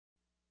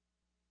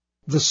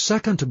The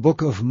second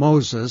book of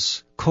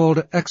Moses,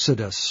 called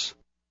Exodus.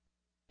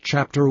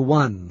 Chapter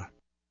 1.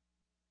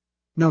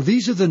 Now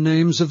these are the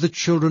names of the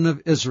children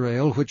of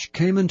Israel which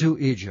came into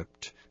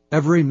Egypt.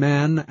 Every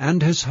man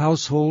and his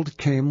household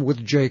came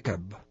with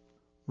Jacob: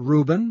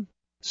 Reuben,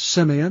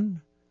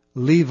 Simeon,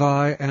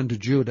 Levi and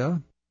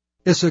Judah,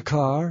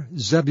 Issachar,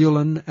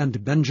 Zebulun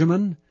and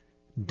Benjamin,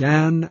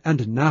 Dan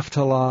and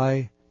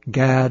Naphtali,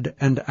 Gad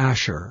and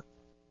Asher.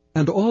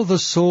 And all the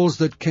souls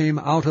that came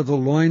out of the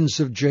loins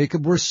of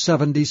Jacob were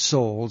 70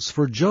 souls,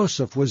 for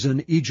Joseph was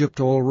in Egypt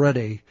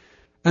already.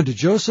 And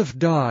Joseph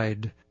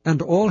died,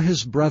 and all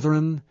his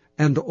brethren,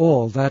 and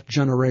all that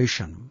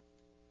generation.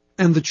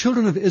 And the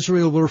children of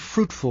Israel were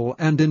fruitful,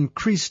 and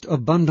increased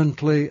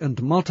abundantly,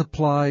 and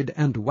multiplied,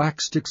 and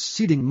waxed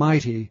exceeding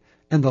mighty,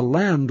 and the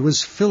land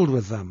was filled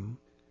with them.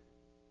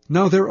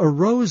 Now there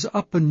arose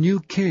up a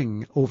new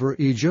king over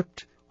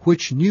Egypt,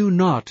 which knew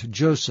not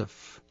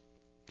Joseph.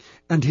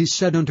 And he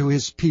said unto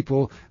his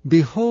people,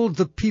 Behold,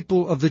 the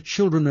people of the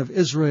children of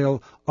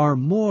Israel are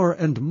more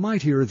and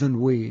mightier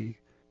than we.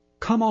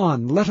 Come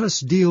on, let us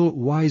deal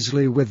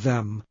wisely with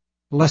them,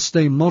 lest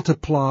they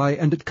multiply,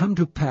 and it come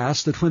to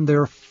pass that when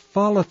there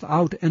falleth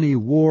out any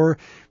war,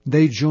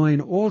 they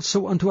join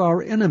also unto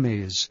our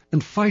enemies,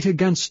 and fight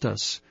against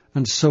us,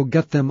 and so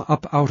get them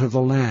up out of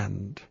the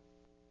land.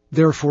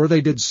 Therefore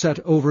they did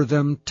set over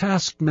them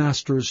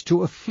taskmasters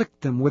to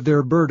afflict them with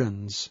their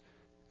burdens.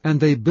 And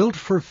they built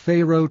for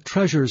Pharaoh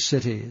treasure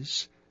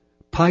cities,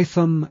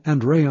 Pithom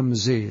and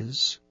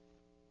Raamses.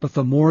 But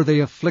the more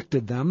they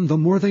afflicted them, the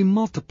more they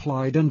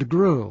multiplied and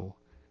grew.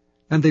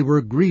 And they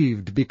were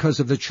grieved because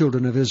of the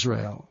children of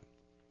Israel.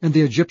 And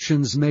the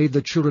Egyptians made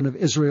the children of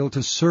Israel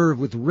to serve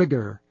with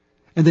rigor.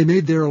 And they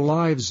made their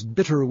lives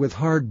bitter with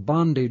hard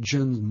bondage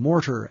in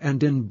mortar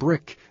and in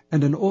brick,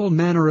 and in all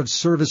manner of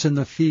service in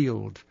the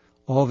field.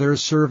 All their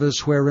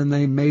service wherein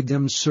they made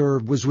them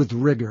serve was with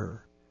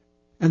rigor.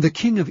 And the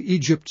king of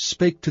Egypt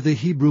spake to the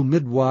Hebrew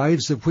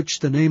midwives, of which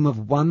the name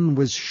of one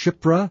was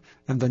Shiphrah,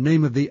 and the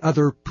name of the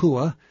other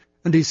Puah.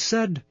 And he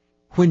said,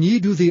 When ye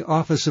do the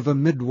office of a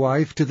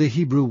midwife to the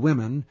Hebrew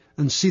women,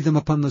 and see them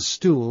upon the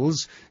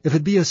stools, if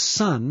it be a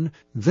son,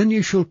 then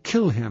ye shall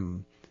kill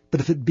him. But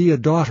if it be a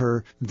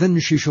daughter, then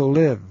she shall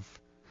live.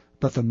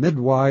 But the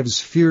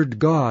midwives feared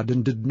God,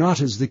 and did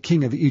not as the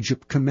king of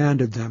Egypt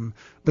commanded them,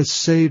 but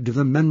saved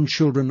the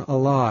men-children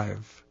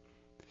alive.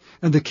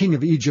 And the king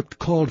of Egypt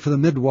called for the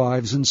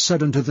midwives, and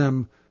said unto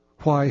them,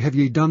 Why have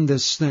ye done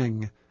this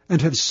thing,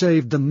 and have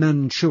saved the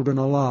men-children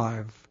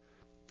alive?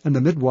 And the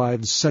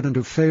midwives said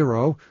unto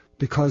Pharaoh,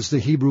 Because the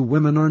Hebrew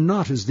women are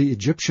not as the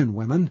Egyptian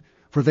women,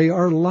 for they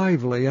are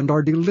lively, and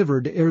are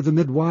delivered ere the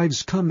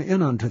midwives come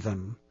in unto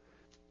them.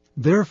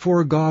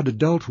 Therefore God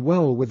dealt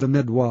well with the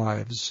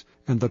midwives,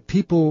 and the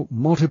people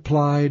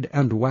multiplied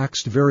and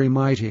waxed very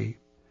mighty.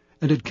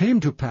 And it came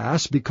to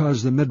pass,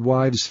 because the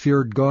midwives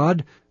feared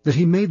God, that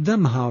he made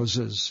them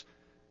houses.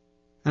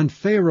 And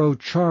Pharaoh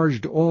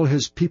charged all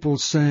his people,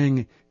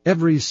 saying,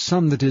 Every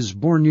son that is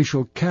born ye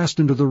shall cast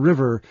into the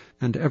river,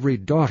 and every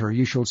daughter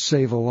ye shall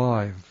save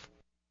alive.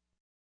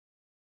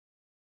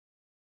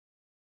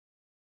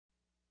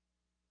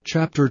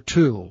 Chapter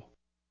 2.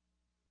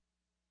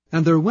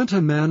 And there went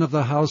a man of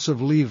the house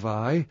of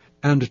Levi,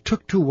 and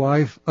took to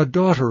wife a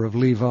daughter of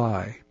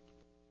Levi.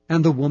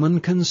 And the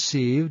woman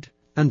conceived,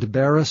 and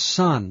bare a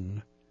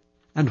son.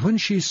 And when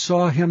she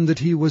saw him that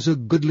he was a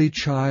goodly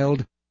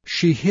child,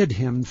 she hid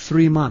him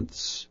 3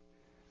 months.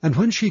 And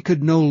when she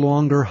could no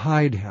longer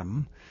hide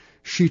him,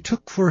 she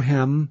took for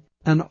him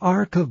an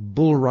ark of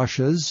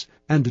bulrushes,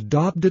 and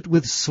daubed it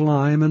with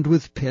slime and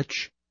with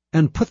pitch,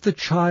 and put the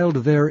child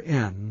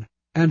therein,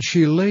 and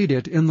she laid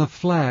it in the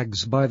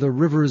flags by the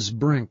river's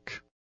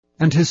brink.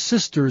 And his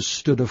sisters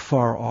stood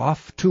afar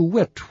off, to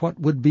wit what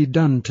would be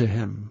done to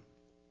him.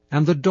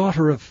 And the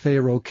daughter of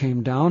Pharaoh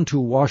came down to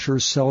wash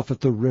herself at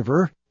the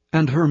river,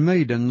 and her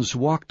maidens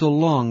walked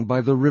along by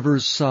the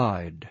river's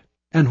side.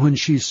 And when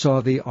she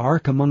saw the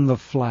ark among the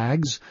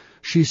flags,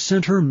 she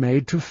sent her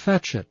maid to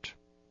fetch it.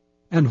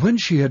 And when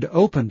she had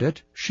opened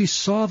it, she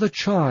saw the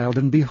child,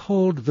 and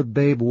behold, the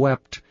babe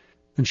wept.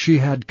 And she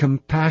had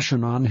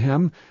compassion on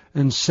him,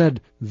 and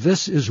said,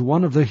 This is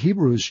one of the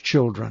Hebrews'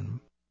 children.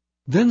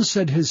 Then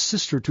said his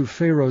sister to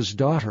Pharaoh's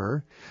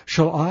daughter,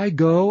 Shall I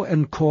go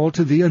and call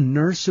to thee a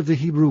nurse of the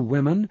Hebrew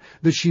women,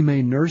 that she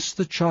may nurse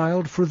the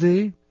child for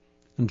thee?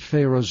 And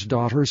Pharaoh's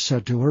daughter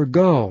said to her,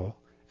 Go.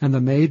 And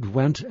the maid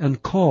went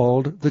and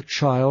called the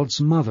child's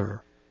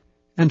mother.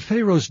 And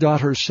Pharaoh's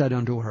daughter said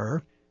unto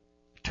her,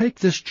 Take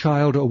this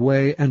child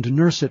away, and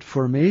nurse it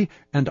for me,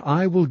 and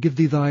I will give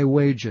thee thy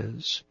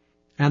wages.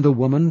 And the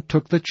woman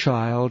took the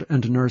child,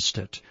 and nursed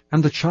it.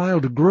 And the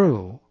child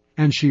grew.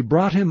 And she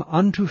brought him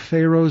unto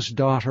Pharaoh's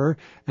daughter,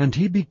 and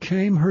he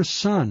became her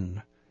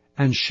son.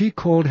 And she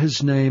called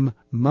his name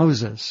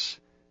Moses.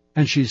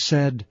 And she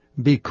said,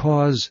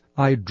 Because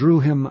I drew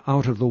him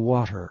out of the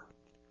water.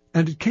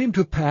 And it came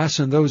to pass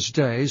in those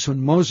days,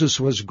 when Moses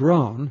was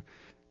grown,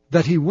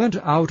 that he went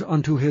out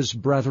unto his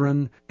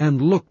brethren,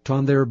 and looked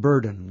on their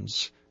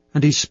burdens.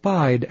 And he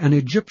spied an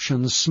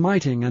Egyptian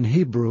smiting an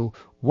Hebrew,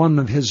 one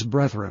of his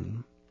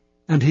brethren.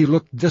 And he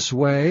looked this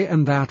way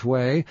and that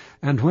way,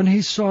 and when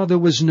he saw there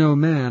was no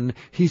man,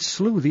 he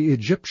slew the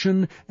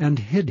Egyptian and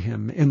hid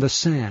him in the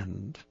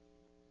sand.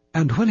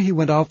 And when he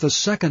went out the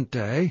second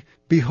day,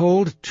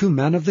 behold, 2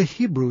 men of the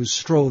Hebrews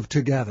strove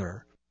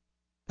together.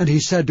 And he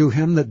said to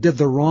him that did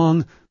the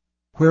wrong,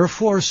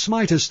 Wherefore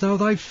smitest thou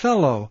thy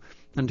fellow?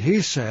 And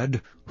he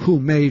said, Who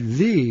made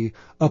thee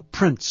a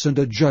prince and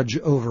a judge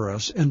over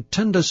us?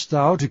 Intendest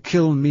thou to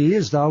kill me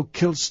as thou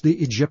killedst the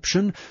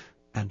Egyptian?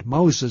 And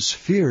Moses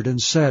feared and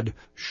said,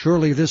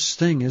 Surely this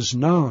thing is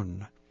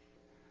known.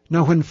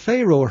 Now when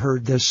Pharaoh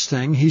heard this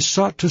thing, he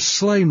sought to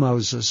slay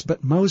Moses,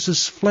 but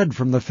Moses fled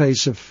from the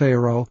face of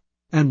Pharaoh,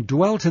 and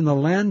dwelt in the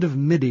land of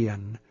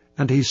Midian,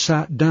 and he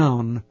sat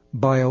down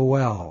by a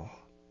well.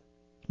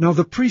 Now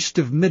the priest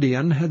of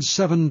Midian had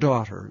 7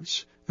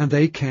 daughters, and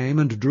they came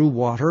and drew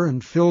water,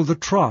 and filled the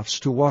troughs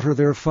to water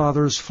their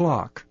father's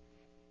flock.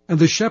 And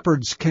the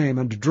shepherds came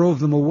and drove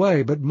them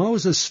away, but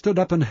Moses stood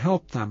up and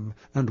helped them,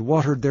 and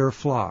watered their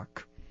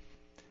flock.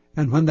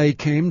 And when they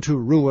came to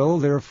Reuel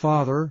their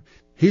father,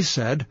 he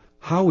said,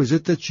 How is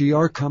it that ye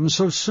are come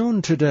so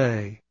soon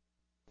today?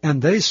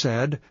 And they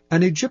said,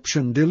 An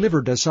Egyptian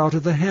delivered us out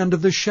of the hand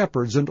of the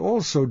shepherds, and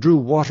also drew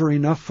water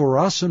enough for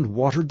us, and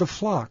watered the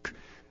flock.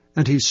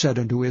 And he said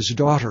unto his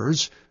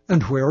daughters,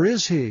 And where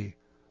is he?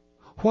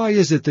 Why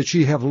is it that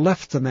ye have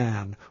left the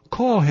man?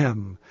 Call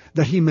him,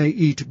 that he may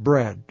eat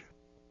bread.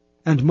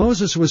 And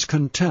Moses was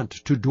content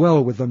to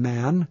dwell with the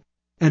man,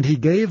 and he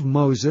gave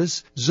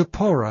Moses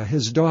Zipporah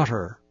his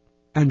daughter.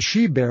 And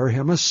she bare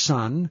him a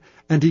son,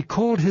 and he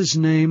called his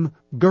name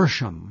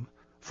Gershom,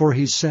 for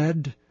he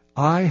said,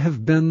 I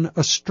have been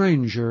a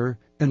stranger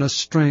in a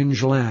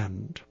strange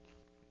land.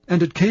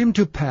 And it came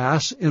to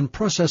pass in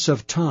process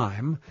of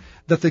time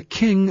that the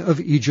king of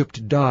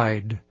Egypt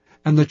died,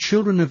 and the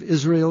children of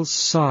Israel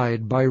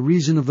sighed by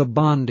reason of the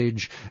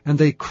bondage, and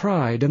they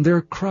cried, and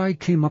their cry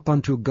came up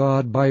unto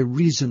God by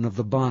reason of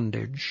the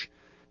bondage.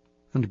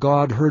 And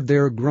God heard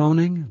their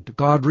groaning, and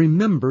God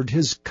remembered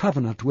his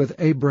covenant with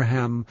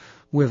Abraham,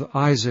 with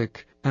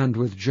Isaac, and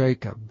with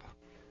Jacob.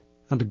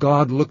 And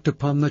God looked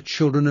upon the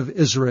children of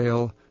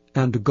Israel,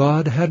 and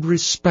God had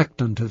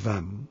respect unto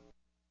them.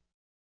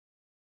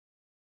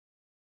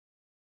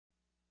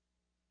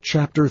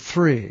 Chapter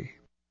 3.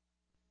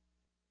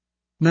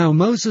 Now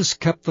Moses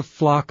kept the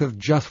flock of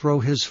Jethro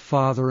his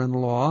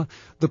father-in-law,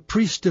 the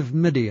priest of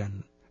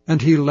Midian,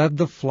 and he led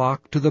the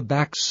flock to the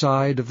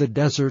backside of the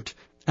desert,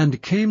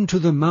 and came to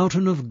the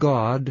mountain of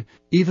God,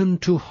 even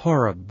to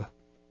Horeb.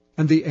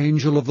 And the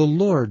angel of the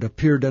Lord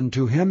appeared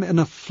unto him in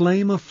a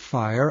flame of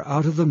fire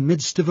out of the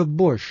midst of a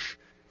bush.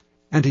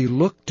 And he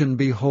looked, and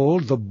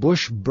behold, the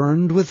bush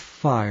burned with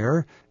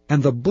fire,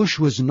 and the bush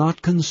was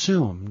not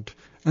consumed.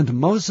 And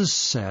Moses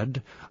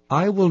said,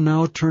 I will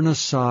now turn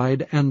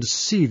aside and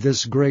see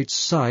this great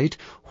sight,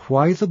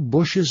 why the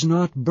bush is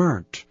not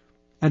burnt.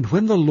 And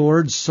when the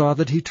Lord saw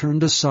that he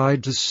turned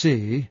aside to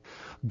see,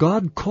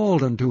 God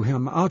called unto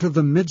him out of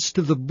the midst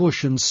of the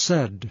bush, and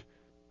said,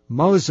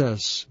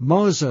 Moses,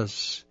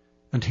 Moses.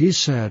 And he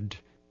said,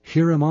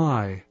 Here am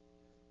I.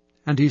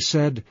 And he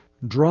said,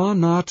 Draw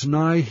not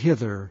nigh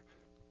hither,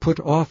 put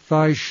off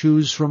thy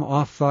shoes from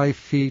off thy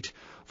feet,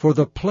 for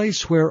the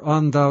place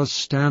whereon thou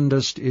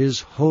standest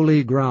is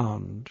holy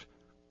ground.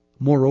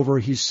 Moreover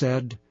he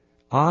said,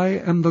 I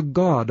am the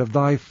God of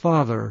thy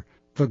father,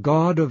 the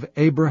God of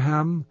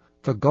Abraham,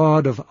 the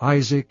God of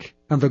Isaac,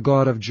 and the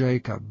God of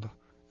Jacob.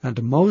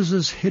 And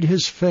Moses hid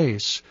his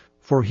face,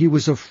 for he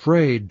was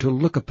afraid to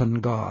look upon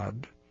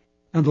God.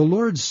 And the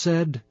Lord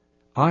said,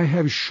 I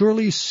have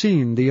surely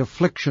seen the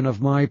affliction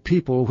of my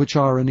people which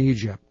are in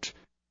Egypt,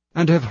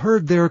 and have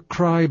heard their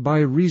cry by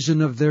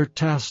reason of their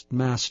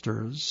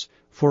taskmasters,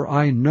 for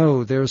I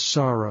know their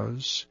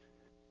sorrows.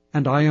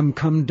 And I am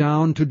come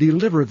down to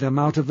deliver them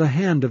out of the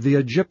hand of the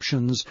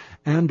Egyptians,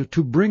 and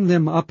to bring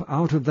them up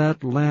out of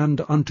that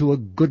land unto a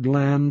good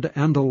land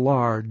and a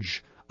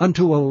large,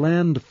 unto a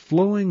land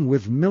flowing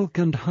with milk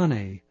and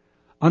honey,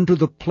 unto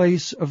the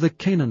place of the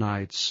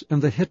Canaanites,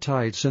 and the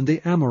Hittites, and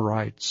the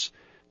Amorites,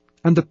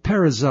 and the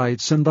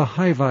Perizzites, and the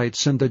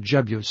Hivites, and the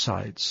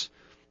Jebusites.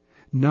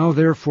 Now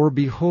therefore,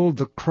 behold,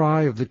 the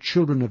cry of the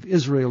children of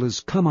Israel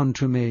is come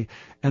unto me,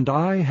 and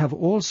I have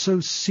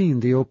also seen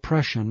the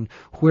oppression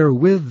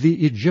wherewith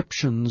the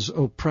Egyptians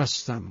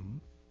oppress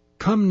them.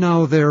 Come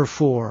now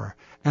therefore,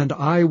 and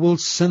I will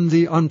send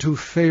thee unto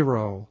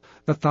Pharaoh,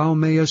 that thou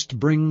mayest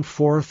bring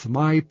forth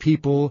my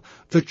people,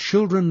 the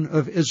children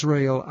of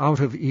Israel, out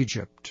of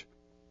Egypt.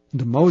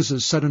 And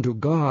Moses said unto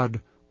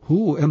God,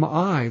 Who am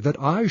I,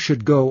 that I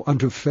should go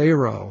unto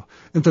Pharaoh,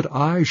 and that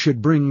I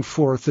should bring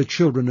forth the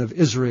children of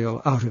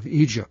Israel out of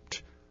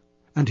Egypt?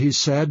 And he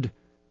said,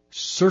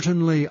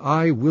 Certainly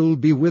I will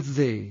be with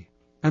thee,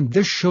 and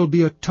this shall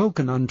be a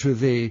token unto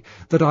thee,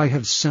 that I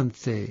have sent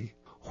thee.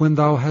 When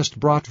thou hast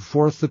brought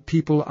forth the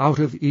people out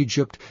of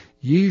Egypt,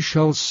 ye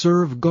shall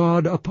serve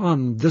God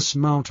upon this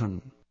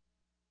mountain.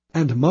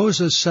 And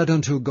Moses said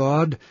unto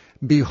God,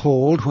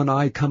 Behold, when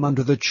I come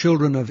unto the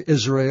children of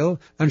Israel,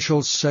 and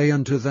shall say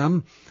unto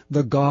them,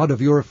 The God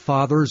of your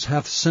fathers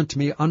hath sent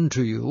me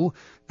unto you,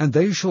 and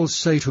they shall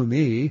say to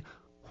me,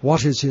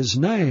 What is his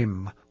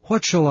name?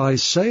 What shall I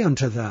say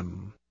unto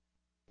them?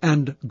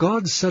 And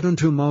God said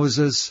unto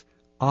Moses,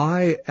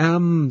 I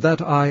am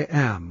that I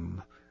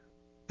am.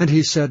 And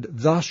he said,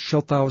 Thus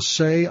shalt thou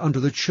say unto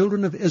the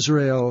children of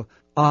Israel,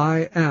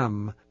 I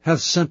am,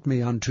 hath sent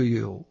me unto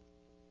you.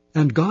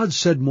 And God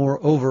said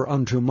moreover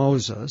unto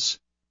Moses,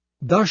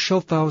 Thus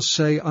shalt thou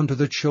say unto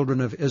the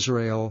children of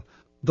Israel,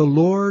 The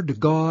Lord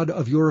God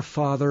of your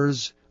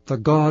fathers, the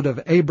God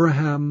of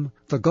Abraham,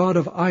 the God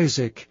of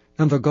Isaac,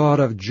 and the God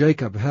of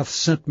Jacob hath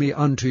sent me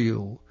unto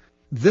you.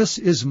 This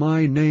is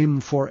my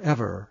name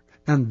forever,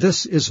 and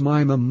this is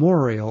my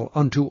memorial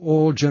unto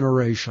all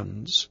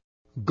generations.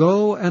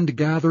 Go and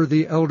gather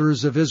the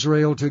elders of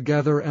Israel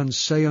together, and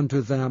say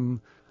unto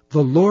them,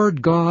 The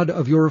Lord God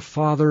of your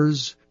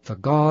fathers, the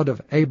God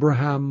of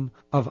Abraham,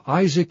 of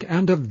Isaac,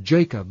 and of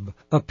Jacob,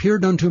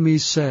 appeared unto me,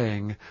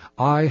 saying,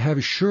 I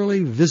have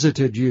surely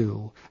visited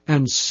you,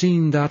 and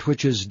seen that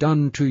which is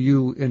done to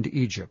you in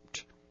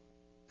Egypt.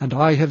 And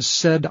I have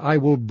said, I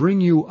will bring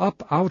you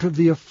up out of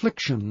the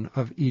affliction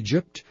of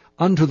Egypt,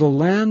 unto the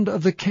land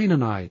of the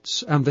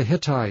Canaanites, and the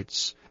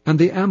Hittites, and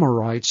the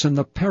Amorites, and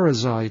the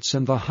Perizzites,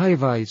 and the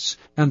Hivites,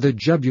 and the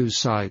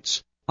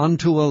Jebusites,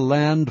 unto a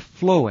land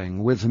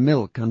flowing with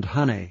milk and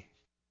honey.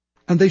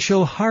 And they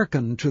shall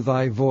hearken to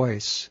thy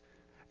voice.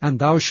 And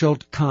thou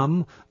shalt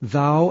come,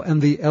 thou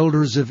and the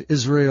elders of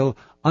Israel,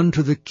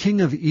 unto the king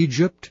of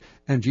Egypt,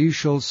 and ye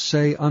shall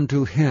say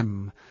unto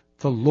him,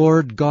 The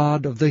Lord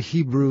God of the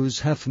Hebrews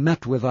hath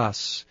met with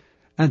us.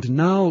 And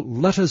now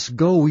let us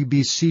go, we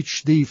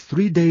beseech thee,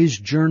 3 days'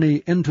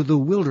 journey into the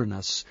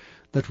wilderness,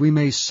 that we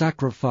may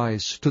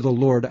sacrifice to the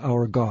Lord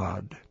our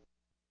God.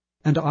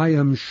 And I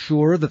am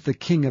sure that the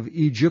king of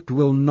Egypt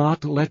will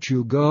not let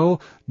you go,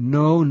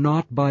 no,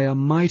 not by a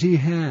mighty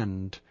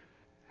hand.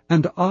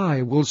 And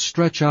I will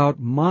stretch out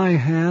my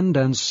hand,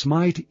 and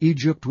smite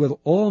Egypt with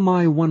all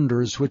my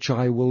wonders which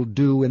I will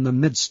do in the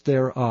midst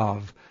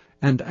thereof,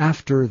 and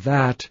after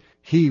that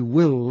he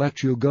will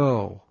let you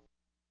go.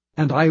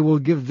 And I will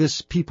give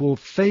this people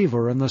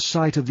favor in the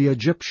sight of the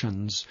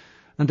Egyptians,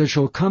 and it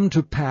shall come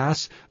to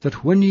pass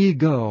that when ye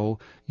go,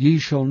 ye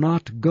shall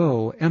not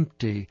go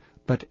empty,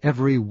 but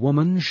every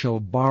woman shall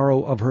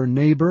borrow of her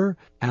neighbor,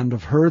 and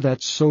of her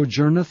that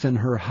sojourneth in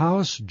her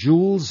house,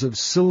 jewels of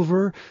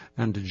silver,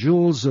 and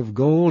jewels of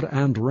gold,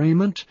 and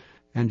raiment,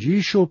 and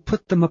ye shall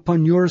put them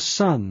upon your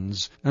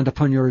sons, and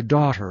upon your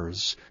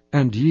daughters,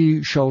 and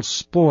ye shall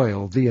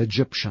spoil the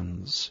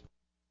Egyptians.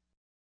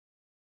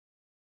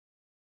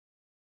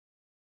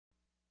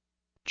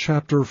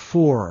 Chapter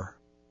 4.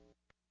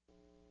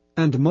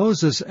 And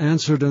Moses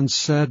answered and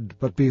said,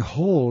 But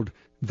behold,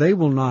 they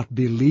will not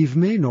believe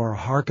me, nor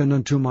hearken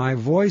unto my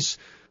voice,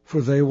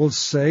 for they will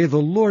say,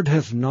 The Lord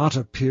hath not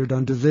appeared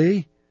unto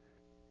thee.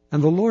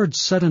 And the Lord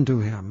said unto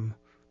him,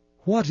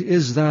 What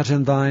is that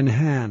in thine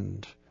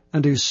hand?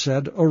 And he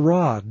said, A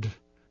rod.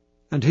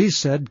 And he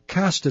said,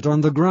 Cast it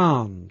on the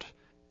ground.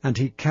 And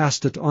he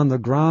cast it on the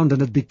ground,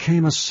 and it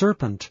became a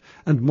serpent,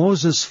 and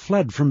Moses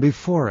fled from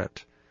before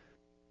it.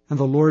 And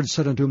the Lord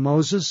said unto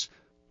Moses,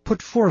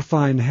 Put forth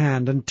thine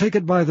hand, and take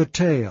it by the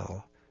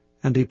tail.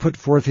 And he put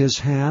forth his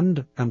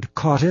hand, and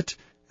caught it,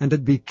 and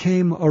it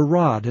became a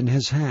rod in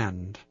his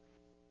hand.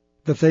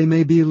 That they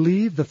may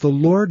believe that the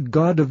Lord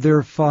God of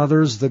their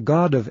fathers, the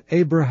God of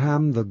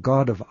Abraham, the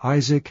God of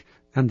Isaac,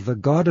 and the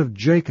God of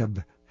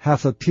Jacob,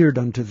 hath appeared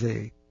unto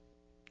thee.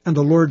 And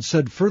the Lord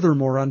said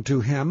furthermore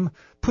unto him,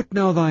 Put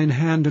now thine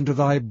hand into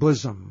thy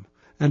bosom.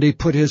 And he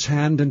put his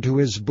hand into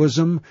his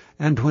bosom,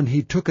 and when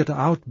he took it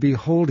out,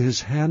 behold,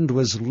 his hand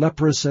was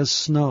leprous as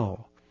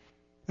snow.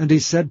 And he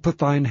said, Put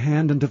thine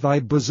hand into thy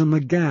bosom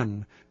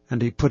again.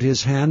 And he put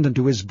his hand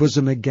into his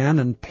bosom again,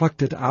 and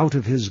plucked it out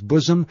of his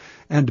bosom,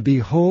 and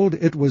behold,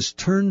 it was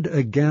turned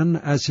again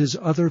as his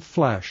other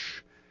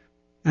flesh.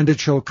 And it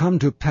shall come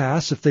to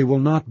pass, if they will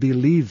not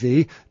believe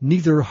thee,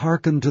 neither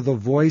hearken to the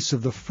voice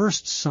of the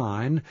first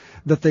sign,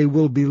 that they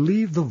will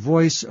believe the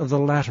voice of the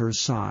latter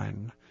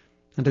sign.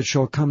 And it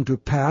shall come to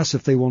pass,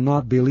 if they will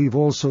not believe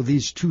also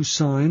these 2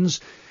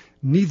 signs,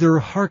 neither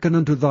hearken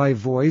unto thy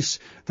voice,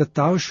 that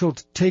thou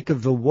shalt take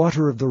of the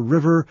water of the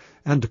river,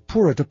 and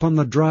pour it upon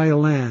the dry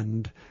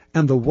land,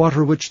 and the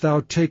water which thou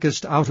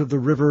takest out of the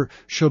river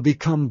shall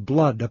become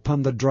blood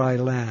upon the dry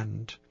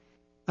land.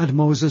 And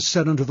Moses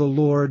said unto the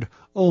Lord,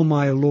 O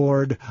my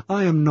Lord,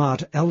 I am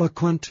not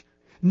eloquent,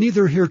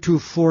 neither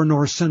heretofore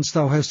nor since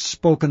thou hast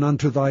spoken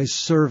unto thy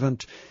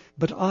servant,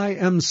 but I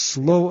am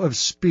slow of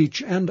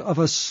speech, and of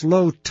a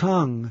slow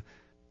tongue.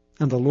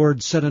 And the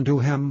Lord said unto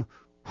him,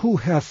 Who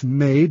hath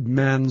made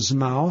man's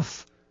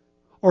mouth?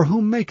 Or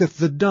who maketh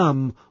the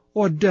dumb,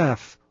 or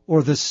deaf,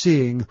 or the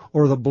seeing,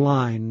 or the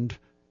blind?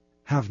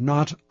 Have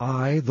not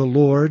I the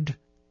Lord?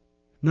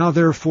 Now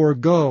therefore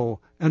go,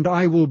 and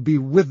I will be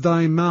with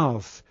thy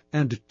mouth,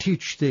 and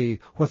teach thee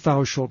what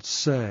thou shalt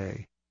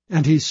say.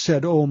 And he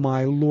said, O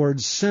my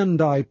Lord,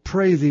 send, I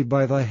pray thee,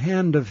 by the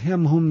hand of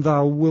him whom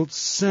thou wilt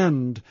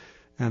send.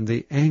 And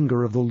the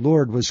anger of the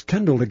Lord was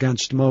kindled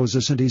against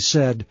Moses, and he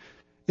said,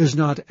 Is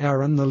not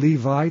Aaron the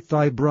Levite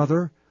thy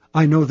brother?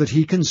 I know that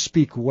he can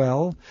speak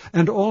well.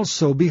 And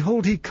also,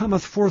 behold, he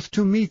cometh forth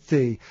to meet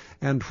thee,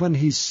 and when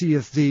he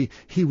seeth thee,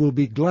 he will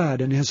be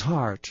glad in his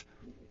heart.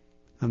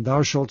 And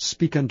thou shalt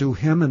speak unto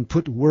him, and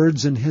put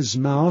words in his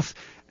mouth,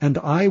 and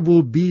I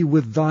will be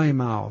with thy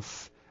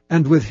mouth,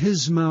 and with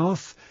his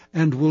mouth,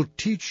 and will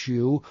teach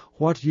you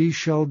what ye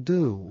shall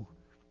do.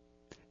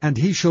 And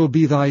he shall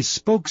be thy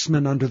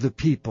spokesman unto the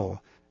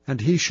people,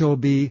 and he shall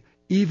be,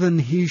 even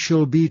he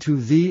shall be to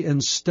thee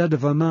instead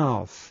of a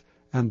mouth,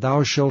 and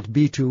thou shalt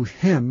be to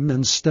him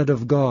instead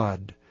of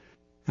God.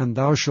 And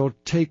thou shalt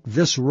take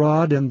this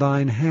rod in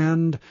thine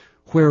hand,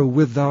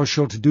 wherewith thou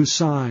shalt do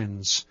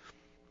signs.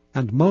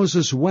 And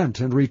Moses went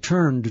and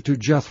returned to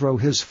Jethro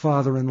his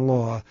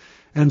father-in-law,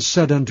 and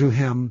said unto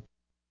him,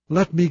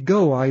 Let me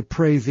go, I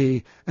pray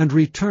thee, and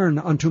return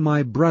unto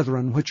my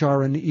brethren which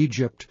are in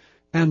Egypt,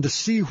 and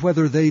see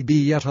whether they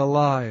be yet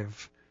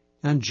alive.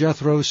 And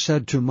Jethro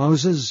said to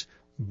Moses,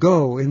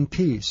 Go in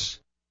peace.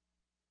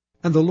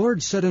 And the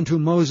Lord said unto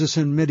Moses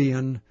in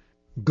Midian,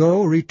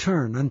 Go,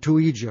 return unto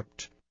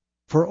Egypt,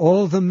 for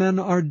all the men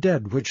are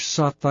dead which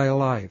sought thy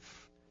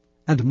life.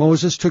 And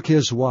Moses took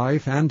his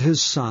wife and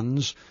his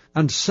sons,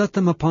 and set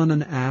them upon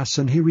an ass,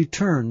 and he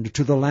returned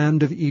to the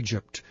land of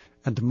Egypt.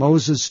 And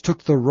Moses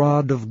took the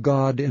rod of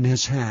God in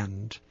his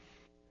hand.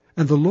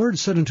 And the Lord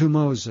said unto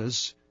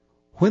Moses,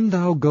 When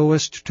thou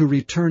goest to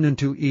return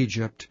into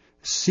Egypt,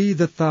 see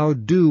that thou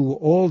do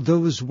all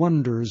those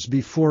wonders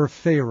before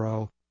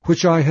Pharaoh,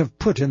 which I have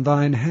put in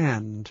thine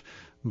hand.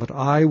 But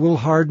I will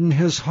harden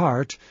his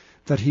heart,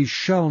 that he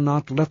shall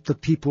not let the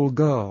people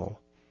go.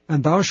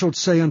 And thou shalt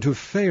say unto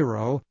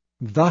Pharaoh,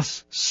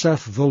 Thus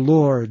saith the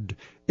Lord,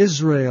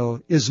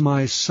 Israel is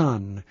my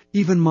son,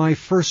 even my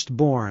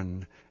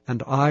firstborn.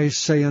 And I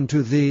say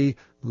unto thee,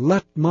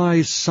 Let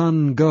my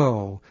son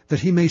go, that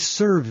he may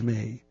serve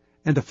me.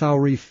 And if thou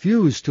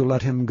refuse to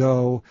let him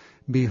go,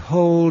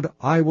 behold,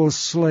 I will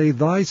slay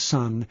thy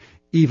son,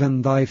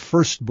 even thy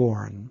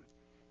firstborn.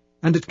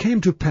 And it came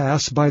to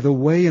pass by the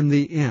way in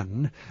the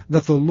inn,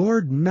 that the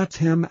Lord met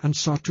him and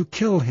sought to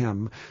kill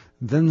him.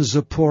 Then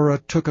Zipporah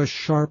took a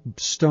sharp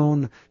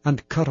stone,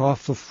 and cut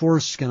off the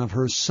foreskin of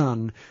her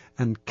son,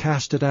 and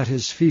cast it at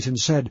his feet, and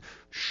said,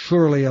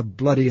 Surely a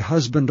bloody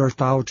husband art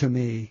thou to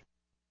me.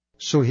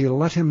 So he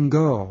let him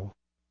go.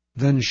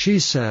 Then she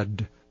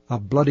said, A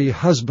bloody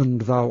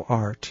husband thou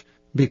art,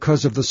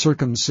 because of the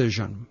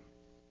circumcision.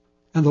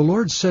 And the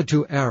Lord said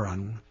to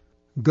Aaron,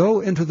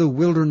 Go into the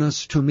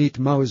wilderness to meet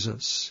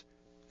Moses.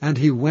 And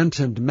he went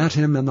and met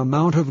him in the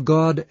mount of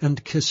God,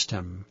 and kissed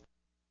him.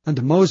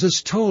 And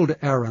Moses told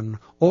Aaron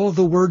all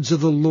the words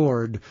of the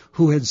Lord,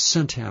 who had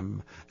sent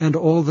him, and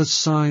all the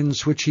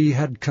signs which he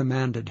had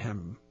commanded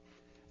him.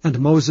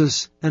 And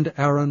Moses and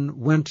Aaron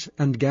went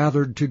and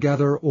gathered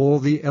together all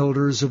the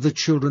elders of the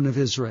children of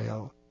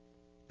Israel.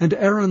 And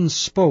Aaron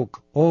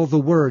spoke all the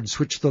words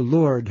which the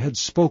Lord had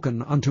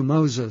spoken unto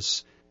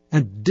Moses,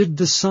 and did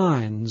the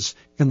signs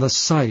in the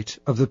sight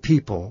of the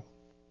people.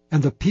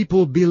 And the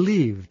people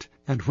believed,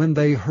 and when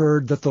they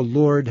heard that the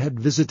Lord had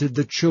visited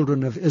the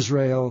children of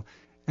Israel,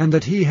 and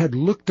that he had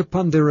looked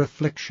upon their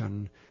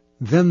affliction,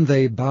 then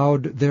they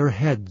bowed their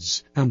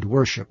heads and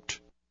worshipped.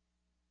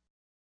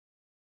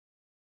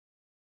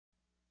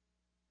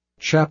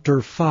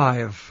 Chapter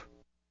 5.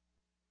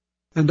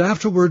 And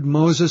afterward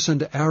Moses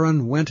and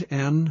Aaron went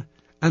in,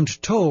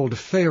 and told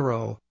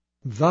Pharaoh,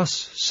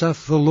 Thus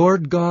saith the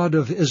Lord God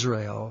of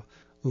Israel,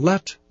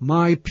 Let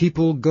my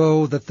people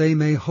go, that they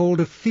may hold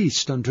a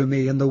feast unto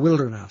me in the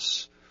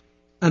wilderness.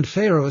 And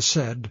Pharaoh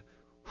said,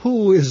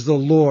 Who is the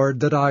Lord,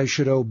 that I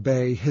should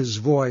obey his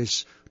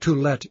voice, to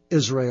let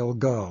Israel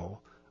go?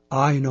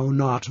 I know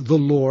not the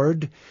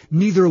Lord,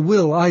 neither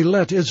will I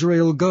let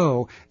Israel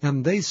go.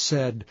 And they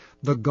said,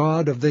 The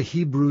God of the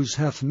Hebrews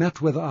hath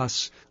met with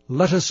us.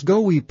 Let us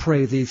go, we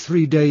pray thee,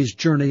 3 days'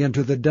 journey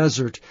into the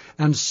desert,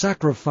 and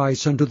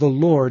sacrifice unto the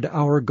Lord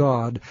our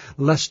God,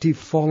 lest he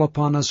fall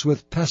upon us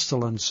with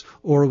pestilence,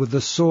 or with the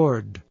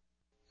sword.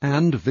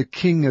 And the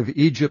king of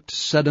Egypt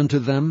said unto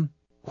them,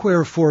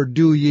 Wherefore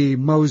do ye,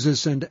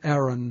 Moses and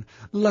Aaron,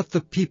 let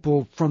the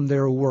people from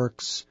their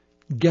works?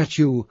 Get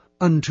you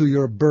unto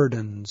your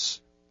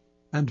burdens.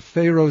 And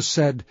Pharaoh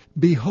said,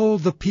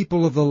 Behold, the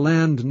people of the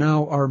land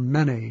now are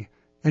many,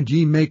 and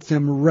ye make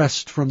them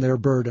rest from their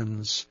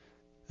burdens.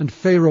 And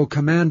Pharaoh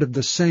commanded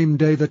the same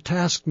day the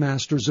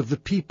taskmasters of the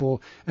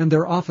people and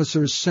their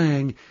officers,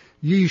 saying,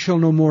 Ye shall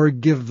no more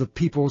give the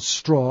people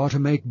straw to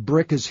make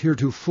brick as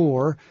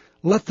heretofore.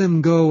 Let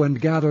them go and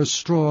gather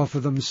straw for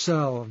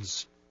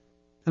themselves.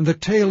 And the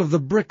tale of the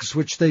bricks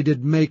which they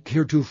did make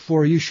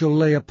heretofore ye shall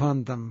lay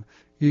upon them.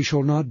 Ye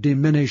shall not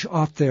diminish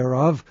aught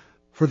thereof,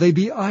 for they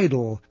be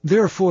idle.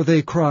 Therefore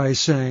they cry,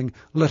 saying,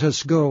 Let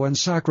us go and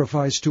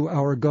sacrifice to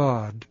our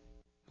God.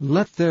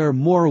 Let there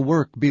more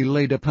work be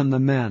laid upon the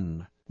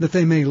men, that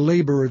they may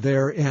labor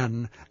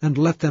therein, and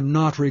let them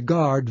not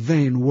regard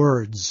vain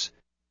words.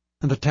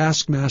 And the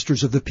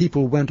taskmasters of the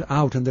people went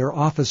out, and their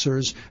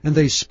officers, and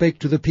they spake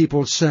to the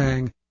people,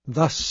 saying,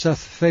 Thus saith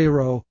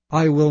Pharaoh,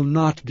 I will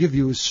not give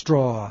you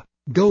straw.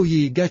 Go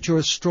ye, get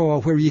your straw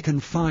where ye can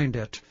find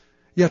it.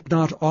 Yet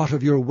not aught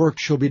of your work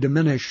shall be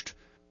diminished.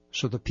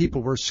 So the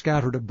people were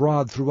scattered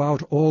abroad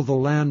throughout all the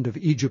land of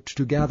Egypt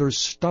to gather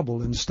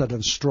stubble instead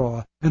of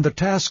straw. And the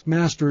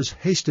taskmasters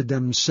hasted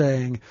them,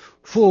 saying,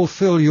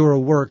 Fulfill your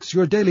works,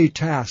 your daily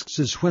tasks,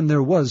 as when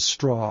there was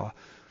straw.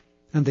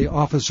 And the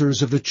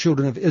officers of the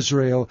children of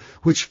Israel,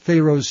 which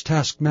Pharaoh's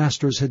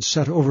taskmasters had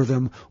set over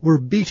them, were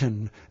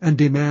beaten and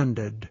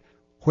demanded,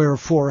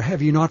 Wherefore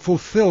have ye not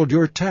fulfilled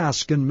your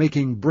task in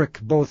making brick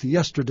both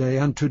yesterday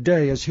and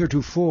today as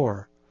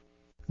heretofore?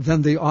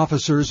 Then the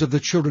officers of the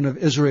children of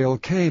Israel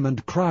came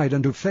and cried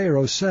unto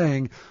Pharaoh,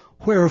 saying,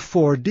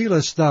 Wherefore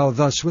dealest thou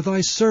thus with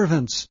thy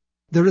servants?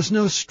 There is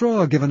no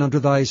straw given unto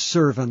thy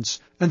servants.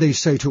 And they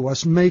say to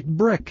us, Make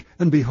brick,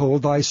 and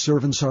behold, thy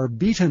servants are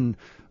beaten,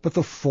 but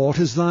the fault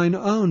is thine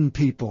own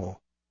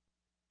people.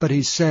 But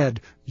he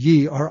said,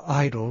 Ye are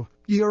idle,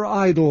 ye are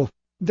idle.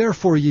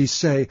 Therefore ye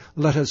say,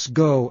 Let us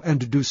go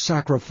and do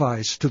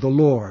sacrifice to the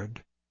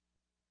Lord.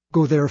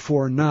 Go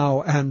therefore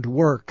now and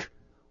work.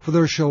 For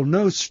there shall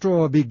no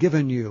straw be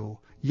given you,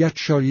 yet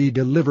shall ye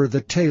deliver the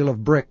tale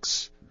of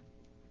bricks.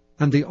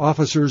 And the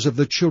officers of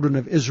the children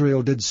of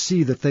Israel did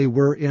see that they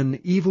were in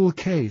evil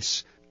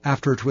case,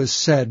 after it was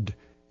said,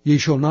 Ye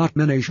shall not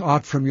diminish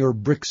aught from your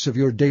bricks of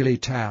your daily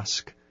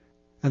task.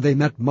 And they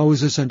met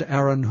Moses and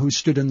Aaron, who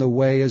stood in the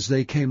way as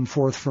they came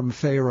forth from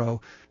Pharaoh.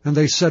 And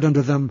they said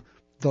unto them,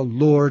 The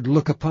Lord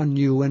look upon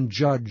you and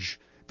judge,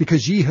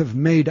 because ye have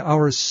made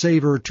our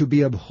savour to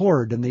be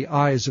abhorred in the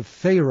eyes of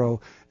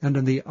Pharaoh and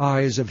in the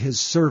eyes of his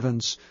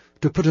servants,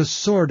 to put a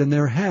sword in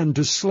their hand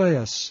to slay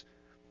us.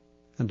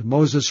 And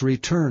Moses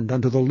returned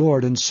unto the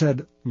Lord and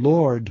said,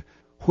 Lord,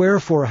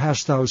 wherefore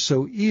hast thou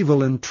so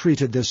evil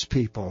entreated this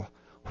people?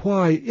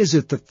 Why is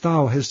it that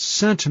thou hast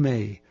sent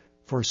me?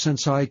 For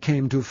since I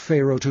came to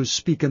Pharaoh to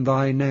speak in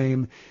thy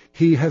name,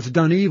 he hath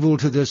done evil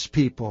to this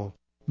people,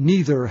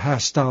 neither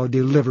hast thou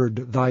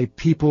delivered thy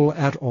people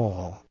at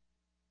all.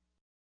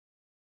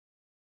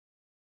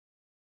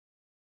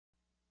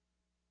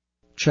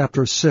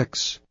 Chapter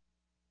 6.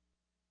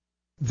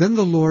 Then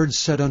the Lord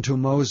said unto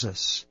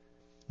Moses,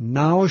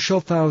 Now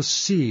shalt thou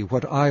see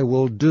what I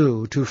will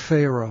do to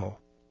Pharaoh.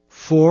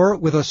 For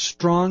with a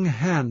strong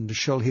hand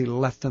shall he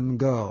let them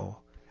go,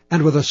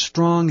 and with a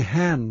strong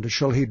hand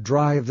shall he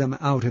drive them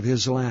out of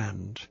his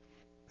land.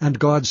 And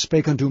God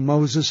spake unto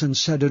Moses, and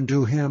said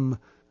unto him,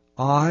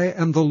 I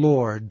am the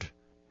Lord,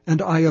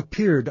 and I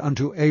appeared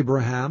unto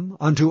Abraham,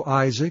 unto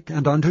Isaac,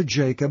 and unto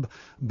Jacob,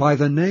 by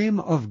the name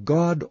of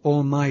God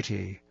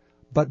Almighty,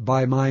 but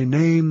by my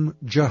name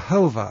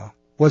Jehovah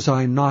was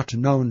I not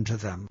known to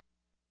them.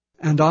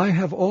 And I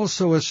have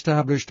also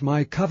established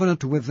my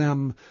covenant with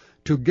them,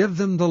 to give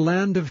them the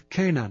land of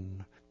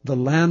Canaan, the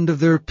land of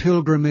their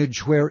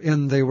pilgrimage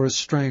wherein they were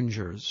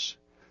strangers.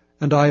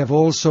 And I have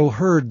also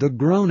heard the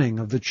groaning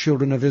of the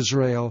children of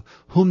Israel,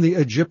 whom the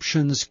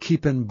Egyptians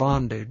keep in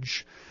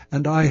bondage,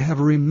 and I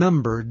have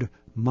remembered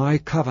my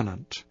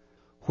covenant.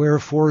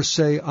 Wherefore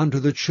say unto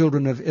the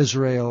children of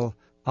Israel,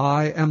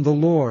 I am the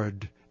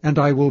Lord, and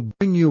I will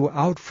bring you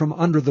out from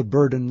under the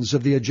burdens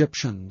of the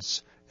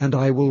Egyptians, and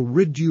I will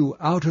rid you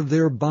out of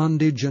their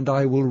bondage, and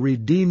I will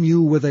redeem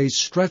you with a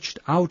stretched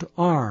out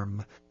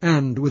arm,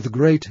 and with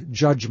great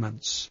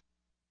judgments.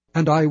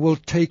 And I will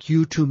take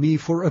you to me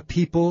for a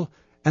people,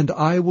 and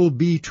I will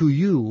be to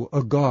you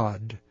a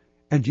God.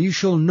 And ye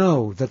shall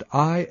know that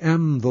I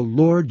am the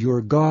Lord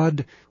your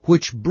God,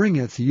 which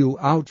bringeth you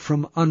out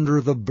from under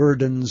the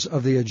burdens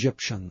of the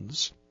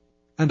Egyptians.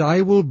 And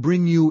I will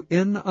bring you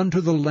in unto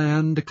the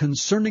land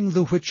concerning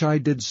the which I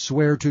did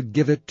swear to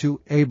give it to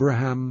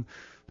Abraham,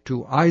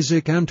 to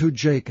Isaac, and to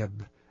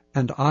Jacob,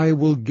 and I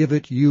will give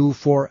it you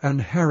for an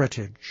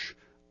heritage.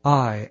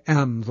 I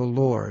am the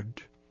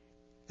Lord.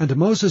 And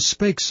Moses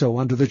spake so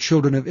unto the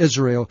children of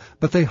Israel,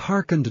 but they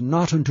hearkened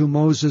not unto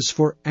Moses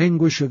for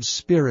anguish of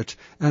spirit,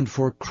 and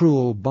for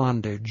cruel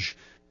bondage.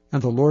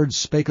 And the Lord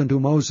spake unto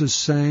Moses,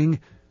 saying,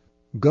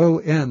 Go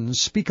in,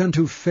 speak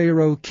unto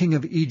Pharaoh king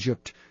of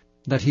Egypt,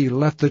 that he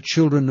let the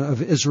children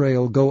of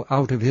Israel go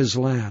out of his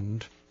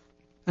land.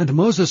 And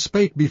Moses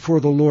spake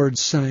before the Lord,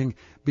 saying,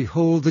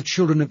 Behold, the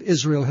children of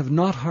Israel have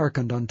not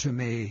hearkened unto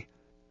me.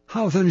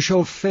 How then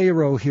shall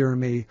Pharaoh hear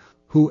me,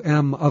 who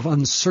am of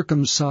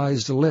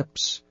uncircumcised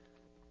lips?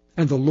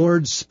 And the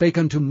Lord spake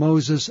unto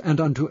Moses and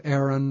unto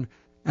Aaron,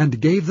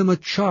 and gave them a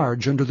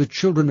charge unto the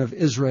children of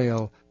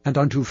Israel, and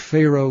unto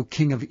Pharaoh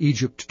king of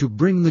Egypt, to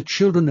bring the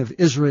children of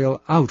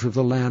Israel out of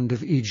the land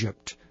of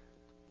Egypt.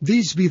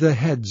 These be the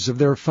heads of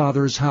their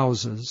fathers'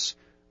 houses,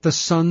 the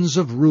sons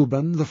of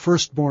Reuben, the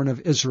firstborn of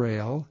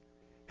Israel,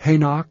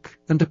 Hanok,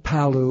 and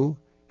Palu,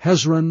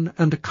 Hezron,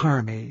 and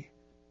Carmi.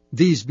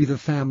 These be the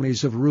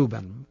families of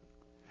Reuben.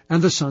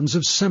 And the sons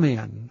of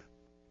Simeon,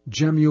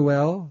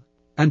 Jemuel,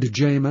 and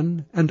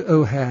Jamin, and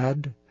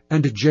Ohad,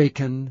 and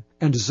Jachin,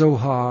 and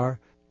Zohar,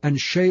 and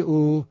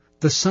Shaul,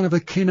 the son of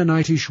a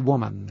Canaanitish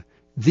woman.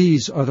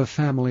 These are the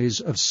families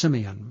of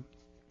Simeon.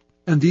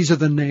 And these are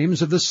the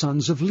names of the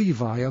sons of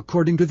Levi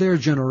according to their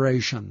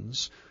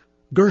generations: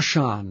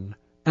 Gershon,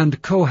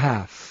 and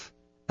Kohath,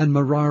 and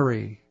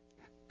Merari.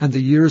 And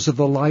the years of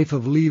the life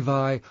of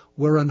Levi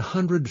were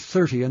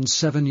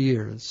 137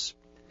 years.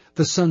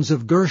 The sons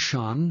of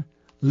Gershon,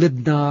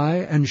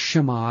 Libni and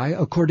Shimei,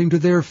 according to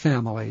their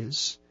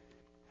families.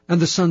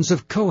 And the sons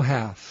of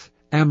Kohath,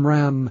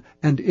 Amram,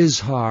 and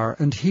Izhar,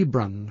 and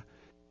Hebron,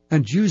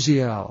 and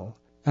Uziel.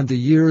 And the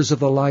years of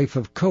the life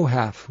of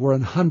Kohath were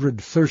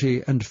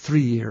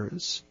 133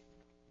 years.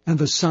 And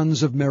the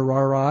sons of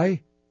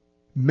Merari,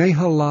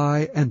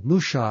 Mahali and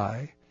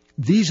Mushai.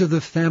 These are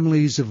the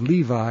families of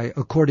Levi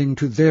according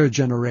to their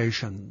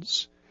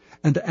generations.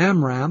 And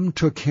Amram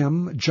took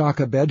him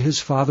Jochebed his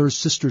father's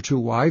sister to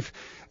wife,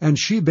 and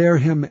she bare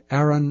him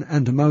Aaron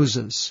and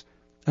Moses.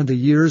 And the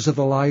years of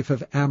the life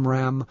of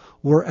Amram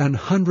were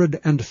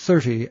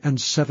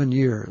 137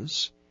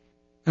 years.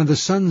 And the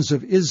sons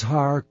of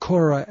Izhar,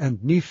 Korah, and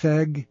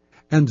Nepheg,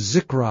 and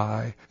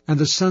Zichri, and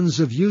the sons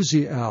of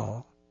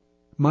Uziel,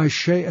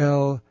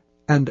 Mishael,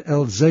 and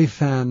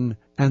Elzaphan,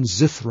 and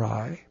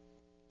Zithri.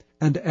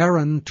 And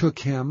Aaron took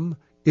him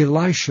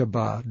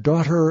Elisheba,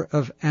 daughter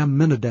of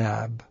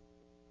Amminadab,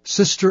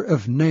 sister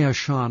of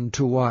Naashon,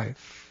 to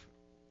wife.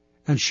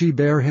 And she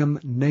bare him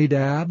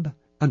Nadab,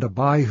 and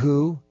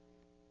Abihu,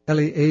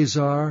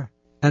 Eleazar,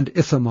 and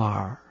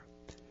Ithamar.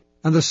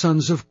 And the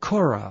sons of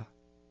Korah,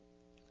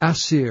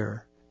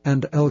 Asir,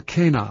 and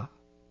Elkanah,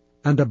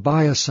 and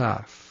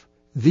Abiasaph.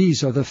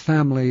 These are the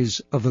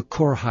families of the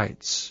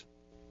Korhites.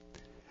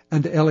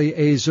 And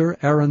Eleazar,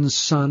 Aaron's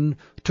son,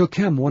 took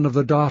him one of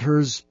the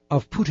daughters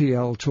of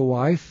Putiel to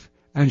wife,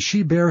 and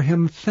she bare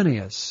him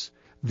Phinehas.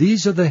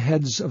 These are the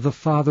heads of the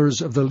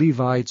fathers of the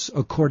Levites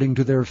according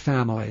to their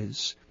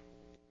families.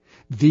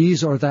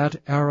 These are that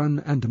Aaron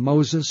and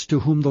Moses to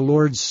whom the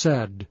Lord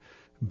said,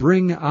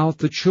 Bring out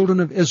the children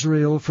of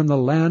Israel from the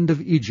land of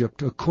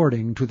Egypt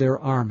according to their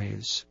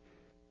armies.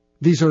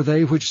 These are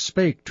they which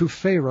spake to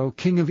Pharaoh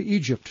king of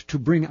Egypt to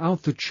bring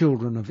out the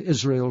children of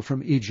Israel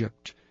from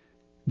Egypt.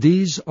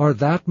 These are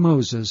that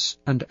Moses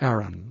and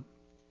Aaron.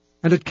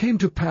 And it came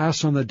to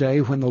pass on the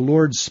day when the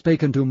Lord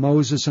spake unto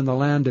Moses in the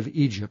land of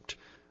Egypt,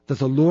 that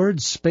the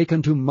Lord spake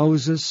unto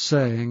Moses,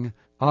 saying,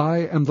 I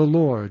am the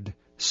Lord.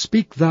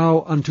 Speak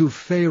thou unto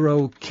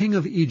Pharaoh king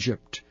of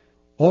Egypt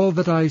all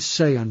that I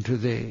say unto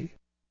thee.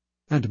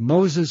 And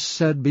Moses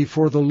said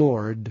before the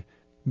Lord,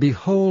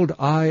 Behold,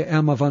 I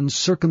am of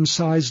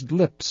uncircumcised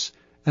lips,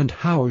 and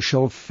how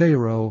shall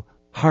Pharaoh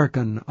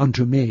hearken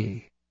unto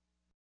me?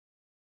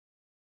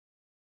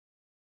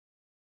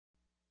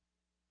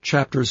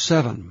 Chapter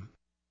 7.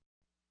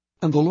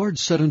 And the Lord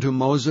said unto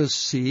Moses,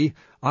 See,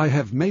 I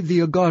have made thee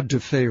a god to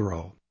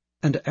Pharaoh,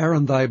 and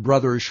Aaron thy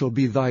brother shall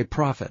be thy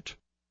prophet.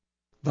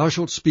 Thou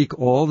shalt speak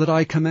all that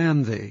I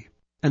command thee,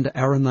 and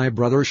Aaron thy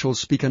brother shall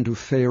speak unto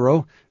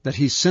Pharaoh, that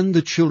he send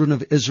the children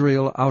of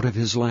Israel out of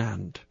his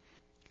land.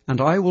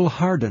 And I will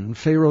harden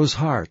Pharaoh's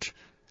heart,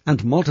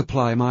 and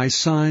multiply my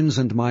signs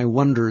and my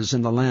wonders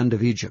in the land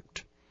of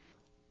Egypt.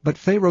 But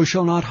Pharaoh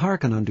shall not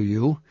hearken unto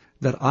you,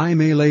 that I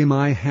may lay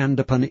my hand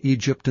upon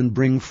Egypt, and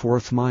bring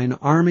forth mine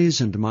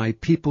armies and my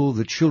people,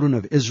 the children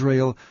of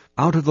Israel,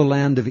 out of the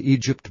land of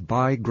Egypt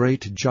by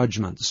great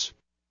judgments.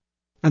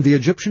 And the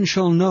Egyptians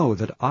shall know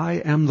that I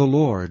am the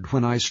Lord,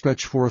 when I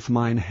stretch forth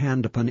mine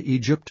hand upon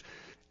Egypt,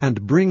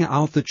 and bring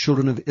out the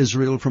children of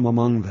Israel from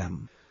among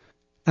them.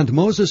 And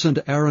Moses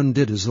and Aaron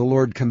did as the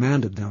Lord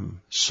commanded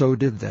them, so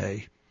did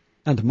they.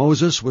 And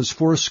Moses was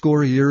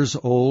 80 years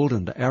old,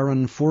 and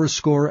Aaron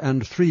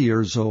 83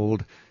 years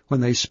old, when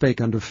they spake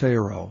unto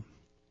Pharaoh.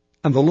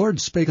 And the Lord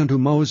spake unto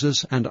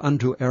Moses and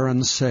unto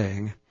Aaron,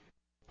 saying,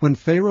 When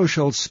Pharaoh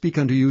shall speak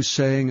unto you,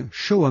 saying,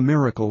 Show a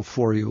miracle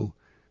for you,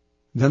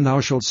 then thou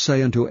shalt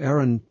say unto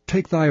Aaron,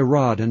 Take thy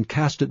rod, and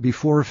cast it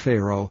before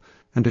Pharaoh,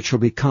 and it shall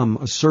become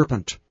a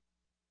serpent.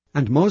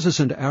 And Moses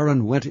and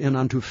Aaron went in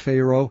unto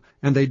Pharaoh,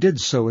 and they did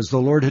so as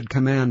the Lord had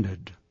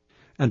commanded.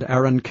 And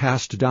Aaron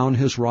cast down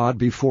his rod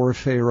before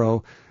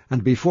Pharaoh,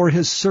 and before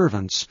his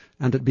servants,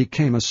 and it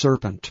became a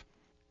serpent.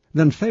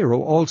 Then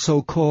Pharaoh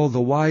also called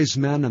the wise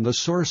men and the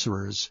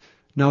sorcerers.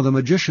 Now the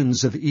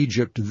magicians of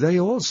Egypt, they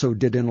also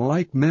did in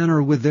like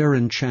manner with their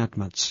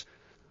enchantments.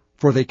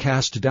 For they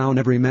cast down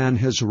every man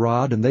his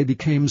rod, and they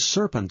became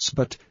serpents,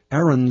 but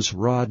Aaron's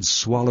rod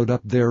swallowed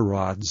up their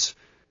rods.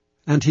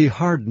 And he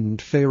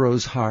hardened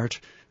Pharaoh's heart,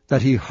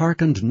 that he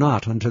hearkened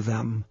not unto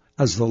them,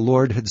 as the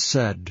Lord had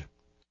said.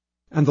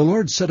 And the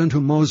Lord said unto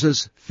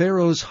Moses,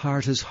 Pharaoh's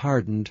heart is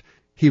hardened,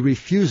 he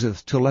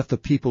refuseth to let the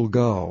people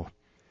go.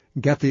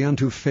 Get thee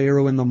unto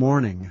Pharaoh in the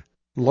morning.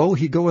 Lo,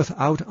 he goeth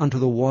out unto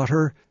the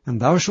water, and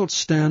thou shalt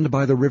stand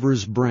by the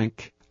river's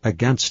brink,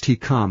 against he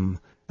come.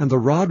 And the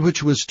rod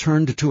which was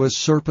turned to a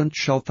serpent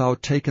shalt thou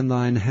take in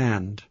thine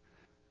hand.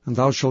 And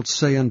thou shalt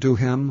say unto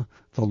him,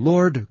 The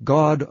Lord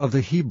God of the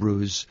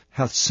Hebrews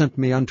hath sent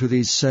me unto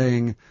thee,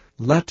 saying,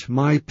 Let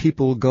my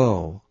people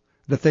go,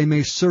 that they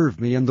may serve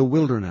me in the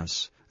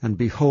wilderness. And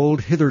behold,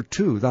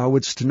 hitherto thou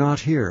wouldst not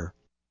hear.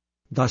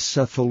 Thus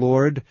saith the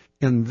Lord,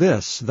 In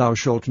this thou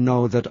shalt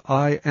know that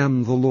I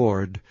am the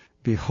Lord.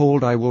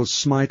 Behold, I will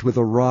smite with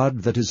a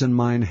rod that is in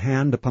mine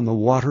hand upon the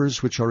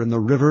waters which are in the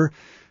river,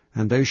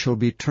 and they shall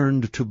be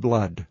turned to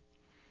blood.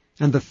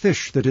 And the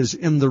fish that is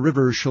in the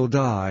river shall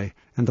die,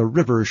 and the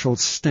river shall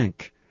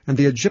stink, and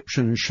the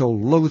Egyptians shall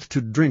loathe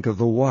to drink of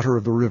the water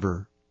of the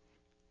river.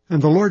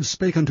 And the Lord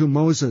spake unto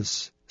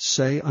Moses,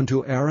 Say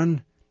unto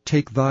Aaron,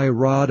 Take thy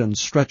rod, and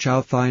stretch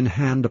out thine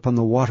hand upon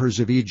the waters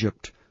of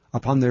Egypt,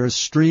 upon their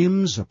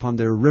streams, upon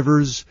their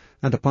rivers,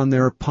 and upon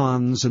their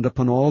ponds, and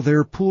upon all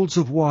their pools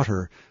of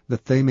water,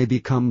 that they may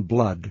become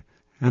blood,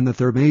 and that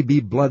there may be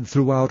blood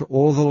throughout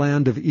all the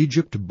land of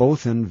Egypt,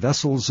 both in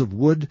vessels of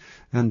wood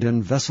and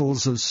in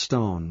vessels of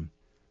stone.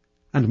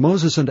 And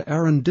Moses and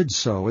Aaron did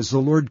so, as the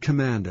Lord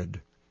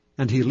commanded.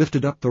 And he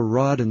lifted up the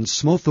rod, and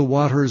smote the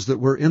waters that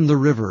were in the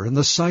river, in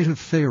the sight of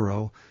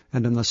Pharaoh,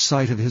 and in the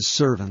sight of his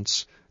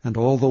servants, and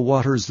all the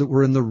waters that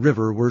were in the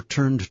river were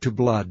turned to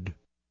blood.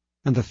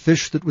 And the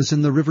fish that was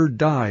in the river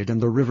died, and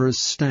the river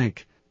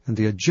stank, and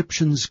the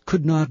Egyptians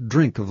could not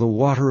drink of the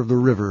water of the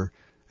river,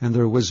 and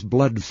there was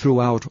blood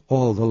throughout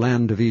all the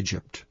land of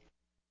Egypt.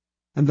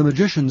 And the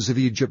magicians of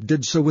Egypt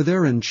did so with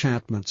their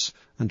enchantments,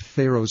 and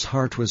Pharaoh's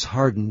heart was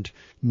hardened,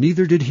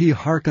 neither did he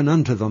hearken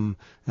unto them,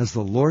 as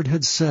the Lord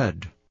had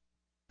said.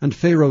 And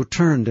Pharaoh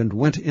turned and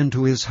went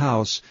into his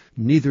house,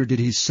 neither did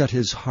he set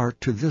his heart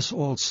to this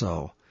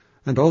also.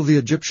 And all the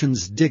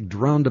Egyptians digged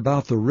round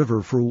about the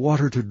river for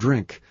water to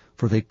drink,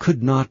 for they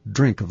could not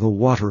drink of the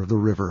water of the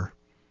river.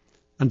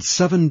 And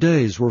 7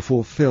 days were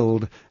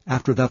fulfilled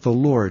after that the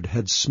Lord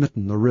had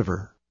smitten the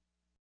river.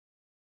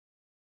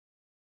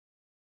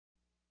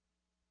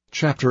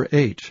 Chapter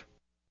 8.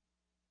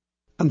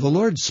 And the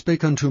Lord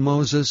spake unto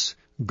Moses,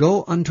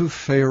 Go unto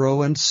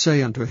Pharaoh, and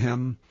say unto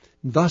him,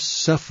 Thus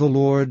saith the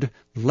Lord,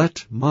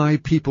 Let my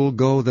people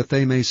go, that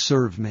they may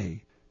serve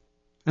me.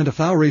 And if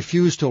thou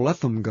refuse to let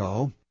them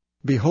go,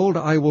 behold,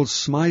 I will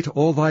smite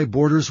all thy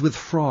borders with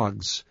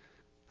frogs.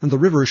 And the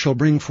river shall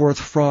bring forth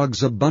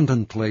frogs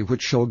abundantly,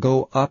 which shall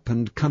go up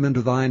and come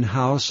into thine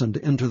house, and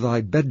into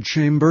thy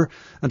bedchamber,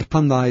 and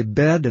upon thy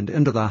bed, and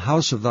into the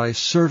house of thy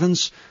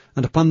servants,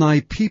 and upon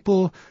thy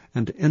people,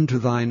 and into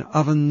thine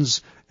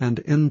ovens, and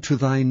into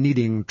thy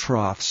kneading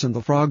troughs. And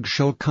the frogs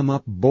shall come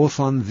up both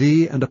on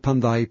thee, and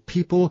upon thy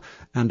people,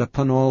 and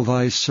upon all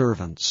thy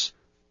servants.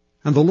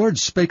 And the Lord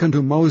spake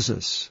unto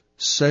Moses,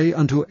 Say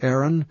unto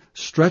Aaron,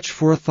 Stretch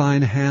forth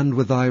thine hand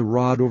with thy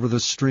rod over the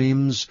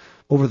streams,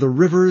 over the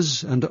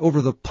rivers, and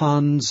over the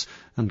ponds,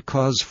 and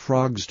cause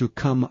frogs to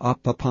come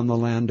up upon the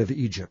land of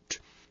Egypt.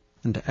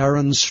 And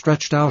Aaron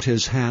stretched out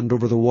his hand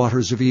over the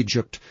waters of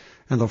Egypt,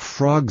 and the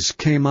frogs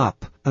came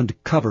up,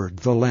 and covered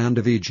the land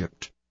of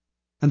Egypt.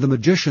 And the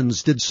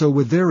magicians did so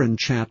with their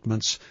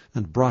enchantments,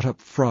 and brought up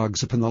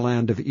frogs upon the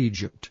land of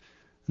Egypt.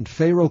 And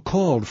Pharaoh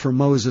called for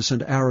Moses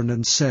and Aaron,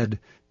 and said,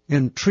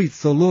 Entreat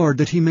the Lord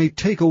that he may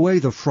take away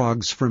the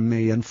frogs from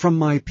me and from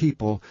my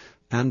people,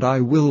 and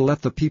I will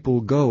let the people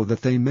go,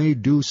 that they may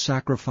do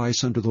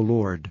sacrifice unto the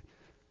Lord.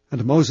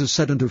 And Moses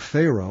said unto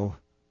Pharaoh,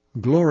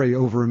 Glory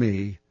over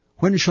me.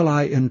 When shall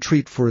I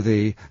entreat for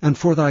thee, and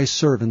for thy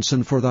servants,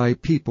 and for thy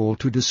people,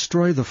 to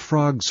destroy the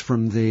frogs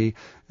from thee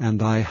and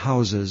thy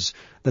houses,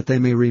 that they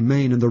may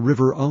remain in the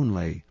river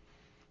only?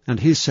 And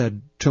he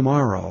said,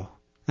 Tomorrow.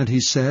 And he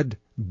said,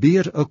 Be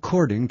it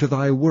according to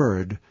thy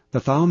word,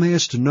 that thou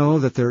mayest know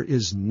that there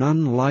is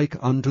none like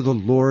unto the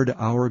Lord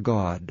our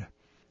God.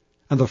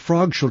 And the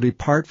frog shall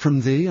depart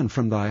from thee, and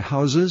from thy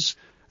houses,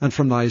 and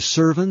from thy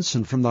servants,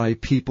 and from thy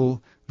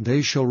people,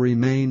 they shall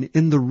remain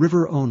in the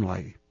river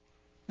only.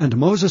 And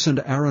Moses and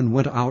Aaron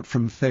went out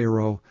from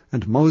Pharaoh,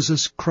 and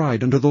Moses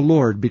cried unto the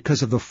Lord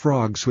because of the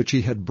frogs which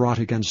he had brought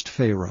against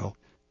Pharaoh.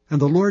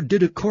 And the Lord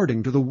did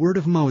according to the word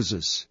of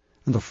Moses.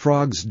 And the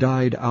frogs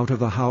died out of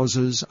the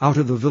houses, out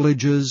of the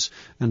villages,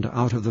 and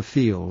out of the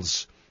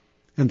fields.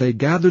 And they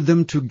gathered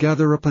them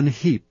together upon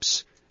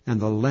heaps, and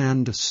the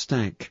land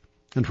stank.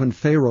 And when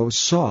Pharaoh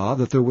saw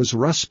that there was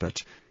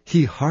respite,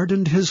 he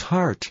hardened his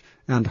heart,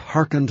 and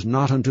hearkened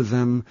not unto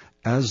them,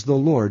 as the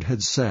Lord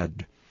had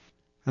said.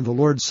 And the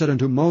Lord said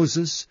unto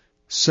Moses,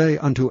 Say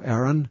unto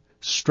Aaron,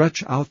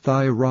 Stretch out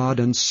thy rod,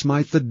 and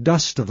smite the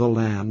dust of the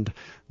land,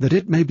 that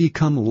it may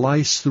become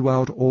lice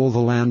throughout all the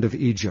land of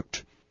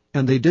Egypt.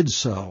 And they did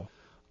so.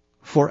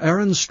 For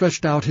Aaron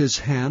stretched out his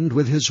hand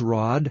with his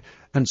rod,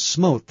 and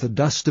smote the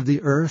dust of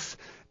the earth,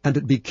 and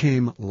it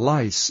became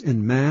lice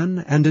in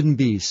man and in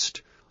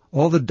beast.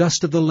 All the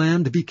dust of the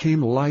land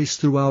became lice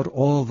throughout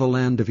all the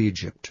land of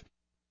Egypt.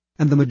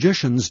 And the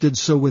magicians did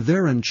so with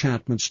their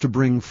enchantments to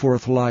bring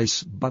forth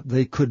lice, but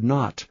they could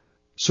not.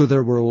 So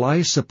there were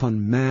lice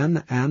upon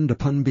man and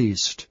upon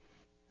beast.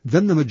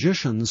 Then the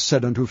magicians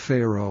said unto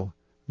Pharaoh,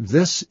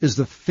 This is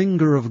the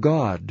finger of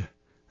God.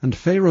 And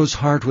Pharaoh's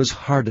heart was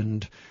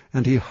hardened,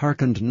 and he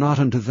hearkened not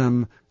unto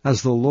them,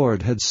 as the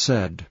Lord had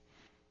said.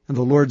 And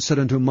the Lord said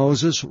unto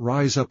Moses,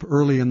 Rise up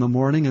early in the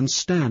morning, and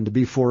stand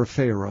before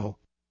Pharaoh.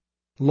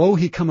 Lo,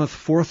 he cometh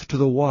forth to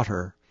the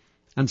water.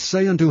 And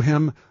say unto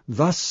him,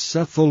 Thus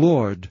saith the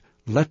Lord,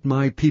 Let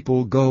my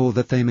people go,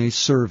 that they may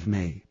serve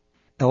me.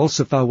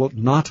 Else if thou wilt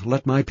not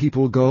let my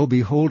people go,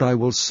 behold, I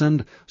will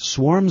send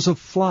swarms of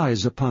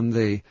flies upon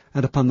thee,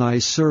 and upon thy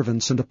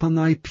servants, and upon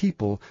thy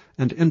people,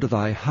 and into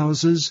thy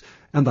houses,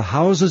 and the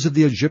houses of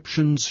the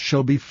Egyptians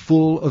shall be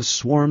full of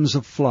swarms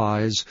of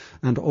flies,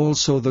 and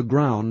also the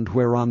ground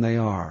whereon they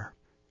are.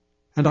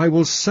 And I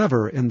will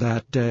sever in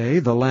that day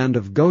the land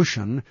of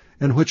Goshen,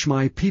 in which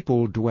my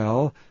people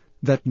dwell,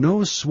 that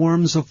no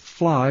swarms of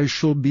flies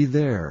shall be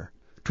there,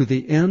 to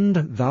the end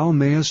thou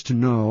mayest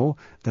know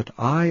that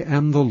I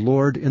am the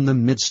Lord in the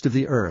midst of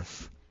the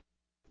earth.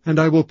 And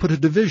I will put a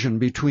division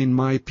between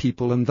my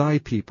people and thy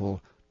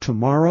people.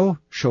 Tomorrow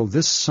shall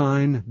this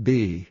sign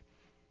be.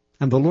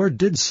 And the Lord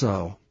did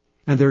so.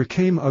 And there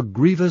came a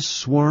grievous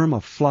swarm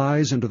of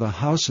flies into the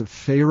house of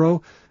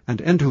Pharaoh,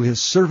 and into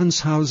his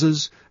servants'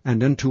 houses,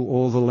 and into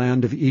all the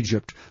land of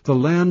Egypt. The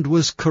land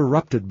was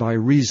corrupted by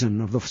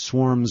reason of the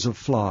swarms of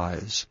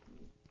flies.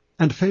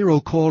 And Pharaoh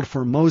called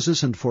for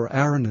Moses and for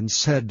Aaron, and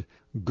said,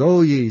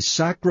 Go ye,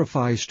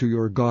 sacrifice to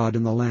your God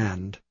in the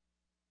land.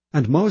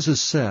 And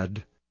Moses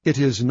said, It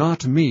is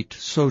not meet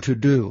so to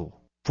do,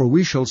 for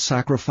we shall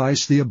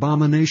sacrifice the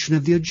abomination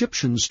of the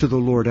Egyptians to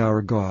the Lord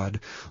our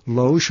God.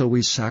 Lo, shall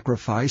we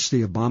sacrifice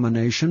the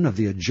abomination of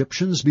the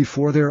Egyptians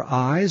before their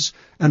eyes,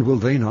 and will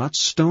they not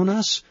stone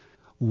us?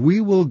 We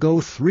will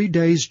go 3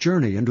 days'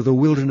 journey into the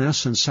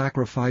wilderness, and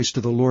sacrifice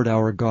to the Lord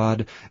our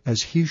God,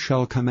 as he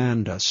shall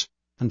command us.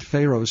 And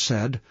Pharaoh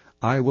said,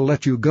 I will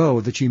let you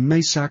go, that ye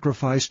may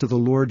sacrifice to the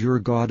Lord your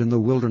God in the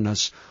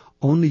wilderness.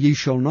 Only ye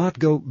shall not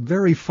go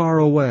very far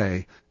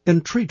away.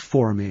 Entreat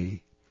for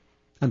me.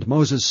 And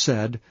Moses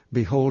said,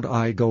 Behold,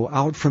 I go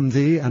out from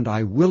thee, and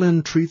I will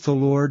entreat the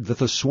Lord, that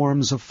the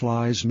swarms of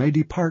flies may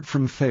depart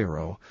from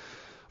Pharaoh,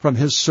 from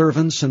his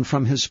servants and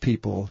from his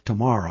people,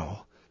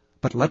 tomorrow.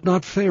 But let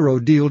not Pharaoh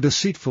deal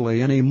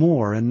deceitfully any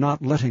more in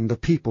not letting the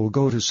people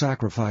go to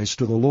sacrifice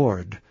to the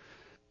Lord.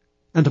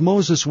 And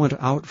Moses went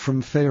out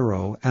from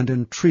Pharaoh, and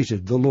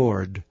entreated the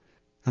Lord.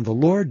 And the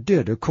Lord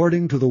did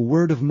according to the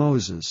word of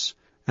Moses,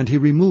 and he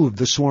removed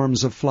the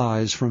swarms of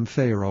flies from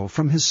Pharaoh,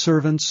 from his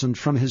servants, and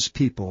from his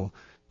people.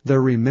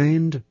 There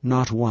remained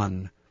not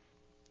one.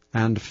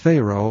 And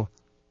Pharaoh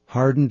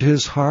hardened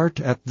his heart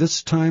at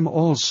this time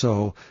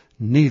also,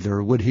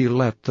 neither would he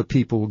let the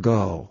people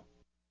go.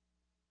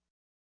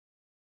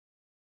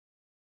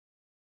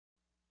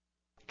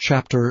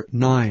 Chapter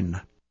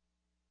 9.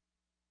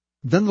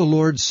 Then the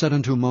Lord said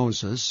unto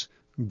Moses,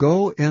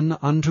 Go in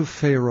unto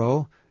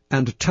Pharaoh,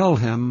 and tell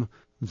him,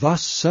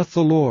 Thus saith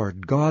the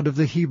Lord, God of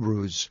the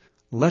Hebrews,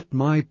 Let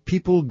my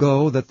people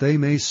go, that they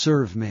may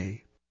serve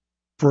me.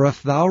 For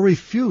if thou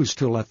refuse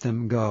to let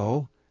them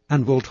go,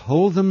 and wilt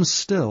hold them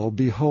still,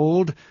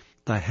 behold,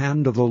 the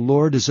hand of the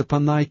Lord is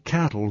upon thy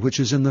cattle which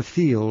is in the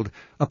field,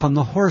 upon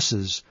the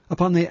horses,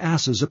 upon the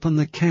asses, upon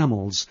the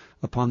camels,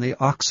 upon the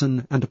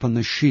oxen, and upon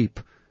the sheep.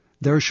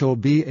 There shall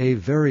be a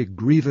very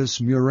grievous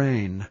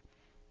murrain.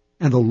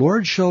 And the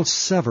Lord shall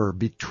sever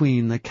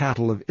between the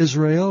cattle of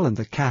Israel and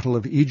the cattle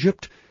of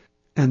Egypt,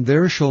 and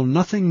there shall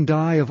nothing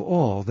die of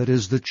all that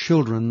is the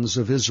children's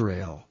of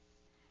Israel.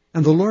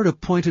 And the Lord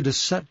appointed a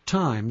set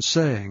time,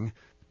 saying,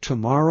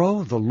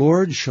 Tomorrow the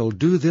Lord shall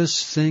do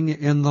this thing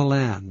in the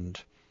land.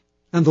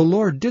 And the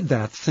Lord did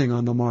that thing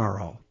on the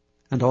morrow.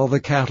 And all the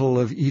cattle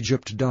of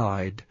Egypt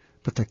died,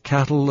 but the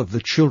cattle of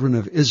the children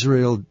of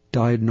Israel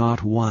died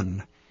not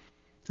one.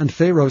 And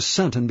Pharaoh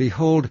sent, and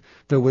behold,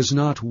 there was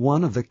not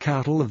one of the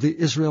cattle of the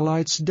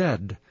Israelites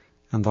dead.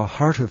 And the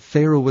heart of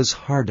Pharaoh was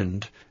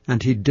hardened,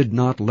 and he did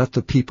not let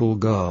the people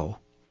go.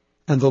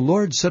 And the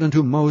Lord said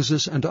unto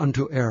Moses and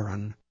unto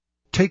Aaron,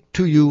 Take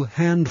to you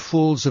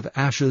handfuls of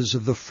ashes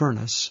of the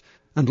furnace,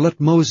 and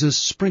let Moses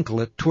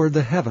sprinkle it toward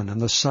the heaven in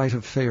the sight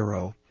of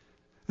Pharaoh.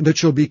 And it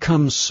shall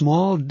become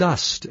small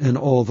dust in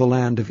all the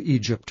land of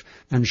Egypt,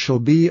 and shall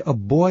be a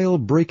boil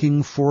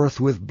breaking forth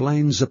with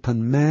blains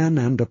upon man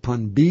and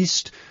upon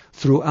beast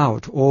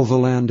throughout all the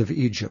land of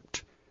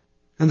Egypt.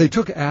 And they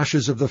took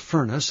ashes of the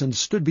furnace, and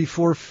stood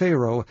before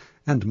Pharaoh,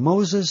 and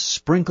Moses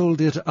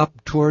sprinkled it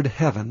up toward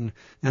heaven,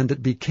 and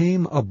it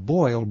became a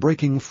boil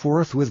breaking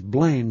forth with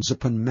blains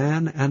upon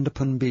man and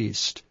upon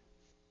beast.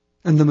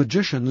 And the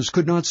magicians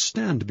could not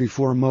stand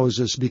before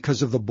Moses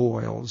because of the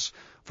boils,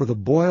 for the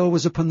boil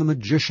was upon the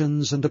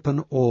magicians and upon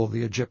all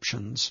the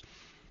Egyptians.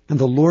 And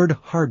the Lord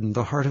hardened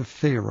the heart of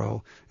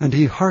Pharaoh, and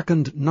he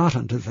hearkened not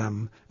unto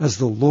them, as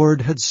the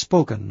Lord had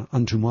spoken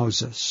unto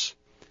Moses.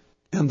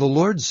 And the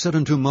Lord said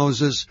unto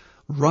Moses,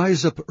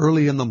 Rise up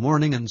early in the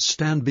morning, and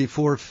stand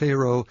before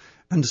Pharaoh,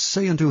 and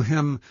say unto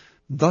him,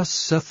 Thus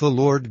saith the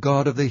Lord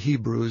God of the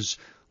Hebrews,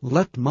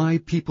 Let my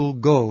people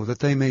go, that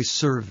they may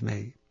serve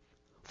me.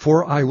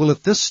 For I will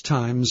at this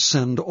time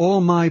send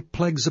all my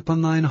plagues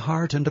upon thine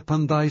heart, and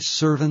upon thy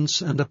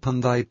servants, and upon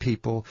thy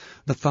people,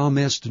 that thou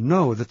mayest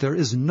know that there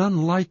is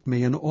none like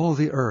me in all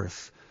the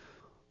earth.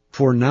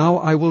 For now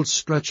I will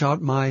stretch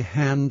out my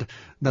hand,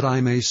 that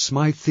I may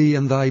smite thee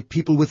and thy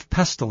people with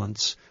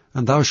pestilence,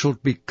 and thou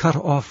shalt be cut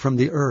off from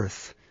the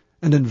earth.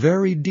 And in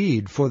very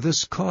deed for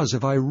this cause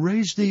have I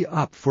raised thee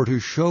up, for to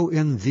show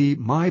in thee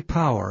my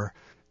power,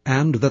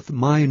 and that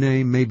my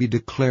name may be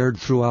declared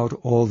throughout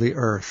all the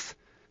earth.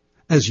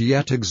 As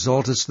yet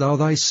exaltest thou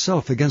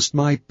thyself against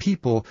my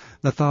people,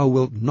 that thou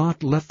wilt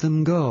not let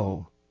them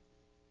go.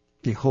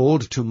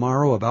 Behold,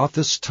 tomorrow about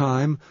this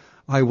time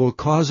I will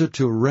cause it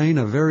to rain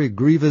a very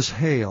grievous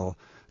hail,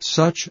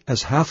 such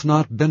as hath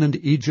not been in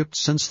Egypt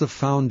since the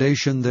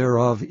foundation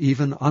thereof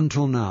even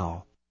until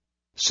now.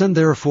 Send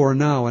therefore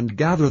now, and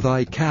gather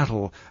thy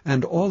cattle,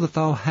 and all that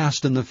thou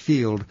hast in the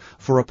field,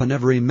 for upon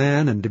every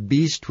man and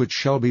beast which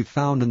shall be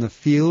found in the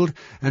field,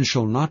 and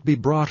shall not be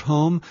brought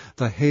home,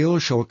 the hail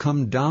shall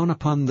come down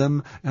upon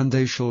them, and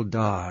they shall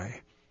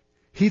die.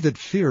 He that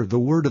feared the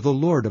word of the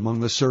Lord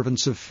among the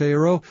servants of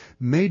Pharaoh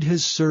made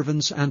his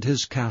servants and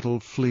his cattle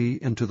flee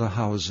into the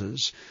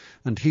houses.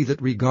 And he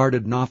that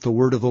regarded not the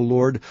word of the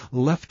Lord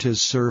left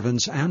his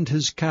servants and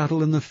his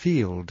cattle in the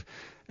field.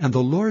 And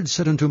the Lord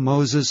said unto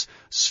Moses,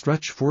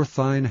 Stretch forth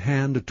thine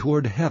hand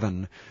toward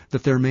heaven,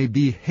 that there may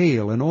be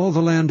hail in all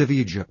the land of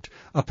Egypt,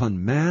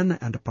 upon man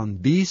and upon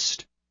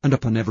beast, and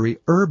upon every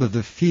herb of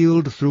the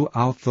field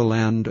throughout the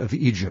land of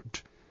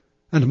Egypt.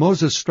 And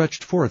Moses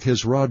stretched forth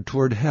his rod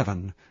toward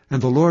heaven,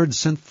 and the Lord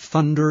sent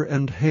thunder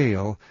and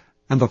hail,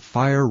 and the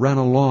fire ran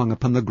along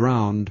upon the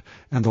ground,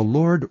 and the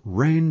Lord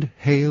rained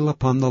hail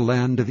upon the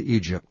land of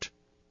Egypt.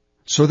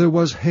 So there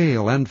was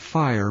hail and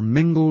fire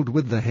mingled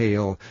with the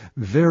hail,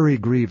 very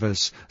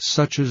grievous,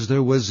 such as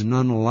there was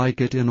none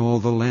like it in all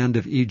the land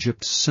of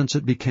Egypt since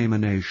it became a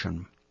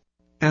nation.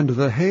 And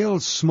the hail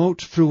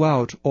smote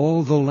throughout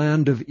all the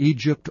land of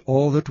Egypt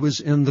all that was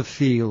in the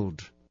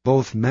field,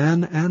 both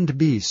man and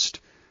beast.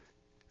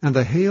 And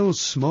the hail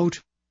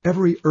smote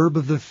every herb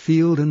of the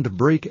field, and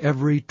brake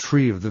every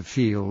tree of the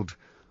field.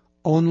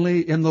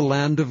 Only in the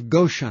land of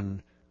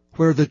Goshen,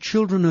 where the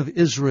children of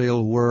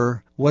Israel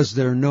were, was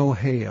there no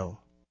hail.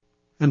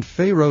 And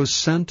Pharaoh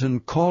sent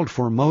and called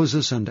for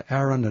Moses and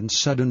Aaron, and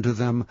said unto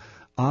them,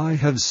 I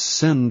have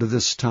sinned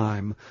this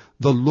time.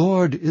 The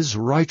Lord is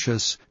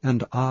righteous,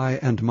 and I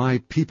and my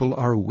people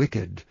are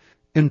wicked.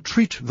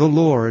 Entreat the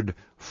Lord,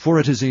 for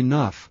it is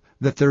enough,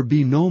 that there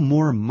be no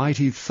more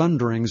mighty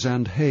thunderings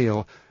and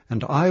hail,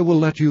 and I will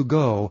let you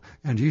go,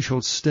 and ye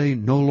shall stay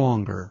no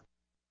longer.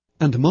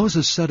 And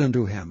Moses said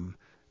unto him,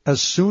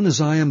 As soon as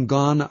I am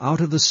gone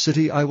out of the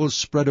city, I will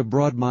spread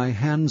abroad my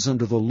hands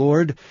unto the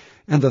Lord,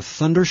 and the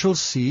thunder shall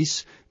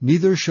cease,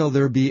 neither shall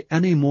there be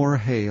any more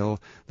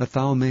hail, that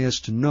thou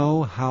mayest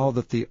know how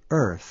that the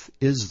earth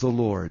is the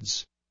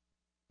Lord's.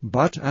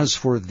 But as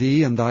for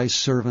thee and thy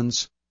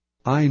servants,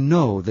 I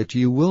know that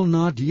ye will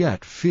not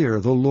yet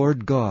fear the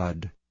Lord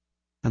God.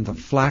 And the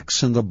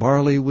flax and the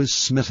barley was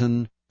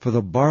smitten, for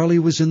the barley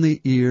was in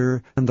the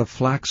ear, and the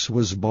flax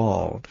was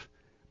bald.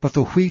 But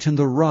the wheat and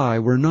the rye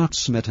were not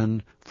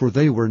smitten, for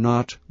they were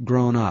not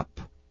grown up.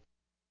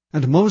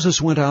 And Moses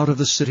went out of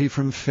the city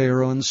from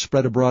Pharaoh, and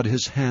spread abroad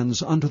his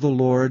hands unto the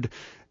Lord,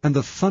 and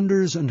the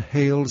thunders and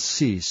hail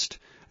ceased,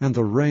 and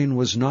the rain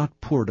was not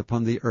poured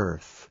upon the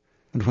earth.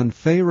 And when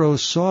Pharaoh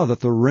saw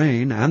that the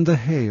rain and the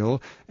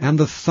hail and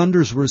the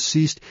thunders were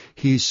ceased,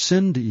 he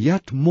sinned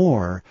yet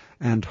more,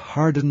 and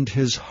hardened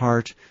his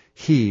heart,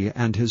 he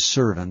and his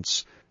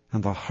servants.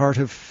 And the heart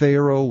of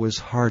Pharaoh was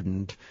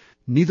hardened,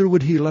 neither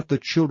would he let the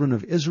children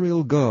of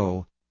Israel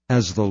go,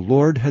 as the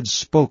Lord had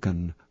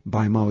spoken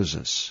by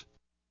Moses.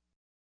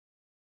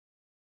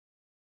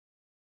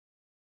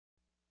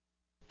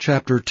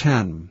 Chapter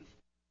 10.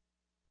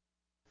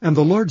 And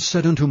the Lord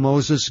said unto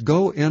Moses,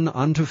 Go in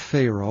unto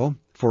Pharaoh,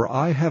 for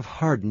I have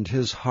hardened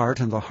his heart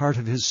and the heart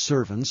of his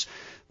servants,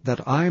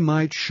 that I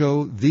might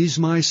show these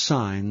my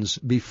signs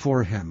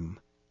before him.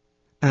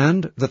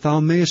 And that thou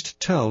mayest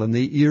tell in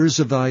the ears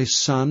of thy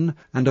son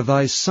and of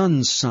thy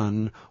son's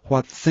son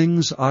what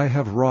things I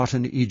have wrought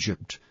in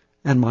Egypt,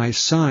 and my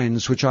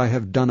signs which I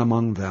have done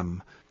among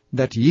them,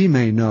 that ye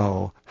may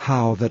know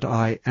how that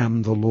I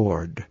am the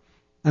Lord.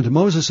 And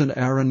Moses and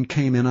Aaron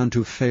came in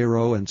unto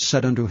Pharaoh, and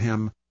said unto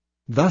him,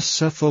 Thus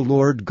saith the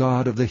Lord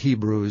God of the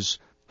Hebrews,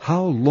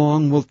 How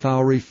long wilt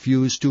thou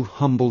refuse to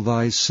humble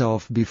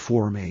thyself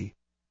before me?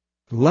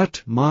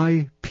 Let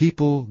my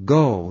people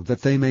go,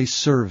 that they may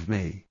serve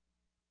me.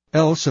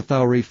 Else, if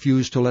thou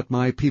refuse to let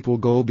my people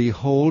go,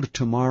 behold,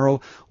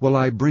 tomorrow will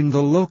I bring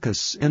the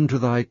locusts into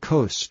thy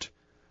coast,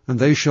 and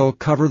they shall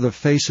cover the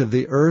face of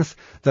the earth,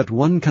 that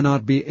one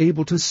cannot be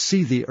able to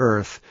see the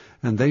earth,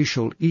 and they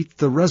shall eat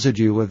the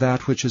residue of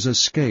that which is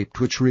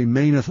escaped, which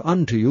remaineth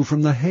unto you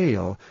from the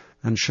hail,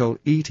 and shall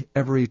eat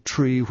every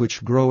tree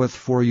which groweth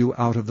for you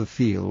out of the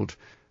field.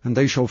 And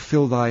they shall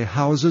fill thy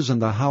houses,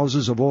 and the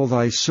houses of all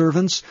thy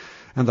servants,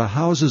 and the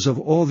houses of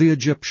all the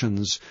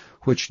Egyptians,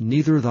 which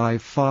neither thy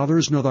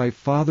fathers nor thy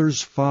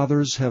fathers'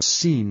 fathers have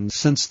seen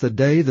since the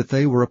day that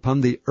they were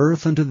upon the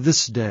earth unto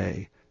this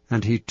day.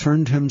 And he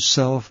turned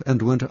himself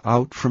and went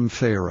out from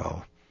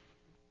Pharaoh.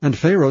 And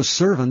Pharaoh's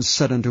servants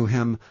said unto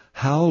him,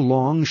 How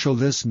long shall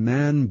this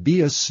man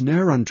be a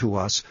snare unto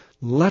us?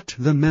 Let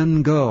the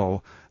men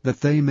go,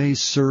 that they may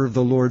serve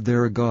the Lord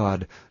their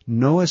God.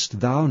 Knowest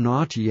thou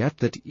not yet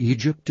that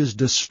Egypt is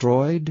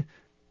destroyed?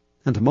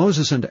 And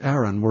Moses and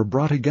Aaron were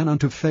brought again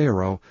unto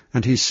Pharaoh,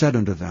 and he said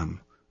unto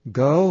them,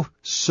 Go,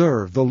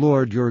 serve the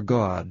Lord your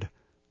God.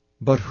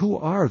 But who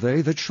are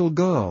they that shall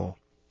go?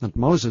 And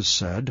Moses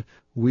said,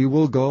 We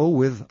will go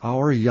with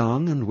our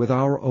young and with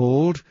our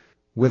old,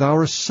 with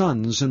our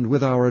sons and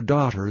with our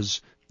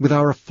daughters, with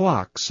our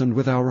flocks and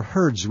with our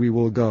herds we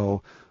will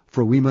go,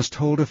 for we must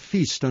hold a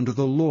feast unto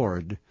the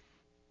Lord.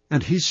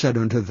 And he said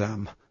unto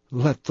them,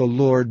 Let the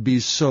Lord be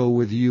so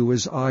with you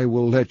as I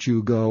will let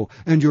you go,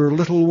 and your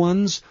little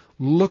ones,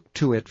 look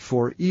to it,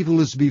 for evil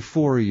is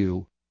before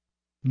you.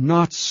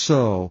 Not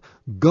so.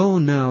 Go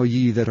now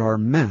ye that are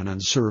men,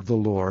 and serve the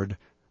Lord.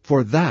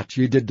 For that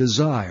ye did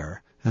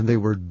desire, and they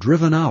were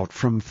driven out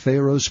from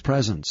Pharaoh's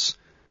presence.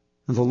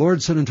 And the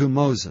Lord said unto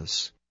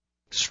Moses,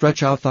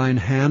 Stretch out thine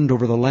hand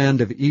over the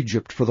land of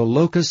Egypt for the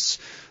locusts,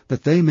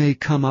 that they may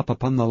come up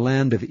upon the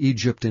land of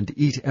Egypt, and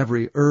eat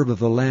every herb of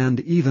the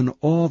land, even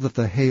all that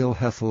the hail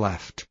hath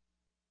left.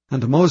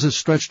 And Moses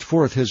stretched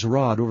forth his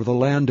rod over the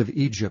land of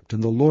Egypt,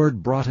 and the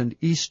Lord brought an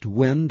east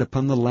wind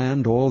upon the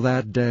land all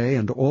that day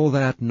and all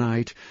that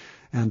night,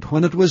 and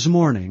when it was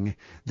morning,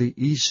 the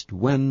east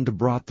wind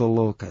brought the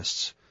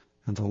locusts.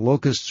 And the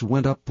locusts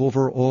went up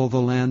over all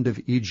the land of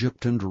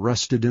Egypt, and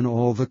rested in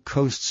all the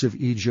coasts of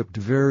Egypt.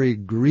 Very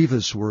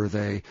grievous were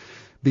they.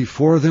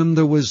 Before them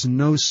there was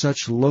no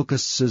such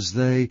locusts as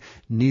they,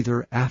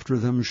 neither after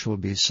them shall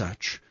be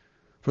such.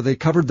 For they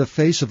covered the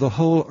face of the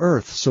whole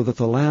earth, so that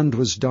the land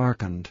was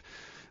darkened.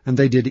 And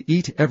they did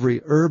eat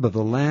every herb of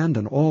the land,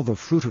 and all the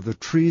fruit of the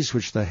trees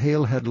which the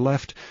hail had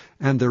left,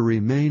 and there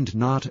remained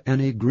not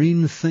any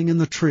green thing in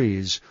the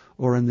trees,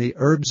 or in the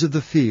herbs of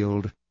the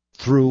field,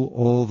 through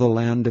all the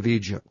land of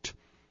Egypt.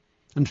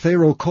 And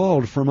Pharaoh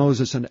called for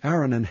Moses and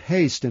Aaron in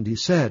haste, and he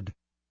said,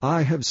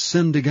 I have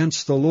sinned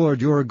against the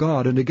Lord your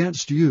God, and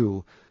against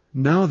you.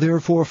 Now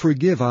therefore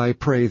forgive, I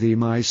pray thee,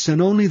 my sin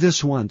only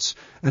this once,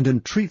 and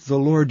entreat the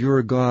Lord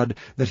your God,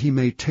 that he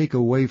may take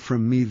away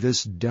from me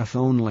this death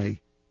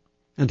only.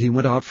 And he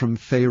went out from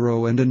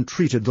Pharaoh, and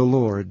entreated the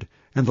Lord.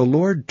 And the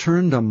Lord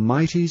turned a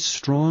mighty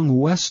strong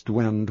west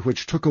wind,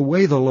 which took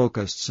away the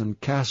locusts, and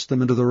cast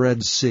them into the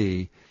Red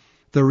Sea.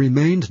 There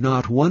remained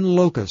not one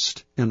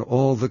locust in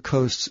all the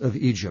coasts of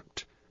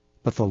Egypt.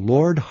 But the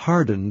Lord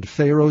hardened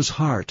Pharaoh's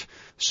heart,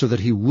 so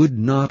that he would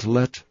not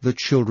let the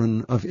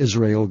children of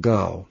Israel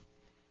go.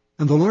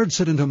 And the Lord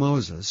said unto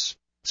Moses,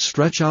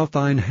 Stretch out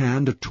thine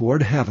hand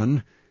toward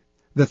heaven,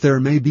 that there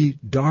may be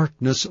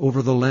darkness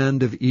over the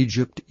land of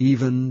Egypt,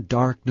 even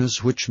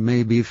darkness which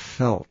may be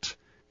felt.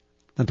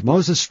 And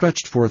Moses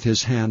stretched forth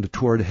his hand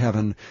toward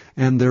heaven,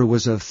 and there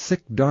was a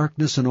thick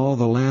darkness in all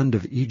the land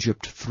of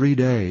Egypt 3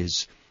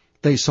 days.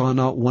 They saw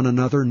not one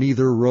another,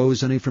 neither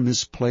rose any from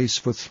his place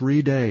for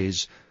 3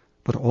 days.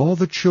 But all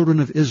the children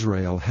of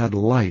Israel had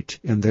light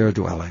in their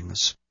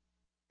dwellings.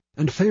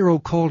 And Pharaoh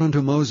called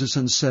unto Moses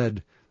and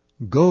said,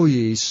 Go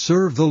ye,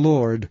 serve the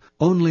Lord,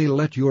 only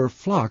let your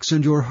flocks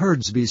and your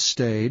herds be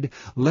stayed,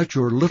 let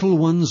your little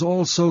ones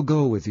also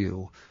go with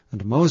you.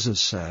 And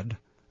Moses said,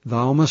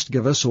 Thou must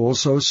give us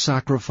also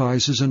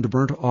sacrifices and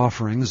burnt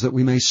offerings, that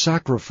we may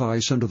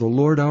sacrifice unto the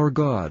Lord our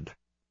God.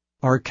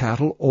 Our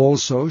cattle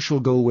also shall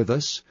go with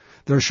us.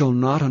 There shall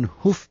not an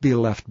hoof be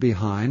left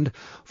behind,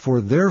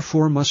 for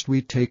therefore must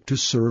we take to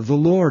serve the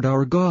Lord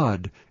our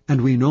God, and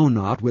we know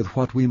not with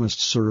what we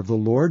must serve the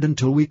Lord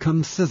until we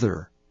come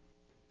thither.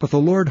 But the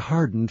Lord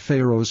hardened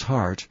Pharaoh's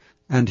heart,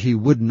 and he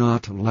would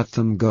not let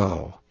them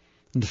go.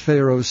 And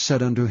Pharaoh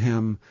said unto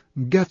him,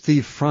 Get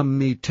thee from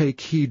me, take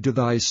heed to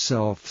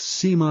thyself,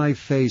 see my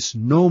face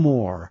no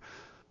more.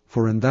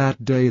 For in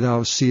that day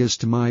thou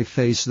seest my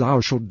face,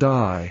 thou shalt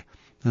die.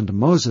 And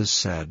Moses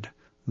said,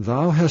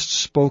 Thou hast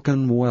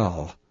spoken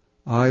well.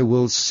 I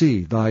will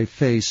see thy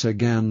face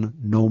again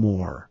no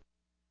more.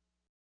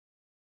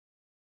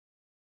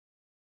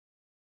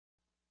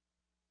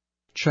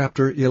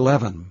 Chapter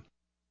 11.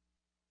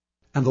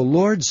 And the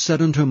Lord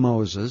said unto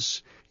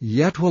Moses,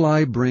 Yet will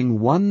I bring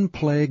one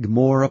plague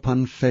more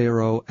upon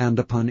Pharaoh and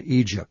upon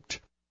Egypt.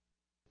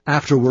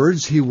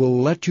 Afterwards he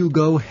will let you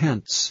go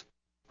hence.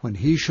 When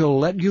he shall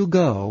let you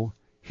go,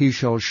 he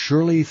shall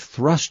surely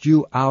thrust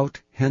you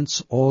out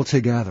hence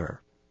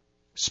altogether.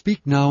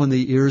 Speak now in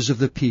the ears of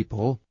the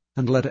people,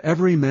 and let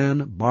every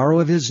man borrow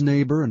of his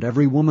neighbor and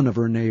every woman of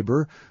her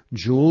neighbor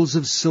jewels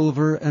of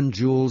silver and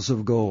jewels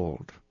of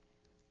gold.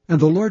 And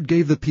the Lord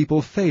gave the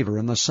people favor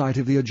in the sight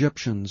of the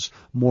Egyptians.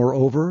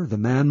 Moreover, the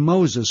man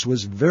Moses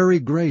was very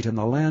great in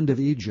the land of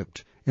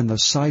Egypt, in the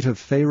sight of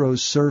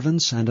Pharaoh's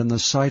servants and in the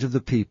sight of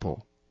the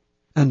people.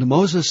 And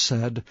Moses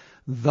said,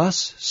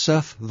 Thus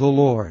saith the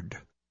Lord,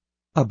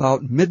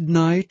 About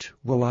midnight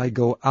will I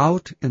go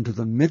out into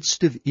the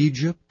midst of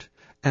Egypt,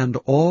 and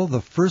all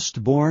the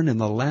firstborn in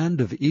the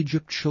land of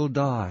Egypt shall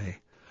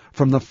die,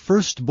 from the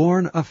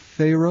firstborn of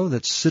Pharaoh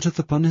that sitteth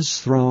upon his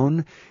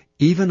throne,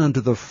 even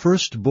unto the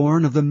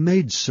firstborn of the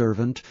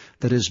maidservant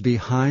that is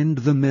behind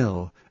the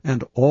mill,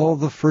 and all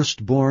the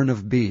firstborn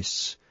of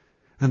beasts.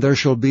 And there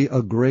shall be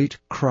a great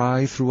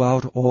cry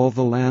throughout all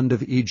the land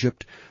of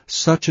Egypt,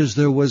 such as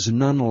there was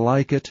none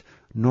like it,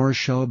 nor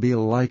shall be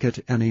like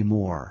it any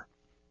more.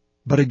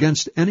 But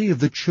against any of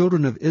the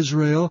children of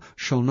Israel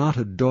shall not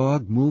a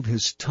dog move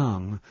his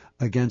tongue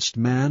against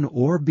man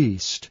or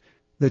beast,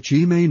 that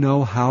ye may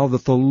know how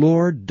that the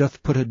Lord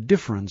doth put a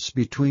difference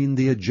between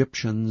the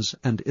Egyptians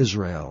and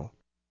Israel.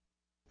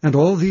 And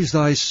all these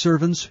thy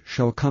servants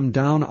shall come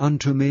down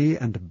unto me,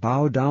 and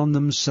bow down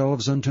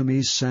themselves unto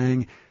me,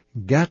 saying,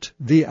 Get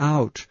thee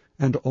out,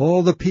 and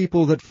all the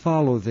people that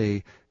follow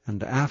thee,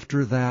 and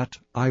after that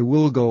I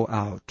will go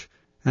out.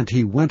 And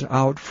he went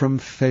out from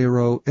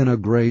Pharaoh in a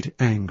great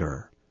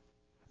anger.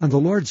 And the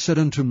Lord said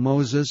unto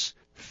Moses,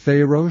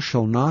 Pharaoh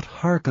shall not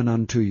hearken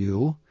unto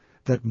you,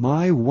 that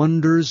my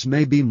wonders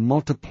may be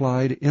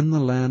multiplied in the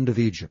land of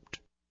Egypt.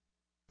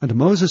 And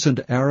Moses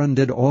and Aaron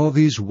did all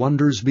these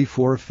wonders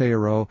before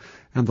Pharaoh,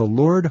 and the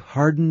Lord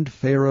hardened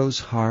Pharaoh's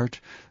heart,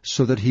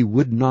 so that he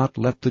would not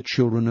let the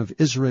children of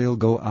Israel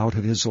go out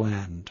of his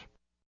land.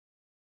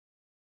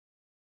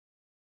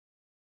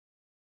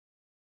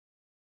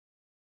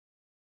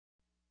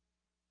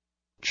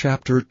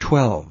 Chapter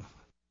 12.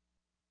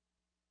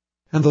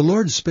 And the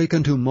Lord spake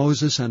unto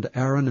Moses and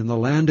Aaron in the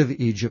land of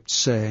Egypt,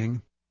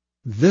 saying,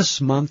 This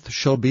month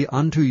shall be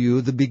unto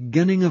you the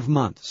beginning of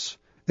months.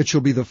 It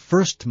shall be the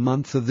first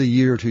month of the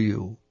year to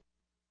you.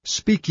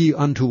 Speak ye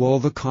unto all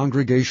the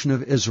congregation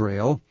of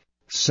Israel,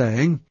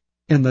 saying,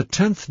 In the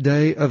 10th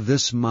day of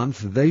this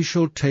month they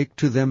shall take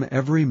to them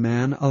every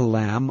man a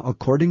lamb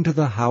according to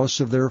the house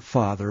of their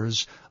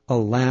fathers, a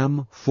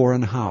lamb for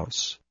an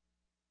house.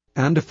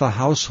 And if the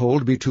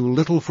household be too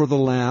little for the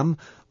lamb,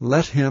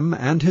 let him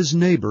and his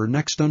neighbor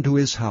next unto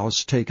his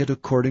house take it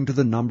according to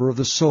the number of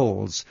the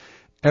souls.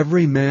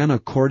 Every man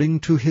according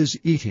to his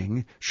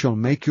eating shall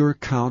make your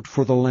count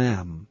for the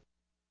lamb.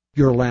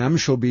 Your lamb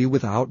shall be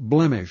without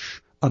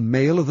blemish, a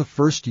male of the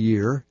first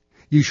year.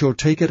 Ye shall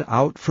take it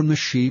out from the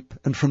sheep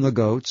and from the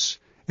goats,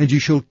 and ye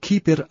shall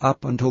keep it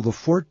up until the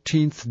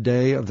 14th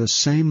day of the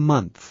same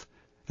month.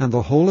 And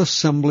the whole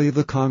assembly of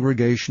the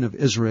congregation of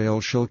Israel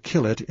shall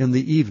kill it in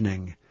the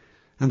evening.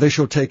 And they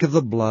shall take of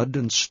the blood,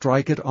 and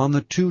strike it on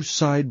the 2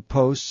 side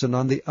posts, and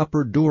on the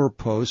upper door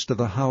post of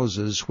the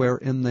houses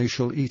wherein they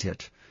shall eat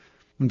it.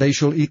 And they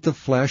shall eat the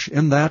flesh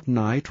in that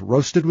night,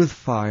 roasted with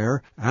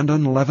fire, and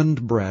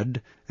unleavened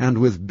bread, and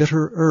with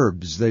bitter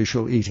herbs they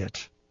shall eat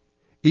it.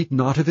 Eat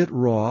not of it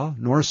raw,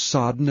 nor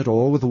sodden it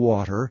all with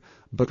water,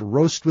 but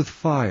roast with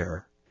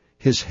fire,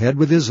 his head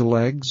with his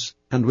legs,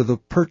 and with the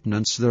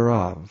purtenance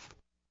thereof.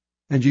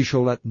 And ye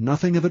shall let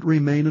nothing of it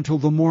remain until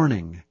the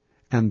morning,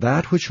 and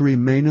that which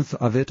remaineth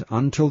of it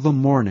until the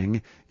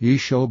morning ye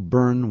shall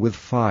burn with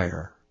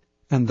fire.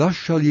 And thus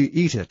shall ye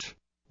eat it,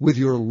 with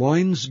your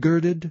loins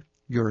girded,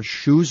 your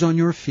shoes on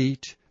your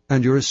feet,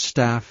 and your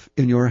staff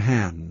in your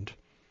hand.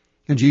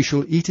 And ye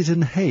shall eat it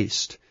in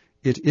haste.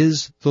 It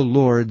is the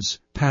Lord's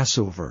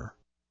Passover.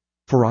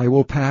 For I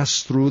will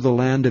pass through the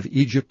land of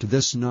Egypt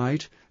this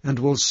night, and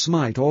will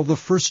smite all the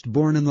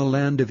firstborn in the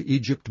land of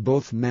Egypt,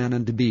 both man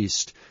and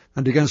beast.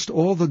 And against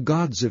all the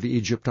gods of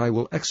Egypt I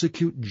will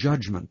execute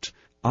judgment.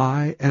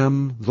 I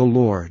am the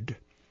Lord.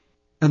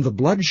 And the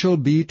blood shall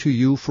be to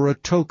you for a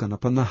token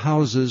upon the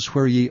houses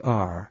where ye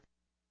are.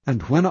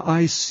 And when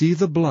I see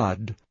the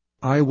blood,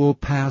 I will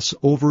pass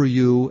over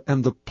you,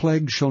 and the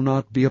plague shall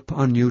not be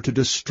upon you to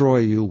destroy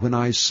you when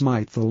I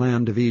smite the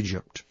land of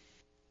Egypt.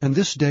 And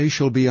this day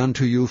shall be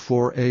unto you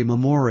for a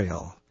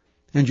memorial,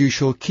 and ye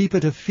shall keep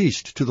it a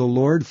feast to the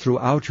Lord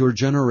throughout your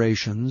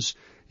generations.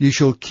 Ye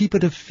shall keep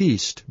it a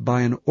feast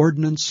by an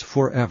ordinance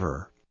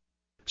forever.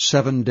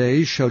 7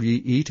 days shall ye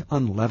eat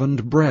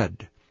unleavened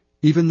bread.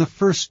 Even the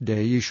first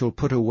day ye shall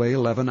put away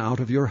leaven out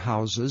of your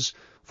houses,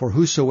 for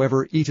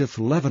whosoever eateth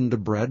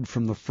leavened bread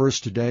from the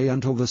first day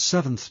until the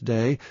 7th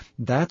day,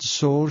 that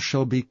soul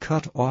shall be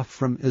cut off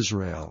from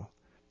Israel.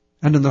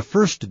 And in the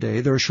first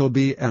day there shall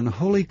be an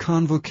holy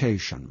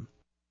convocation.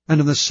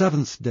 And in the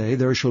 7th day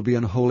there shall be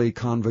an holy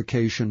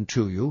convocation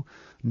to you.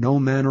 No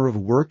manner of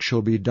work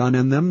shall be done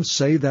in them,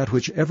 save that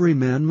which every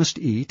man must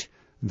eat,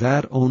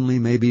 that only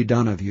may be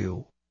done of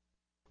you.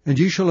 And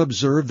ye shall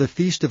observe the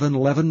feast of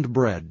unleavened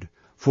bread,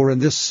 for in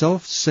this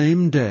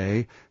selfsame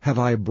day have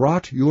I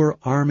brought your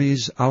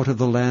armies out of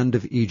the land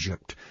of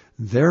Egypt.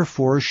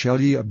 Therefore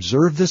shall ye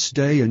observe this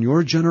day in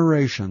your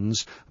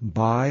generations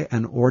by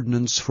an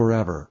ordinance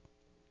forever.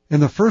 In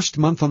the 1st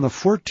month on the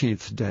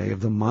 14th day of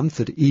the month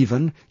at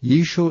even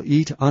ye shall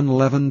eat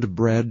unleavened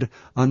bread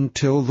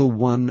until the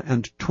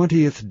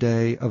 21st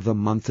day of the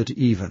month at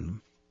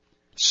even.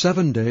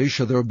 7 days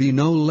shall there be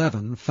no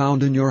leaven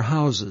found in your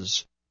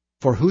houses.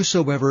 For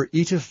whosoever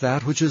eateth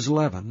that which is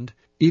leavened,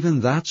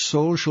 even that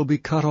soul shall be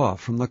cut off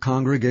from the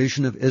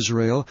congregation of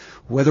Israel,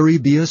 whether he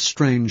be a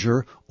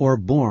stranger or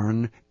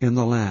born in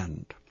the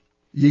land.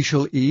 Ye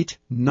shall eat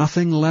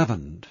nothing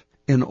leavened.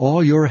 In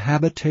all your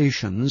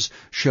habitations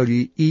shall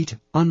ye eat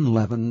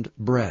unleavened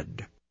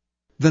bread.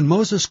 Then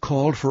Moses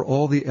called for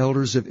all the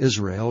elders of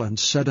Israel, and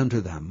said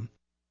unto them,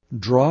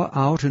 Draw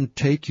out and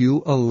take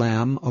you a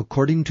lamb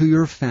according to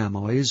your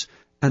families,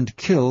 and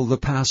kill the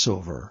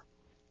Passover.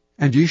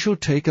 And ye shall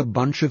take a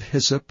bunch of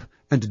hyssop,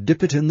 and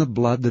dip it in the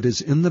blood that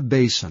is in the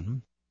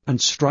basin, and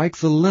strike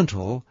the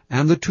lintel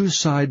and the 2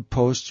 side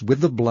posts with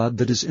the blood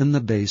that is in the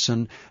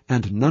basin,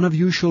 and none of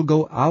you shall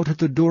go out at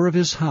the door of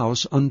his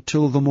house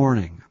until the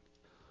morning.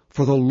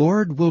 For the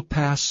Lord will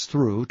pass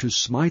through to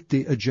smite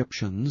the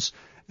Egyptians,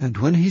 and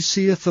when he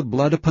seeth the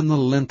blood upon the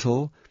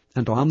lintel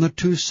and on the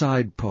 2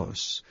 side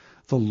posts,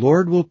 the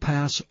Lord will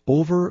pass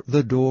over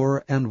the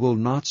door, and will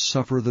not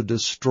suffer the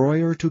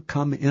destroyer to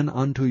come in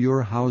unto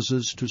your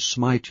houses to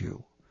smite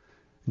you.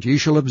 And ye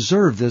shall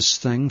observe this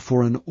thing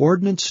for an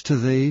ordinance to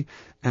thee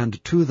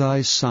and to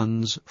thy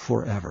sons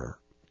forever.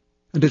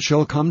 And it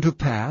shall come to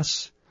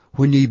pass,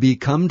 when ye be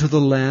come to the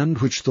land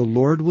which the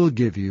Lord will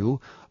give you,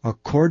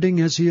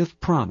 according as he hath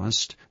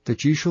promised,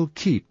 that ye shall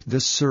keep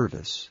this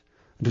service.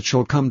 And it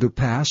shall come to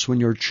pass, when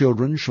your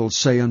children shall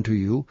say unto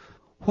you,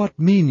 What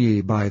mean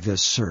ye by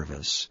this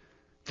service?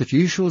 That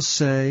ye shall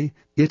say,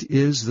 It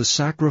is the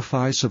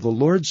sacrifice of the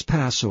Lord's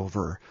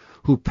Passover,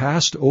 who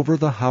passed over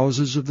the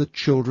houses of the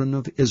children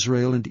of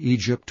Israel and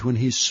Egypt, when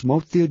he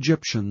smote the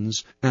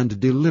Egyptians and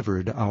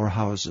delivered our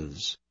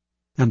houses.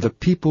 And the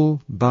people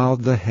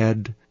bowed the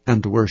head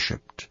and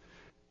worshipped.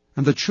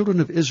 And the children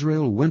of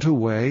Israel went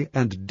away,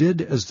 and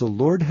did as the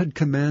Lord had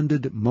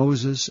commanded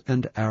Moses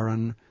and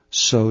Aaron,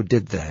 so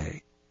did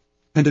they.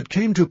 And it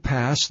came to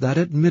pass that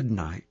at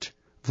midnight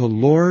the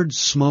Lord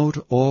smote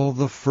all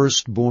the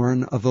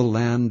firstborn of the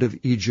land of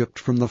Egypt,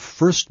 from the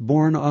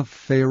firstborn of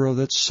Pharaoh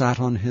that sat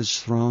on his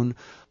throne,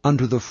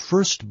 unto the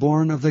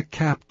firstborn of the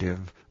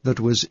captive that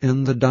was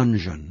in the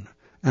dungeon,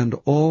 and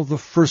all the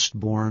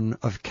firstborn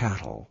of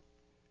cattle.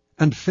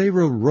 And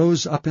Pharaoh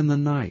rose up in the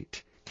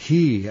night,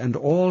 he and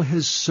all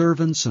his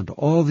servants and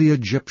all the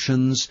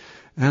Egyptians,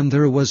 and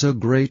there was a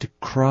great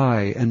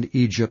cry in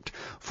Egypt,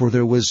 for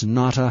there was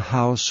not a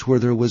house where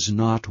there was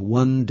not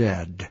one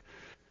dead.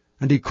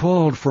 And he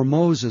called for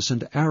Moses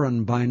and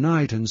Aaron by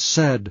night, and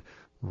said,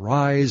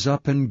 Rise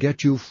up and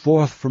get you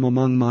forth from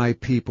among my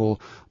people,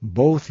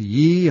 both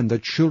ye and the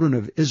children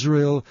of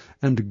Israel,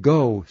 and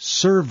go,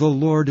 serve the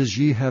Lord as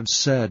ye have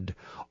said.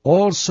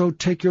 Also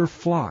take your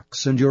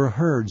flocks and your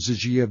herds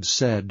as ye have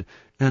said,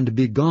 and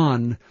be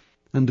gone,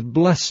 and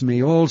bless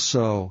me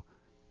also.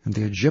 And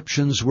the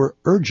Egyptians were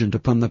urgent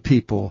upon the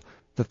people,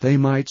 that they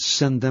might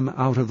send them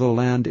out of the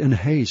land in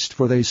haste,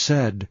 for they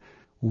said,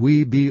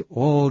 We be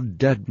all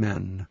dead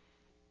men.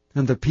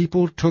 And the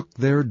people took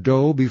their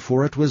dough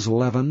before it was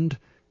leavened,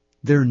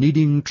 their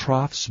kneading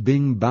troughs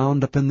being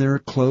bound up in their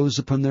clothes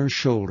upon their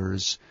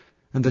shoulders.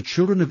 And the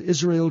children of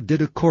Israel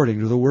did according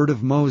to the word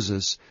of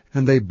Moses,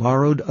 and they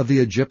borrowed of the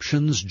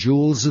Egyptians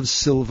jewels of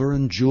silver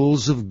and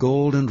jewels of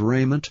gold and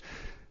raiment.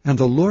 And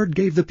the Lord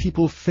gave the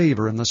people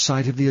favor in the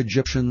sight of the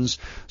Egyptians,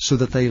 so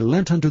that they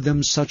lent unto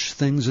them such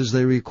things as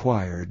they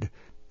required,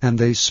 and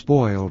they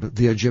spoiled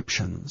the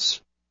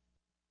Egyptians.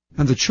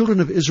 And the children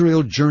of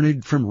Israel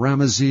journeyed from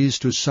Ramesses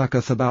to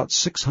Succoth, about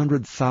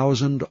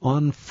 600,000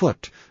 on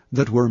foot,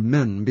 that were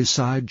men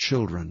beside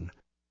children.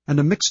 And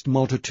a mixed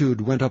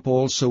multitude went up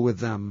also with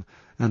them,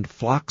 and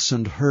flocks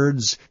and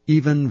herds,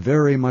 even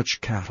very much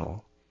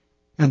cattle.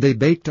 And they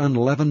baked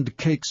unleavened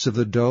cakes of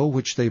the dough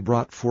which they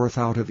brought forth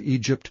out of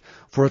Egypt,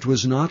 for it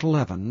was not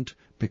leavened,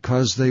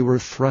 because they were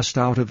thrust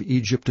out of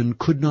Egypt, and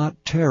could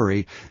not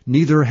tarry,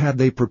 neither had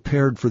they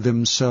prepared for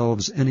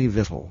themselves any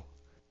victual.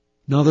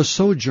 Now the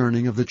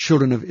sojourning of the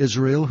children of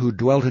Israel who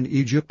dwelt in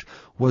Egypt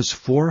was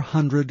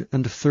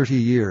 430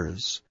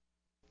 years.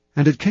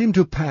 And it came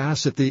to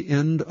pass at the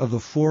end of the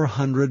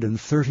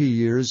 430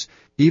 years,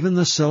 even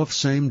the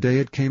selfsame day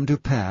it came to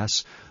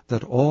pass,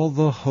 that all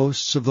the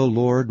hosts of the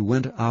Lord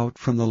went out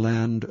from the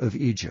land of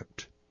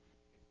Egypt.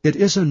 It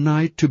is a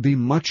night to be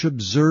much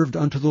observed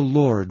unto the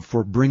Lord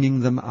for bringing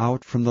them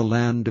out from the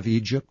land of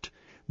Egypt.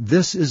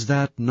 This is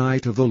that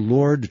night of the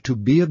Lord to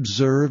be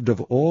observed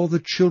of all the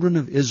children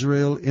of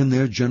Israel in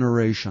their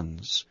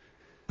generations.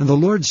 And the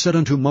Lord said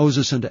unto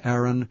Moses and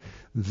Aaron,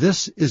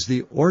 This is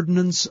the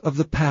ordinance of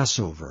the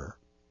Passover.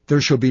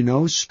 There shall be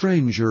no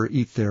stranger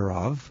eat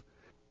thereof,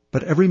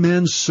 but every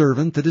man's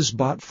servant that is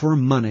bought for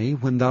money,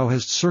 when thou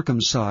hast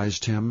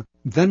circumcised him,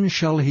 then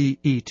shall he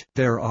eat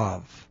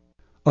thereof.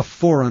 A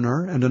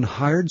foreigner and an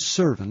hired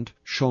servant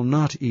shall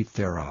not eat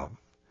thereof.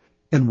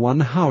 In one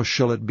house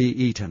shall it be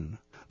eaten.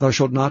 Thou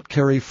shalt not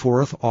carry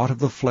forth aught of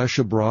the flesh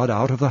abroad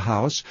out of the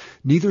house,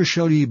 neither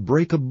shall ye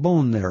break a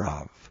bone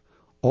thereof.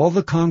 All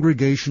the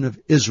congregation of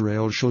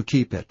Israel shall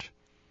keep it.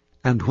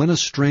 And when a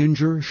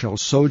stranger shall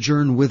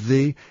sojourn with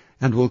thee,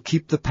 and will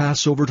keep the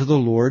Passover to the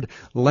Lord,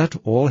 let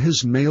all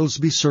his males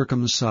be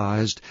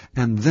circumcised,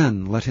 and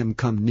then let him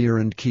come near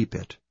and keep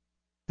it.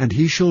 And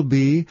he shall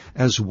be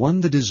as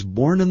one that is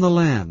born in the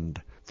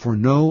land, for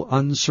no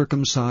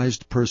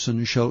uncircumcised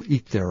person shall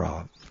eat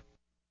thereof.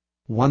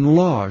 One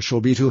law shall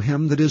be to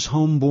him that is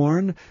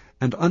homeborn,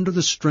 and unto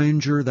the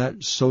stranger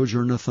that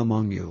sojourneth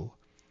among you.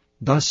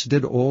 Thus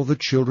did all the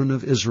children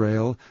of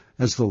Israel,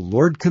 as the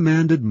Lord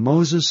commanded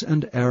Moses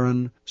and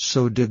Aaron,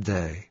 so did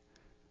they.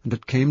 And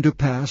it came to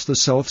pass the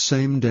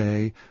selfsame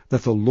day,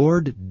 that the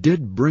Lord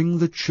did bring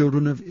the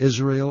children of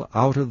Israel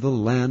out of the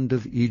land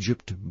of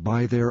Egypt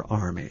by their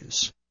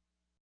armies.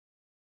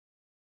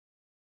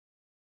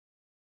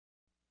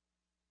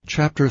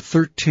 Chapter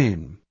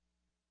 13.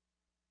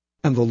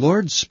 And the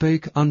Lord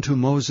spake unto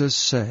Moses,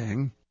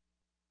 saying,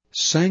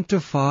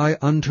 Sanctify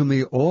unto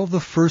me all the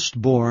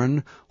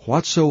firstborn,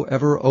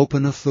 whatsoever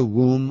openeth the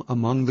womb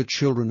among the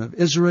children of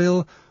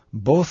Israel,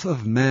 both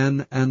of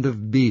man and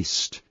of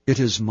beast. It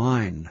is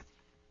mine.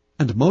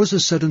 And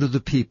Moses said unto the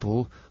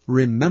people,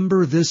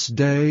 Remember this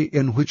day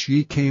in which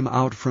ye came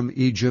out from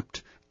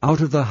Egypt,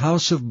 out of the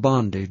house of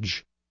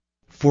bondage.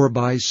 For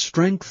by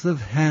strength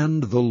of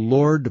hand the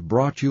Lord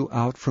brought you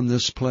out from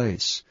this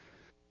place.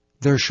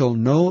 There shall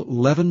no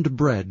leavened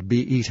bread be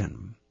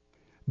eaten.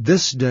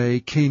 This day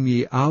came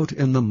ye out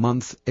in the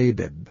month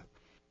Abib.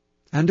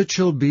 And it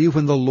shall be,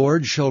 when the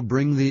Lord shall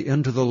bring thee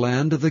into the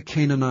land of the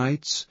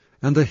Canaanites,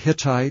 and the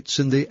Hittites,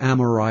 and the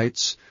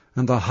Amorites,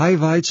 and the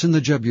Hivites, and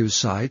the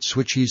Jebusites,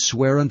 which he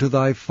sware unto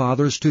thy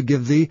fathers to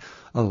give thee,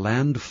 a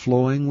land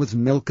flowing with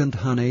milk and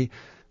honey,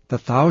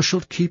 that thou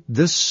shalt keep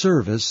this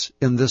service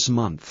in this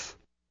month.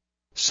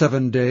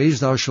 7 days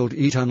thou shalt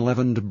eat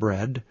unleavened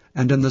bread,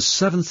 and in the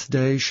 7th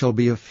day shall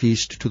be a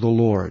feast to the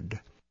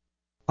Lord.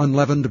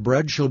 Unleavened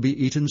bread shall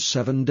be eaten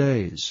 7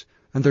 days,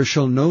 and there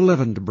shall no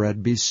leavened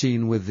bread be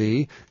seen with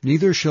thee,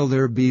 neither shall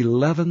there be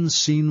leaven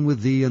seen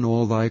with thee in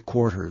all thy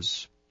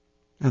quarters.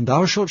 And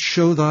thou shalt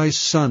show thy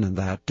son in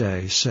that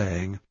day,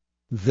 saying,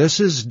 This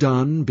is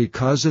done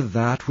because of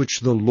that which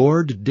the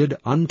Lord did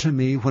unto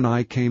me when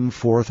I came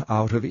forth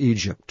out of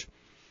Egypt.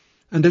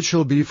 And it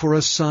shall be for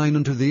a sign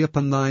unto thee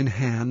upon thine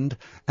hand,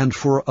 and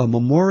for a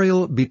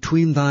memorial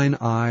between thine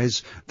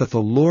eyes, that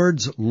the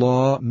Lord's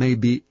law may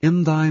be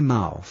in thy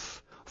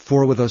mouth.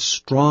 For with a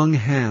strong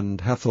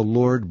hand hath the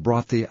Lord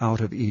brought thee out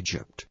of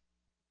Egypt.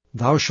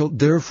 Thou shalt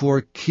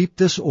therefore keep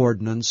this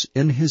ordinance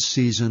in his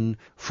season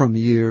from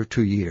year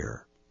to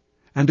year.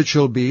 And it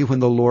shall be, when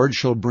the Lord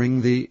shall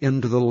bring thee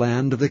into the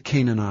land of the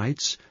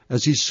Canaanites,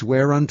 as he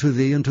sware unto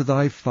thee and to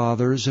thy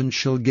fathers, and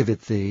shall give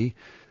it thee,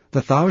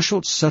 that thou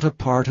shalt set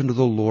apart unto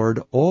the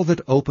Lord all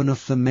that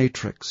openeth the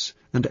matrix,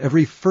 and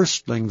every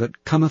firstling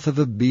that cometh of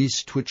a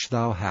beast which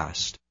thou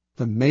hast.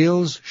 The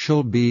males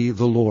shall be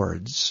the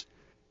Lord's.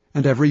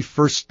 And every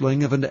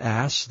firstling of an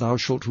ass thou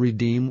shalt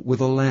redeem with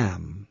a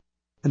lamb.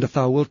 And if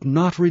thou wilt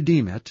not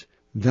redeem it,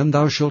 then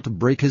thou shalt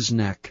break his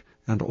neck,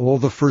 and all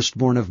the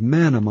firstborn of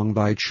man among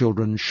thy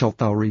children shalt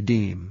thou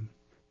redeem.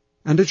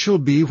 And it shall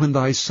be, when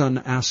thy son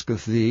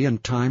asketh thee in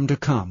time to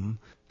come,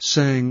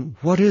 saying,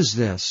 What is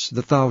this?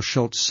 That thou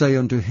shalt say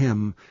unto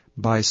him,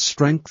 By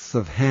strength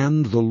of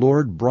hand the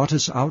Lord brought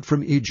us out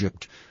from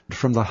Egypt,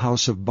 from the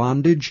house of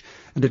bondage.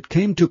 And it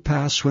came to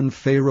pass, when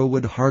Pharaoh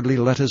would hardly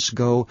let us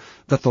go,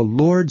 that the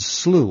Lord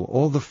slew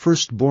all the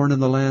firstborn in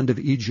the land of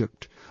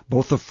Egypt,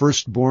 both the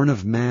firstborn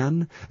of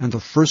man and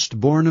the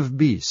firstborn of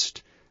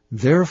beast.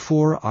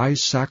 Therefore I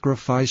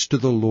sacrifice to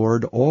the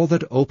Lord all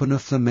that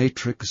openeth the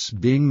matrix,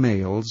 being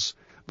males,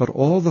 but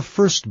all the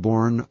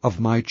firstborn of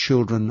my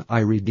children I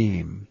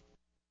redeem.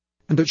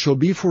 And it shall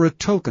be for a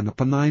token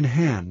upon thine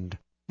hand,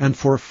 and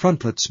for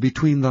frontlets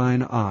between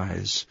thine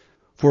eyes.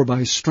 For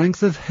by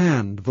strength of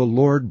hand the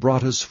Lord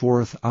brought us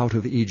forth out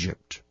of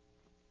Egypt.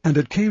 And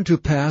it came to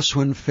pass,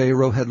 when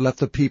Pharaoh had let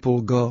the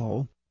people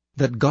go,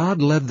 that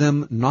God led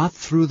them not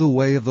through the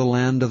way of the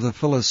land of the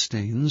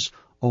Philistines,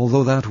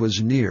 although that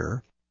was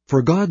near.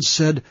 For God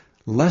said,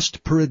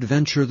 Lest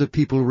peradventure the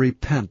people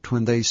repent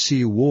when they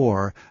see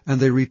war,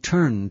 and they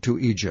return to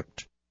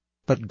Egypt.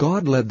 But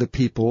God led the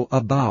people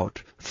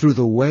about through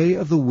the way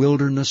of the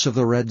wilderness of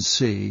the Red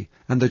Sea,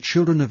 and the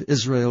children of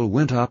Israel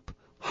went up,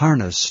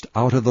 harnessed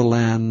out of the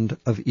land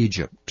of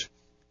Egypt.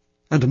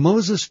 And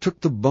Moses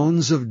took the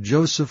bones of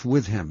Joseph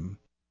with him,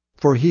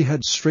 for he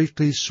had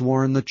straitly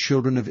sworn the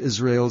children of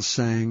Israel,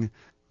 saying,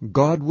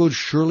 God will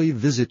surely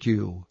visit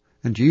you,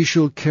 and ye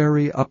shall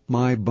carry up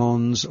my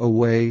bones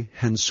away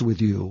hence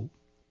with you.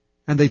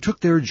 And they took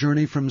their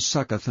journey from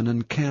Succoth, and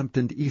encamped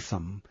in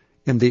Etham,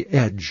 in the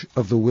edge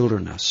of the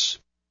wilderness.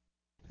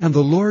 And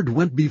the Lord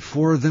went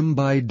before them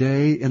by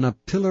day in a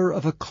pillar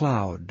of a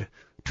cloud,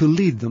 to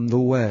lead them the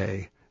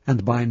way,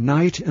 and by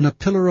night in a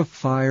pillar of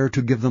fire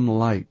to give them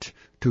light,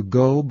 to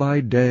go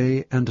by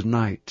day and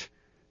night.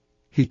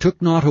 He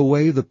took not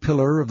away the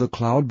pillar of the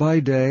cloud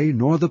by day,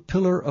 nor the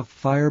pillar of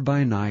fire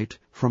by night,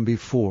 from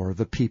before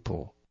the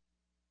people.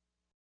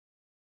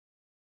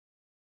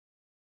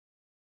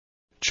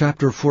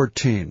 Chapter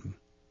 14.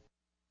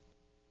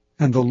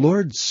 And the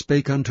Lord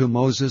spake unto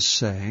Moses,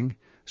 saying,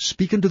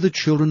 Speak unto the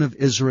children of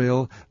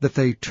Israel, that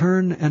they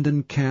turn and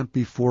encamp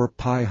before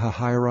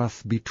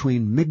Pi-hahiroth,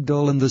 between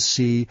Migdol and the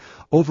sea,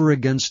 over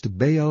against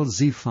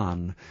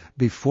Baal-zephon.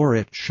 Before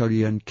it shall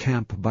ye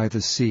encamp by the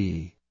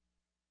sea.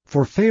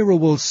 For Pharaoh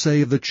will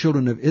say of the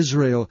children of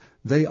Israel,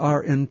 They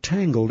are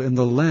entangled in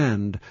the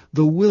land,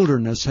 the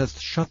wilderness hath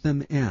shut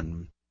them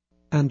in.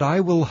 And I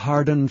will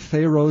harden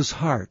Pharaoh's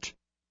heart,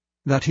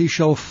 that he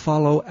shall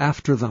follow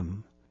after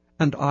them.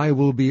 And I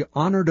will be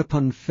honored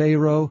upon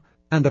Pharaoh,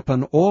 and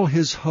upon all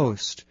his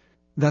host,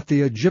 that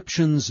the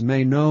Egyptians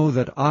may know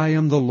that I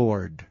am the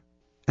Lord.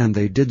 And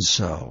they did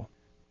so.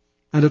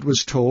 And it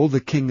was told the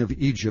king of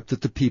Egypt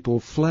that the people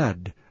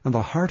fled, and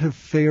the heart of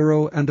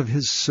Pharaoh and of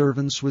his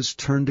servants was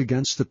turned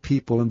against the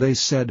people, and they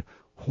said,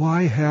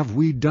 Why have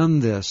we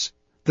done this,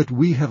 that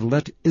we have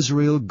let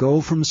Israel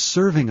go from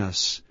serving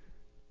us?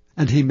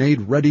 And he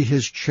made ready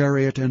his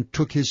chariot, and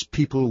took his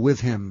people with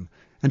him.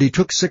 And he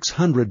took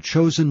 600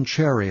 chosen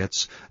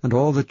chariots, and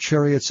all the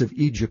chariots of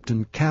Egypt,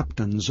 and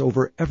captains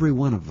over every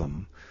one of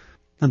them.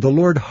 And the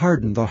Lord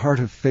hardened the heart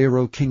of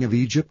Pharaoh king of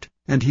Egypt,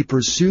 and he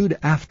pursued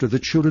after the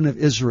children of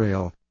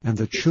Israel, and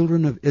the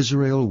children of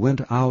Israel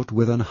went out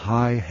with an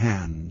high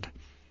hand.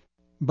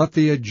 But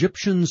the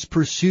Egyptians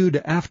pursued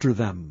after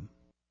them,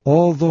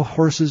 all the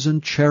horses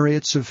and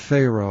chariots of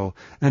Pharaoh,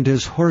 and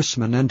his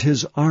horsemen and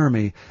his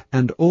army,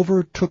 and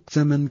overtook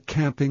them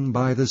encamping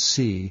by the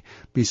sea,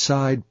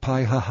 beside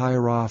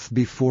Pi-hahiroth,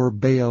 before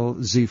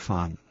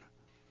Baal-zephon.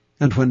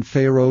 And when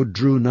Pharaoh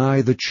drew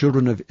nigh, the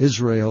children of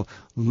Israel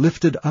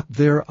lifted up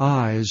their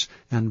eyes,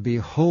 and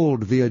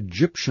behold, the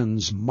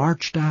Egyptians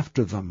marched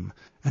after them,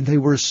 and they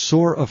were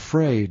sore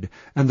afraid,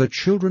 and the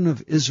children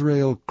of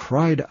Israel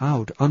cried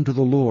out unto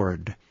the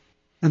Lord.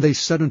 And they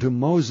said unto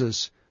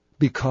Moses,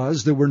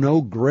 Because there were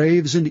no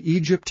graves in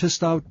Egypt,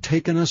 hast thou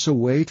taken us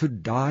away to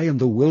die in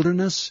the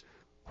wilderness?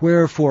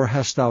 Wherefore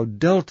hast thou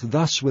dealt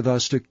thus with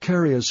us to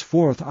carry us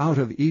forth out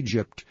of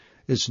Egypt?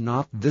 Is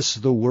not this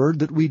the word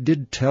that we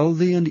did tell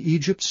thee in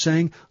Egypt,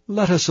 saying,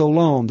 Let us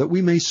alone, that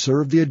we may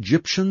serve the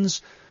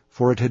Egyptians?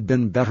 For it had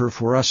been better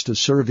for us to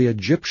serve the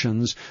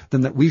Egyptians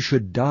than that we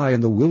should die in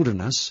the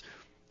wilderness.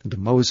 And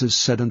Moses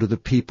said unto the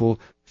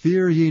people,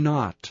 Fear ye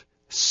not,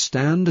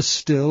 stand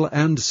still,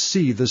 and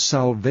see the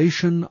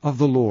salvation of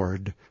the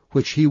Lord,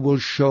 which he will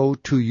show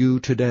to you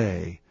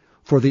today.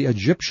 For the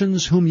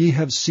Egyptians whom ye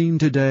have seen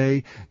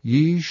today,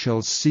 ye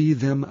shall see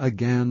them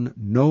again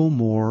no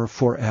more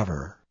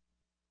forever.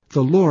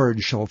 The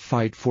Lord shall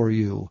fight for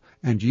you,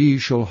 and ye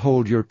shall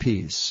hold your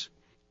peace.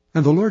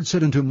 And the Lord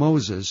said unto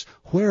Moses,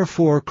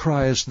 Wherefore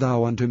criest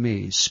thou unto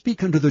me?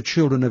 Speak unto the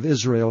children of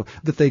Israel,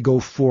 that they go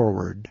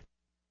forward.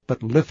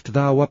 But lift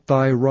thou up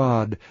thy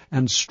rod,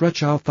 and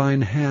stretch out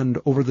thine hand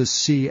over the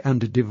sea,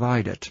 and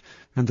divide it.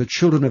 And the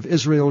children of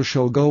Israel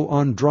shall go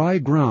on dry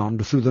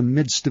ground through the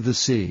midst of the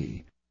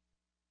sea.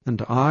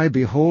 And I,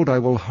 behold, I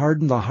will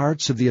harden the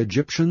hearts of the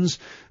Egyptians,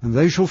 and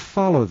they shall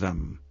follow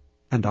them.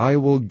 And I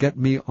will get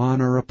me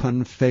honor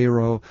upon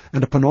Pharaoh,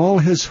 and upon all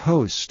his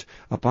host,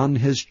 upon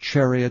his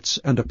chariots,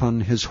 and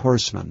upon his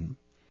horsemen.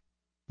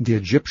 The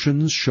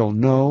Egyptians shall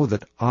know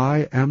that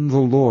I am the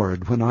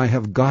Lord, when I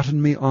have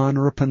gotten me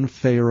honor upon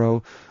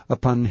Pharaoh,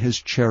 upon his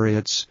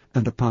chariots,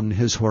 and upon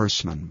his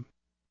horsemen.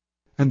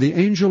 And the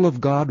angel of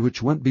God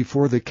which went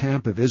before the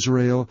camp of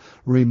Israel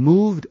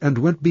removed and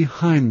went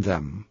behind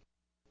them.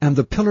 And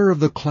the pillar of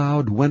the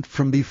cloud went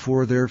from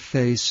before their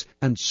face,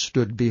 and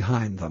stood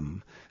behind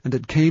them. And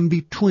it came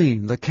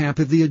between the camp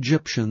of the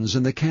Egyptians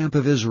and the camp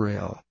of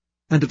Israel.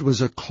 And it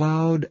was a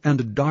cloud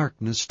and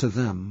darkness to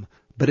them,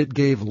 but it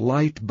gave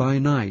light by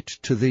night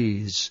to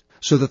these,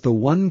 so that the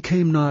one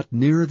came not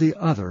near the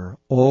other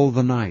all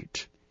the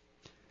night.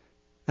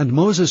 And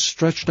Moses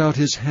stretched out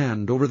his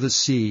hand over the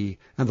sea,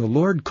 and the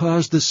Lord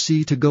caused the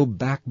sea to go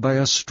back by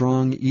a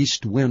strong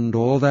east wind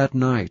all that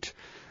night,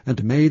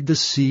 and made the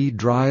sea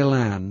dry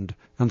land,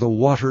 and the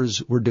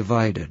waters were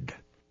divided.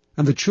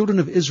 And the children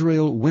of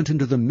Israel went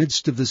into the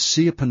midst of the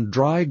sea upon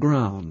dry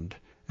ground,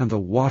 and the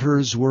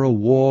waters were a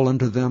wall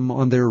unto them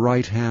on their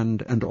right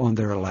hand and on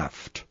their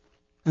left.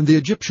 And the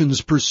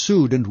Egyptians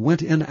pursued and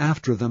went in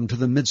after them to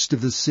the midst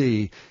of the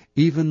sea,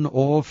 even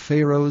all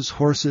Pharaoh's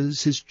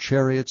horses, his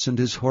chariots, and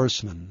his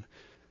horsemen.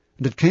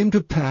 And it came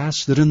to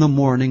pass that in the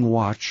morning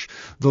watch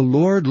the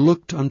Lord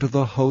looked unto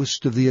the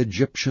host of the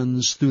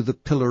Egyptians through the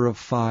pillar of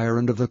fire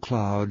and of the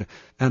cloud,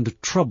 and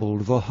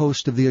troubled the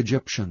host of the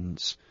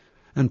Egyptians,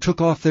 and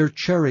took off their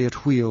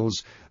chariot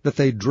wheels, that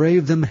they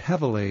drave them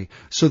heavily,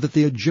 so that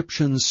the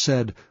Egyptians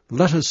said,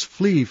 Let us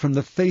flee from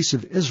the face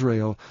of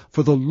Israel,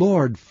 for the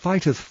Lord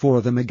fighteth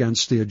for them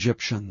against the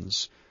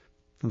Egyptians.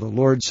 And the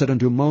Lord said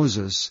unto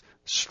Moses,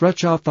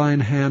 Stretch out thine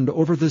hand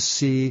over the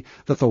sea,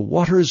 that the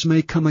waters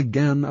may come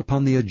again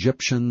upon the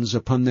Egyptians,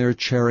 upon their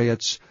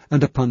chariots,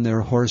 and upon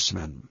their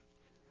horsemen.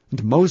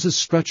 And Moses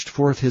stretched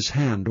forth his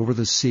hand over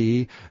the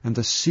sea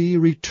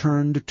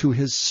returned to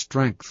his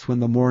strength when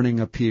the morning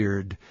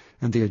appeared,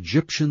 and the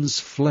Egyptians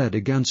fled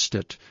against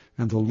it,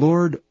 and the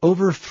Lord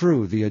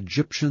overthrew the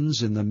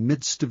Egyptians in the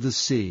midst of the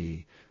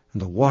sea.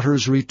 And the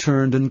waters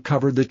returned and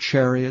covered the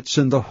chariots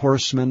and the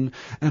horsemen,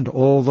 and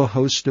all the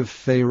host of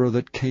Pharaoh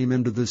that came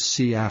into the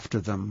sea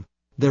after them.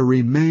 There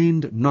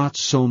remained not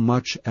so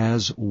much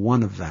as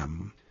one of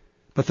them.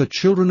 But the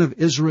children of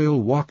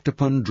Israel walked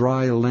upon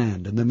dry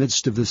land in the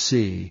midst of the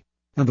sea,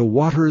 and the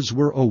waters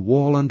were a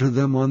wall unto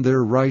them on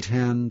their right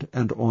hand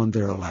and on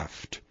their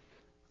left.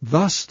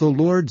 Thus the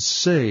Lord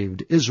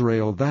saved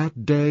Israel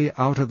that day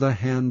out of the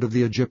hand of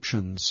the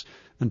Egyptians,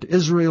 and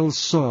Israel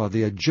saw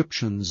the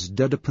Egyptians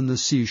dead upon the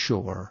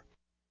seashore.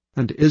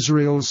 And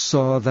Israel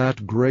saw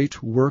that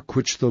great work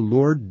which the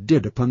Lord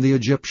did upon the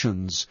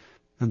Egyptians,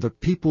 and the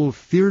people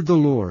feared the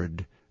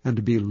Lord,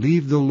 and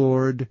believed the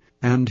Lord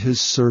and his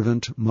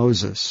servant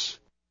Moses.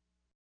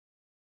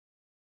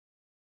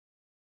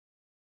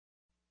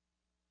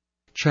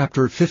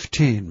 Chapter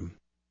 15.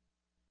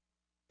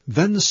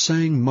 Then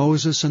sang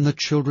Moses and the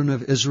children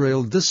of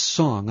Israel this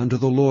song unto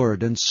the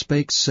Lord, and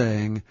spake,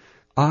 saying,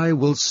 I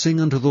will sing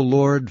unto the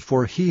Lord,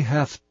 for he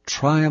hath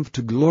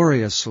triumphed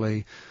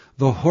gloriously.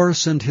 The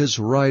horse and his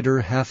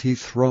rider hath he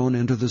thrown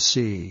into the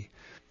sea.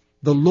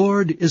 The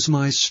Lord is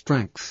my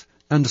strength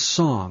and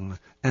song,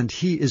 and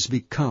he is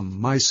become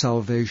my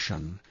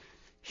salvation.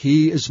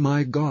 He is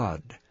my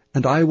God,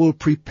 and I will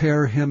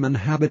prepare him an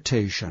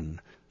habitation,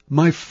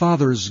 my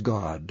father's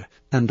God,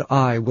 and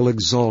I will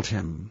exalt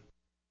him.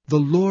 The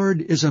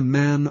Lord is a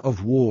man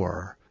of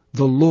war,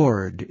 the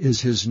Lord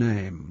is his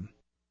name.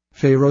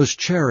 Pharaoh's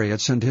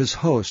chariots and his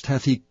host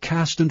hath he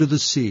cast into the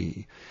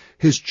sea.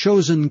 His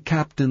chosen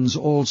captains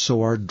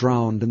also are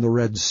drowned in the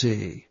Red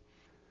Sea.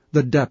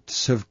 The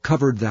depths have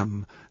covered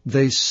them,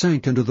 they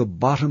sank into the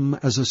bottom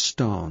as a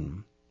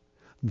stone.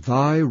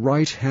 Thy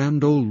right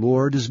hand, O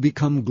Lord, is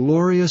become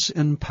glorious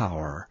in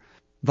power.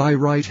 Thy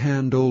right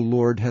hand, O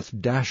Lord,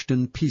 hath dashed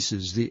in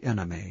pieces the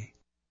enemy.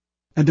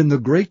 And in the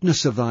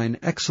greatness of thine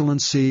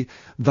excellency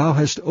thou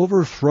hast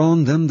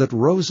overthrown them that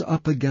rose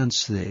up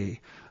against thee.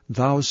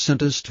 Thou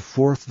sentest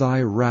forth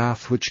thy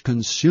wrath, which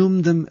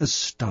consumed them as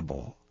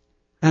stubble.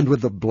 And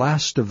with the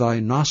blast of thy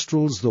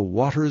nostrils the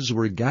waters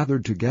were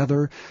gathered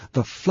together,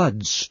 the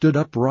floods stood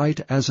upright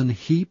as an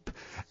heap,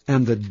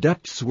 and the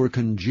depths were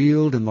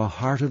congealed in the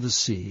heart of the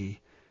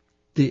sea.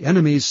 The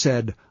enemy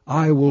said,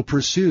 I will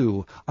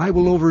pursue, I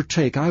will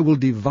overtake, I will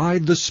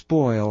divide the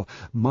spoil.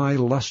 My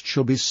lust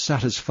shall be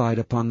satisfied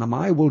upon them.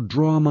 I will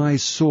draw my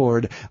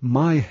sword,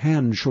 my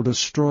hand shall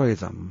destroy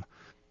them.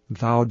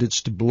 Thou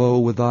didst blow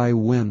with thy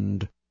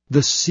wind.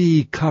 The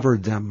sea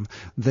covered them.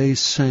 They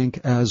sank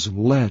as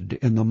lead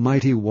in the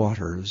mighty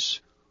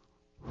waters.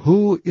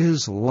 Who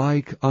is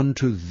like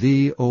unto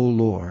thee, O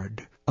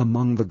Lord,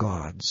 among the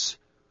gods?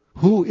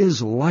 Who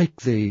is like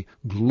thee,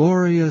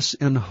 glorious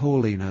in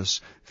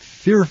holiness,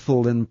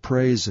 fearful in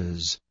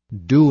praises,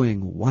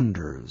 doing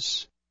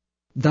wonders?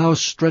 Thou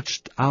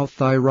stretched out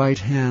thy right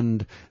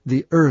hand,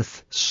 the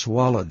earth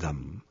swallowed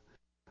them.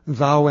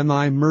 Thou in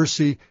thy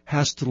mercy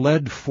hast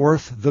led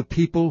forth the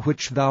people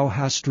which thou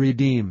hast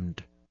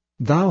redeemed.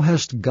 Thou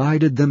hast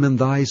guided them in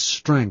thy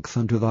strength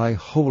unto thy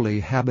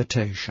holy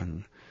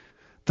habitation.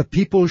 The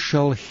people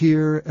shall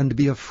hear and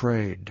be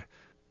afraid.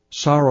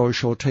 Sorrow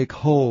shall take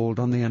hold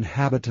on the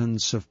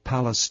inhabitants of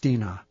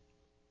Palestina.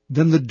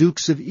 Then the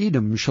dukes of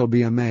Edom shall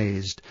be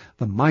amazed.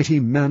 The mighty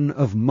men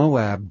of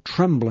Moab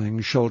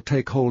trembling shall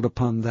take hold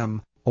upon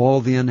them.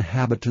 All the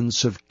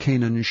inhabitants of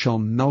Canaan shall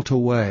melt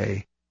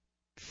away.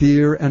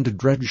 Fear and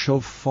dread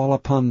shall fall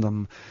upon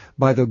them.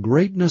 By the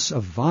greatness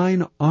of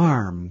thine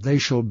arm they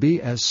shall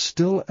be as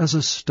still as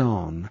a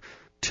stone,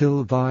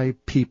 till thy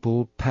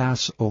people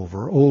pass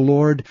over, O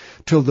Lord,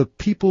 till the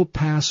people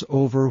pass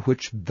over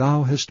which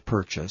thou hast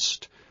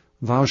purchased.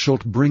 Thou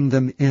shalt bring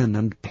them in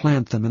and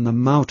plant them in the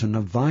mountain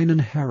of thine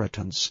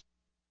inheritance,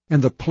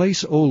 in the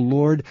place, O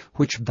Lord,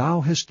 which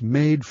thou hast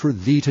made for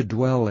thee to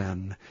dwell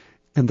in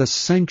the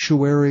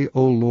sanctuary,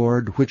 O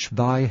Lord, which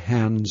thy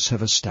hands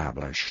have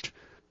established.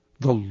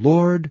 The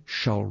Lord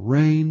shall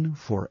reign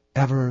for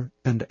ever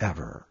and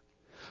ever.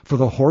 For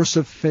the horse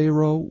of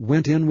Pharaoh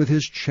went in with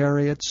his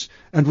chariots,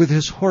 and with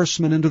his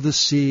horsemen into the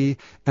sea,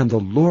 and the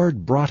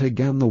Lord brought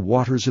again the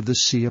waters of the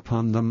sea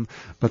upon them.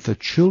 But the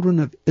children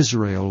of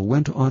Israel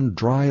went on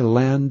dry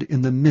land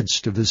in the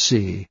midst of the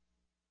sea.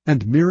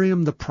 And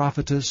Miriam the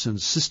prophetess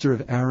and sister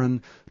of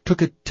Aaron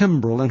took a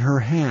timbrel in her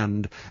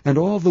hand, and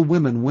all the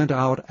women went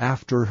out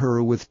after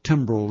her with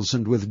timbrels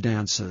and with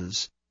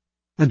dances.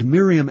 And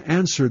Miriam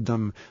answered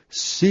them,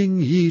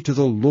 Sing ye to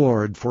the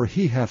Lord, for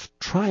he hath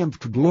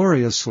triumphed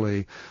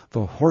gloriously.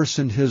 The horse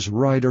and his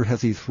rider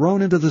hath he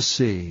thrown into the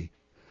sea.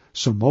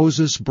 So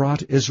Moses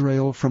brought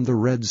Israel from the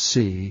Red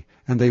Sea,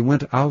 and they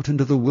went out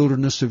into the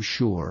wilderness of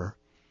Shur.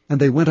 And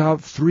they went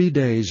out 3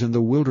 days in the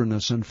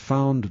wilderness, and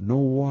found no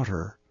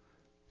water.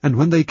 And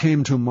when they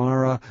came to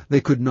Marah,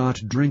 they could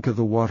not drink of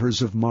the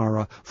waters of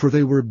Marah, for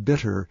they were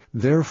bitter.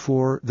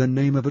 Therefore the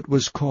name of it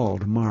was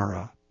called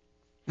Marah.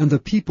 And the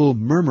people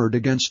murmured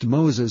against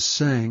Moses,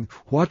 saying,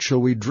 What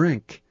shall we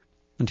drink?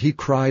 And he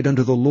cried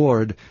unto the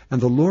Lord,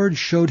 and the Lord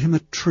showed him a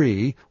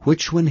tree,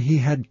 which when he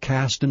had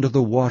cast into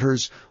the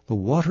waters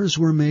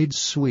were made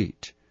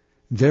sweet.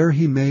 There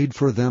he made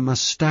for them a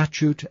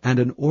statute and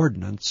an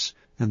ordinance,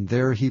 and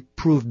there he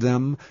proved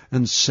them,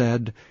 and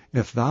said,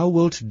 If thou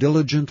wilt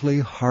diligently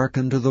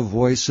hearken to the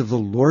voice of the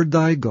Lord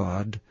thy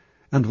God,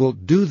 and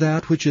wilt do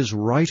that which is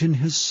right in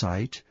his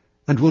sight,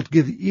 and wilt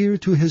give ear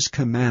to his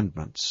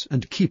commandments,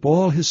 and keep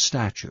all his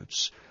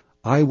statutes,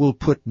 I will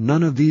put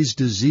none of these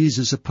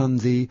diseases upon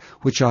thee,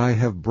 which I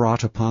have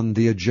brought upon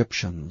the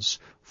Egyptians,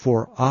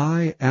 for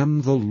I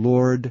am the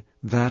Lord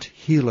that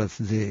healeth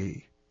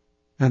thee.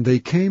 And they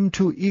came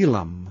to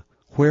Elam,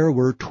 where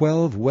were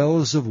 12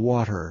 wells of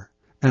water,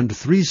 and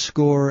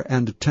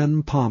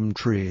 70 palm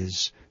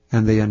trees,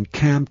 and they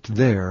encamped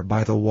there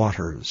by the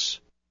waters.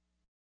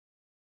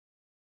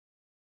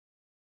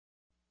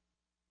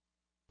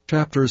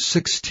 Chapter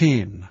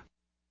 16.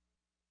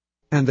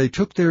 And they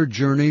took their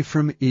journey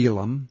from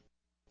Elim,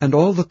 and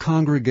all the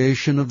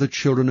congregation of the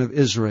children of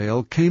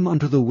Israel came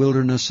unto the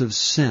wilderness of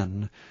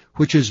Sin,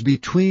 which is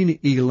between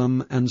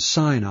Elim and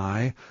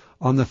Sinai,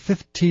 on the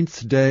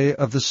 15th day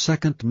of the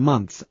 2nd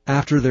month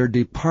after their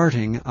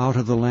departing out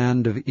of the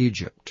land of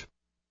Egypt.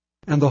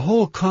 And the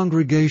whole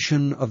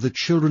congregation of the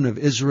children of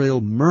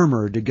Israel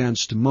murmured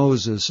against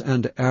Moses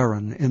and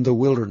Aaron in the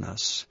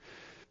wilderness.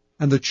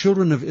 And the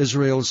children of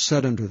Israel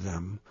said unto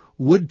them,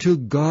 Would to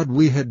God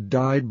we had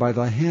died by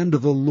the hand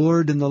of the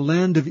Lord in the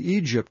land of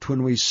Egypt,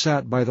 when we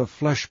sat by the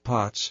flesh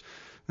pots,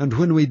 and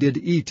when we did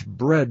eat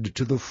bread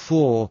to the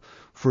full,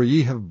 for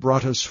ye have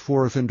brought us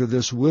forth into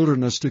this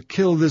wilderness to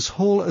kill this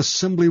whole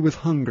assembly with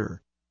hunger.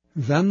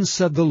 Then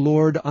said the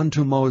Lord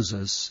unto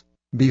Moses,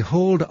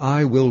 Behold,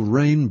 I will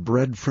rain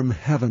bread from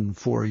heaven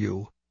for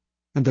you,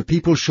 and the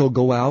people shall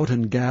go out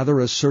and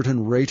gather a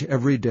certain rate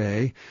every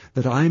day,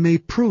 that I may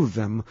prove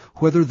them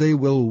whether they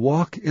will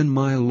walk in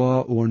my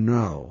law or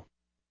no.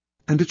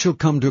 And it shall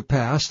come to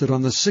pass that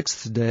on the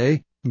 6th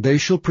day they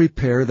shall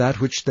prepare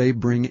that which they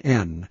bring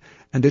in,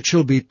 and it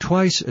shall be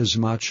twice as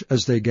much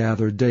as they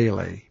gather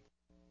daily.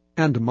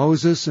 And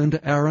Moses and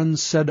Aaron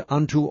said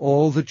unto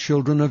all the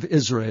children of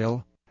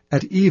Israel,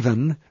 At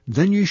even,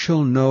 then ye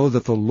shall know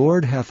that the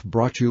Lord hath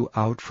brought you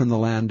out from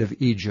the land of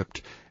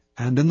Egypt,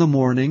 and in the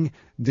morning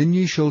then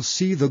ye shall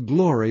see the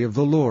glory of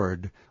the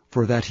Lord,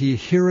 for that he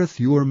heareth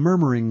your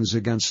murmurings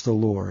against the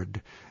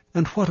Lord.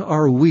 And what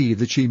are we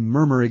that ye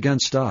murmur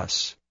against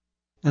us?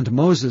 And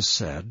Moses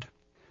said,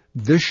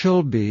 This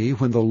shall be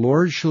when the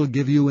Lord shall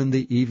give you in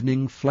the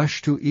evening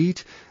flesh to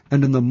eat,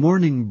 and in the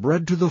morning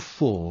bread to the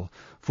full,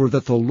 for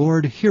that the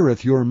Lord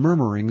heareth your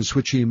murmurings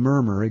which ye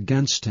murmur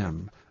against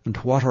him. And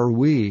what are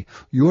we?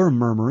 Your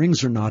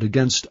murmurings are not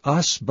against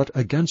us, but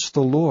against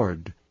the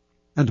Lord.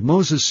 And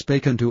Moses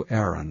spake unto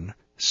Aaron,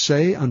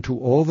 Say unto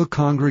all the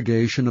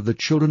congregation of the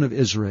children of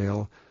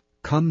Israel,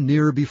 Come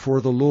near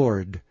before the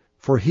Lord,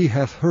 for he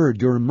hath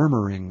heard your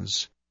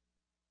murmurings.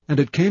 And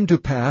it came to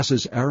pass,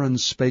 as Aaron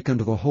spake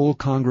unto the whole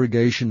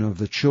congregation of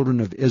the children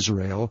of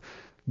Israel,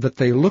 that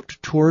they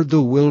looked toward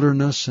the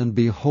wilderness, and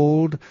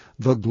behold,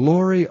 the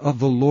glory of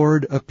the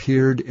Lord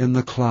appeared in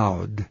the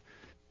cloud.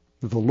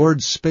 The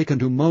Lord spake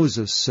unto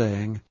Moses,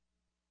 saying,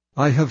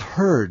 I have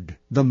heard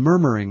the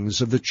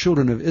murmurings of the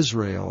children of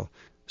Israel.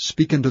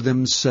 Speak unto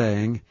them,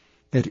 saying,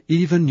 At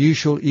even ye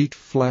shall eat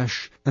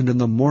flesh, and in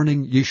the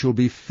morning ye shall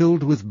be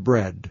filled with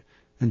bread,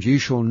 and ye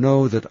shall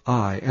know that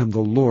I am the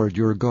Lord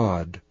your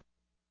God.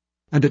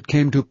 And it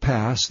came to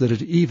pass that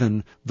at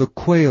even the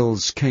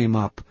quails came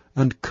up,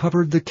 and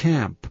covered the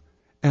camp,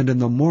 and in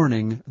the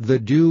morning the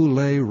dew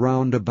lay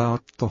round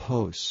about the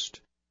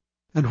host.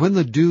 And when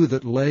the dew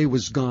that lay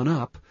was gone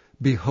up,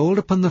 behold,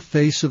 upon the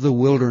face of the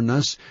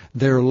wilderness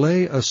there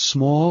lay a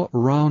small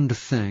round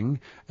thing,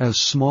 as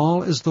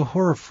small as the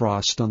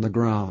hoarfrost on the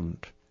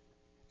ground.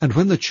 And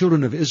when the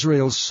children of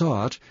Israel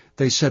saw it,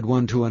 they said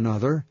one to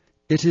another,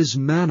 It is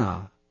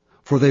manna.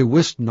 For they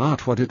wist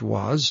not what it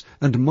was.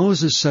 And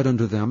Moses said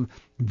unto them,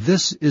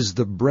 This is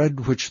the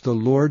bread which the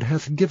Lord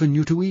hath given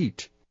you to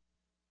eat.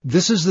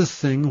 This is the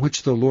thing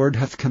which the Lord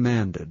hath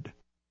commanded.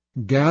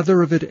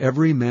 Gather of it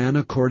every man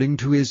according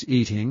to his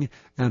eating,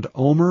 and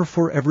omer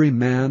for every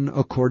man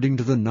according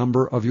to the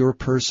number of your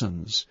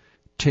persons.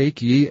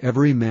 Take ye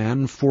every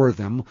man for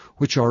them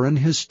which are in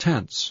his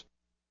tents.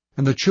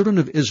 And the children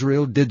of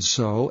Israel did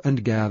so,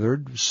 and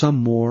gathered, some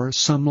more,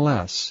 some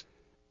less.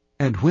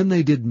 And when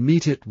they did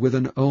mete it with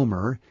an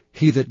omer,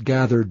 he that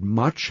gathered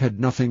much had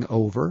nothing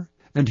over,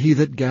 and he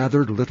that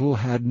gathered little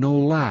had no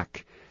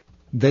lack.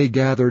 They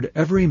gathered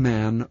every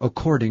man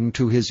according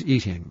to his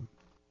eating.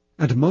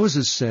 And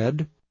Moses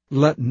said,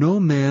 Let no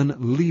man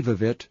leave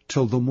of it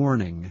till the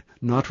morning.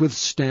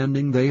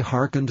 Notwithstanding they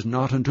hearkened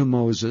not unto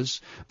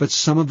Moses, but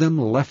some of them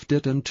left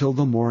it until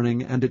the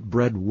morning, and it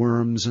bred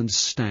worms and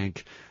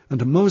stank.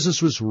 And Moses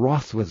was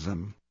wroth with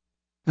them.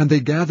 And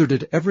they gathered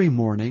it every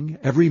morning,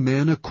 every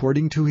man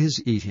according to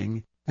his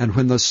eating, and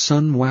when the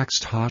sun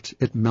waxed hot,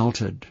 it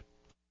melted.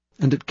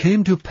 And it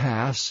came to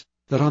pass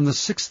that on the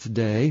 6th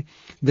day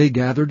they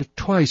gathered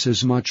twice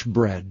as much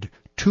bread,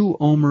 2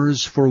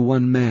 omers for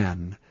one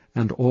man.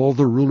 And all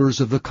the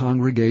rulers of the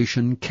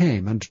congregation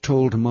came and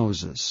told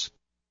Moses.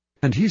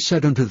 And he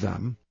said unto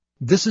them,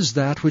 This is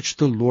that which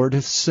the Lord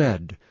hath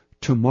said,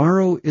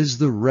 Tomorrow is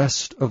the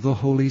rest of the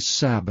holy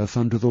Sabbath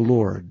unto the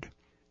Lord.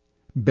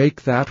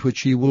 Bake that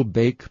which ye will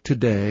bake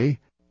today,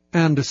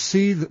 and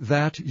seethe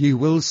that ye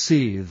will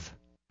seethe,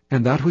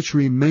 and that which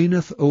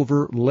remaineth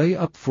over lay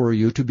up for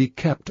you to be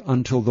kept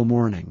until the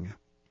morning.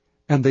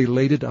 And they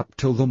laid it up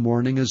till the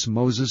morning as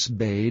Moses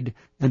bade,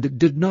 and it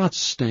did not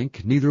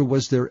stink, neither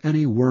was there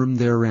any worm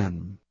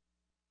therein.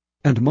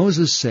 And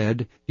Moses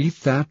said, Eat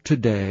that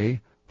today,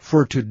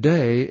 for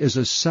today is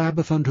a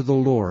Sabbath unto the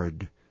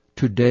Lord.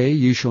 Today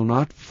ye shall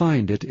not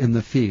find it in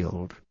the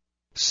field.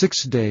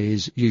 6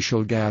 days ye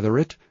shall gather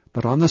it,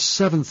 but on the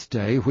 7th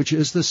day, which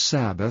is the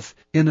Sabbath,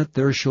 in it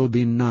there shall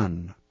be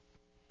none.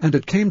 And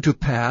it came to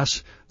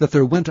pass that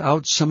there went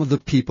out some of the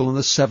people on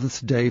the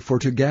 7th day for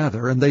to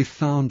gather, and they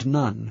found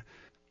none.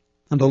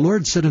 And the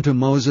Lord said unto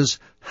Moses,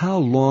 How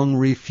long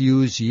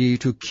refuse ye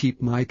to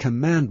keep my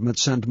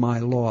commandments and my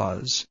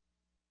laws?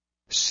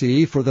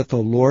 See, for that the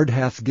Lord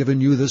hath given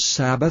you the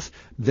Sabbath,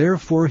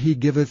 therefore he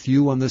giveth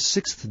you on the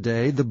 6th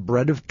day the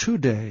bread of 2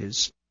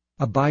 days.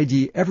 Abide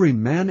ye every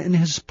man in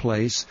his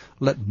place,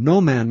 let no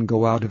man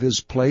go out of his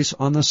place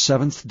on the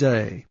 7th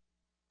day.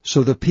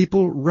 So the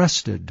people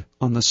rested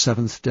on the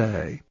 7th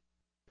day.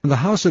 And the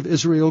house of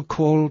Israel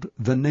called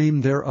the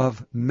name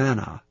thereof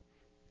manna.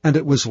 And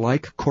it was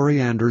like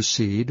coriander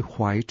seed,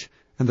 white,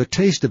 and the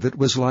taste of it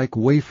was like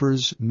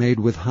wafers made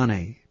with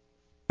honey.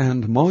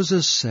 And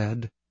Moses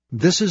said,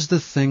 This is the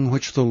thing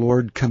which the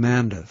Lord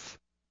commandeth.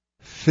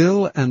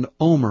 Fill an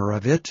omer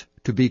of it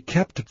to be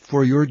kept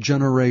for your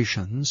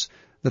generations,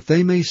 that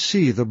they may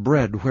see the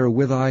bread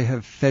wherewith I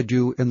have fed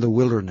you in the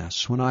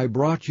wilderness, when I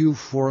brought you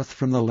forth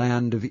from the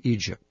land of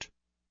Egypt.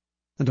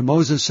 And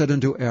Moses said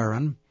unto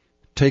Aaron,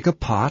 Take a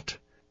pot,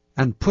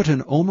 and put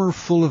an omer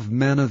full of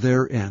manna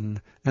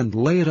therein, and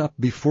lay it up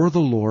before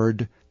the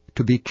Lord,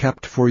 to be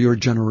kept for your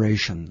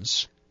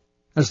generations.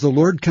 As the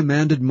Lord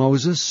commanded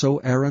Moses, so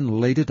Aaron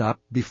laid it up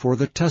before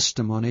the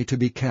testimony to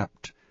be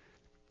kept.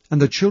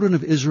 And the children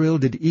of Israel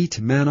did eat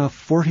manna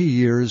 40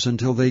 years,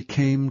 until they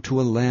came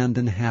to a land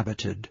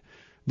inhabited.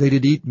 They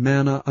did eat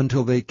manna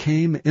until they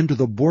came into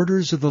the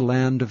borders of the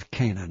land of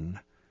Canaan.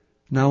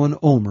 Now an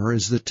omer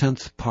is the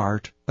 10th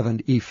part of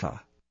an ephah.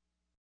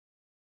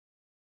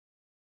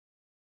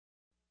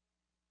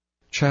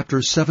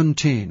 Chapter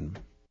 17.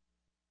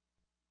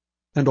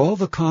 And all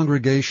the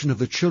congregation of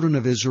the children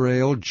of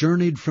Israel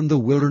journeyed from the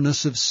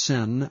wilderness of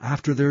Sin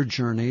after their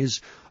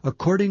journeys,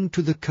 according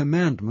to the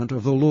commandment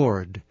of the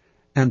Lord,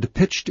 and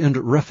pitched in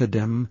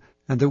Rephidim,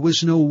 and there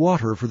was no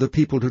water for the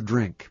people to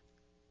drink.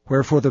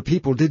 Wherefore the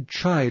people did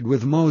chide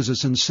with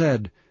Moses, and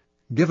said,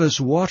 Give us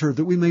water,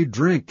 that we may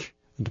drink.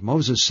 And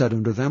Moses said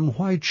unto them,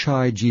 Why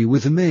chide ye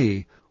with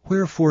me?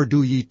 Wherefore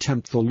do ye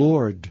tempt the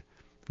Lord?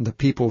 And the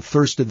people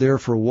thirsted there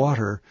for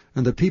water,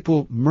 and the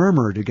people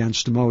murmured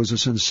against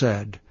Moses, and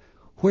said,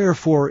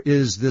 Wherefore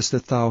is this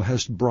that thou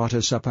hast brought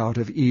us up out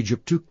of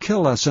Egypt, to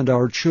kill us and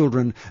our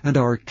children and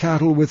our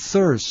cattle with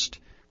thirst?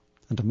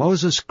 And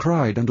Moses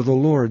cried unto the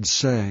Lord,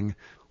 saying,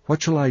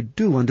 What shall I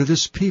do unto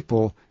this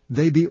people?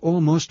 They be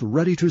almost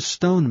ready to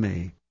stone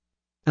me.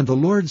 And the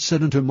Lord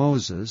said unto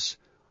Moses,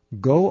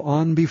 Go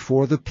on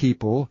before the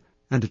people,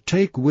 and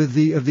take with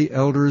thee of the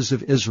elders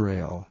of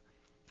Israel.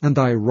 And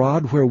thy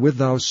rod wherewith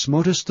thou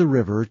smotest the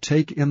river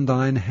take in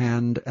thine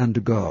hand,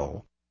 and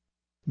go.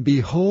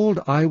 Behold,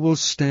 I will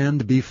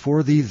stand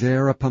before thee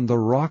there upon the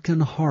rock in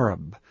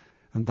Horeb,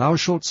 and thou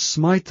shalt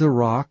smite the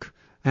rock,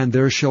 and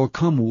there shall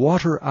come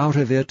water out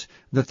of it,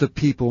 that the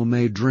people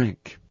may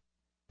drink.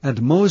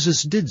 And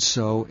Moses did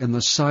so in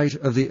the sight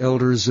of the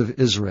elders of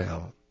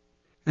Israel.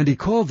 And he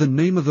called the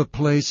name of the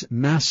place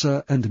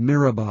Massah and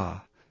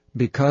Meribah,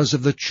 because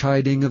of the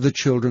chiding of the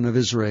children of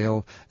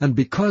Israel, and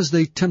because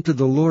they tempted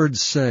the Lord,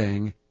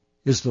 saying,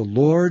 Is the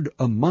Lord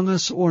among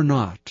us or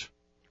not?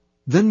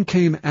 Then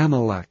came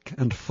Amalek,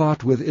 and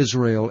fought with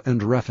Israel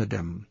and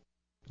Rephidim.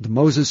 And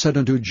Moses said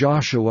unto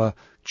Joshua,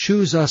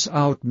 Choose us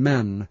out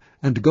men,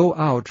 and go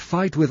out,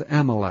 fight with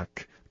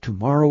Amalek.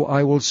 Tomorrow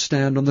I will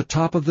stand on the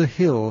top of the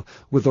hill,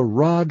 with the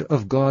rod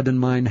of God in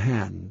mine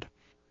hand.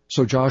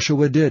 So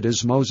Joshua did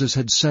as Moses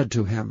had said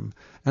to him,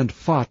 and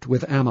fought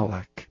with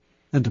Amalek.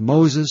 And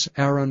Moses,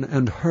 Aaron,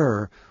 and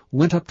Hur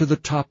went up to the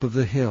top of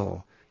the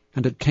hill.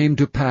 And it came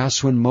to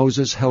pass, when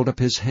Moses held up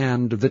his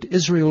hand, that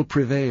Israel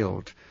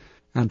prevailed.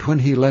 And when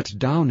he let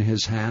down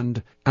his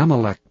hand,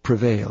 Amalek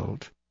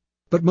prevailed.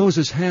 But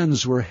Moses'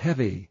 hands were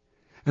heavy.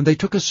 And they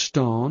took a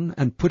stone,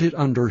 and put it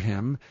under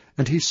him,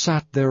 and he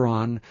sat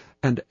thereon,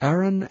 and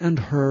Aaron and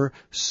Hur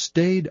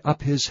stayed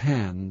up his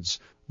hands,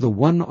 the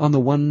one on the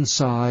one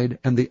side,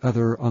 and the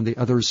other on the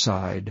other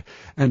side,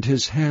 and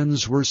his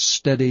hands were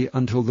steady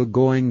until the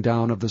going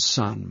down of the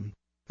sun.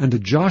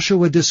 And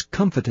Joshua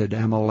discomfited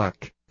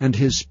Amalek, and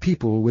his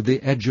people with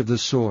the edge of the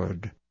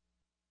sword.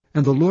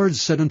 And the Lord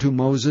said unto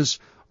Moses,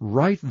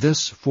 Write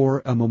this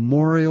for a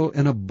memorial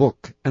in a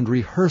book, and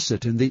rehearse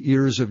it in the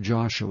ears of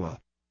Joshua.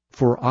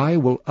 For I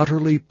will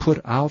utterly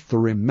put out the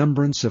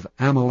remembrance of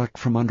Amalek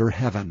from under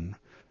heaven.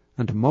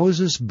 And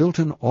Moses built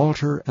an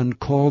altar, and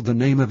called the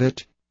name of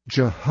it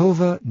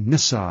Jehovah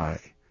Nissi.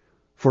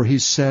 For he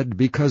said,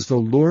 Because the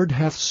Lord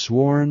hath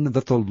sworn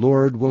that the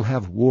Lord will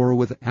have war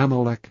with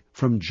Amalek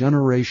from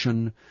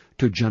generation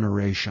to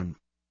generation.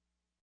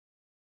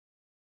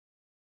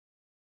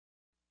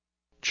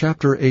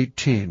 Chapter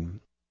 18.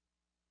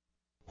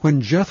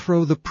 When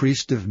Jethro the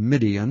priest of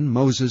Midian,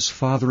 Moses'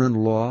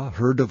 father-in-law,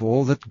 heard of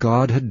all that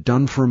God had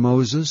done for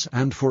Moses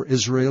and for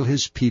Israel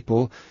his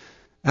people,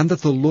 and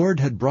that the Lord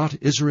had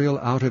brought Israel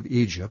out of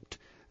Egypt,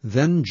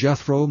 then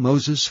Jethro,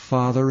 Moses'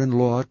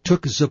 father-in-law,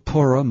 took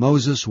Zipporah,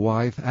 Moses'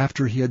 wife,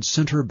 after he had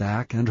sent her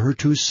back, and her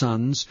 2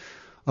 sons,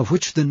 of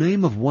which the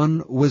name of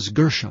one was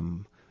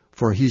Gershom,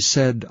 for he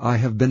said, I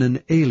have been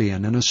an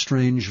alien in a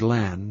strange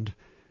land.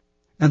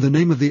 And the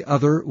name of the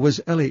other was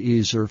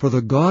Eliezer, for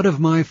the God of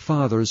my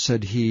father,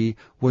 said he,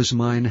 was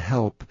mine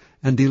help,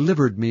 and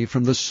delivered me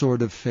from the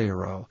sword of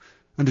Pharaoh.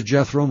 And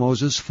Jethro,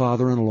 Moses'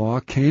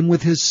 father-in-law, came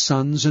with his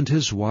sons and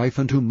his wife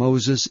unto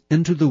Moses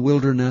into the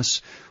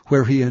wilderness,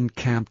 where he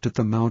encamped at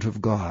the mount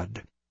of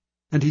God.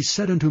 And he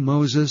said unto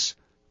Moses,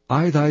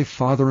 I thy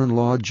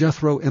father-in-law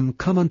Jethro am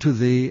come unto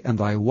thee, and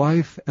thy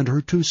wife and her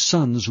 2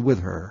 sons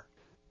with her.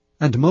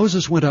 And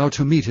Moses went out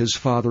to meet his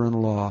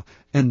father-in-law,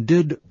 and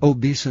did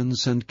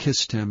obeisance and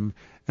kissed him,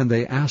 and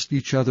they asked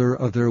each other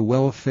of their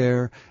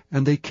welfare,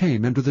 and they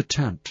came into the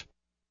tent.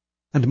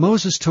 And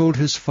Moses told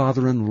his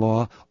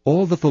father-in-law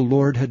all that the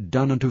Lord had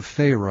done unto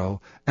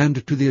Pharaoh,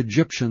 and to the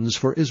Egyptians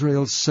for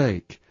Israel's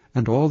sake,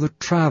 and all the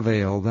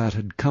travail that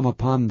had come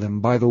upon them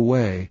by the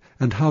way,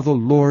 and how the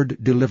Lord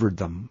delivered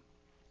them.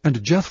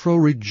 And Jethro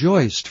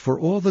rejoiced for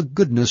all the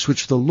goodness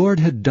which the Lord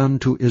had done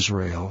to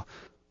Israel,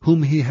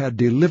 whom he had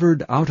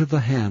delivered out of the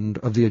hand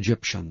of the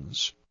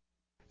Egyptians.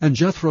 And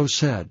Jethro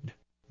said,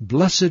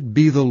 Blessed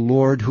be the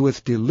Lord, who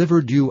hath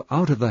delivered you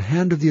out of the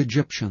hand of the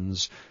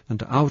Egyptians,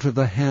 and out of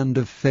the hand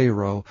of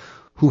Pharaoh,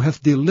 who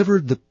hath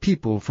delivered the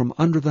people from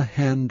under the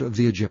hand of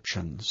the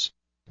Egyptians.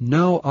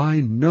 Now I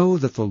know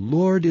that the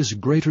Lord is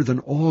greater than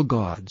all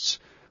gods,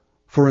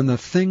 for in the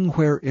thing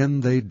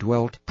wherein they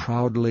dwelt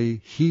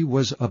proudly he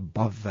was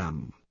above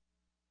them.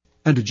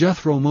 And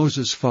Jethro,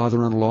 Moses'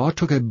 father-in-law,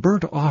 took a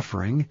burnt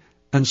offering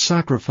and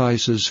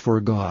sacrifices for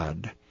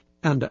God.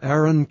 And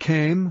Aaron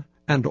came,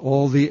 and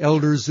all the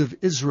elders of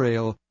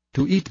Israel,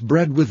 to eat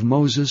bread with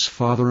Moses'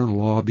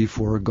 father-in-law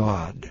before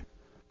God.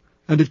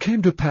 And it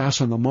came to pass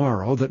on the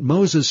morrow that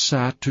Moses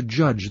sat to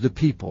judge the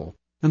people,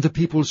 and the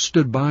people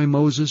stood by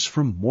Moses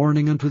from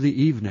morning unto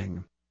the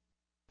evening.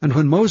 And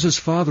when Moses'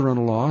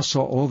 father-in-law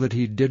saw all that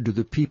he did to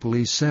the people,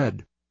 he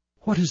said,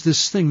 What is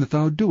this thing that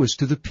thou doest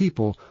to the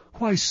people?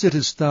 Why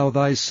sittest thou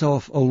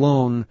thyself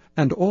alone,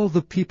 and all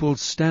the people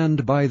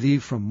stand by thee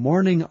from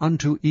morning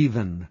unto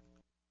even?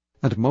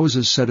 And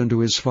Moses said unto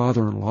his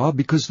father-in-law,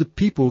 Because the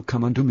people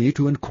come unto me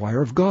to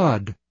inquire of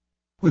God.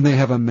 When they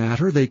have a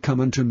matter, they come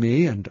unto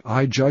me, and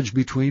I judge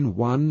between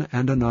one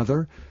and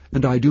another,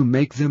 and I do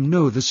make them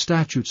know the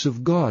statutes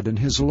of God and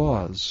his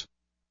laws.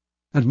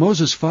 And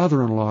Moses'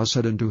 father-in-law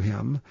said unto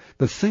him,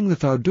 The thing that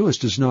thou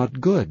doest is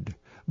not good.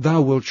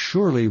 Thou wilt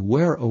surely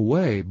wear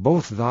away,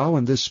 both thou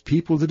and this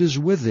people that is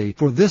with thee,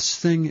 for this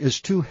thing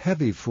is too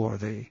heavy for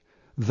thee.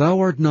 Thou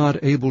art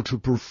not able to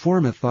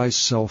perform it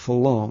thyself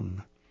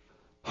alone.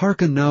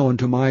 Hearken now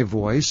unto my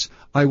voice,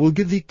 I will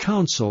give thee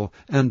counsel,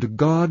 and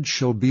God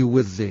shall be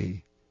with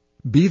thee.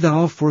 Be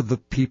thou for the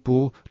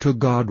people to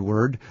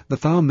Godward,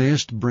 that thou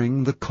mayest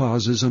bring the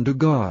causes unto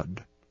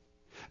God.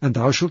 And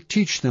thou shalt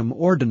teach them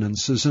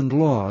ordinances and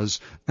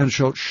laws, and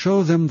shalt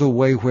show them the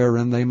way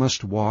wherein they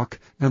must walk,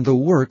 and the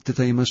work that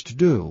they must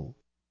do.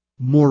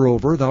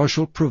 Moreover, thou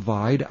shalt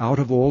provide out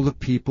of all the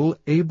people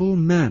able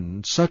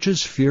men, such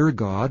as fear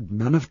God,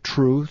 men of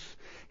truth,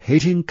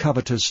 hating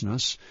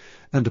covetousness,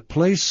 and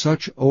place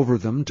such over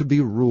them to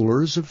be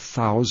rulers of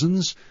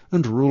thousands,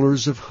 and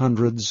rulers of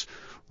hundreds,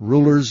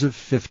 rulers of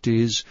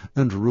 50s,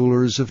 and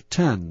rulers of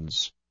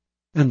 10s.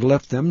 And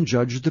let them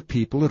judge the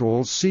people at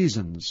all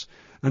seasons.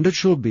 And it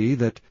shall be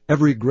that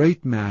every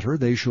great matter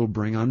they shall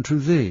bring unto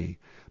thee,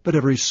 but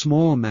every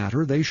small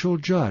matter they shall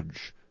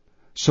judge.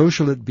 So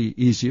shall it be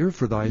easier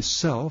for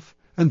thyself,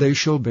 and they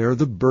shall bear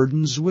the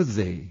burdens with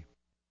thee.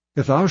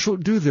 If thou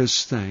shalt do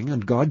this thing,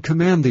 and God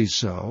command thee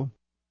so,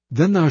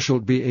 then thou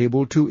shalt be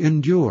able to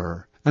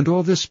endure, and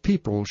all this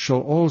people shall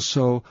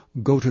also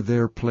go to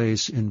their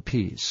place in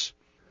peace.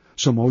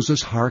 So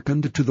Moses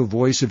hearkened to the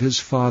voice of his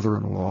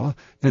father-in-law,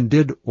 and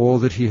did all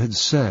that he had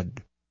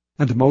said.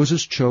 And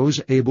Moses chose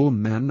able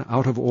men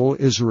out of all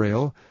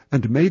Israel,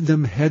 and made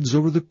them heads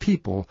over the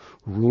people,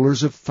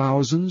 rulers of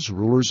thousands,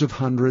 rulers of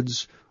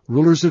hundreds,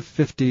 rulers of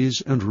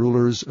 50s, and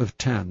rulers of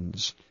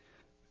 10s.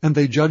 And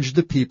they judged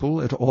the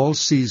people at all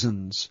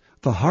seasons.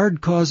 The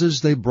hard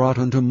causes they brought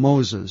unto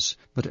Moses,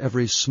 but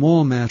every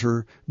small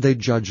matter they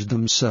judged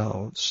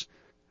themselves.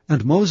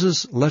 And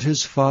Moses let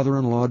his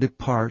father-in-law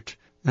depart,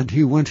 and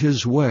he went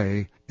his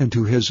way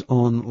into his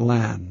own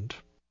land.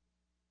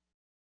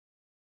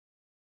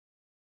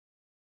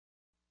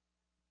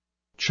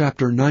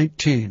 Chapter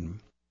 19.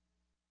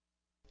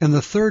 In the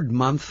 3rd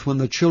month, when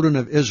the children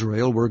of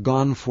Israel were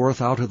gone forth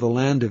out of the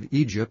land of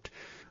Egypt,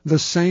 the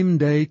same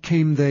day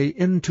came they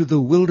into the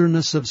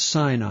wilderness of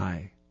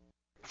Sinai.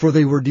 For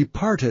they were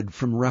departed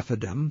from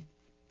Rephidim,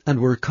 and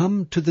were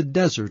come to the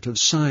desert of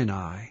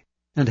Sinai,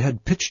 and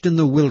had pitched in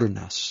the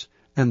wilderness,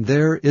 and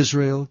there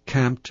Israel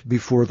camped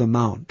before the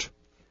mount.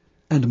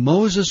 And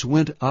Moses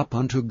went up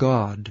unto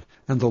God,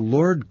 and the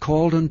Lord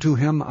called unto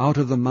him out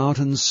of the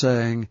mountain,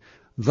 saying,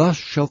 Thus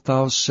shalt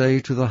thou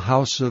say to the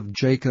house of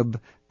Jacob,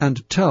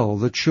 and tell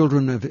the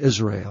children of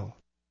Israel,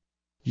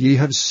 Ye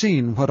have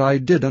seen what I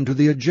did unto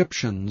the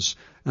Egyptians,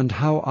 and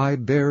how I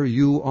bare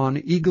you on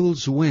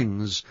eagle's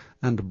wings,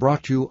 and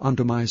brought you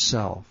unto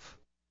myself.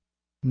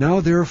 Now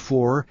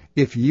therefore,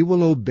 if ye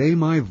will obey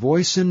my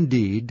voice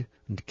indeed,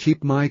 and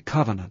keep my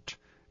covenant,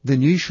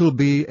 then ye shall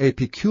be a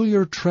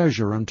peculiar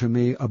treasure unto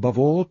me above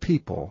all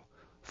people,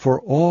 for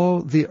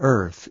all the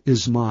earth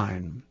is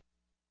mine.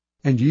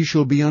 And ye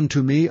shall be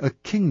unto me a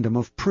kingdom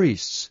of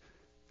priests,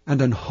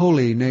 and an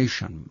holy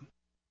nation.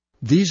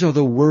 These are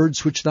the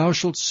words which thou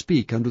shalt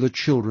speak unto the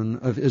children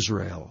of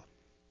Israel.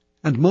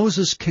 And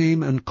Moses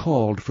came and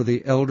called for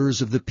the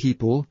elders of the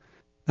people,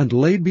 and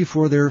laid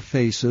before their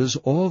faces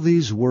all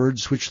these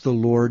words which the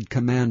Lord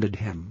commanded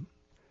him.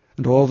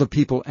 And all the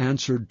people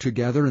answered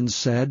together and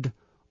said,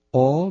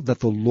 All that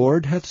the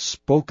Lord hath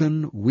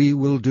spoken we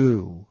will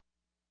do.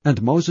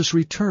 And Moses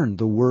returned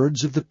the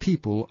words of the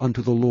people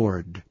unto the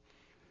Lord.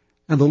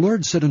 And the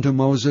Lord said unto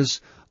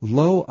Moses,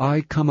 Lo,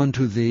 I come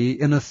unto thee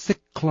in a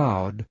thick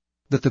cloud,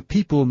 that the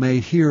people may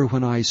hear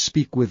when I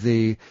speak with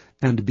thee,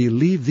 and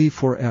believe thee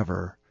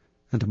forever.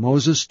 And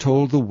Moses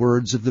told the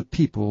words of the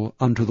people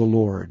unto the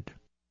Lord.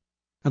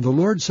 And the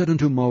Lord said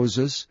unto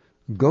Moses,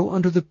 Go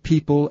unto the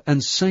people,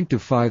 and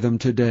sanctify them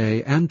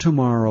today and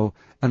tomorrow,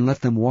 and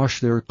let them wash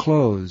their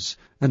clothes,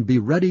 and be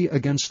ready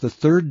against the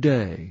third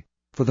day.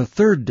 For the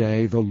third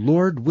day the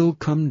Lord will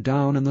come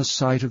down in the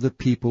sight of the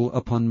people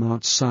upon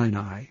Mount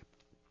Sinai.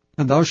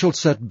 And thou shalt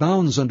set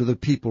bounds unto the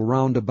people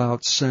round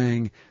about,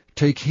 saying,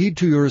 Take heed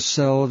to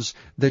yourselves,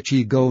 that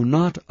ye go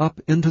not up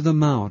into the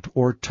mount,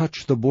 or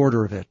touch the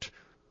border of it.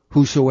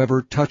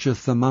 Whosoever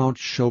toucheth the mount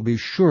shall be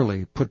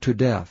surely put to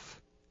death.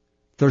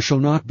 There shall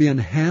not be an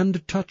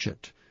hand touch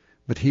it,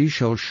 but he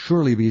shall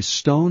surely be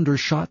stoned or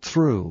shot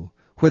through.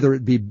 Whether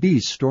it be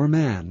beast or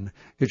man,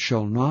 it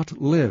shall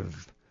not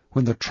live.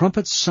 When the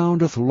trumpet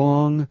soundeth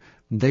long,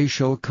 they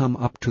shall come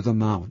up to the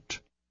mount.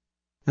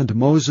 And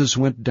Moses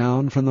went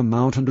down from the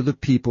mount unto the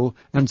people,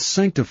 and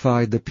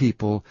sanctified the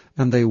people,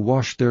 and they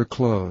washed their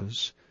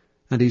clothes.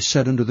 And he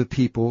said unto the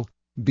people,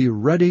 Be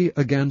ready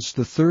against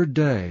the third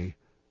day,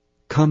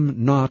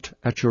 come not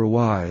at your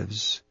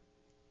wives.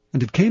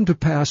 And it came to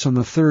pass on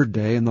the third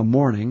day in the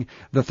morning,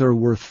 that there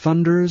were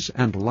thunders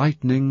and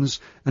lightnings,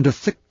 and a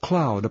thick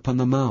cloud upon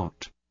the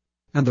mount,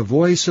 and the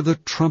voice of the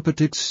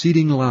trumpet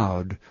exceeding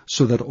loud,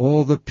 so that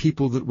all the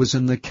people that was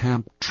in the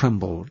camp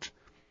trembled.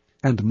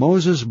 And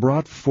Moses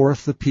brought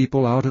forth the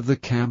people out of the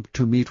camp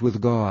to meet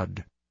with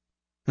God.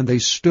 And they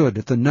stood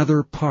at the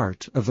nether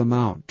part of the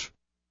mount.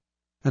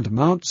 And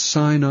Mount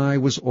Sinai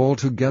was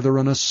altogether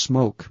on a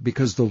smoke,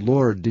 because the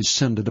Lord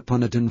descended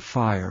upon it in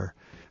fire.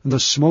 And the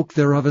smoke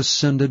thereof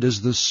ascended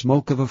as the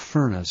smoke of a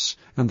furnace,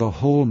 and the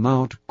whole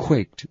mount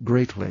quaked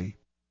greatly.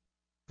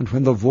 And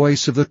when the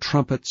voice of the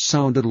trumpet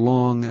sounded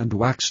long, and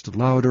waxed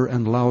louder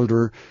and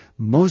louder,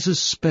 Moses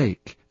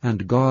spake,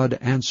 and God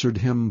answered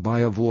him by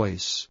a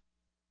voice.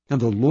 And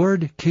the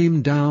Lord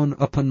came down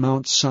upon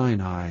Mount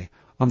Sinai,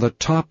 on the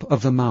top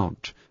of the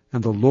mount,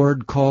 and the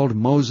Lord called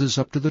Moses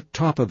up to the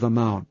top of the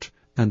mount,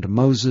 and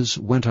Moses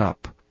went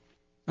up.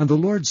 And the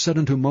Lord said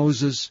unto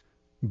Moses,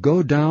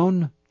 Go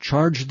down,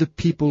 charge the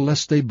people,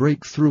 lest they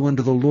break through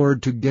unto the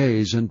Lord to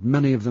gaze, and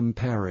many of them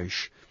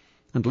perish.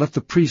 And let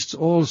the priests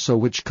also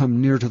which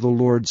come near to the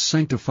Lord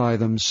sanctify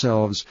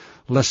themselves,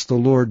 lest the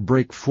Lord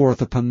break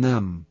forth upon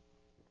them.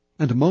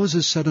 And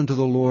Moses said unto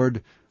the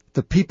Lord,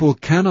 The people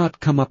cannot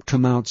come up to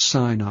Mount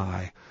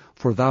Sinai,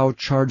 for thou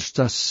chargedst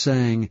us,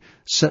 saying,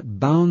 Set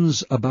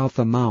bounds about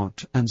the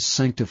mount, and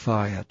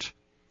sanctify it.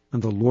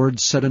 And the Lord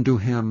said unto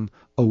him,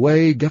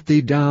 Away, get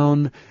thee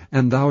down,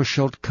 and thou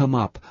shalt come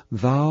up,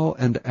 thou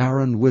and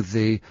Aaron with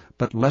thee,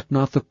 but let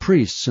not the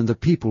priests and the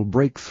people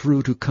break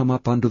through to come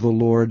up unto the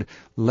Lord,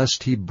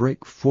 lest he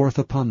break forth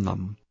upon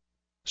them.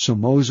 So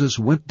Moses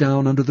went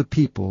down unto the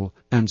people,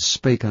 and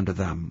spake unto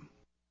them.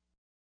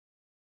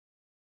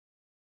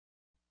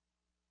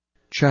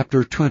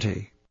 Chapter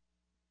 20.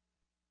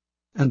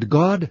 And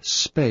God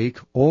spake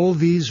all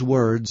these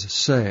words,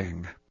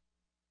 saying,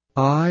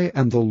 I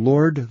am the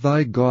Lord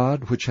thy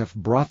God, which hath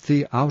brought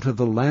thee out of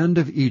the land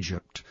of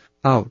Egypt,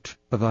 out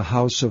of the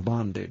house of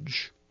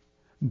bondage.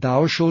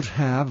 Thou shalt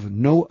have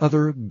no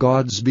other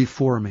gods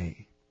before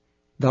me.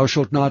 Thou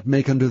shalt not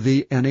make unto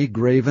thee any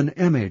graven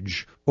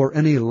image, or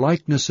any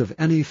likeness of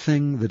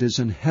anything that is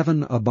in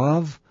heaven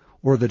above,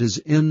 or that is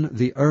in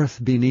the earth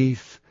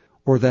beneath,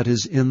 or that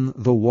is in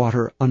the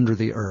water under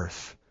the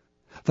earth.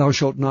 Thou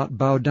shalt not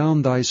bow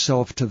down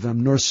thyself to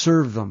them, nor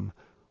serve them.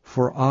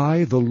 For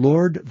I, the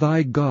Lord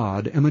thy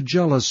God, am a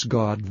jealous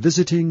God,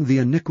 visiting the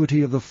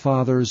iniquity of the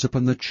fathers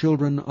upon the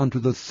children unto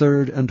the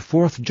third and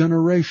fourth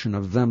generation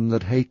of them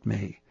that hate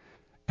me,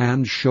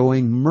 and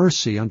showing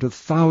mercy unto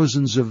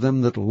thousands of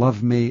them that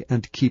love me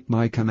and keep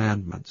my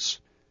commandments.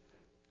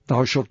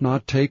 Thou shalt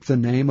not take the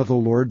name of the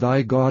Lord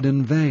thy God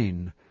in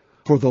vain,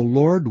 for the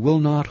Lord will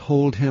not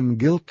hold him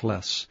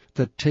guiltless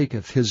that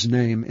taketh his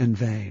name in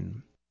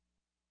vain.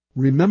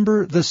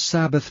 Remember the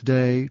Sabbath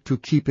day to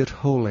keep it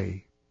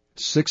holy.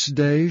 6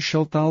 days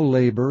shalt thou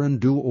labor and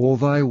do all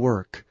thy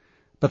work,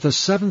 but the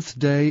 7th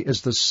day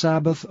is the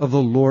Sabbath of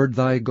the Lord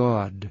thy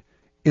God.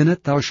 In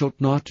it thou shalt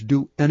not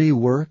do any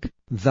work,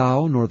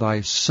 thou, nor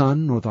thy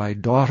son, nor thy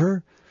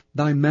daughter,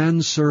 thy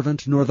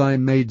manservant, nor thy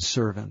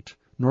maidservant,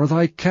 nor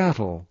thy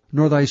cattle,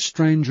 nor thy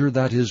stranger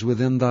that is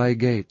within thy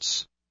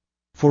gates.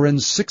 For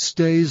in 6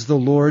 days the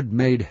Lord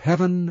made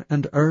heaven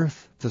and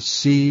earth, the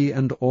sea,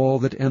 and all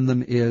that in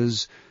them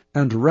is,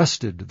 and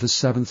rested the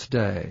 7th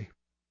day.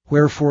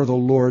 Wherefore the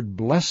Lord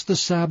blessed the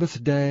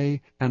Sabbath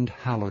day, and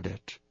hallowed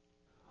it.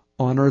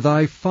 Honor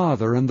thy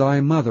father and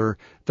thy mother,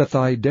 that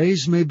thy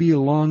days may be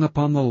long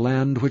upon the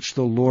land which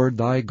the Lord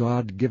thy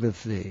God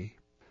giveth thee.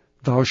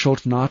 Thou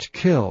shalt not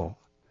kill.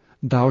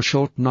 Thou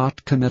shalt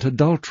not commit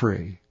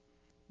adultery.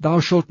 Thou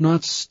shalt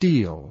not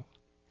steal.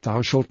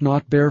 Thou shalt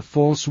not bear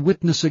false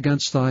witness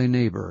against thy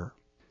neighbor.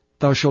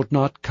 Thou shalt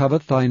not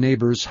covet thy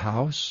neighbor's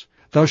house.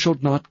 Thou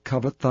shalt not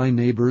covet thy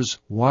neighbor's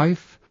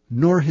wife,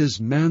 nor his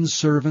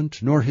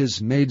manservant, nor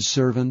his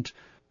maidservant,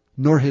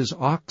 nor his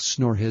ox,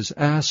 nor his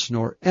ass,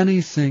 nor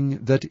anything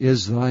that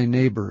is thy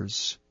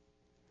neighbor's.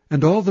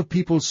 And all the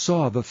people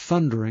saw the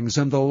thunderings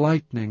and the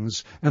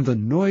lightnings, and the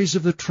noise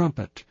of the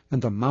trumpet,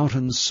 and the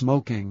mountain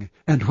smoking.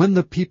 And when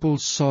the people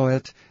saw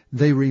it,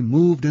 they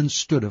removed and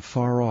stood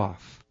afar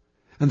off.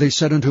 And they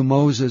said unto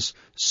Moses,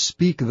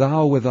 Speak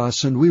thou with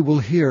us, and we will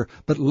hear,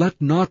 but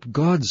let not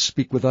God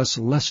speak with us,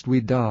 lest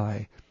we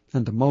die.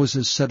 And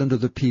Moses said unto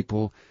the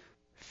people,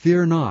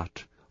 Fear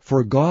not,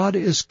 for God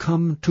is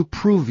come to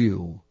prove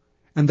you,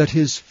 and that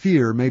his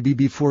fear may be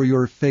before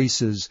your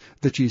faces,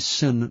 that ye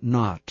sin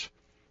not.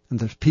 And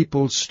the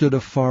people stood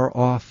afar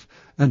off,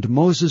 and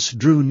Moses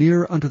drew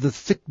near unto the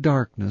thick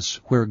darkness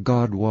where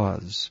God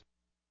was.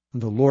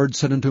 And the Lord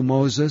said unto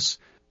Moses,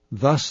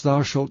 Thus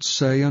thou shalt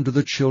say unto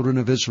the children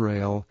of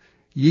Israel,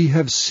 Ye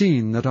have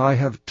seen that I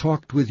have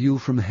talked with you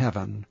from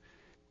heaven.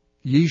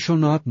 Ye shall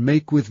not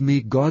make with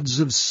me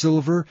gods of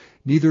silver,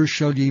 neither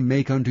shall ye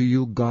make unto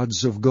you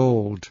gods of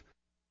gold.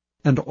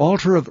 An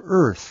altar of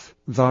earth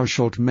thou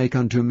shalt make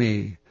unto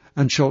me,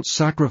 and shalt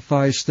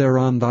sacrifice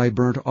thereon thy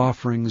burnt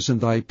offerings and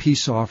thy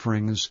peace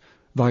offerings,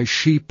 thy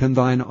sheep and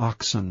thine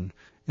oxen.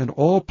 In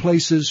all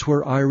places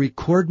where I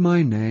record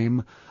my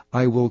name,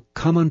 I will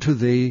come unto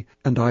thee,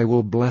 and I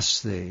will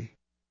bless thee.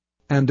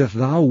 And if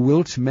thou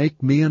wilt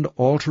make me an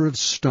altar of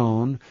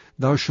stone,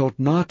 thou shalt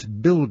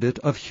not build it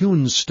of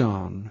hewn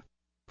stone.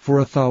 For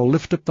if thou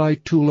lift up thy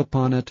tool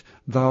upon it,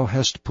 thou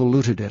hast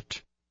polluted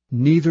it.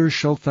 Neither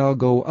shalt thou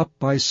go up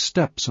by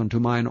steps unto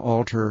mine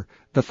altar,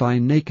 that thy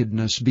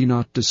nakedness be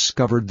not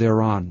discovered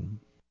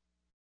thereon.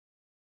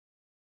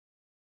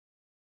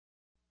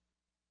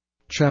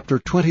 Chapter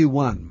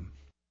 21.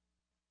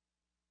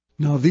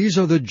 Now these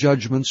are the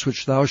judgments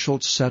which thou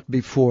shalt set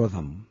before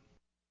them.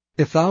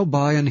 If thou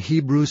buy an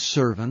Hebrew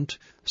servant,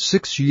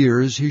 6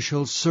 years he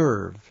shall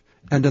serve,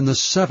 and in the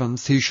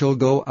 7th he shall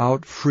go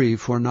out free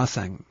for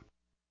nothing.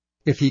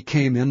 If he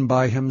came in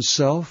by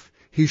himself,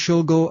 he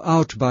shall go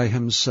out by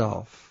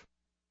himself.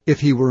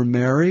 If he were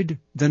married,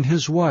 then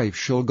his wife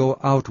shall go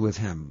out with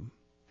him.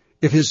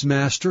 If his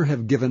master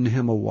have given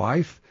him a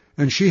wife,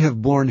 and she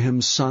have borne him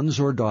sons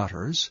or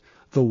daughters,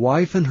 the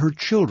wife and her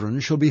children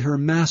shall be her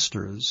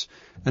master's,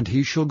 and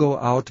he shall go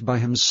out by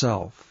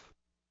himself.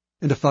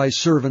 And if thy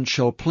servant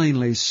shall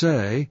plainly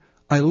say,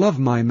 I love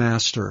my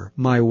master,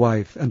 my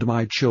wife, and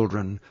my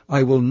children,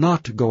 I will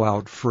not go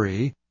out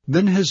free,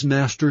 then his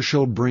master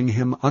shall bring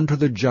him unto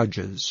the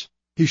judges.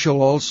 He shall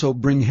also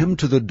bring him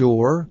to the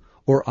door,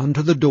 or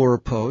unto the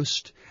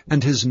doorpost,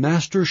 and his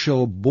master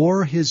shall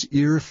bore his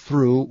ear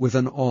through with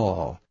an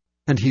awl,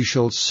 and he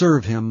shall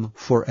serve him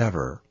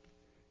forever.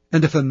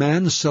 And if a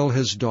man sell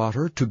his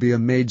daughter to be a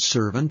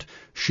maidservant,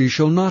 she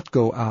shall not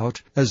go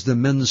out as the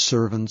men's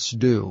servants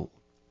do.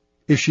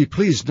 If she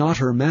please not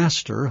her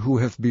master, who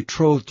hath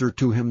betrothed her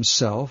to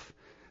himself,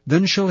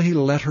 then shall he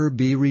let her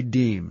be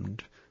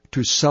redeemed.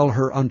 To sell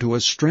her unto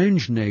a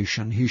strange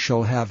nation he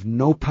shall have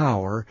no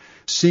power,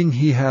 seeing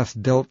he hath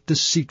dealt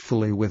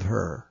deceitfully with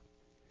her.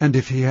 And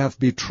if he hath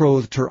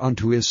betrothed her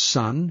unto his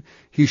son,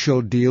 he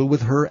shall deal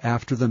with her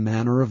after the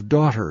manner of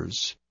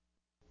daughters.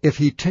 If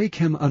he take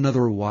him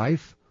another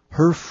wife,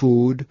 her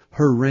food,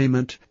 her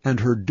raiment, and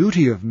her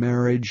duty of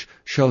marriage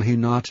shall he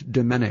not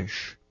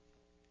diminish.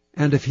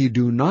 And if he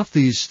do not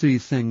these 3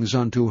 things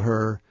unto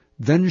her,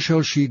 then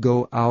shall she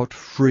go out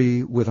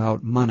free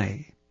without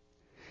money.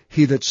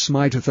 He that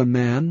smiteth a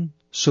man,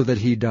 so that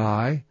he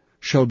die,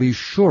 shall be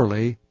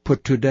surely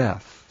put to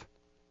death.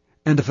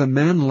 And if a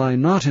man lie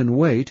not in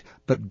wait,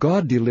 but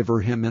God deliver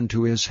him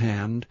into his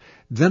hand,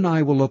 then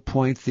I will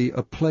appoint thee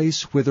a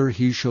place whither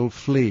he shall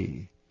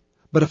flee.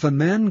 But if a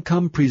man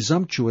come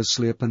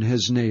presumptuously upon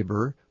his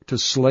neighbor, to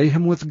slay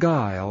him with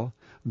guile,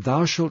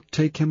 thou shalt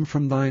take him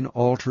from thine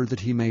altar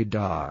that he may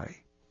die.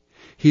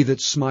 He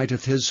that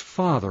smiteth his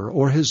father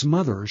or his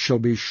mother shall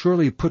be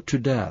surely put to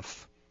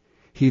death.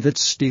 He that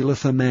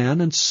stealeth a man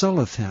and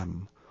selleth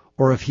him,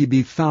 or if he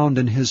be found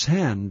in his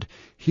hand,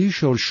 he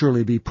shall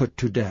surely be put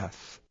to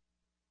death.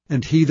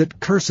 And he that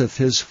curseth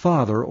his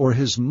father or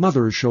his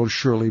mother shall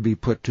surely be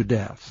put to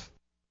death.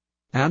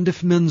 And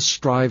if men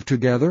strive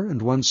together,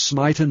 and one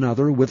smite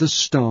another with a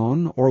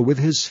stone, or with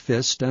his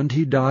fist, and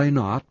he die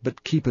not,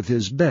 but keepeth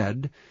his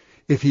bed,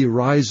 if he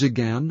rise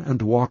again,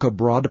 and walk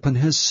abroad upon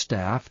his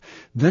staff,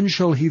 then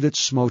shall he that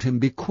smote him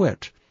be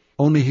quit.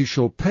 Only he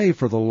shall pay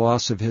for the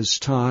loss of his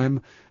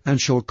time, and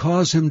shall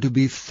cause him to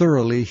be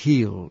thoroughly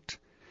healed.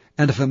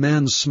 And if a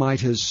man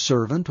smite his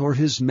servant or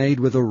his maid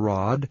with a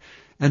rod,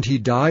 and he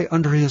die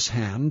under his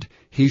hand,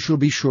 he shall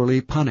be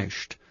surely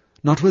punished.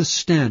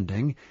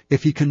 Notwithstanding,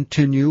 if he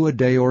continue a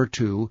day or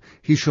two,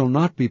 he shall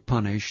not be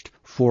punished,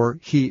 for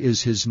he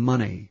is his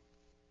money.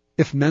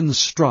 If men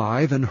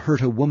strive and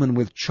hurt a woman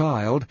with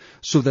child,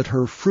 so that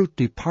her fruit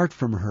depart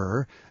from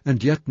her,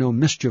 and yet no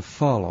mischief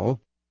follow,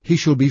 he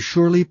shall be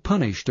surely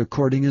punished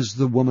according as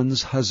the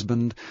woman's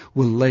husband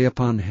will lay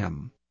upon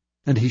him,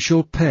 and he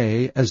shall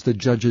pay as the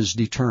judges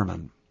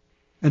determine.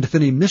 And if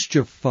any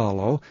mischief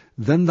follow,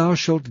 then thou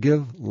shalt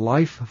give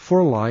life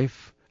for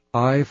life,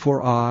 eye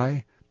for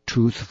eye,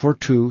 tooth for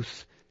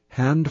tooth,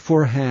 hand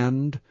for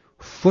hand,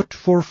 foot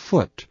for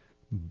foot,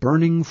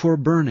 burning for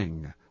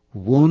burning,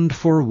 wound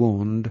for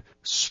wound,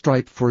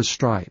 stripe for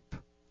stripe.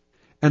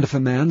 And if a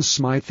man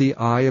smite the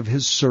eye of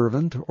his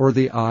servant or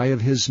the eye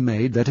of his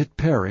maid, that it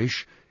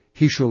perish,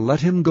 he shall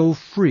let him go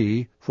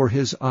free for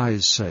his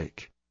eye's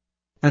sake.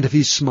 And if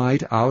he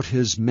smite out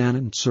his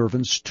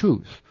manservant's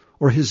tooth,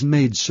 or his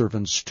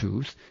maidservant's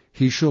tooth,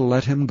 he shall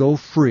let him go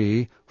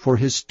free for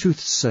his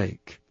tooth's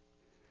sake.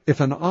 If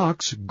an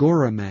ox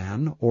gore a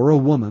man or a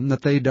woman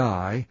that they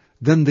die,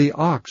 then the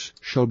ox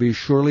shall be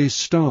surely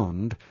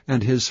stoned,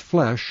 and his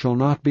flesh shall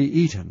not be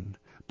eaten,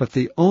 but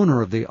the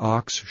owner of the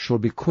ox shall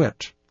be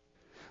quit.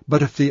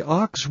 But if the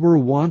ox were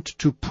wont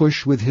to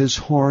push with his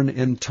horn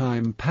in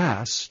time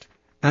past,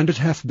 and it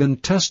hath been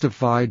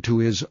testified to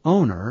his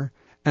owner,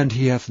 and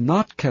he hath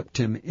not kept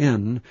him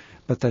in,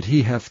 but that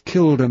he hath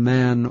killed a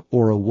man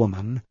or a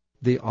woman,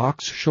 the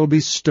ox shall be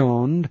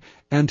stoned,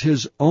 and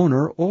his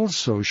owner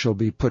also shall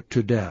be put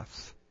to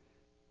death.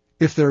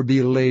 If there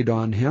be laid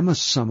on him a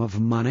sum of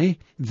money,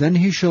 then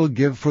he shall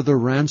give for the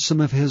ransom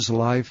of his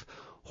life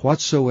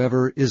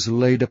whatsoever is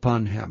laid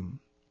upon him.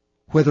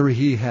 Whether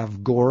he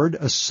have gored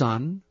a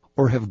son,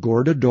 or have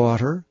gored a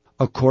daughter,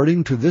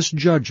 according to this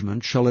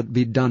judgment shall it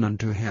be done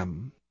unto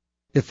him.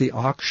 If the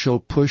ox shall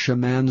push a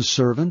man's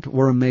servant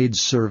or a maid's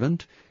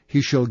servant,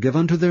 he shall give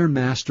unto their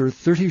master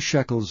 30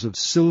 shekels of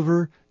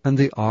silver, and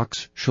the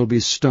ox shall be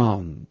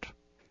stoned.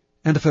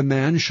 And if a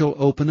man shall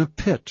open a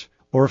pit,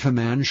 or if a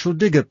man shall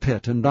dig a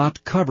pit and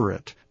not cover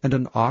it, and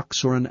an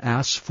ox or an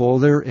ass fall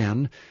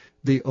therein,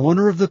 the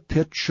owner of the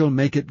pit shall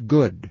make it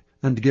good,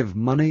 and give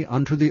money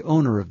unto the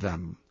owner of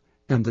them,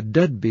 and the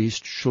dead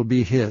beast shall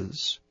be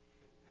his.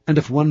 And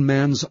if one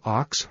man's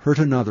ox hurt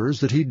another's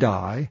that he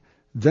die,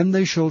 then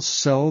they shall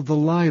sell the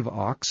live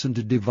ox,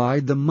 and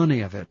divide the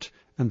money of it,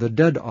 and the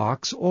dead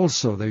ox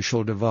also they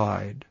shall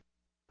divide.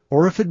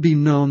 Or if it be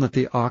known that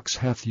the ox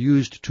hath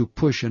used to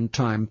push in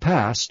time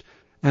past,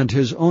 and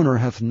his owner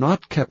hath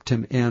not kept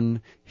him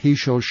in, he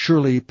shall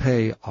surely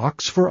pay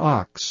ox for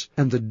ox,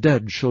 and the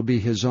dead shall be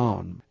his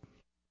own.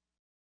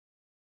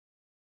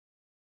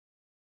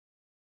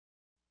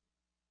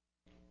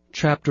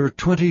 Chapter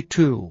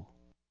 22.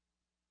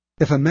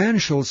 If a man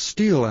shall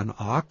steal an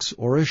ox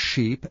or a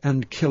sheep,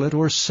 and kill it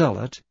or sell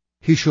it,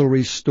 he shall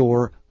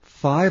restore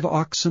 5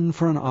 oxen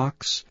for an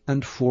ox,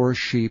 and 4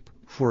 sheep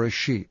for a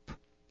sheep.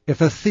 If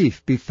a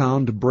thief be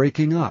found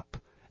breaking up,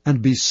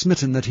 and be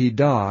smitten that he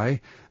die,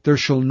 there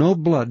shall no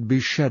blood be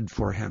shed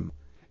for him.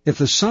 If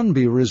the sun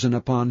be risen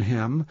upon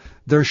him,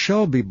 there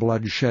shall be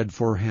blood shed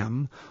for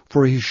him,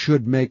 for he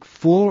should make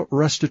full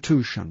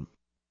restitution.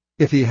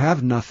 If he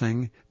have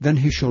nothing, then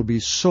he shall be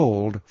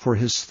sold for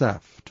his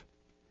theft.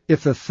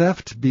 If the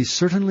theft be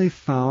certainly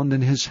found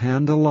in his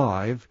hand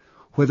alive,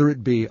 whether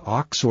it be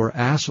ox or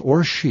ass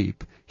or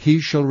sheep, he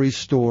shall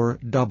restore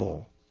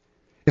double.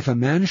 If a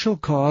man shall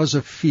cause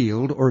a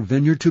field or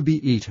vineyard to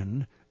be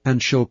eaten,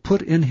 and shall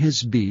put in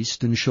his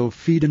beast, and shall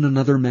feed in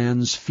another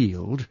man's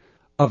field,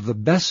 of the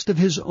best of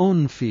his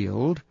own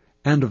field,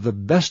 and of the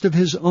best of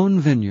his own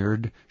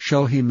vineyard,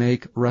 shall he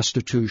make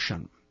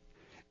restitution.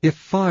 If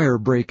fire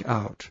break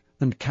out,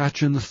 and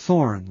catch in the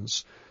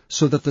thorns,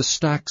 so that the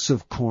stacks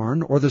of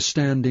corn, or the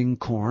standing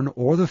corn,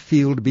 or the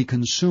field be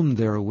consumed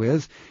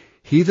therewith,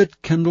 he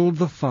that kindled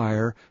the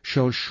fire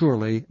shall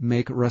surely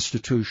make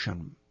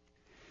restitution.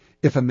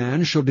 If a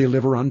man shall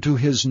deliver unto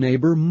his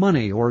neighbor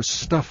money or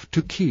stuff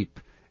to keep,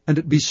 and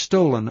it be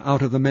stolen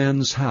out of the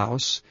man's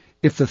house,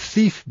 if the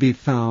thief be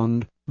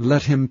found,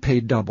 let him pay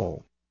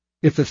double.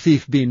 If the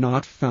thief be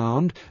not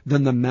found,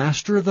 then the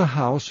master of the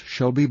house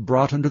shall be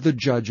brought unto the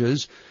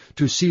judges,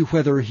 to see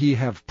whether he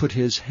have put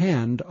his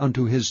hand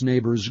unto his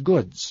neighbor's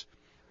goods.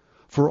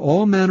 For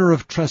all manner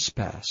of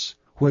trespass,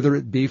 whether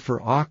it be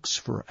for ox,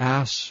 for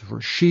ass,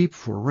 for sheep,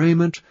 for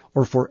raiment,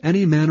 or for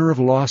any manner of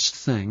lost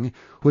thing,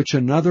 which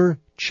another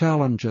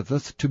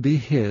challengeth to be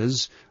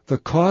his, the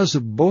cause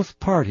of both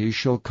parties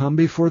shall come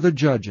before the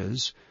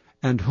judges,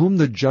 and whom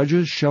the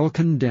judges shall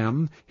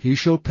condemn, he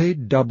shall pay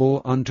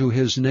double unto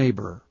his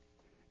neighbor.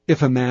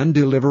 If a man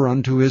deliver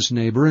unto his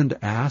neighbor an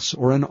ass,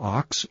 or an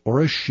ox, or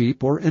a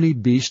sheep, or any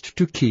beast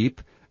to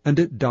keep, and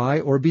it die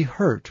or be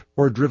hurt,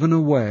 or driven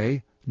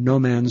away, no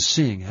man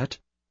seeing it,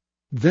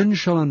 then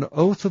shall an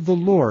oath of the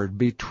Lord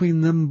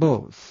between them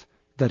both,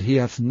 that he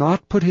hath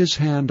not put his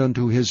hand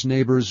unto his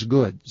neighbor's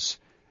goods,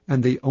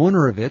 and the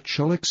owner of it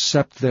shall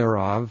accept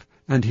thereof,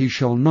 and he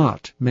shall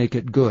not make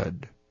it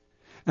good.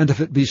 and if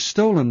it be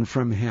stolen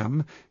from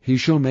him, he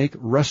shall make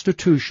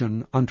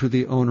restitution unto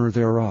the owner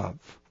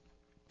thereof.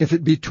 If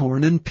it be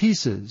torn in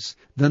pieces,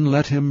 then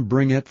let him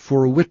bring it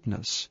for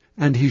witness,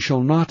 and he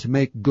shall not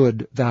make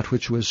good that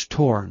which was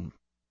torn.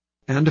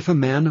 And if a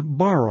man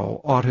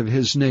borrow aught of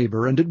his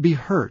neighbor, and it be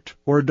hurt,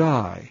 or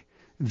die,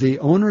 the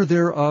owner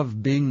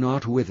thereof being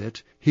not with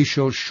it, he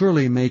shall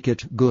surely make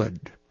it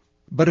good.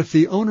 But if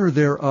the owner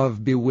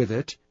thereof be with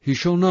it, he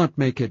shall not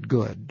make it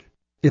good.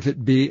 If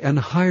it be an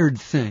hired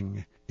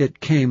thing, it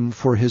came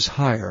for his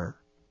hire.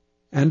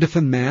 And if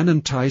a man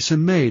entice a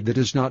maid that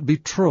is not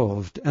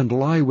betrothed, and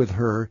lie with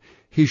her,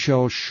 he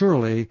shall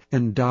surely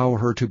endow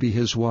her to be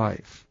his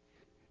wife.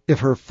 If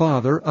her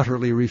father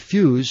utterly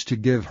refuse to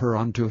give her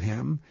unto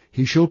him,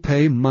 he shall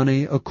pay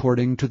money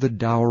according to the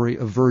dowry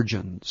of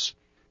virgins.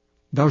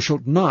 Thou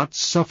shalt not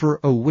suffer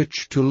a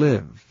witch to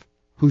live.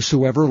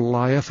 Whosoever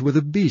lieth with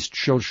a beast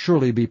shall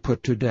surely be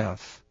put to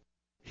death.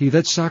 He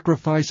that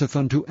sacrificeth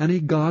unto any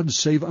god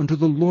save unto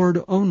the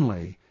Lord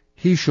only,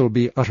 he shall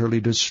be utterly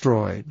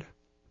destroyed.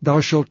 Thou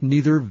shalt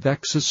neither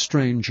vex a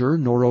stranger,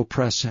 nor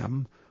oppress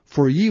him,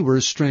 for ye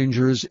were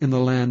strangers in the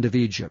land of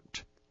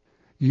Egypt.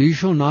 Ye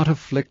shall not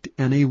afflict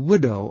any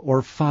widow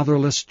or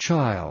fatherless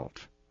child.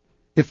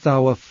 If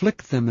thou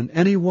afflict them in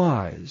any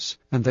wise,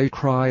 and they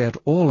cry at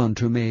all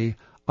unto me,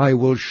 I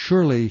will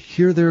surely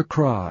hear their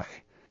cry.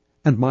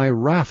 And my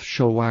wrath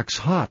shall wax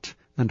hot,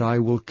 and I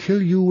will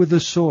kill you with the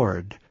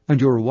sword,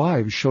 and your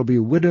wives shall be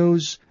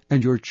widows,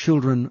 and your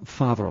children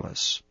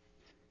fatherless.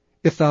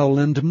 If thou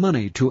lend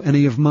money to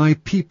any of my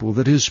people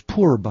that is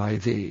poor by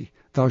thee,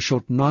 thou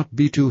shalt not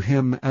be to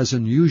him as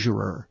an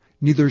usurer,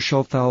 neither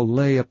shalt thou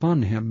lay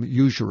upon him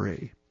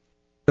usury.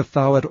 If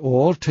thou at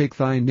all take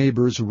thy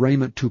neighbour's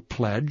raiment to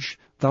pledge,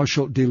 thou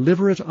shalt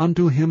deliver it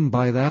unto him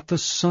by that the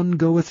sun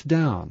goeth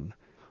down.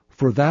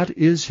 For that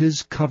is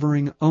his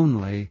covering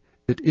only,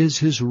 it is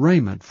his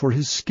raiment for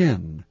his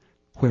skin.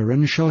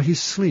 Wherein shall he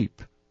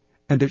sleep?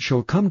 And it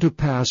shall come to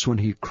pass when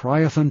he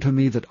crieth unto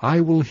me that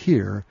I will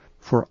hear,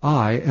 for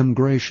I am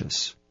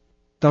gracious.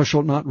 Thou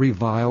shalt not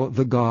revile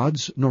the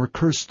gods, nor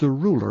curse the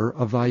ruler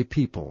of thy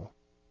people.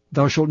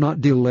 Thou shalt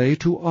not delay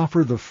to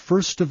offer the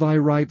first of thy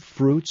ripe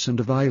fruits and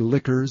of thy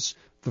liquors,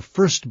 the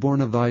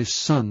firstborn of thy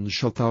sons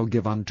shalt thou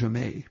give unto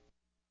me.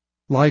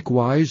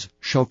 Likewise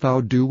shalt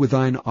thou do with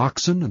thine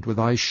oxen and with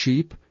thy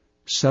sheep.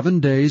 7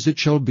 days it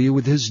shall be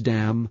with his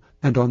dam,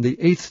 and on the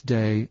 8th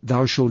day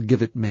thou shalt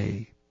give it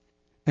me.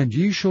 And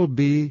ye shall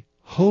be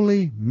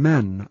holy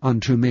men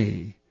unto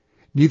me.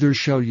 Neither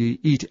shall ye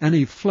eat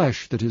any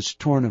flesh that is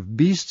torn of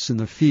beasts in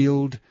the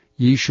field,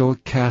 ye shall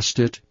cast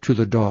it to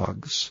the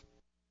dogs.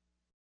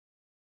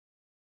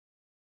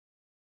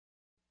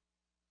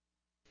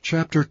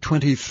 Chapter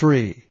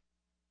 23.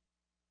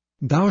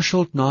 Thou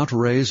shalt not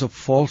raise a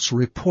false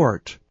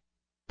report.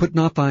 Put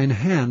not thine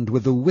hand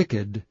with the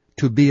wicked,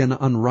 to be an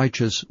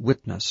unrighteous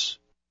witness.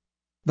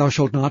 Thou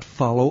shalt not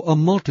follow a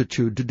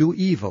multitude to do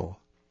evil,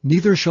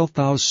 neither shalt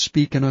thou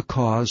speak in a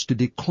cause to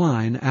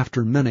decline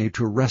after many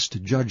to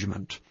wrest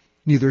judgment.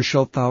 Neither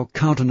shalt thou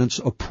countenance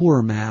a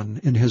poor man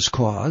in his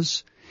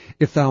cause.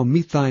 If thou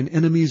meet thine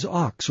enemy's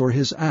ox or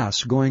his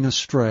ass going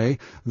astray,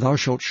 thou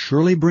shalt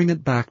surely bring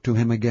it back to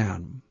him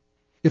again.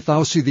 If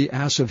thou see the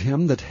ass of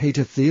him that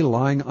hateth thee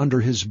lying under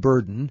his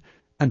burden,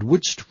 and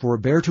wouldst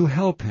forbear to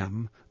help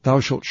him,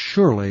 thou shalt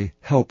surely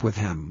help with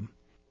him.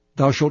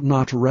 Thou shalt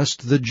not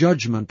wrest the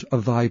judgment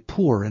of thy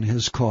poor in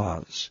his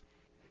cause.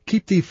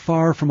 Keep thee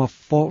far from a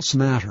false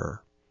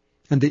matter,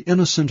 and the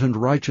innocent and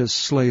righteous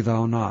slay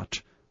thou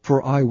not,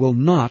 for I will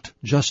not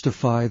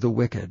justify the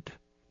wicked.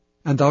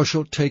 And thou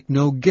shalt take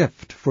no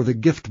gift, for the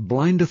gift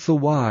blindeth the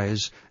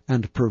wise,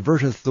 and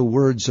perverteth the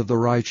words of the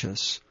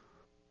righteous.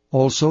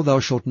 Also thou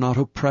shalt not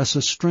oppress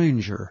a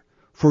stranger,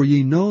 for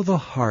ye know the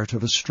heart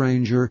of a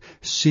stranger,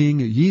 seeing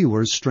ye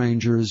were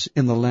strangers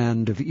in the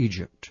land of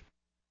Egypt.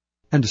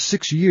 And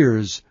 6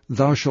 years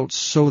thou shalt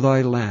sow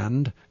thy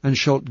land, and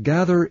shalt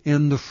gather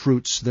in the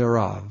fruits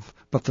thereof.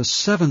 But the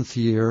 7th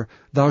year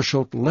thou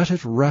shalt let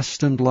it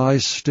rest and lie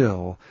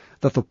still,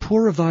 that the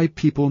poor of thy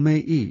people may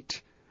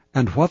eat.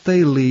 And what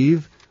they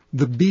leave,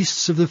 the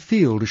beasts of the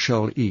field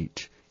shall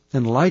eat.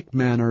 In like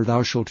manner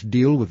thou shalt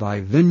deal with thy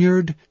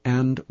vineyard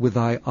and with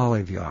thy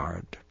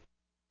oliveyard.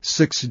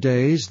 6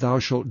 days thou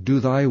shalt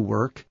do thy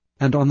work,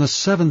 and on the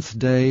 7th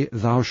day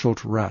thou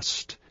shalt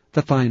rest,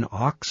 that thine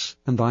ox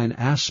and thine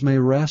ass may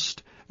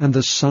rest, and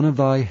the son of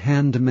thy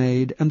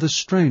handmaid and the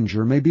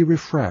stranger may be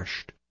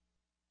refreshed.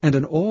 And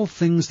in all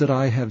things that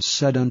I have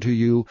said unto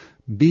you,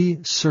 be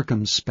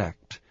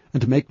circumspect,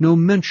 and make no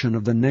mention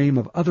of the name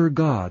of other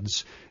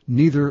gods,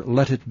 neither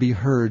let it be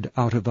heard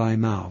out of thy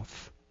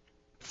mouth.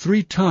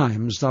 3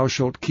 times thou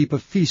shalt keep a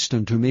feast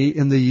unto me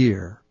in the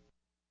year.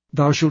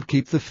 Thou shalt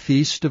keep the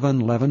feast of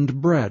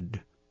unleavened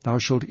bread. Thou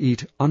shalt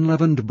eat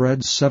unleavened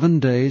bread 7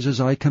 days, as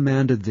I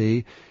commanded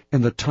thee,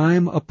 in the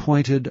time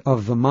appointed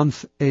of the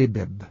month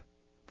Abib.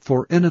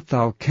 For in it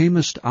thou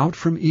camest out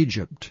from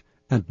Egypt,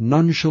 and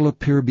none shall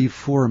appear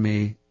before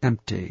me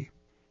empty.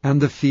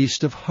 And the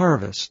feast of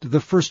harvest,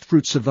 the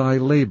firstfruits of thy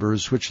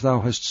labors which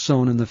thou hast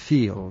sown in the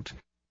field.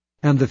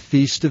 and the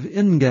feast of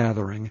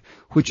ingathering,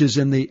 which is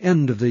in the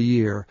end of the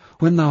year,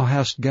 when thou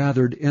hast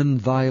gathered in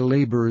thy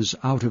labours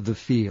out of the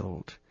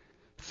field.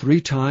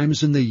 3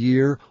 times in the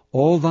year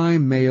all thy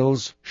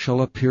males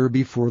shall appear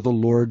before the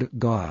Lord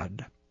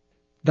God.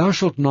 Thou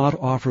shalt not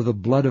offer the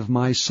blood of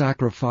my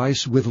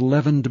sacrifice with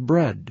leavened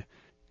bread,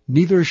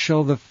 neither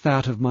shall the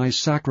fat of my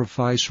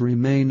sacrifice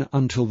remain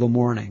until the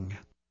morning.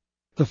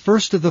 The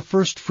first of the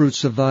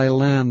firstfruits of thy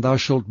land thou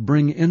shalt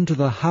bring into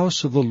the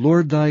house of the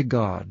Lord thy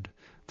God.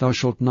 Thou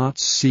shalt not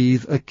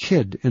seethe a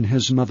kid in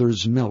his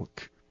mother's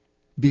milk.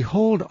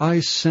 Behold,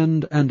 I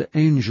send an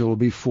angel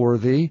before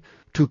thee,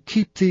 to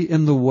keep thee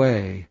in the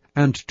way,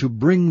 and to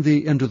bring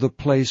thee into the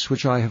place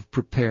which I have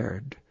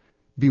prepared.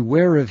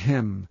 Beware of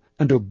him,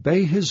 and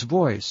obey his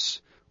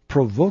voice.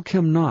 Provoke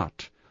him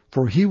not,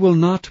 for he will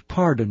not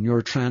pardon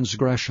your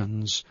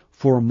transgressions,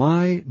 for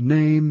my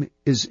name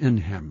is in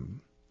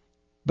him.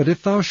 But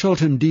if thou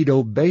shalt indeed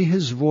obey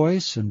his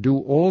voice, and do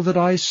all that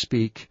I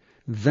speak,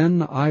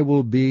 then I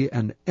will be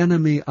an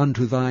enemy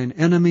unto thine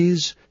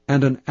enemies,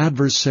 and an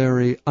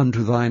adversary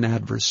unto thine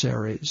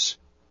adversaries.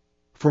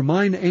 For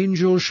mine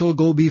angel shall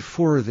go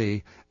before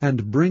thee,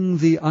 and bring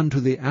thee unto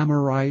the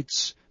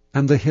Amorites,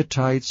 and the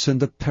Hittites,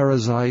 and the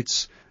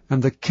Perizzites,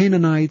 and the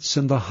Canaanites,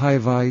 and the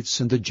Hivites,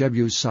 and the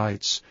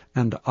Jebusites,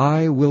 and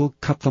I will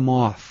cut them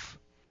off.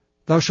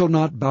 Thou shalt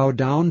not bow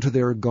down to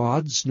their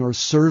gods, nor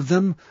serve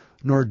them,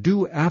 nor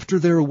do after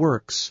their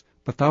works,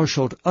 but thou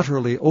shalt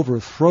utterly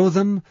overthrow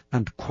them,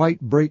 and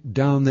quite break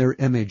down their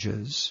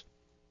images.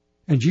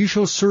 And ye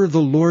shall serve the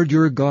Lord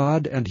your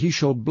God, and he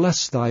shall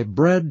bless thy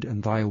bread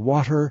and thy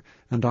water,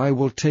 and I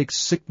will take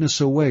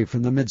sickness away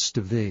from the midst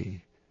of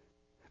thee.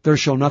 There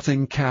shall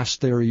nothing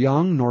cast their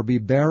young, nor be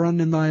barren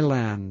in thy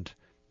land.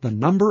 The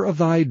number of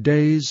thy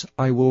days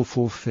I will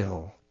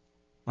fulfill.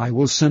 I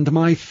will send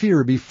my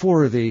fear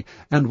before thee,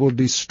 and will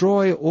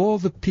destroy all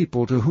the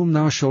people to whom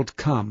thou shalt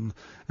come,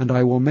 and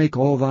I will make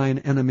all thine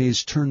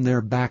enemies turn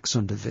their backs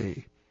unto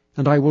thee.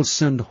 And I will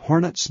send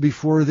hornets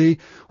before thee,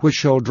 which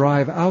shall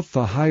drive out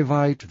the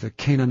Hivite, the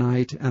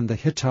Canaanite, and the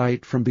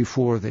Hittite from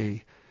before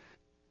thee.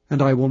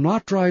 And I will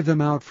not drive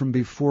them out from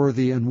before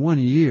thee in 1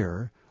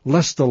 year,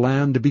 lest the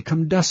land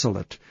become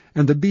desolate,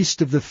 and the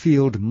beast of the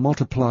field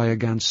multiply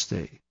against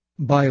thee.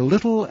 By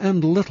little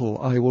and little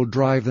I will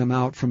drive them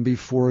out from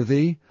before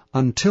thee,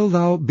 until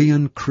thou be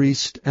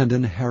increased and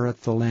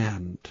inherit the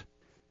land.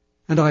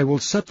 And I will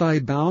set thy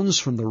bounds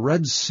from the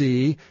Red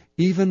Sea,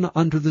 even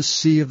unto the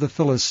sea of the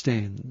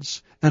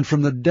Philistines, and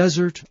from the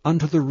desert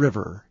unto the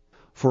river.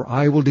 For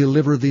I will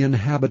deliver the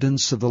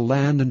inhabitants of the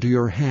land into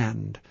your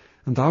hand,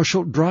 and thou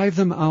shalt drive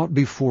them out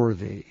before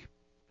thee.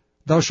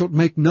 Thou shalt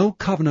make no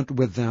covenant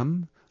with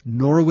them,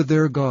 nor with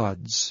their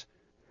gods.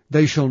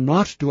 They shall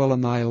not dwell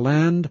in thy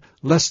land,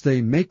 lest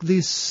they make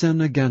thee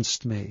sin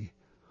against me.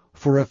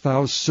 For if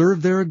thou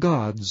serve their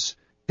gods,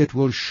 it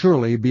will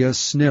surely be a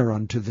snare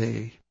unto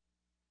thee.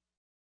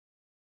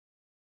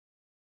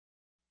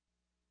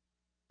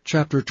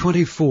 Chapter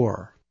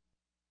 24.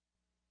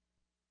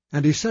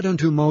 And he said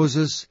unto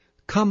Moses,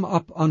 Come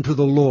up unto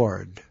the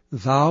Lord,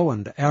 thou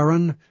and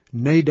Aaron,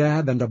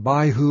 Nadab and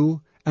Abihu,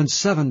 and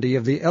 70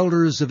 of the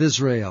elders of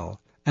Israel,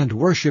 and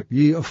worship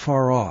ye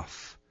afar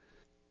off.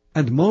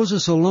 And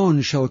Moses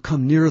alone shall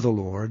come near the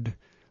Lord,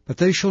 but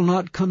they shall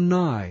not come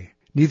nigh,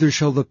 neither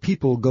shall the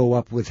people go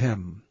up with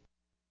him.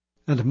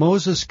 And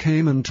Moses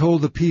came and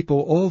told the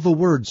people all the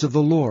words of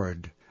the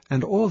Lord,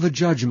 and all the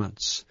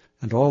judgments.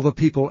 And all the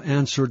people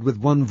answered with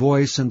one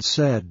voice, and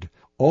said,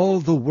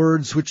 All the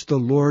words which the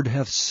Lord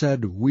hath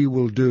said we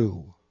will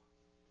do.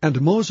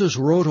 And Moses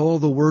wrote all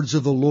the words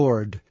of the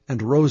Lord,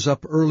 and rose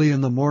up early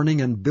in the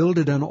morning, and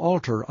builded an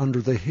altar under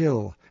the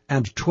hill,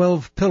 and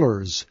 12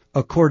 pillars,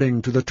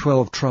 according to the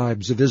 12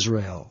 tribes of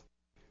Israel.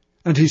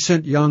 And he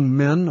sent young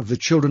men of the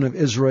children of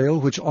Israel,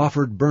 which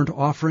offered burnt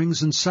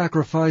offerings, and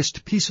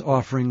sacrificed peace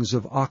offerings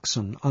of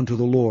oxen unto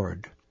the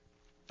Lord.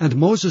 And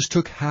Moses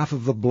took half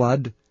of the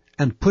blood,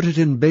 and put it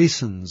in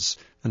basins,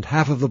 and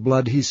half of the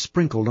blood he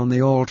sprinkled on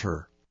the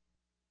altar.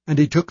 And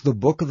he took the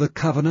book of the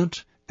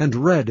covenant, and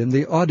read in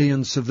the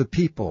audience of the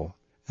people.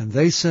 And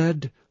they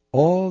said,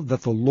 All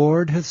that the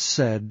Lord hath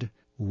said,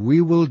 we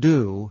will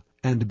do,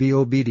 and be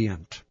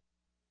obedient.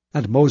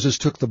 And Moses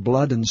took the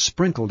blood, and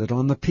sprinkled it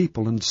on the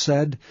people, and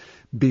said,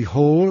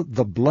 Behold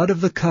the blood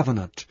of the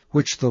covenant,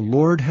 which the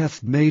Lord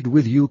hath made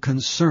with you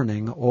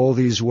concerning all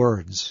these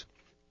words.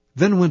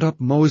 Then went up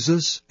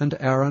Moses and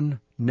Aaron,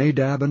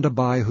 Nadab and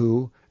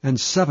Abihu, and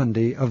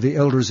 70 of the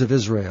elders of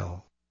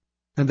Israel.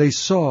 And they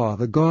saw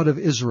the God of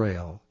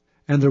Israel,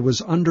 and there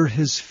was under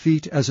his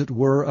feet as it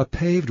were a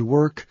paved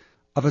work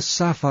of a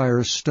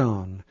sapphire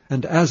stone,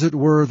 and as it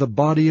were the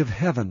body of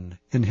heaven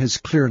in his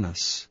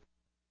clearness.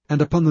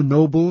 And upon the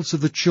nobles of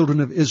the children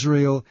of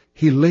Israel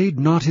he laid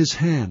not his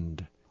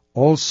hand.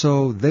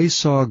 Also they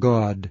saw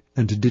God,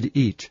 and did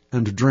eat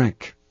and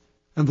drink.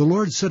 And the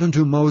Lord said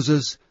unto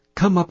Moses,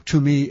 Come up to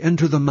me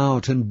into the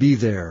mount, and be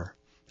there.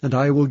 And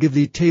I will give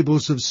thee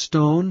tables of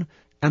stone,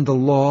 and the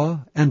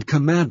law and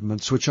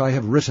commandments which I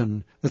have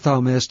written, that thou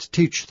mayest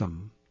teach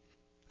them.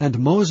 And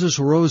Moses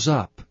rose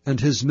up, and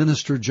his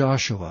minister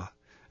Joshua,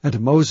 and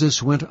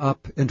Moses went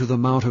up into the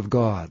mount of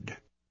God.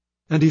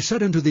 And he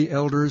said unto the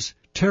elders,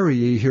 Tarry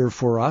ye here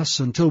for us,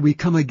 until we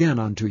come again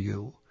unto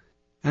you.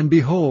 And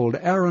behold,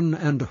 Aaron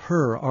and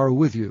Hur are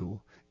with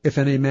you. If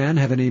any man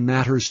have any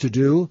matters to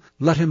do,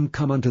 let him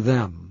come unto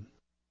them.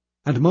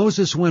 And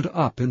Moses went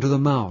up into the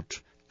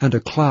mount, and a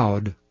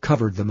cloud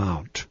covered the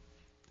mount.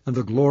 And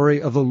the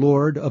glory of the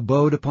Lord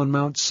abode upon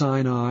Mount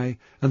Sinai,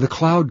 and the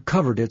cloud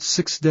covered it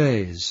 6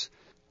 days.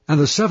 And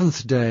the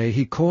 7th day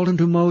he called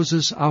unto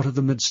Moses out of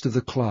the midst of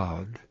the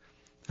cloud.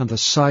 And the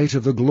sight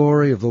of the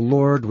glory of the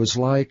Lord was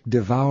like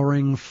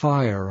devouring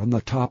fire on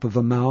the top of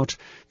the mount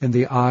in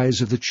the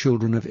eyes of the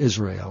children of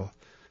Israel.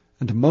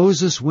 And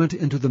Moses went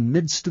into the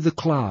midst of the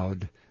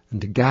cloud,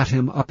 and gat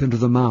him up into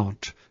the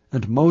mount.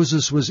 And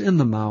Moses was in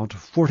the mount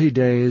 40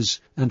 days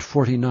and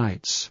 40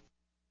 nights.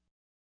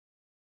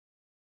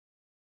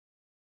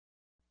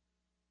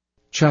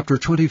 Chapter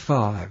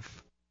 25.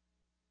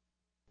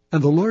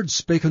 And the Lord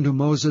spake unto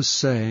Moses,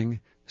 saying,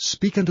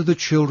 Speak unto the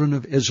children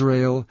of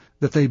Israel,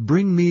 that they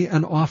bring me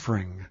an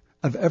offering.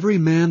 Of every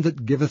man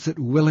that giveth it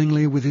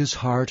willingly with his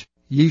heart,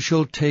 ye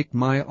shall take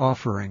my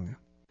offering.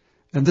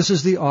 And this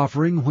is the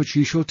offering which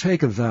ye shall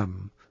take of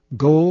them: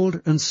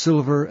 gold, and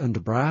silver,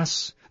 and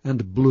brass,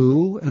 and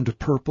blue, and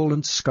purple,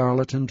 and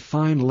scarlet, and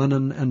fine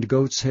linen, and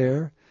goat's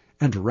hair,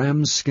 and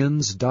rams'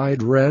 skins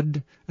dyed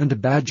red, and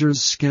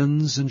badgers'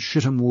 skins, and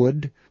shittim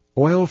wood,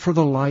 oil for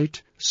the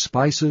light,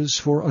 spices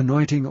for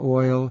anointing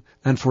oil,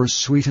 and for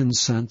sweet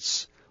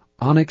incense,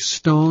 onyx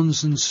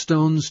stones and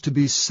stones to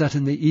be set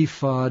in the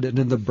ephod and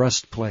in the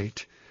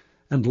breastplate.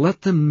 And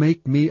let them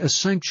make me a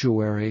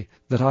sanctuary,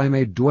 that I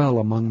may dwell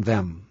among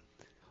them.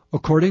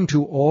 According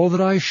to all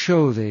that I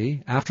show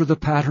thee, after the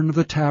pattern of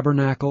the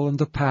tabernacle and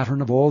the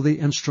pattern of all the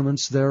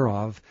instruments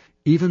thereof,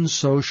 even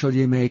so shall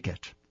ye make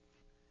it.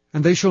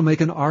 And they shall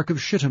make an ark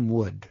of shittim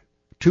wood.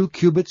 2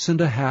 cubits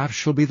and a half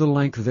shall be the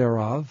length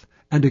thereof,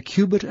 and 1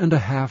 cubit and a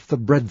half the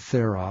breadth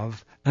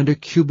thereof, and 1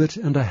 cubit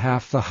and a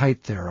half the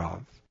height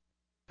thereof.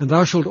 And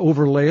thou shalt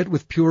overlay it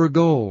with pure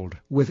gold.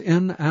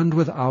 Within and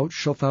without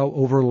shalt thou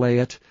overlay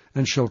it,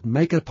 and shalt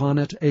make upon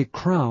it a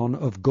crown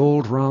of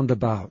gold round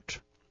about.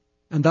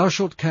 And thou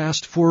shalt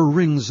cast 4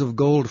 rings of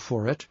gold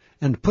for it,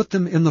 and put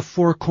them in the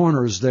 4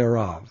 corners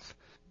thereof.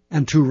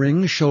 And 2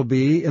 rings shall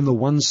be in the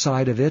one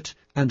side of it,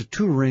 and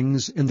 2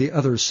 rings in the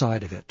other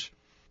side of it.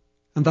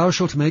 And thou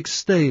shalt make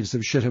staves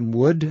of shittim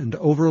wood, and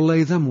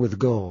overlay them with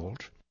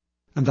gold.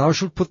 And thou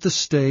shalt put the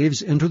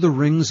staves into the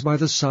rings by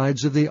the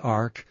sides of the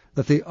ark,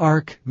 that the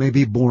ark may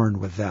be borne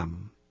with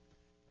them.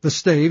 The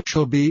staves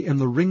shall be in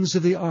the rings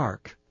of the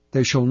ark,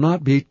 they shall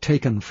not be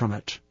taken from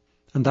it.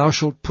 And thou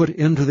shalt put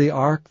into the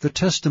ark the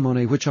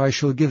testimony which I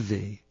shall give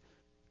thee.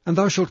 And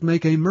thou shalt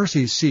make a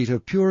mercy seat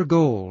of pure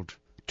gold.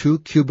 2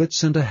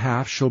 cubits and a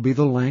half shall be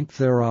the length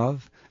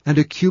thereof, and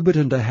 1 cubit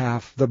and a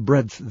half the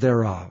breadth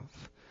thereof.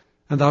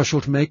 And thou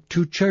shalt make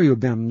 2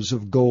 cherubims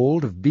of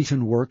gold, of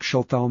beaten work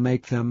shalt thou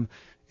make them,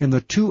 in the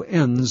 2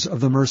 ends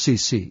of the mercy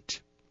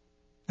seat.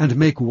 And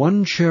make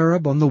 1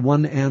 cherub on the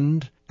one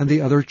end, and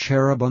the other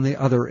cherub on the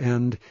other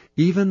end.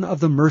 Even of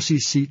the mercy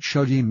seat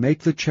shall ye make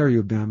the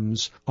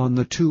cherubims on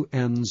the 2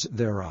 ends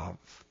thereof.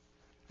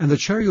 And the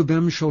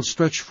cherubim shall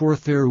stretch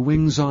forth their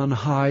wings on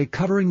high,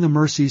 covering the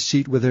mercy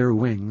seat with their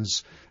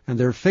wings, and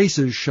their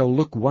faces shall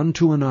look one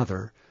to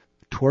another.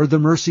 Toward the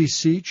mercy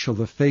seat shall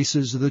the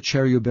faces of the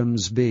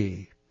cherubims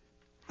be.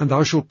 And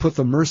thou shalt put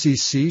the mercy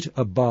seat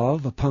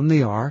above upon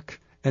the ark,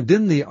 and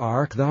in the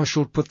ark thou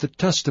shalt put the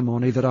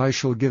testimony that I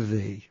shall give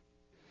thee.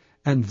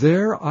 And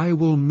there I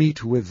will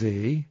meet with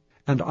thee,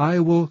 and I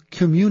will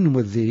commune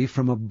with thee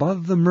from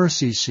above the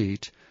mercy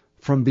seat,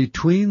 from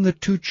between the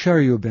 2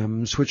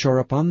 cherubims which are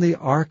upon the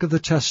ark of the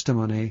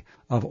testimony,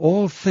 of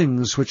all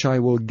things which I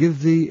will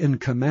give thee in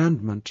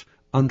commandment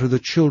unto the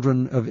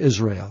children of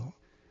Israel.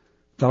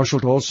 Thou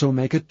shalt also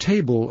make a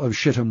table of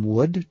shittim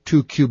wood.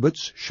 2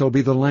 cubits shall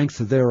be the length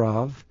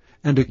thereof,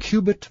 and 1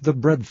 cubit the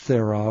breadth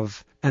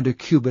thereof, and 1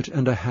 cubit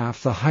and a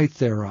half the height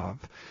thereof.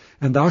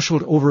 And thou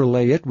shalt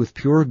overlay it with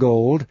pure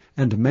gold,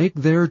 and make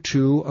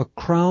thereto a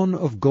crown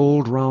of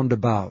gold round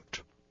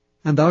about.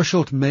 And thou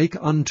shalt make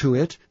unto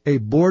it a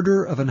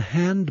border of an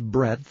hand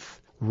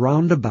breadth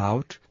round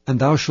about, and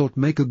thou shalt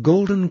make a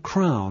golden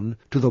crown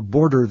to the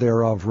border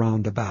thereof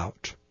round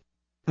about.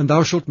 And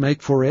thou shalt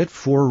make for it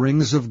 4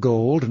 rings of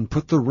gold, and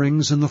put the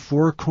rings in the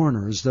 4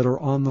 corners that are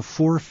on the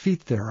 4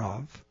 feet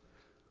thereof.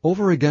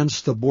 Over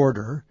against the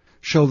border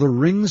shall the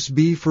rings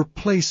be for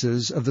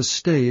places of the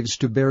staves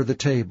to bear the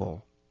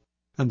table.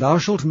 And thou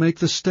shalt make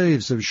the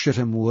staves of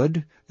shittim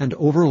wood, and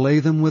overlay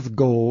them with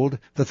gold,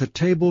 that the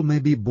table may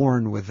be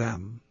borne with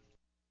them.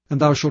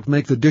 And thou shalt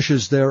make the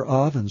dishes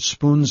thereof, and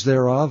spoons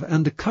thereof,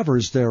 and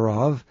covers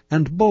thereof,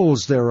 and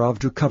bowls thereof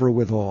to cover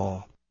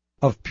withal.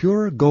 Of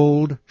pure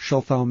gold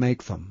shalt thou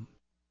make them.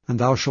 And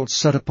thou shalt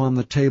set upon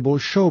the table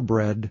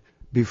showbread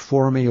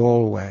before me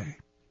alway.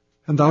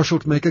 And thou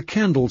shalt make a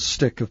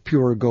candlestick of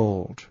pure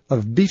gold.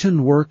 Of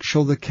beaten work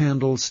shall the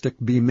candlestick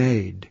be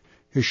made,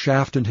 his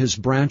shaft and his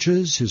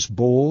branches, his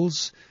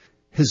bowls,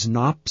 his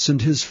knops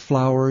and his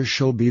flowers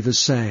shall be the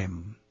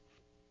same.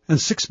 And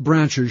 6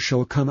 branches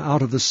shall come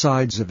out of the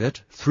sides of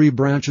it, 3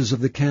 branches of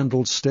the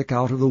candlestick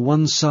out of the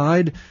one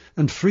side,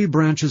 and 3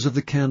 branches of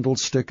the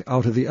candlestick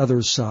out of the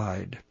other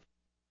side.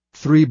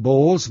 3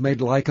 bowls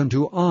made like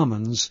unto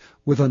almonds,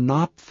 with a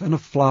knop and a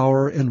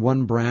flower in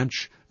one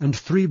branch, and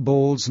 3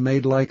 bowls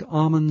made like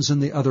almonds in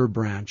the other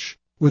branch,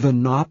 with a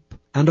knop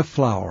and a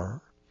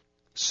flower.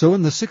 So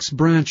in the 6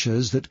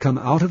 branches that come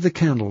out of the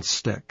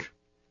candlestick.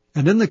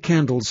 And in the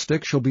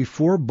candlestick shall be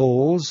 4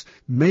 bowls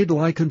made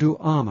like unto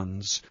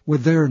almonds,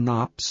 with their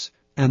knops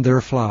and their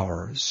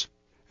flowers.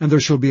 And there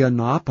shall be a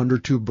knop under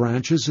 2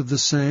 branches of the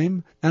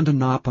same, and a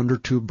knop under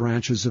 2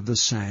 branches of the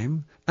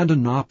same, and a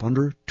knop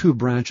under 2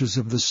 branches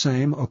of the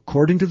same,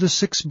 according to the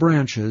 6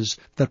 branches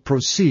that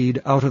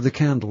proceed out of the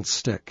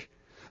candlestick.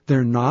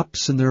 Their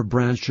knops and their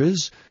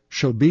branches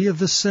shall be of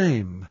the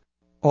same.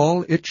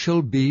 All it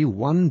shall be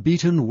one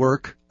beaten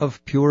work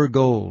of pure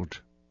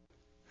gold.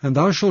 And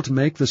thou shalt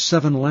make the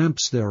 7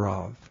 lamps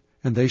thereof,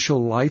 and they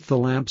shall light the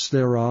lamps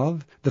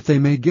thereof, that they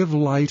may give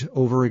light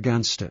over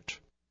against it.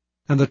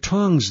 And the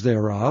tongs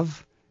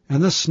thereof,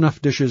 and the snuff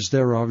dishes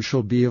thereof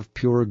shall be of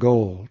pure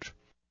gold.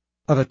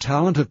 Of a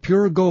talent of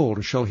pure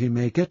gold shall he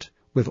make it,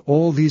 with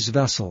all these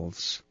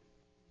vessels.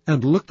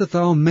 And look that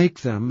thou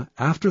make them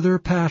after their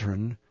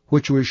pattern,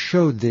 which was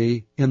showed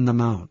thee in the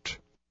mount.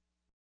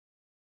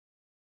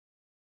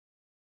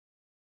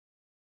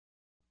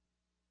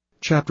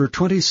 Chapter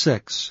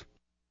 26.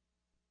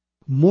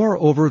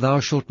 Moreover thou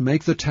shalt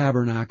make the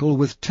tabernacle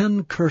with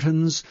 10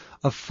 curtains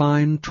of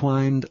fine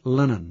twined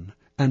linen,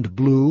 and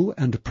blue,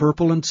 and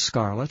purple, and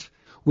scarlet,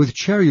 with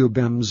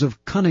cherubims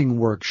of cunning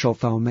work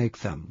shalt thou make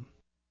them.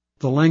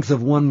 The length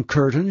of one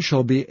curtain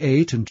shall be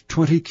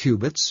 28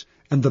 cubits,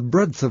 and the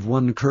breadth of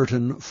one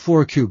curtain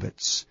 4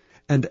 cubits,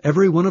 and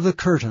every one of the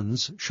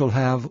curtains shall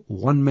have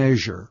 1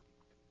 measure.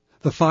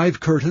 The 5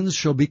 curtains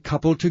shall be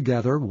coupled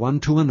together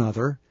one to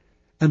another,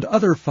 and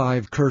other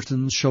 5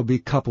 curtains shall be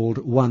coupled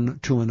one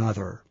to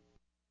another.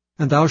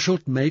 And thou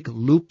shalt make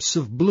loops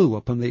of blue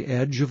upon the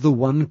edge of the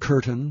one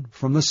curtain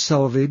from the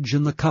selvage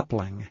in the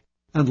coupling,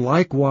 and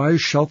likewise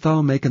shalt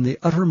thou make in the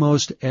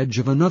uttermost edge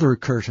of another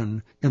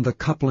curtain in the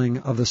coupling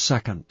of the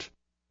second.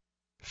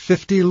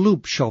 50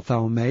 loops shalt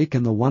thou make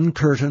in the one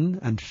curtain,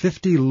 and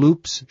 50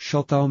 loops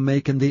shalt thou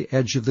make in the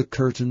edge of the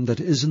curtain that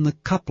is in the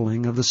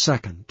coupling of the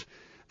second,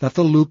 that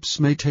the loops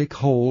may take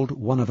hold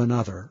one of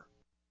another.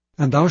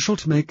 And thou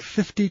shalt make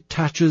 50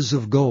 taches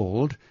of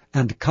gold,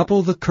 and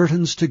couple the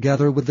curtains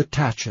together with the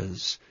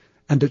taches,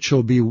 and it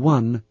shall be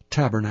one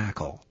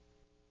tabernacle.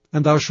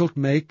 And thou shalt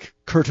make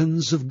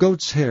curtains of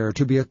goat's hair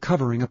to be a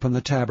covering upon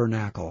the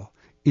tabernacle.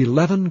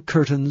 11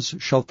 curtains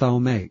shalt thou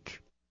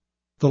make.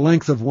 The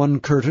length of one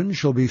curtain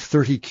shall be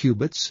 30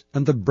 cubits,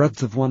 and the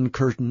breadth of one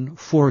curtain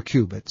 4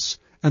 cubits,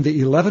 and the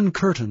 11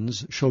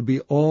 curtains shall be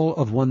all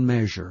of one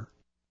measure.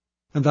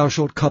 And thou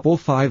shalt couple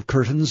 5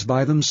 curtains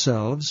by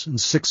themselves, and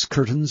 6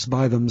 curtains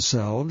by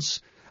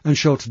themselves, and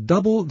shalt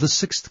double the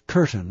 6th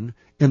curtain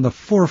in the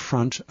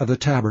forefront of the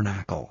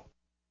tabernacle.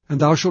 And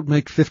thou shalt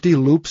make 50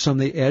 loops on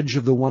the edge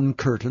of the one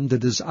curtain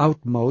that is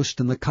outmost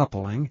in the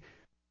coupling,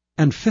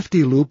 and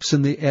 50 loops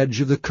in the edge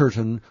of the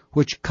curtain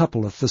which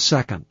coupleth the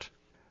second.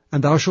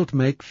 And thou shalt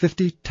make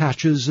 50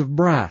 taches of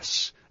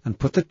brass, and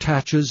put the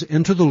taches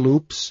into the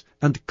loops,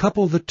 and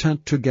couple the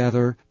tent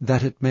together,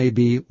 that it may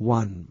be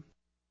one.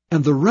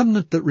 And the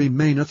remnant that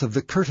remaineth of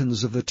the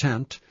curtains of the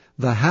tent,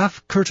 the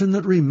half curtain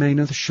that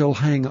remaineth shall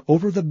hang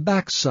over the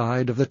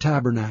backside of the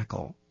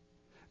tabernacle.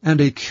 And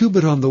a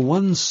cubit on the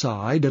one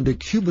side, and a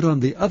cubit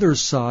on the other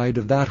side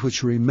of that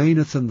which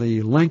remaineth in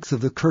the length of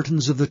the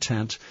curtains of the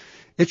tent,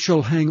 it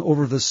shall hang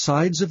over the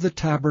sides of the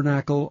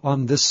tabernacle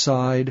on this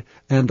side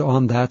and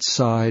on that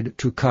side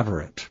to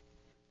cover it.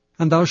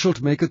 And thou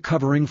shalt make a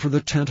covering for the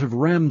tent of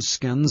ram's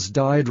skins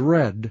dyed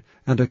red,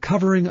 and a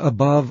covering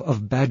above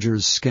of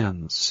badger's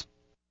skins.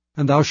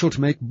 And thou shalt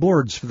make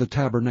boards for the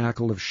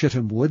tabernacle of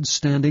shittim wood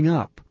standing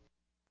up.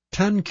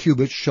 10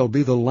 cubits shall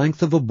be the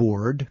length of a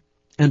board,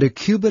 and a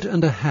cubit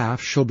and a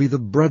half shall be the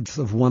breadth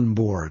of one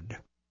board.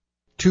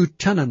 2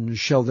 tenons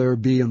shall there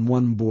be in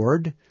one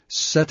board,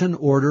 set in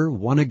order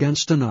one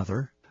against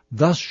another.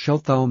 Thus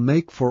shalt thou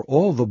make for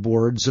all the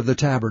boards of the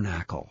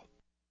tabernacle.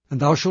 And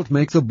thou shalt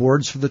make the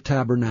boards for the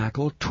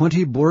tabernacle,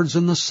 20 boards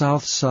on the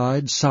south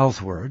side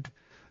southward.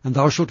 And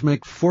thou shalt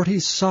make 40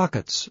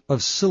 sockets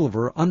of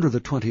silver under the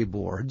 20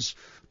 boards,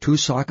 2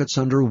 sockets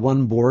under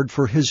one board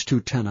for his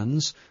 2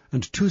 tenons,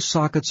 and 2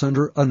 sockets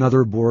under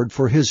another board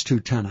for his 2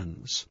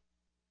 tenons.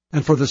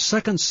 And for the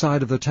second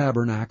side of the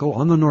tabernacle,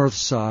 on the north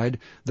side,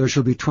 there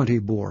shall be 20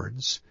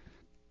 boards.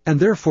 And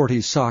there 40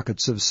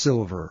 sockets of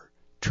silver,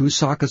 2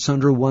 sockets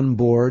under one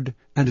board,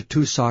 and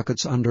 2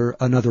 sockets under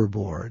another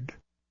board.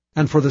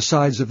 And for the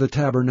sides of the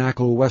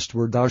tabernacle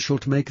westward thou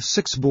shalt make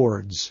 6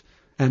 boards,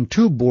 and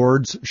 2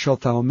 boards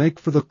shalt thou make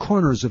for the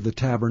corners of the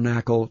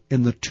tabernacle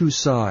in the 2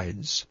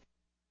 sides.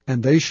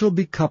 And they shall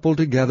be coupled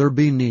together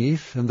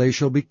beneath, and they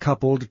shall be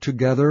coupled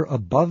together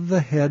above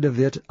the head of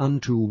it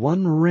unto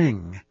one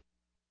ring.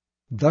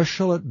 Thus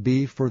shall it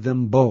be for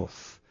them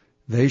both,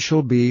 They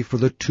shall be for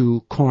the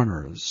 2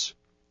 corners.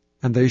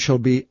 And they shall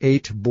be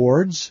 8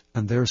 boards,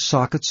 and their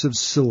sockets of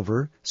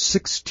silver,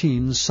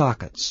 16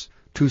 sockets,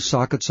 2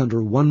 sockets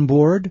under one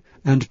board,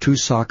 and 2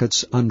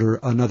 sockets under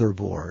another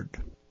board.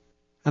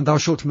 And thou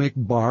shalt make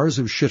bars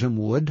of shittim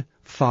wood,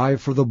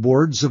 5 for the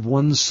boards of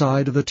one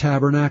side of the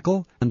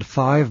tabernacle, and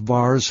 5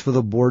 bars for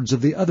the boards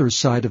of the other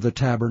side of the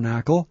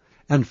tabernacle,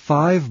 and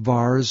 5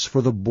 bars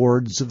for the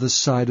boards of the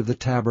side of the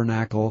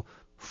tabernacle,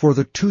 for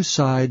the 2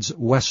 sides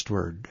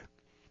westward.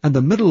 And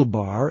the middle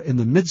bar in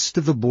the midst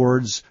of the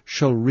boards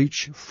shall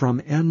reach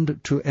from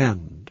end to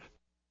end.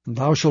 And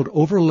thou shalt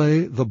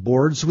overlay the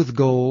boards with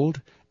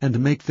gold, and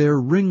make their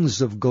rings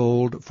of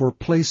gold for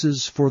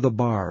places for the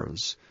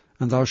bars.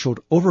 And thou shalt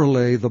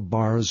overlay the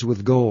bars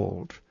with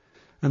gold.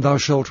 And thou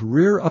shalt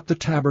rear up the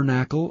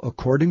tabernacle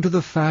according to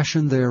the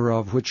fashion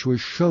thereof which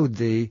was showed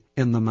thee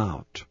in the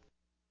mount.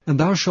 And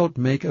thou shalt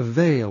make a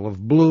veil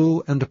of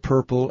blue and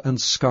purple and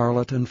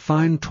scarlet and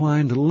fine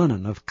twined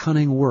linen of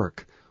cunning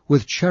work,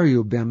 with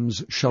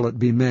cherubims shall it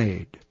be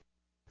made.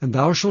 And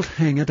thou shalt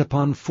hang it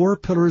upon 4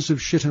 pillars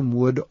of shittim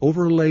wood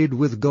overlaid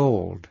with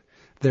gold.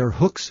 Their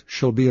hooks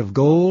shall be of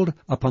gold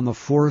upon the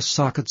 4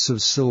 sockets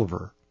of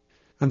silver.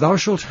 And thou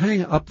shalt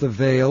hang up the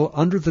veil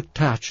under the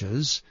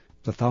taches,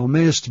 that thou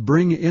mayest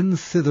bring in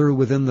thither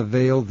within the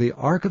veil the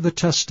ark of the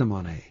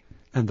testimony.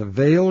 And the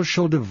veil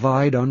shall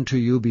divide unto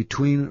you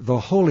between the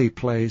holy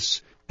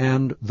place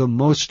and the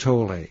most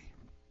holy.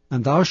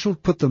 And thou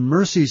shalt put the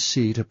mercy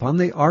seat upon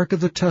the ark of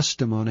the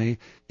testimony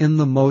in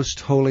the most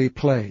holy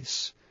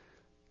place.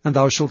 And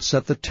thou shalt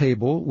set the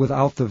table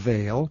without the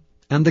veil,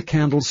 and the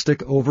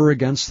candlestick over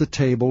against the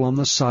table on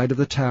the side of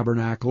the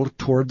tabernacle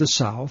toward the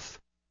south.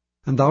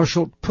 And thou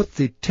shalt put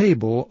the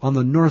table on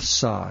the north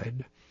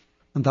side.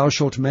 And thou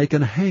shalt make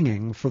an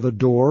hanging for the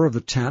door of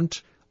the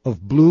tent, of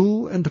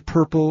blue and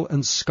purple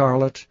and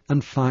scarlet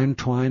and fine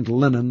twined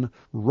linen,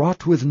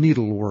 wrought with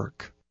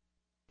needlework.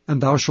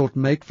 And thou shalt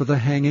make for the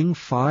hanging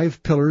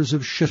 5 pillars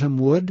of shittim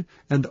wood,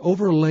 and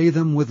overlay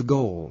them with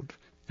gold.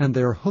 And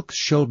their hooks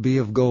shall be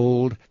of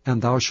gold,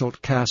 and thou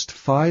shalt cast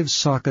 5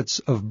 sockets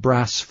of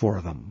brass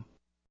for them.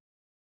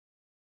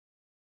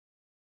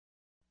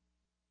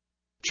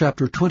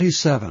 Chapter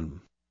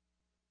 27.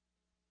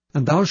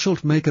 And thou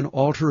shalt make an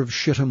altar of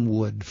shittim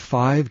wood,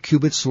 5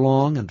 cubits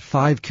long and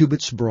 5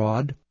 cubits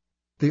broad.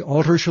 The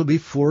altar shall be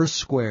 4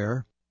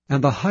 square,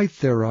 and the height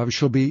thereof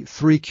shall be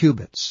 3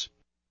 cubits.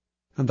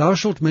 And thou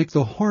shalt make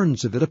the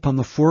horns of it upon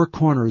the 4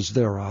 corners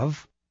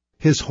thereof.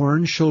 His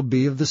horns shall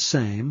be of the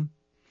same,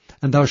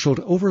 and thou shalt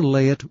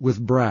overlay it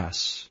with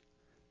brass.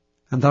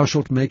 And thou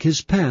shalt make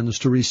his pans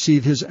to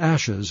receive his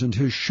ashes, and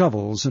his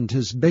shovels, and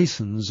his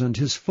basins, and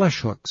his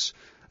fleshhooks,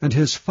 and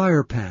his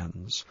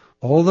firepans.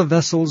 All the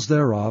vessels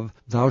thereof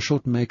thou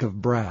shalt make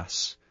of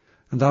brass.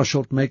 And thou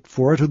shalt make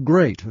for it a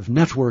grate of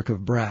network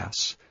of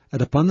brass.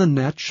 And upon the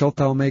net shalt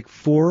thou make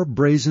 4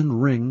 brazen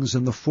rings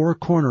in the 4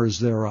 corners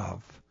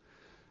thereof.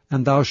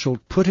 And thou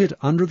shalt put it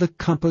under the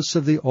compass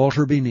of the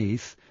altar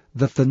beneath,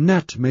 that the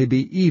net may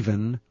be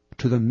even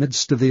to the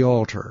midst of the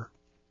altar.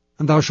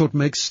 And thou shalt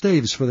make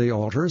staves for the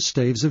altar,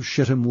 staves of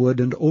shittim wood,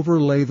 and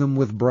overlay them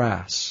with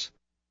brass.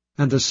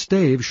 And the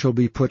stave shall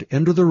be put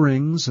into the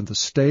rings, and the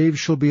stave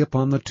shall be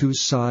upon the 2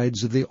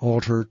 sides of the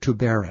altar to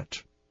bear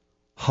it.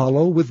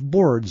 Hollow with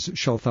boards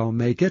shalt thou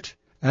make it,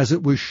 as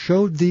it was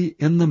showed thee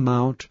in the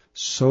mount,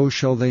 so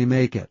shall they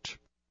make it.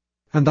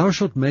 And thou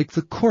shalt make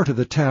the court of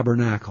the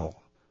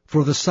tabernacle.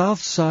 For the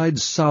south side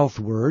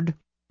southward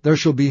there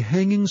shall be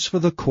hangings for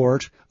the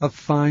court of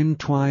fine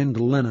twined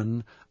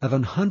linen of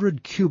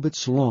 100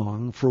 cubits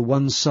long for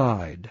one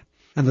side.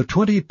 And the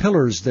 20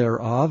 pillars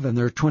thereof and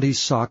their 20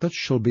 sockets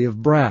shall be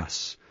of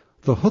brass.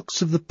 The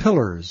hooks of the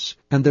pillars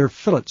and their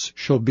fillets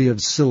shall be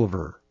of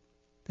silver.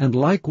 And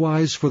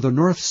likewise for the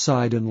north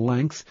side in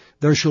length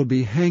there shall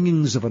be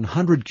hangings of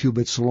 100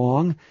 cubits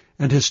long,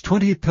 and his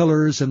 20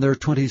 pillars and their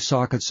 20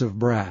 sockets of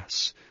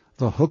brass.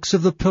 The hooks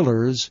of the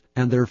pillars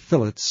and their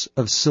fillets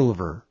of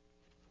silver.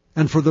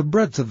 And for the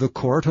breadth of the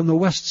court on the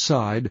west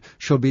side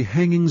shall be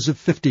hangings of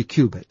 50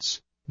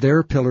 cubits,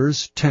 their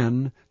pillars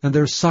 10, and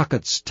their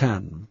sockets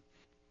 10.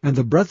 And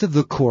the breadth of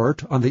the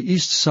court on the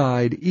east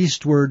side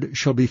eastward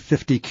shall be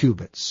 50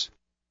 cubits.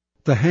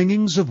 The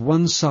hangings of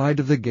one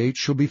side of the gate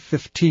shall be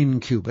 15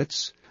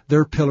 cubits,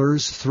 their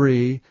pillars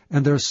 3,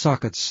 and their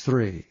sockets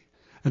 3.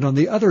 And on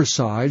the other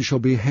side shall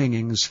be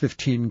hangings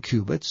 15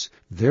 cubits,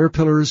 their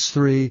pillars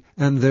 3,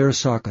 and their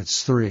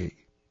sockets 3.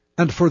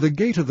 And for the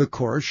gate of the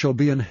court shall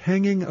be an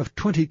hanging of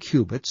 20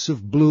 cubits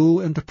of blue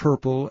and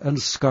purple and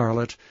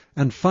scarlet,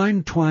 and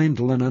fine twined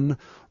linen,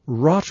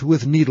 wrought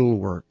with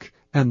needlework,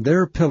 and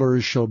their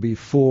pillars shall be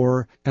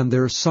 4, and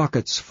their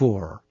sockets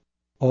 4.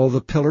 All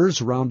the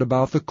pillars round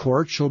about the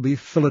court shall be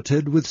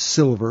filleted with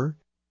silver,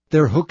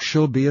 their hooks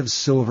shall be of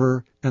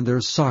silver, and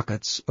their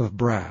sockets of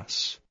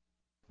brass.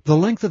 The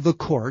length of the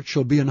court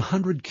shall be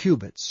 100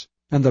 cubits,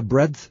 and the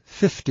breadth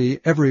 50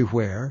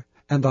 everywhere,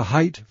 and the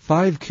height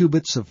 5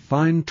 cubits of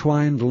fine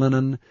twined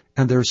linen,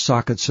 and their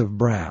sockets of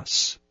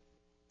brass.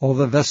 All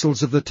the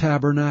vessels of the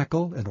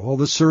tabernacle, and all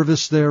the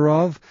service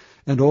thereof,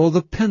 and all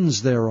the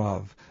pins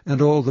thereof,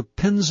 and all the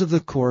pins of the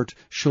court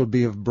shall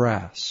be of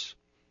brass.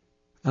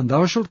 And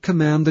thou shalt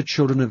command the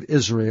children of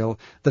Israel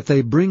that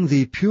they bring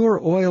thee pure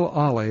oil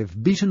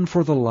olive beaten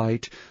for the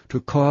light,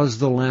 to cause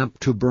the lamp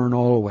to burn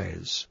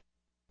always.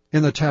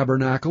 In the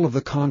tabernacle of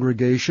the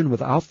congregation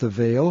without the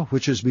veil,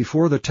 which is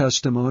before the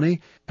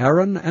testimony,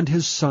 Aaron and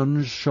his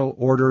sons shall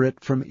order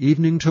it from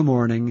evening to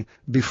morning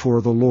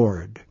before the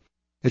Lord.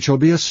 It shall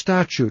be a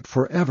statute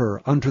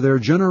forever unto their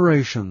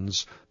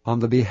generations on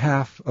the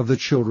behalf of the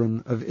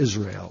children of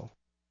Israel.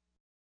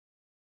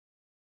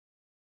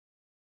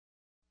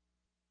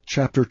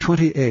 Chapter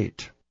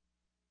 28.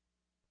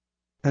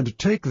 And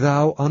take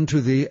thou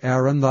unto thee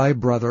Aaron thy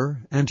brother,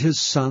 and his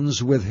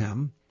sons with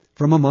him,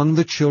 from among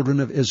the children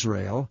of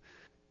Israel,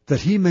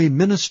 that he may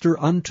minister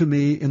unto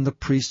me in the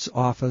priest's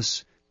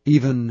office,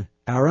 even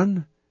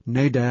Aaron,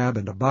 Nadab,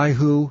 and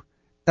Abihu,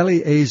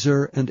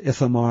 Eleazar, and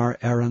Ithamar,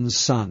 Aaron's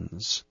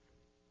sons.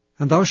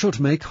 And thou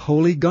shalt make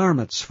holy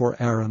garments for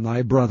Aaron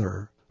thy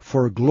brother,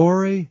 for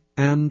glory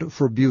and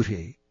for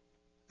beauty.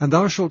 And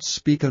thou shalt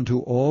speak unto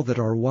all that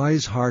are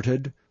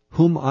wise-hearted,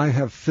 whom I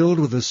have filled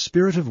with the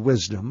spirit of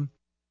wisdom,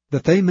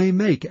 that they may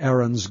make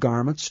Aaron's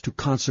garments to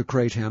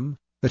consecrate him,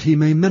 that he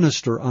may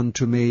minister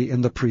unto me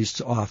in the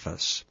priest's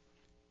office.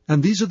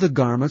 And these are the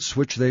garments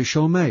which they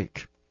shall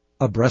make: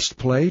 a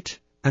breastplate,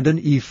 and an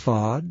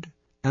ephod,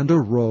 and a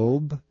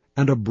robe,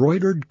 and a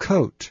broidered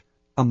coat,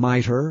 a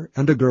mitre,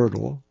 and a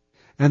girdle.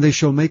 And they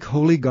shall make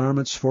holy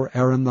garments for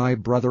Aaron thy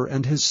brother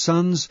and his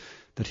sons,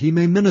 that he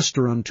may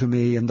minister unto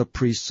me in the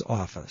priest's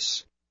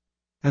office.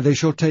 And they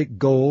shall take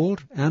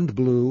gold, and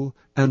blue,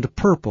 and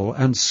purple,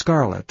 and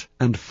scarlet,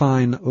 and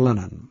fine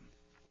linen.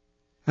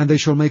 And they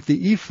shall make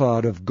the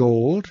ephod of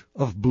gold,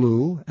 of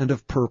blue, and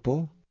of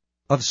purple,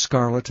 of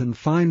scarlet, and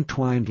fine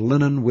twined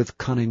linen with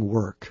cunning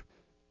work.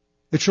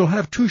 It shall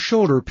have 2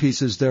 shoulder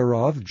pieces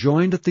thereof,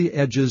 joined at the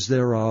edges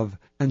thereof,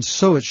 and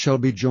so it shall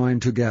be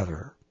joined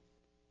together.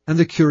 And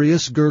the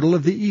curious girdle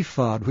of the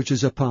ephod which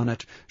is upon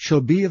it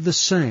shall be of the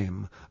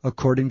same,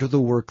 according to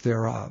the work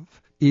thereof,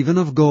 even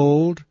of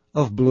gold,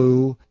 of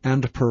blue,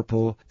 and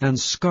purple, and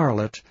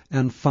scarlet,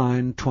 and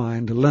fine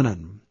twined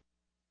linen.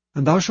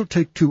 And thou shalt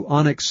take 2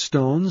 onyx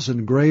stones,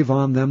 and grave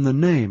on them the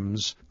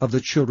names of the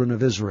children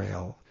of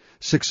Israel,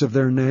 6 of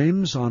their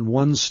names on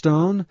one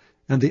stone,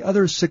 and the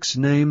other 6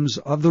 names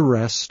of the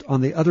rest on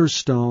the other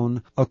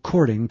stone,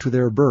 according to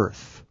their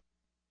birth.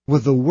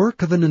 With the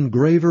work of an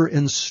engraver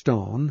in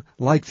stone,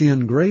 like the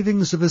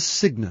engravings of a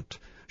signet,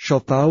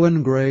 shalt thou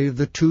engrave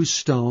the 2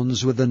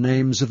 stones with the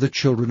names of the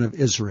children of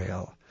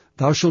Israel.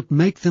 Thou shalt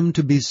make them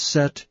to be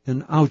set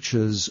in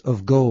ouches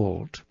of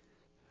gold.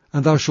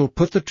 And thou shalt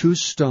put the 2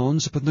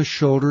 stones upon the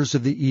shoulders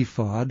of the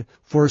ephod,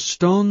 for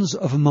stones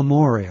of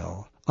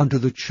memorial unto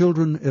the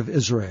children of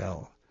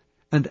Israel.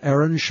 And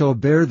Aaron shall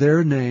bear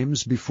their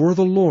names before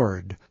the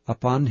Lord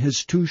upon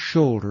his 2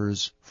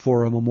 shoulders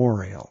for a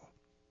memorial.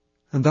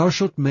 And thou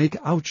shalt make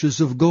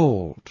ouches of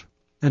gold,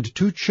 and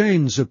 2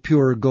 chains of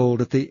pure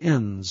gold at the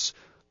ends.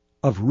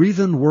 Of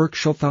wreathen work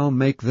shalt thou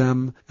make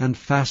them, and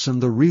fasten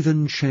the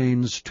wreathen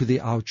chains to the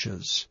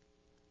ouches.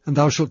 And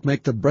thou shalt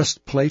make the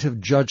breastplate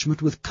of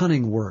judgment with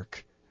cunning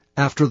work.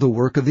 After the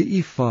work of the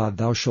ephod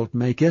thou shalt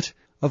make it,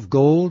 of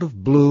gold,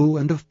 of blue,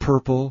 and of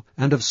purple,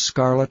 and of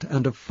scarlet,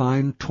 and of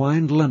fine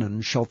twined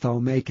linen shalt thou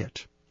make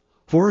it.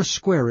 4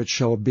 square it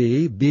shall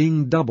be,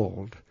 being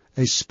doubled.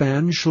 A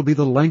span shall be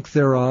the length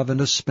thereof, and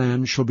a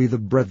span shall be the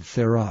breadth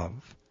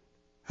thereof.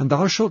 And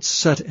thou shalt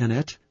set in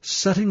it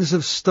settings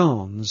of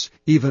stones,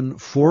 even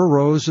 4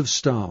 rows of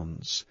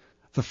stones.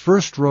 The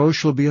first row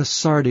shall be a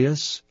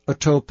sardius, a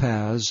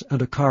topaz,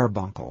 and a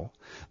carbuncle.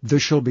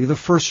 This shall be the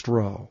first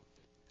row.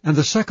 And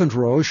the second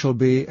row shall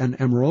be an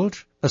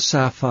emerald, a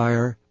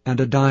sapphire, and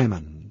a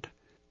diamond.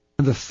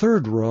 And the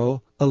third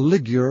row a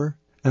ligure,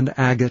 an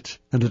agate,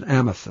 and an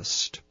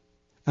amethyst.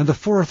 And the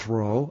fourth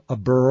row a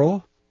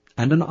beryl,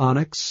 and an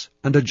onyx,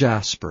 and a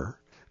jasper.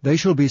 They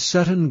shall be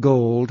set in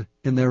gold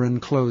in their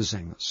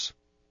enclosings.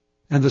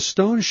 And the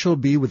stones shall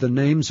be with the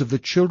names of the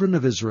children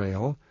of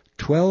Israel,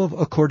 12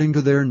 according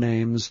to their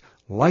names,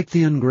 like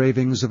the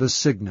engravings of a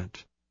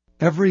signet.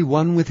 Every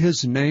one with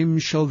his name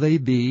shall they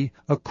be,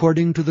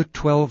 according to the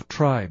 12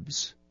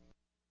 tribes.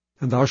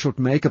 And thou shalt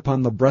make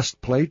upon the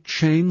breastplate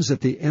chains at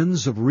the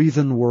ends of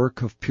wreathen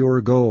work of pure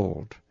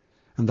gold.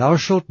 And thou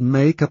shalt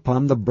make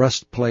upon the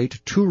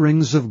breastplate 2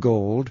 rings of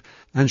gold,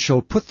 and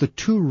shalt put the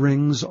 2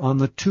 rings on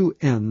the 2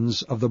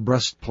 ends of the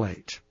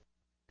breastplate.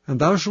 And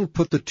thou shalt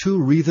put the 2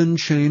 wreathen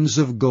chains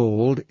of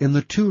gold in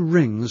the 2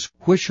 rings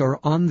which are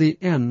on the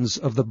ends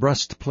of the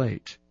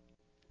breastplate.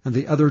 And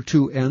the other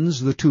 2 ends,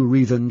 the 2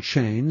 wreathen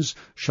chains,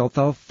 shalt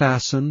thou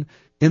fasten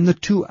in the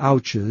 2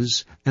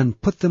 ouches, and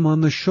put them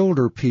on the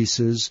shoulder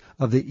pieces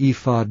of the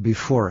ephod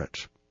before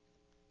it.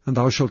 And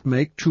thou shalt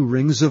make 2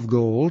 rings of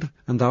gold,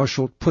 and thou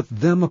shalt put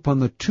them upon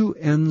the 2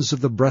 ends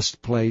of the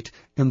breastplate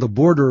in the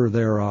border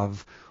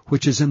thereof,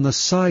 which is in the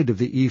side of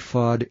the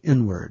ephod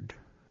inward.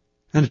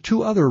 And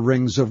 2 other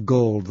rings of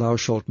gold thou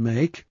shalt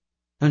make,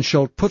 and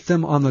shalt put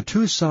them on the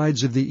 2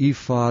 sides of the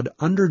ephod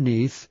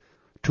underneath,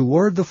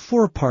 toward the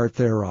forepart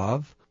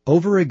thereof,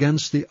 over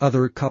against the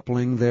other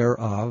coupling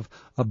thereof,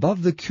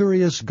 above the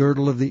curious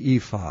girdle of the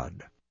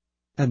ephod.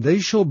 And they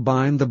shall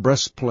bind the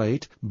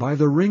breastplate by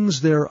the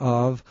rings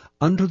thereof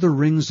unto the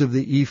rings of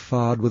the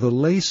ephod with a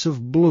lace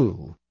of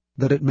blue,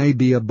 that it may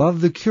be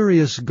above the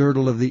curious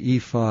girdle of the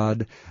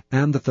ephod,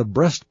 and that the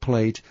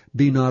breastplate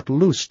be not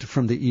loosed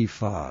from the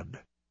ephod.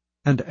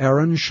 And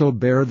Aaron shall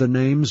bear the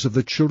names of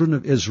the children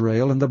of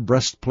Israel in the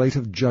breastplate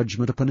of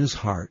judgment upon his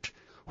heart,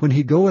 when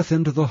he goeth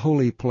into the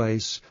holy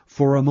place,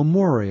 for a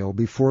memorial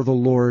before the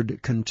Lord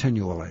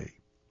continually.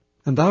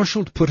 And thou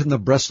shalt put in the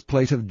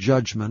breastplate of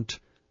judgment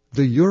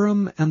the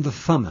Urim and the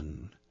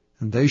Thummim,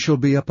 and they shall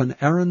be upon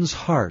Aaron's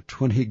heart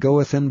when he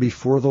goeth in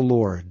before the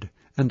Lord.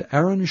 And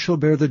Aaron shall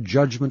bear the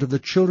judgment of the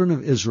children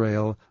of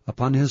Israel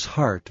upon his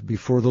heart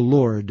before the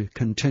Lord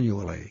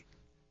continually.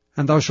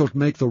 And thou shalt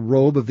make the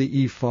robe of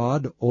the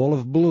ephod all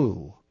of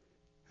blue.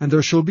 And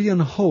there shall be an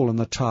hole in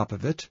the top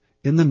of it,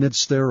 in the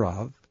midst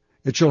thereof.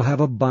 It shall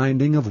have a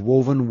binding of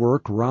woven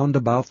work round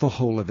about the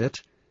hole of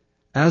it,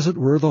 as it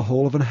were the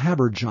hole of an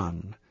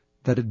habergeon,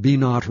 that it be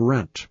not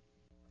rent.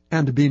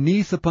 And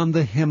beneath upon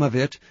the hem of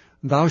it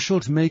thou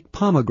shalt make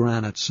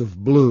pomegranates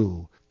of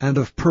blue, and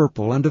of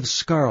purple, and of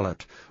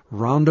scarlet,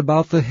 round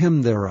about the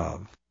hem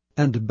thereof,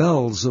 and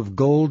bells of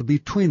gold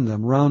between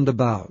them round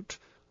about,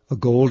 a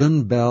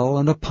golden bell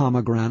and a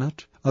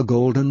pomegranate, a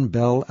golden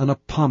bell and a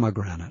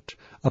pomegranate,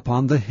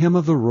 upon the hem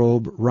of the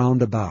robe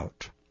round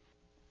about.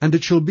 And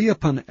it shall be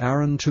upon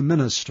Aaron to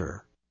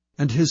minister,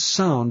 and his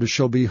sound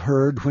shall be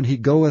heard when he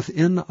goeth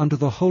in unto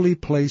the holy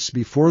place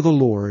before the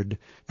Lord,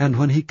 and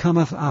when he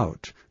cometh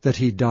out, that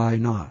he die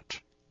not.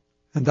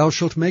 And thou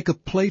shalt make a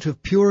plate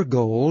of pure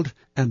gold,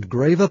 and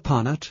grave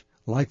upon it,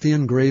 like the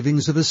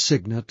engravings of a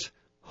signet,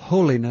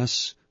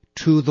 Holiness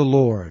to the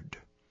Lord.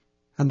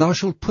 And thou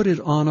shalt put it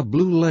on a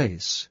blue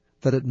lace,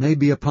 that it may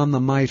be upon the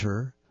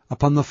mitre,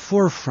 upon the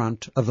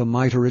forefront of the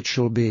mitre it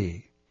shall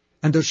be.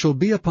 And it shall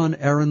be upon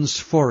Aaron's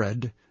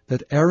forehead,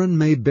 that Aaron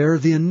may bear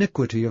the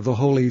iniquity of the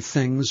holy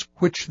things,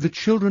 which the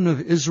children of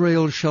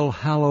Israel shall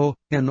hallow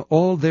in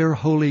all their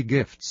holy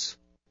gifts.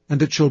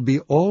 And it shall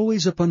be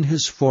always upon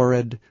his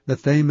forehead,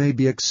 that they may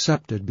be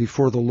accepted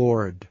before the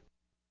Lord.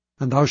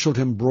 And thou shalt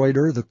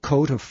embroider the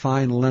coat of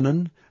fine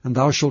linen, and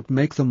thou shalt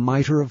make the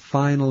mitre of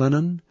fine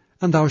linen,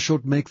 and thou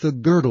shalt make the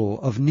girdle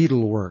of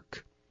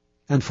needlework.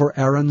 And for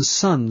Aaron's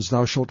sons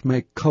thou shalt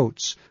make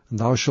coats, and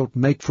thou shalt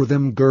make for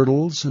them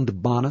girdles,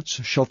 and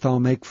bonnets shalt thou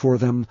make for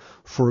them,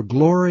 for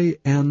glory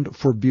and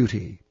for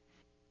beauty.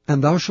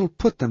 And thou shalt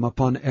put them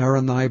upon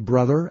Aaron thy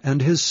brother,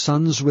 and his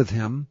sons with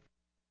him,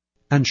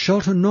 and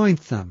shalt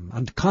anoint them,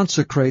 and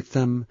consecrate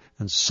them,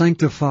 and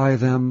sanctify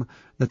them,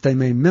 that they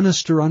may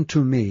minister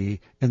unto me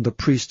in the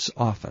priest's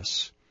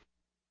office.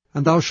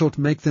 And thou shalt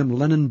make them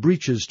linen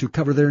breeches to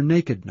cover their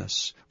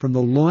nakedness, from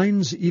the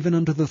loins even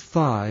unto the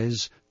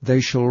thighs they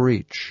shall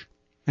reach.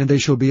 And they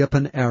shall be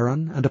upon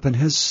Aaron and upon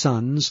his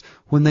sons,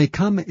 when they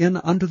come in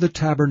unto the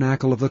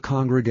tabernacle of the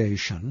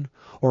congregation,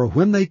 or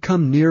when they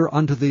come near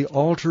unto the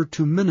altar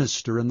to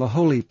minister in the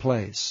holy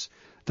place,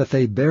 that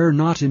they bear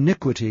not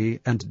iniquity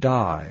and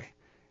die.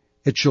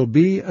 It shall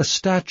be a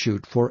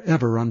statute for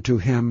ever unto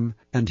him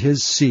and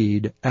his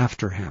seed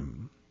after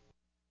him.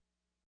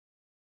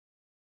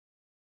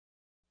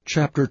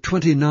 Chapter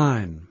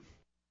 29.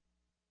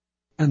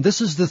 And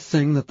this is the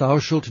thing that thou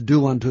shalt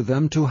do unto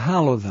them to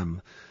hallow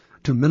them,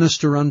 to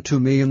minister unto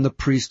me in the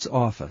priest's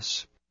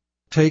office.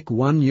 Take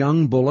 1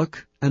 young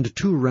bullock, and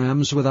 2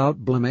 rams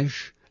without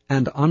blemish,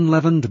 and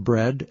unleavened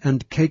bread,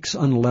 and cakes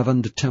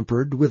unleavened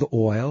tempered with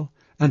oil,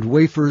 and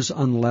wafers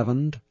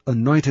unleavened,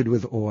 anointed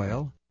with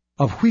oil.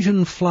 Of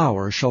wheaten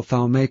flour shalt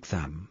thou make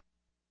them.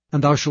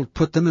 And thou shalt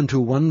put them into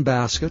 1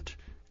 basket,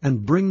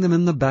 and bring them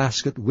in the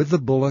basket with the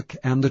bullock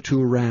and the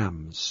 2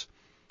 rams.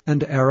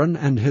 And Aaron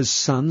and his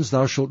sons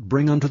thou shalt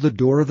bring unto the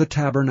door of the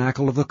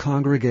tabernacle of the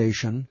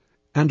congregation,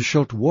 and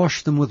shalt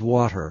wash them with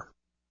water.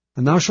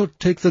 And thou shalt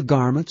take the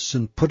garments,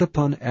 and put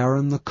upon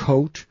Aaron the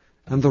coat,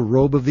 and the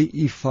robe of the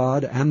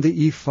ephod, and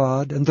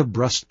the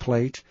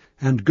breastplate,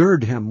 and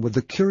gird him with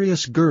the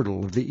curious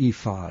girdle of the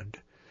ephod.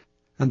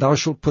 And thou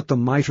shalt put the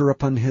mitre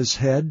upon his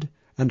head,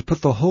 and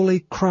put the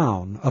holy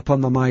crown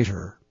upon the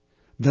mitre.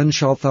 Then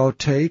shalt thou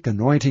take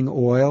anointing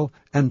oil,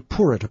 and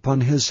pour it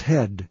upon his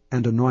head,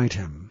 and anoint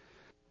him.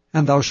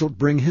 And thou shalt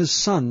bring his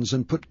sons,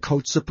 and put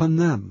coats upon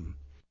them.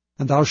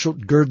 And thou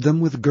shalt gird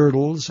them with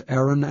girdles,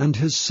 Aaron and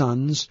his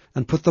sons,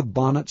 and put the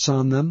bonnets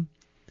on them.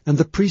 And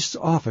the priest's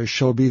office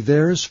shall be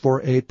theirs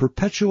for a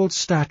perpetual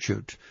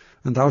statute,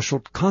 and thou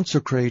shalt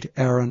consecrate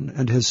Aaron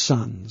and his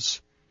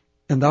sons.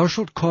 And thou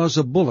shalt cause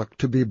a bullock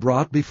to be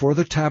brought before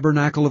the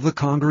tabernacle of the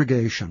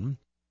congregation,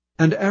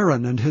 and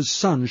Aaron and his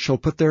sons shall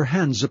put their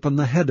hands upon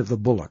the head of the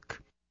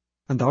bullock.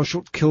 And thou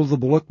shalt kill the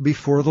bullock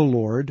before the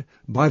Lord,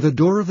 by the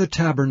door of the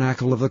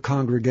tabernacle of the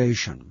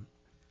congregation.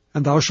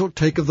 And thou shalt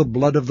take of the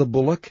blood of the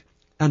bullock,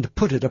 and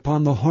put it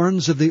upon the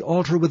horns of the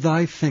altar with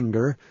thy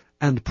finger,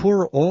 and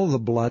pour all the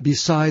blood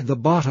beside the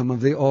bottom of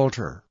the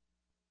altar.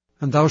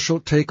 And thou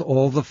shalt take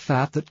all the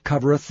fat that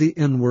covereth the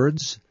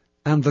inwards,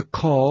 and the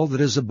caul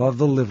that is above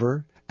the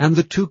liver, and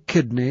the 2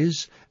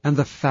 kidneys, and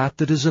the fat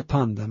that is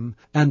upon them,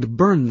 and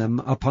burn them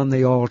upon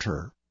the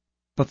altar.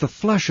 But the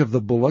flesh of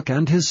the bullock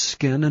and his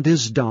skin and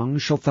his dung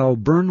shalt thou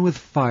burn with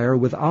fire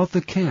without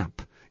the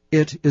camp.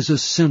 It is a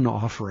sin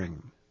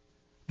offering.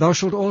 Thou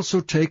shalt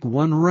also take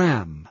 1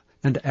 ram,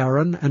 and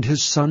Aaron and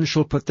his sons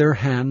shall put their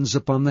hands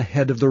upon the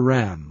head of the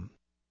ram.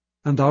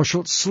 And thou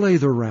shalt slay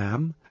the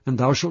ram, and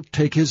thou shalt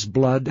take his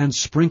blood, and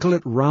sprinkle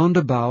it round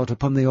about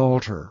upon the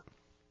altar.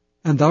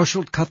 And thou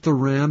shalt cut the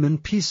ram in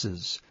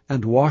pieces,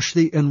 and wash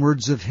the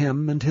inwards of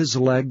him and his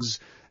legs,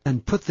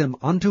 and put them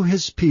unto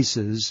his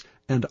pieces,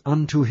 and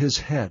unto his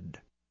head.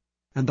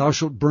 And thou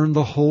shalt burn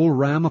the whole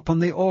ram upon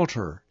the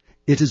altar.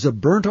 It is a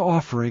burnt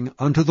offering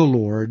unto the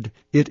Lord.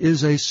 It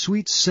is a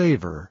sweet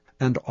savour,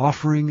 and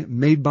offering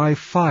made by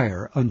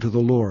fire unto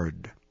the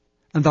Lord.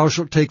 And thou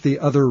shalt take the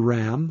other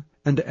ram,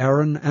 and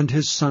Aaron and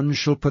his sons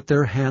shall put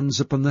their hands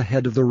upon the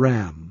head of the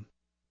ram.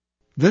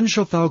 Then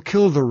shalt thou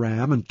kill the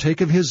ram, and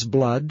take of his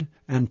blood,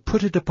 and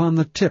put it upon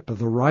the tip of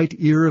the right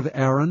ear of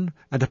Aaron,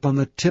 and upon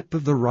the tip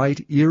of the right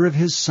ear of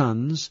his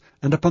sons,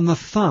 and upon the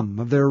thumb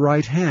of their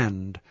right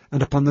hand,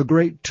 and upon the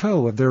great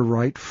toe of their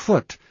right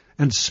foot,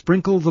 and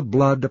sprinkle the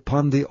blood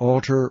upon the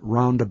altar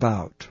round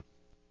about.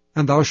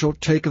 And thou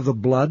shalt take of the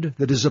blood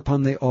that is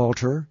upon the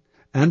altar,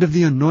 and of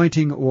the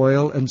anointing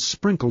oil, and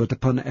sprinkle it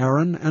upon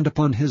Aaron, and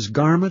upon his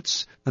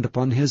garments, and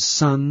upon his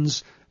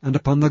sons, and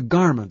upon the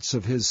garments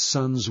of his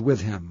sons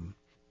with him.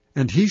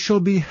 And he shall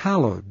be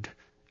hallowed,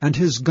 and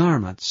his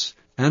garments,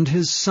 and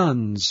his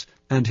sons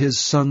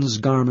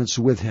garments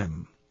with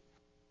him.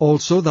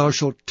 Also thou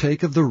shalt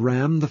take of the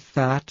ram the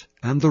fat,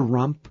 and the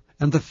rump,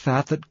 and the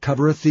fat that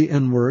covereth the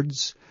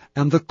inwards,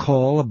 and the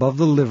caul above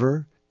the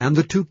liver, and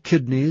the 2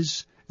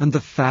 kidneys, and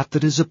the fat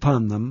that is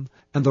upon them,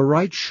 and the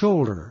right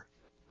shoulder,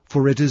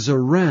 for it is a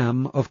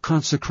ram of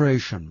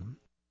consecration,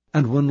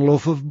 and 1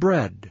 loaf of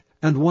bread,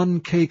 and 1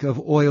 cake of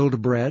oiled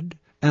bread,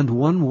 and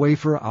 1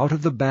 wafer out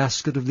of the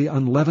basket of the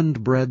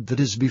unleavened bread that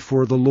is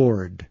before the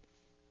Lord.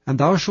 And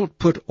thou shalt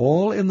put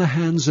all in the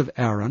hands of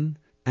Aaron,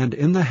 and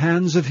in the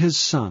hands of his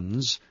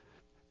sons,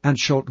 and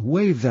shalt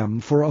wave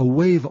them for a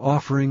wave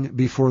offering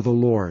before the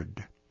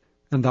Lord.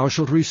 And thou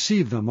shalt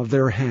receive them of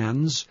their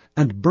hands,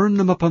 and burn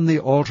them upon the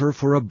altar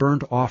for a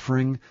burnt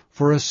offering,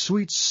 for a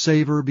sweet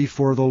savour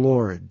before the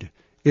Lord.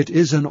 It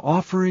is an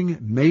offering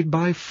made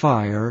by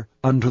fire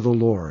unto the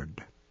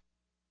Lord.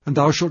 And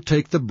thou shalt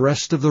take the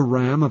breast of the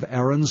ram of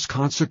Aaron's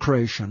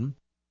consecration,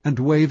 and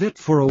wave it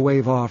for a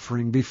wave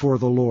offering before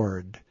the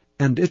Lord,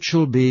 and it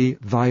shall be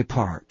thy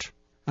part.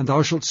 And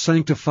thou shalt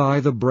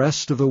sanctify the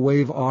breast of the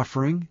wave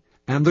offering,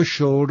 and the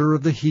shoulder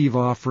of the heave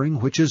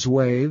offering, which is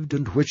waved,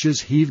 and which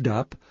is heaved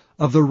up,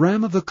 of the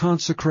ram of the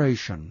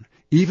consecration,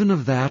 even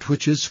of that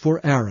which is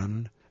for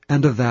Aaron,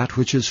 and of that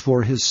which is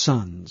for his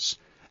sons.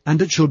 And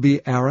it shall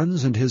be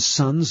Aaron's and his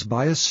sons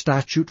by a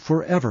statute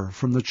forever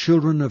from the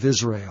children of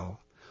Israel.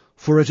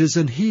 For it is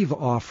an heave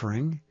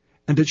offering,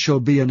 and it shall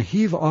be an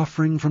heave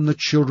offering from the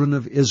children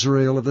of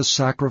Israel of the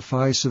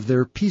sacrifice of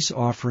their peace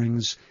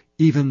offerings,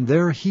 even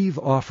their heave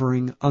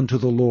offering unto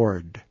the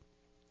Lord.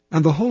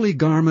 And the holy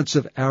garments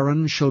of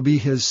Aaron shall be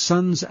his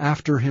sons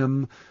after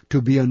him,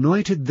 to be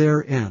anointed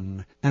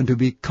therein, and to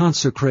be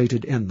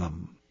consecrated in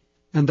them.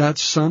 And that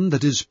son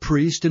that is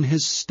priest in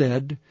his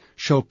stead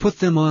shall put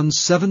them on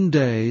 7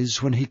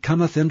 days, when he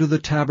cometh into the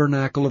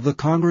tabernacle of the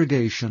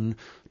congregation,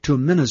 to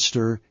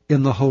minister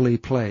in the holy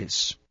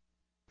place.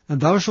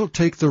 And thou shalt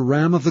take the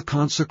ram of the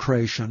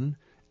consecration,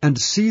 and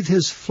seethe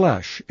his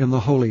flesh in the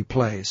holy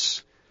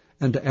place.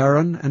 And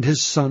Aaron and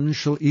his sons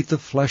shall eat the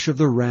flesh of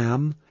the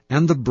ram,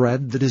 and the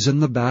bread that is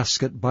in the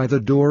basket by the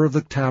door of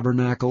the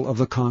tabernacle of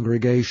the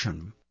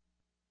congregation.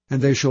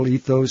 And they shall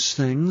eat those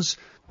things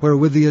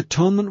wherewith the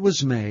atonement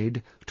was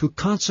made, to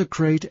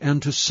consecrate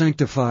and to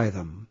sanctify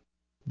them.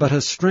 But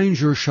a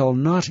stranger shall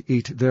not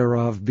eat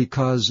thereof,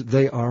 because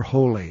they are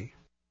holy.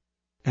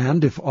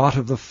 And if aught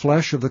of the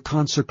flesh of the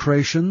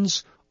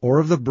consecrations, or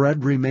of the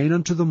bread remain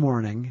unto the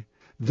morning,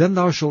 then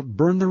thou shalt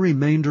burn the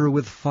remainder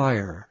with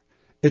fire.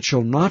 It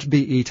shall not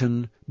be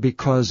eaten,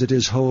 because it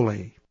is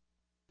holy.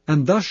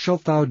 And thus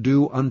shalt thou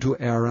do unto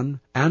Aaron,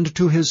 and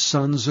to his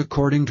sons,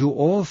 according to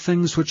all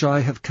things which I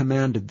have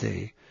commanded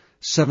thee.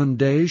 7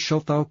 days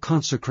shalt thou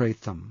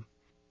consecrate them.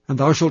 And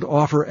thou shalt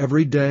offer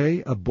every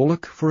day a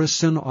bullock for a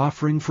sin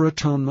offering for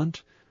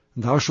atonement,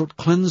 and thou shalt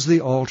cleanse the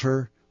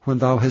altar, when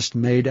thou hast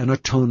made an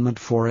atonement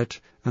for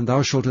it, and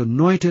thou shalt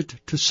anoint it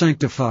to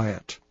sanctify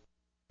it.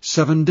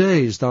 7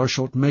 days thou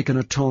shalt make an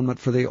atonement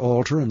for the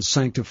altar, and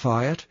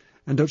sanctify it,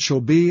 and it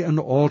shall be an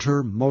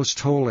altar most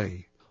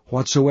holy.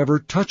 Whatsoever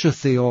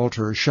toucheth the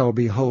altar shall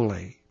be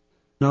holy.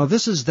 Now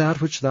this is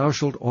that which thou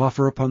shalt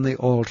offer upon the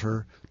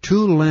altar,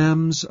 2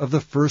 lambs of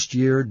the first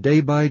year,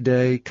 day by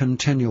day,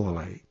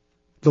 continually.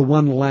 The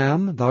 1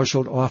 lamb thou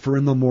shalt offer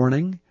in the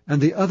morning,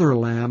 and the other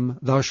lamb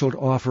thou shalt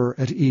offer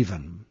at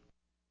even.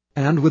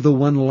 And with the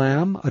 1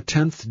 lamb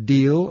 1/10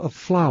 deal of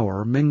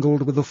flour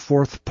mingled with the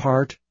 4th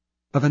part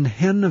of an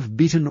hin of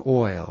beaten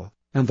oil,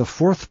 and the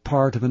 4th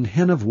part of an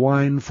hin of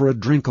wine for a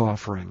drink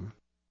offering.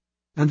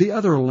 And the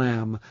other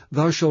lamb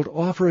thou shalt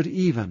offer at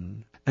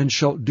even, and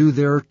shalt do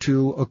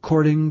thereto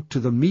according to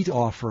the meat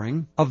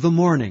offering of the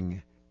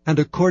morning, and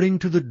according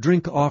to the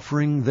drink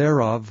offering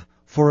thereof,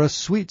 for a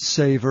sweet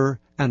savour,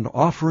 and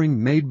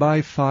offering made by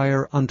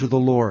fire unto the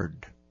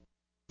Lord.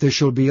 There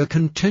shall be a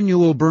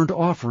continual burnt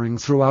offering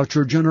throughout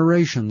your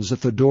generations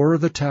at the door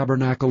of the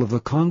tabernacle of the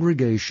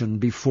congregation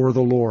before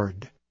the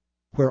Lord,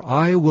 where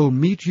I will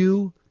meet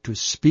you to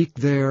speak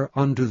there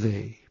unto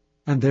thee.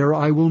 And there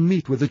I will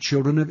meet with the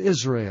children of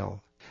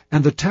Israel,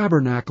 and the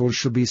tabernacle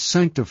shall be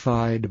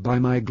sanctified by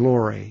my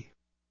glory.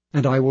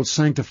 And I will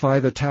sanctify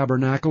the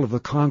tabernacle of the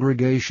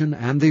congregation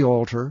and the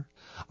altar.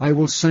 I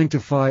will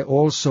sanctify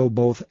also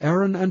both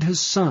Aaron and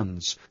his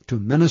sons to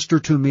minister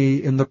to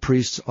me in the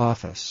priest's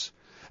office.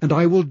 And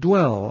I will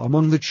dwell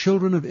among the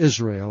children of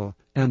Israel,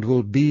 and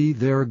will be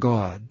their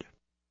God.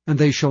 And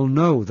they shall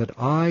know that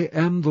I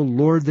am the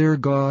Lord their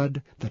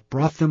God, that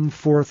brought them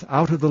forth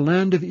out of the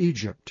land of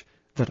Egypt,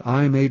 that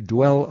I may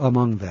dwell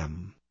among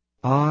them.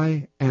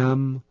 I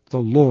am the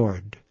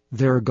Lord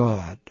their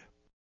God.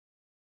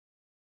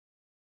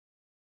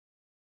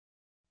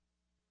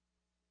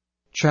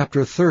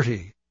 Chapter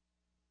 30.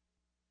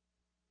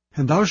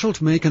 And thou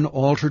shalt make an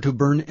altar to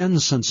burn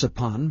incense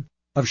upon.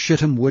 Of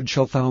shittim wood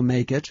shalt thou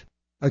make it.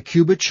 A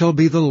cubit shall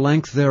be the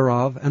length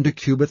thereof, and a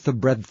cubit the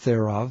breadth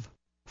thereof.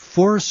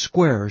 4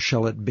 square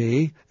shall it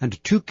be,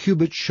 and 2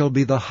 cubits shall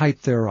be the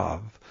height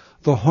thereof.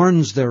 The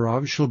horns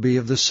thereof shall be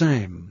of the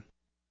same.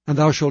 And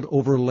thou shalt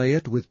overlay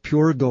it with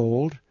pure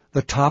gold,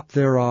 the top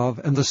thereof,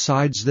 and the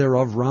sides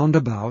thereof round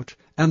about,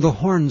 and the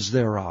horns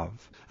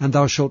thereof. And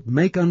thou shalt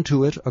make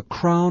unto it a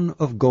crown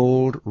of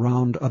gold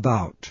round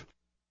about.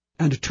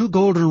 And 2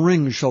 golden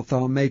rings shalt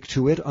thou make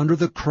to it under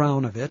the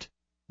crown of it.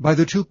 By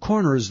the 2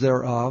 corners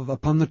thereof,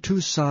 upon the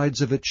 2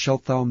 sides of it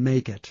shalt thou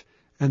make it,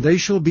 and they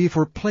shall be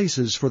for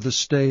places for the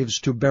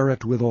staves to bear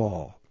it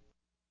withal.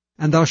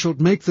 And thou shalt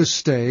make the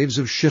staves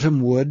of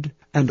shittim wood,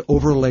 and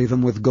overlay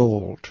them with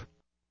gold.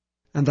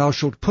 And thou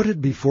shalt put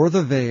it before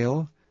the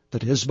veil,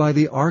 that is by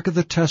the ark of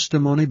the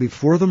testimony,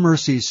 before the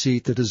mercy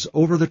seat that is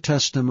over the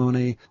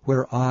testimony,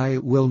 where I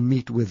will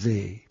meet with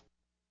thee.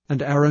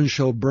 And Aaron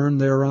shall burn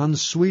thereon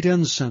sweet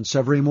incense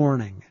every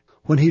morning.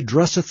 When he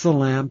dresseth the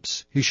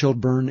lamps, he shall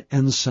burn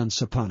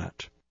incense upon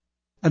it.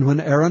 And when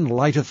Aaron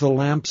lighteth the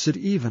lamps at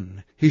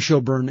even, he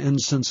shall burn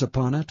incense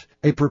upon it,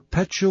 a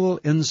perpetual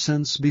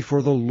incense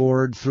before the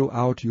Lord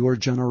throughout your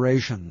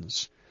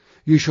generations.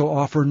 Ye shall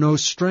offer no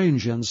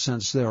strange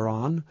incense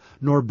thereon,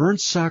 nor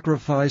burnt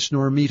sacrifice,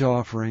 nor meat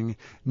offering,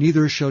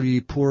 neither shall ye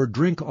pour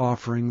drink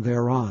offering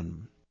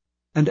thereon.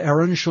 And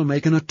Aaron shall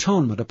make an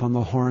atonement upon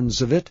the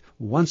horns of it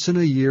once in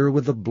a year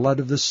with the blood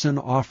of the sin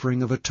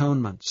offering of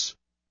atonements.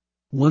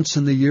 Once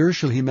in the year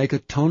shall he make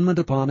atonement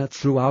upon it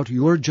throughout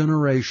your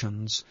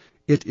generations.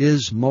 It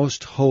is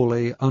most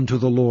holy unto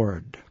the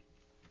Lord.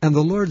 And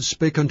the Lord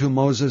spake unto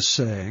Moses,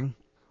 saying,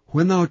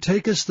 When thou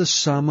takest the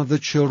sum of the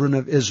children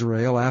of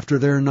Israel after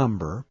their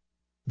number,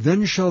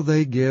 then shall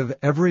they give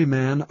every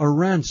man a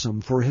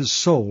ransom for his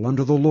soul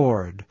unto the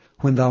Lord,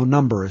 when thou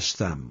numberest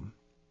them,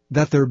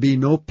 that there be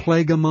no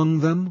plague among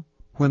them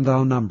when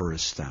thou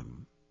numberest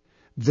them.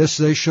 This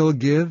they shall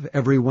give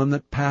every one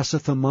that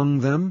passeth among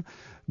them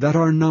that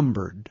are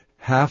numbered,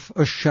 half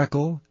a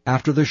shekel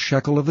after the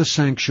shekel of the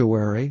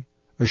sanctuary.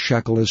 A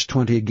shekel is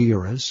 20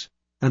 gerahs,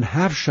 and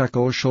half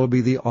shekel shall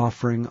be the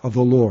offering of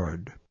the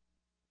Lord.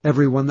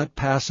 Every one that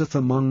passeth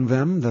among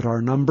them that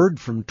are numbered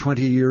from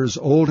 20 years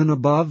old and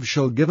above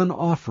shall give an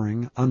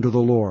offering unto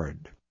the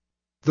Lord.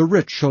 The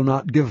rich shall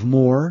not give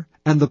more,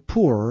 and the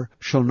poor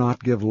shall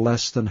not give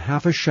less than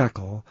half a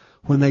shekel,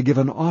 when they give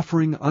an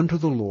offering unto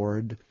the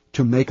Lord,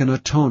 to make an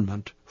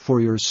atonement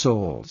for your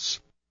souls.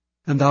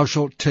 And thou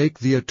shalt take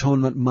the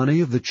atonement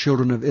money of the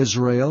children of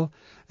Israel,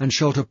 and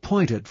shalt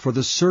appoint it for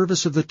the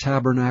service of the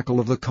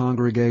tabernacle of the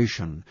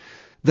congregation,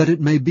 that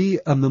it may be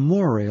a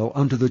memorial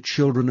unto the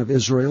children of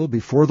Israel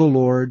before the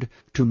Lord,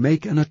 to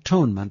make an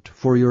atonement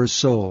for your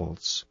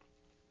souls.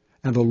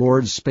 And the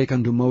Lord spake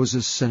unto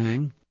Moses,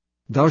 saying,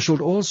 Thou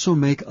shalt also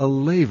make a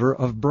laver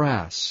of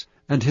brass,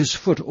 and his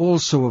foot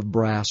also of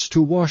brass,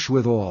 to wash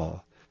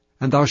withal.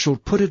 And thou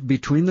shalt put it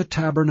between the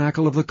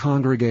tabernacle of the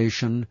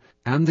congregation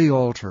and the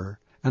altar,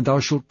 and thou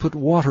shalt put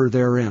water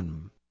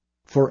therein.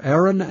 For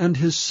Aaron and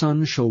his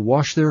sons shall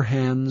wash their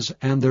hands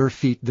and their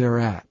feet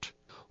thereat.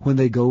 When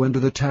they go into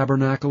the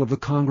tabernacle of the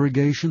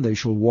congregation, they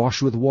shall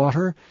wash with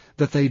water,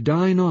 that they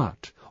die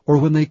not, or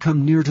when they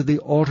come near to the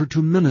altar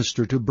to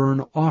minister to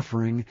burn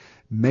offering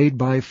made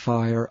by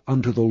fire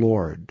unto the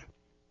Lord.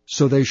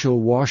 So they shall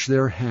wash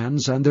their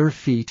hands and their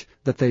feet,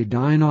 that they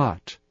die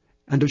not.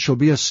 And it shall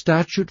be a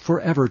statute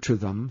forever to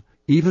them,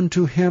 even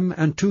to him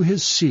and to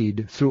his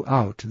seed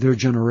throughout their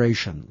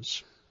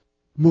generations.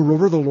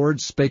 Moreover the Lord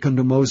spake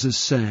unto Moses,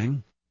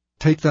 saying,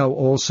 Take thou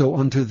also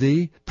unto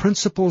thee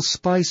principal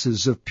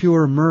spices of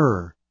pure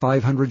myrrh,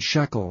 500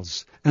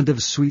 shekels, and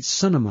of sweet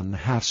cinnamon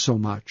half so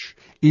much,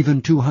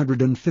 even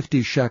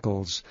 250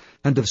 shekels,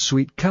 and of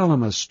sweet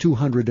calamus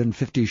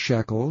 250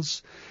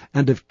 shekels,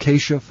 and of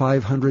cassia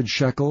 500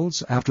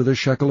 shekels, after the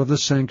shekel of the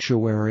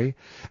sanctuary,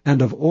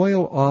 and of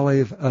oil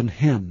olive an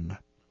hin.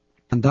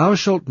 And thou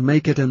shalt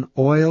make it an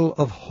oil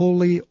of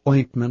holy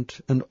ointment,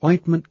 an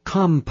ointment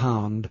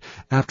compound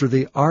after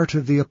the art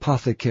of the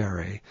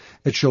apothecary.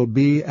 It shall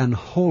be an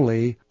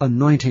holy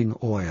anointing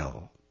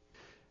oil.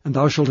 And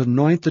thou shalt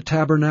anoint the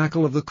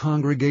tabernacle of the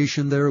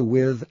congregation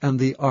therewith, and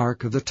the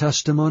ark of the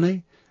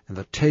testimony, and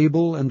the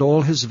table and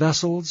all his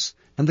vessels,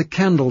 and the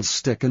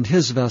candlestick and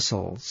his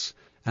vessels,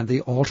 and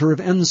the altar of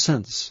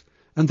incense,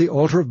 and the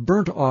altar of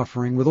burnt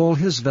offering with all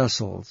his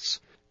vessels,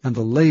 and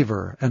the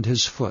laver and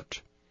his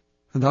foot.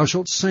 And thou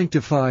shalt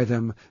sanctify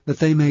them, that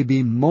they may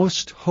be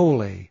most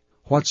holy.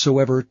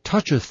 Whatsoever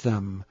toucheth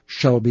them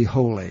shall be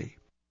holy.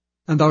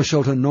 And thou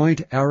shalt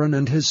anoint Aaron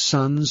and his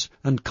sons,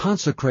 and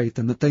consecrate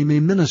them, that they may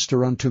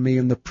minister unto me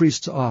in the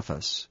priest's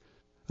office.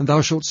 And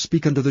thou shalt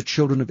speak unto the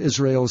children of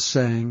Israel,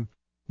 saying,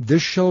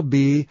 This shall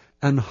be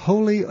an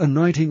holy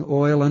anointing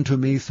oil unto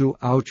me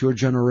throughout your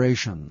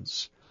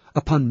generations.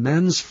 Upon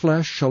man's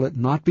flesh shall it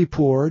not be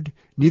poured,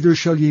 neither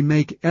shall ye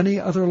make any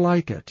other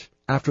like it,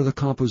 after the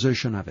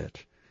composition of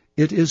it.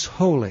 It is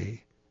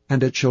holy,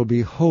 and it shall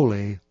be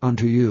holy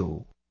unto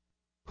you.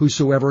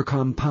 Whosoever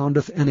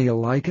compoundeth any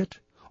like it,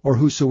 or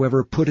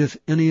whosoever putteth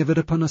any of it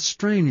upon a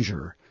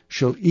stranger,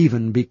 shall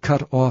even be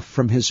cut off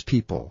from his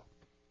people.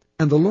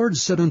 And the Lord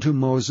said unto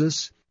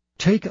Moses,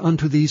 Take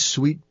unto thee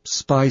sweet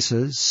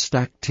spices,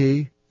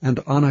 stacte, and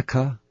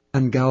onycha,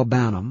 and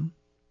galbanum,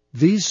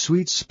 these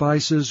sweet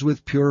spices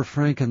with pure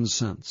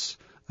frankincense.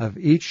 Of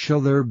each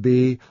shall there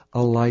be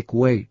a like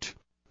weight.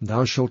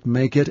 Thou shalt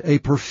make it a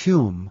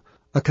perfume,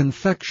 a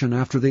confection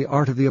after the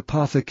art of the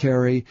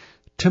apothecary,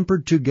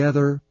 tempered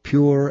together,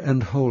 pure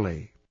and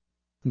holy.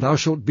 Thou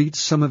shalt beat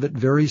some of it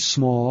very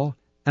small,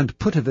 and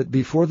put of it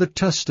before the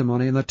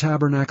testimony in the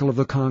tabernacle of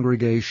the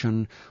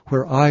congregation,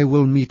 where I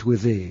will meet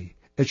with thee.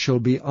 It shall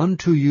be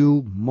unto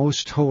you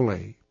most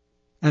holy.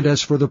 And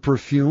as for the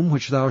perfume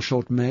which thou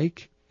shalt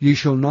make, ye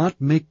shall not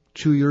make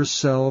to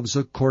yourselves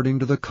according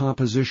to the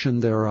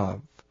composition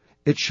thereof.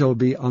 It shall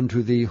be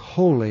unto thee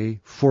holy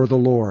for the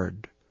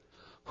Lord.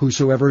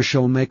 Whosoever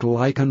shall make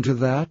like unto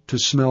that, to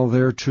smell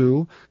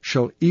thereto,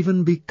 shall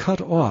even be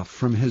cut off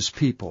from his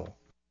people.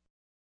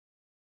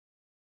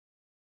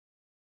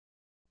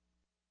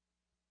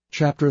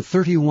 Chapter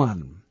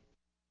 31.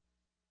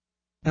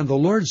 And the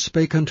Lord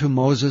spake unto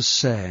Moses,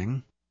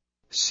 saying,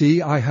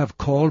 See, I have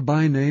called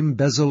by name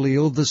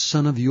Bezaleel the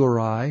son of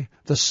Uri,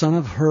 the son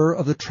of Hur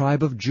of the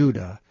tribe of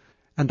Judah,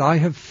 and I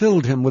have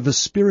filled him with the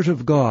Spirit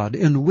of God,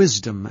 in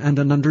wisdom and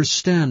in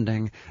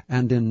understanding,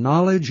 and in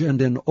knowledge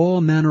and in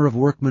all manner of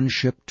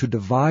workmanship, to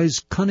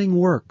devise cunning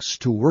works,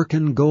 to work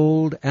in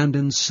gold, and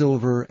in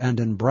silver, and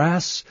in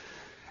brass,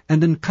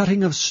 and in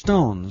cutting of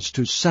stones,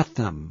 to set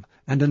them,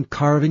 and in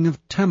carving of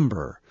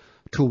timber,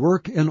 to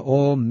work in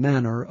all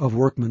manner of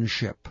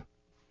workmanship.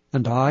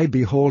 And I,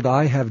 behold,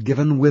 I have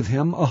given with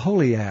him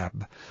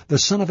Aholiab, the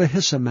son of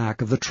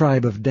Ahisamach of the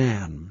tribe of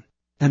Dan.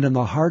 And in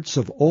the hearts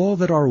of all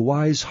that are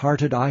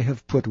wise-hearted I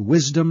have put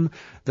wisdom,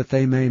 that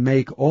they may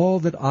make all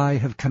that I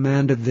have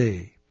commanded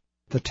thee,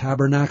 the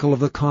tabernacle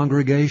of the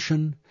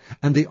congregation,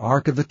 and the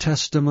ark of the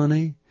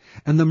testimony,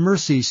 and the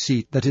mercy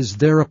seat that is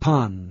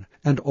thereupon,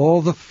 and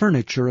all the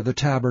furniture of the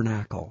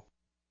tabernacle,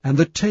 and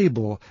the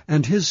table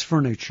and his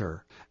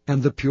furniture,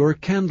 and the pure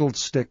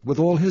candlestick with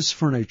all his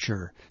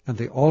furniture, and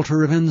the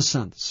altar of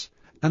incense,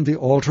 and the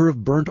altar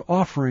of burnt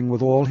offering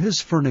with all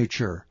his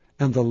furniture,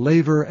 and the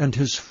laver and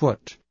his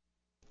foot,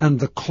 and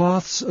the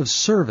cloths of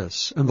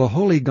service, and the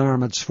holy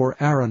garments for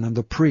Aaron and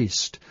the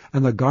priest,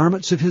 and the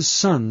garments of his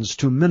sons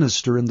to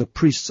minister in the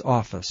priest's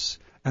office,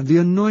 and the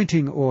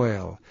anointing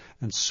oil,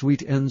 and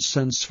sweet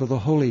incense for the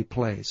holy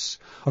place.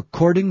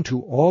 According to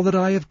all that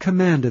I have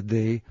commanded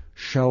thee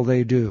shall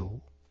they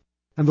do.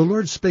 And the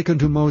Lord spake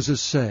unto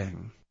Moses,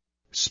 saying,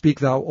 Speak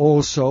thou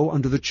also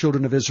unto the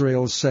children of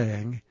Israel,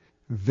 saying,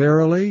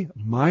 Verily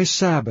my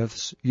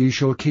Sabbaths ye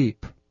shall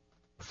keep.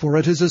 For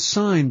it is a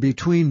sign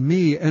between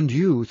me and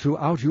you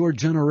throughout your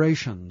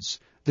generations,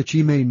 that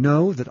ye may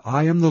know that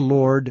I am the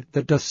Lord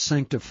that doth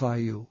sanctify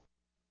you.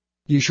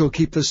 Ye shall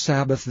keep the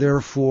Sabbath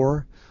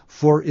therefore,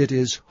 for it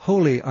is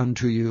holy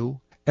unto you.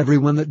 Every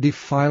one that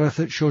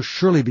defileth it shall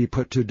surely be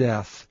put to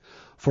death.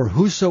 For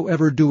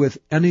whosoever doeth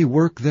any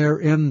work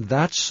therein,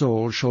 that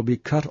soul shall be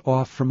cut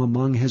off from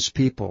among his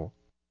people.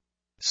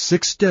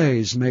 6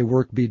 days may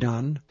work be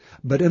done,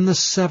 but in the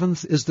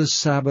 7th is the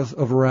Sabbath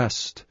of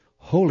rest,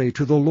 holy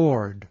to the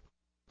Lord.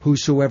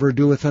 Whosoever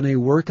doeth any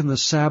work in the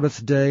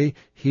Sabbath day,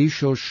 he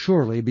shall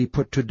surely be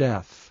put to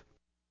death.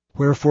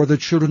 Wherefore the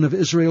children of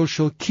Israel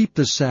shall keep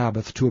the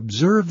Sabbath, to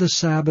observe the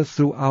Sabbath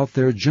throughout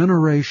their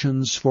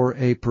generations for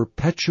a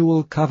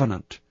perpetual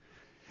covenant.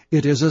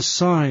 It is a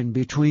sign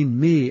between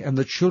me and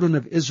the children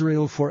of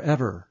Israel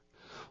forever.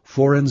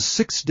 For in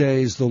 6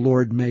 days the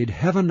Lord made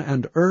heaven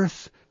and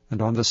earth,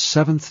 and on the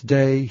 7th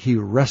day he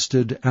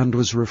rested and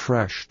was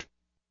refreshed.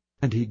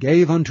 And he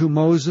gave unto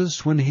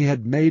Moses, when he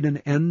had made an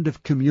end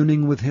of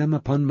communing with him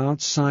upon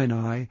Mount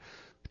Sinai,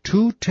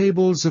 2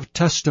 tables of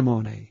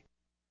testimony,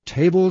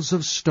 tables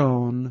of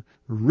stone,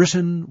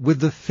 written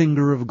with the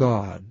finger of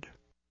God.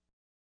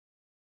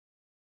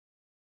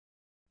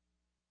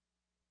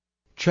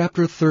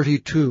 Chapter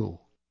 32.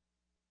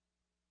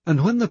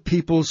 And when the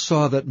people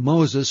saw that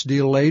Moses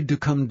delayed to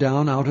come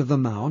down out of the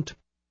mount,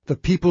 the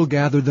people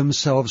gathered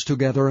themselves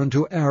together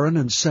unto Aaron,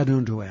 and said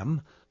unto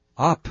him,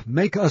 Up,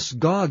 make us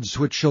gods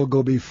which shall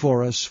go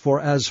before us,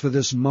 for as for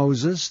this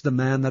Moses, the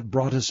man that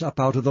brought us up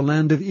out of the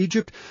land of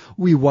Egypt,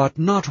 we wot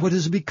not what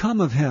is become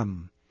of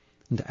him.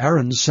 And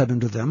Aaron said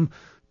unto them,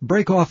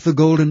 Break off the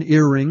golden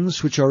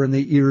earrings which are in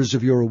the ears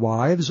of your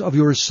wives, of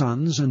your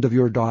sons, and of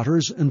your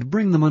daughters, and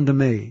bring them unto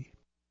me.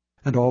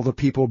 And all the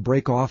people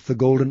brake off the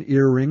golden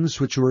earrings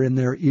which were in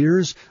their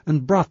ears,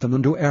 and brought them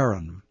unto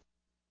Aaron.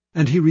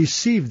 And he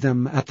received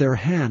them at their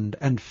hand,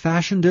 and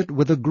fashioned it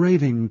with a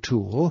graving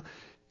tool,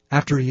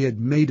 after he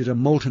had made it a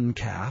molten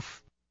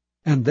calf.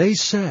 And they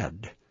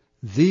said,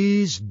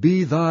 These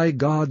be thy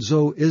gods,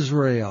 O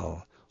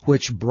Israel,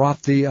 which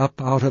brought thee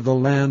up out of the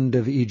land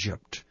of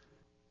Egypt.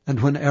 And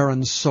when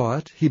Aaron saw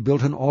it, he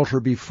built an altar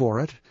before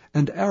it,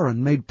 and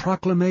Aaron made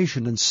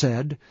proclamation, and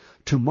said,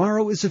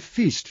 Tomorrow is a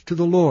feast to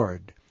the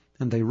Lord.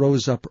 And they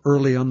rose up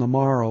early on the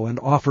morrow, and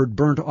offered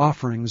burnt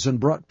offerings,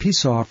 and brought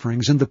peace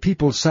offerings, and the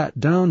people sat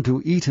down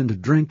to eat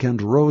and drink, and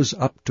rose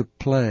up to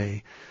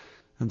play.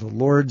 And the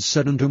Lord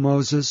said unto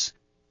Moses,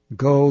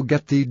 Go,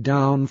 get thee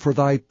down, for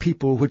thy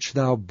people which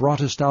thou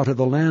broughtest out of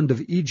the land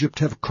of Egypt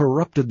have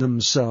corrupted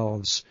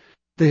themselves.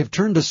 They have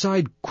turned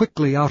aside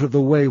quickly out of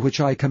the way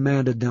which I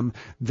commanded them.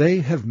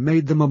 They have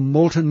made them a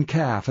molten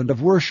calf, and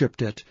have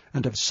worshipped it,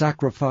 and have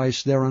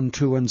sacrificed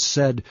thereunto, and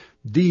said,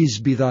 These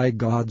be thy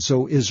gods,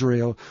 O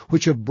Israel,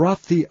 which have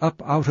brought thee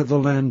up out of the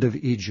land of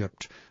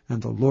Egypt.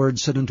 And the Lord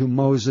said unto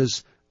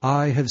Moses,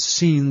 I have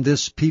seen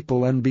this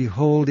people, and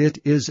behold, it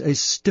is a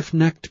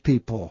stiff-necked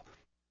people.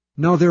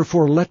 Now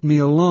therefore let me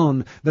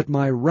alone, that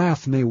my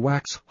wrath may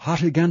wax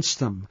hot against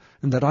them,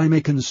 and that I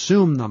may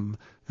consume them,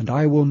 and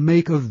I will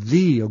make of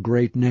thee a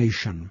great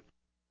nation.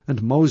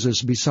 And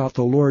Moses besought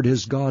the Lord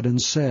his God,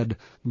 and said,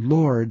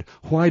 Lord,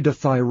 why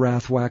doth thy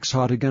wrath wax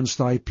hot against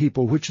thy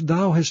people, which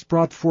thou hast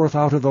brought forth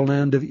out of the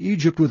land of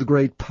Egypt with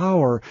great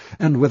power,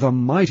 and with a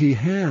mighty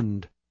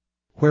hand?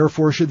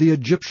 Wherefore should the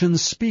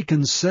Egyptians speak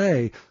and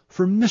say,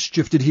 For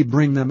mischief did he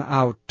bring them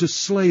out, to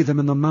slay them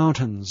in the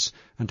mountains,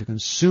 and to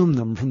consume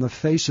them from the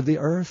face of the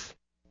earth?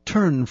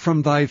 Turn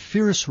from thy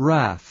fierce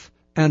wrath,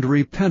 and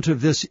repent of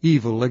this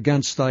evil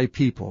against thy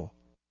people.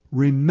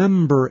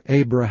 Remember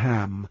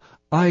Abraham,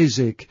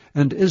 Isaac,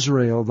 and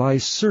Israel, thy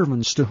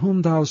servants, to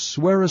whom thou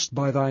swarest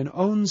by thine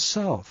own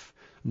self,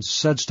 and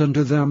saidst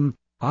unto them,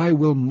 I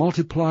will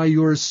multiply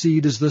your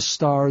seed as the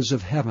stars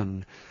of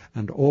heaven,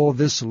 and all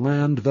this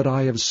land that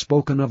I have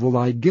spoken of will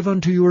I give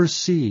unto your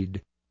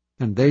seed,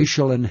 and they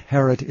shall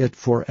inherit it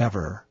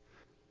forever.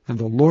 And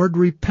the Lord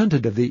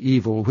repented of the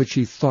evil which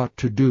he thought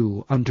to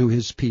do unto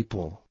his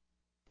people.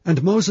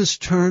 And Moses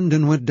turned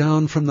and went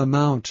down from the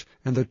mount,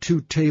 and the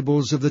 2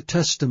 tables of the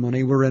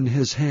testimony were in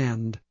his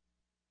hand.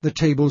 The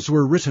tables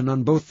were written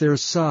on both their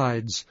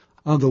sides,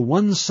 on the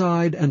one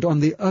side and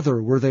on the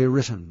other were they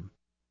written.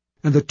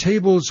 And the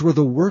tables were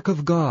the work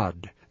of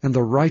God, and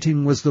the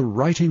writing was the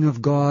writing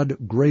of God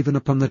graven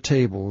upon the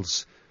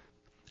tables.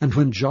 And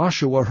when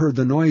Joshua heard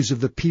the noise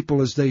of the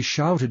people as they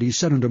shouted, he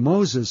said unto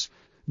Moses,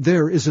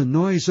 There is a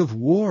noise of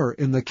war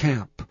in the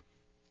camp.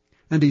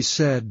 And he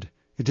said,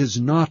 It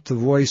is not the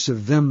voice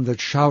of them that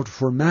shout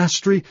for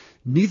mastery,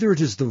 neither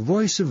it is the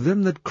voice of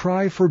them that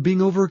cry for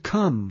being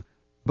overcome,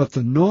 but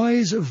the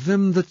noise of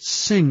them that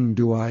sing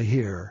do I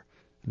hear.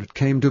 And it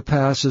came to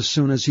pass, as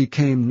soon as he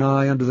came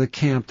nigh unto the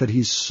camp, that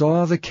he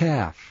saw the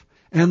calf,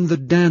 and the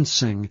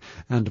dancing,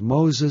 and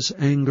Moses'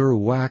 anger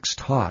waxed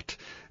hot,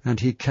 and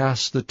he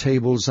cast the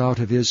tables out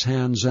of his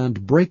hands,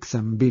 and brake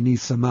them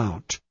beneath the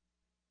mount.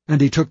 And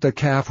he took the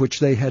calf which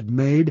they had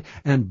made,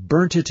 and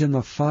burnt it in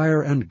the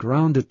fire, and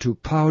ground it to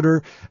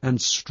powder,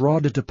 and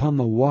strawed it upon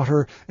the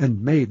water,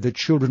 and made the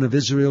children of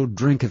Israel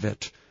drink of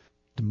it.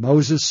 And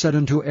Moses said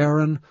unto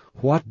Aaron,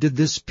 What did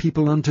this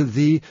people unto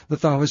thee,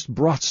 that thou hast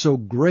brought so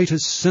great a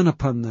sin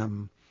upon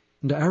them?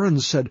 And Aaron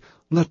said,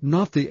 Let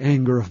not the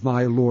anger of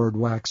my Lord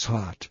wax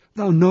hot.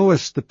 Thou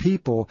knowest the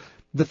people,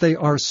 that they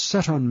are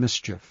set on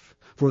mischief.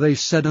 For they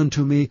said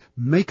unto me,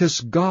 Make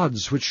us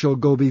gods which shall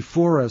go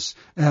before us.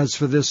 As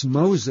for this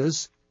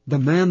Moses, the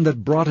man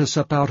that brought us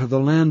up out of the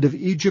land of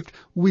Egypt,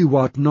 we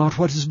wot not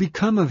what is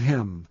become of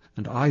him.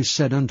 And I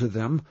said unto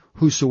them,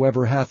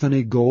 Whosoever hath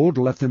any gold,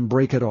 let them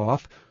break it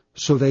off.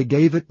 So they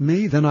gave it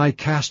me, then I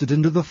cast it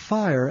into the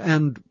fire,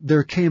 and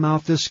there came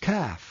out this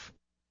calf.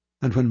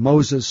 And when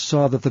Moses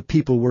saw that the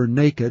people were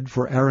naked,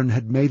 for Aaron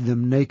had made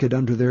them naked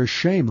unto their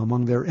shame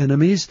among their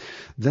enemies,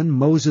 then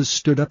Moses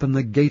stood up in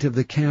the gate of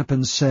the camp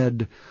and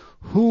said,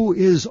 Who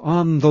is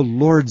on the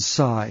Lord's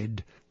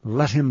side?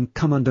 Let him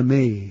come unto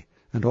me.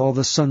 And all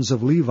the sons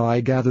of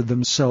Levi gathered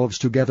themselves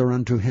together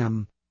unto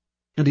him.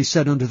 And he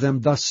said unto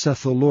them, Thus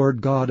saith the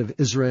Lord God of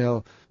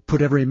Israel,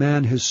 Put every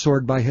man his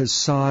sword by his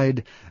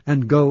side,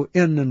 and go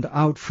in and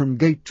out from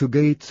gate to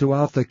gate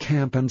throughout the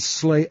camp, and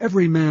slay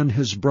every man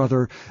his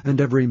brother, and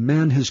every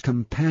man his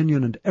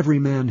companion, and every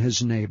man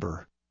his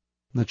neighbor.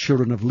 The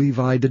children of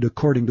Levi did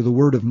according to the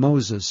word of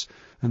Moses,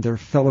 and there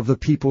fell of the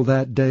people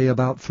that day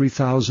about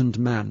 3,000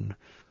 men.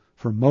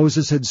 For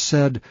Moses had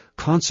said,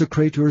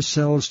 Consecrate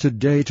yourselves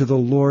today to the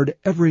Lord,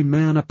 every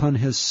man upon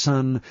his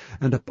son,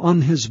 and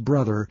upon his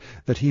brother,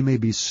 that he may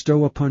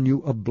bestow upon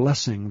you a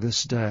blessing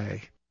this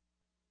day.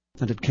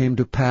 And it came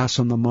to pass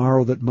on the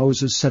morrow that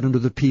Moses said unto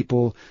the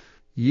people,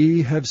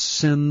 Ye have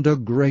sinned a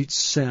great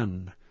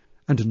sin.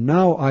 And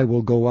now I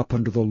will go up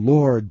unto the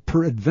Lord,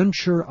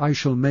 peradventure I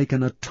shall make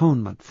an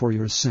atonement for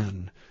your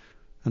sin.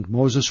 And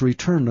Moses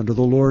returned unto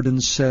the Lord,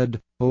 and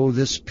said, O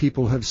this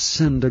people have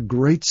sinned a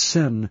great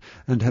sin,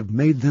 and have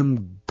made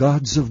them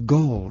gods of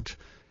gold.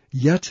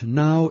 Yet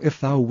now if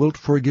thou wilt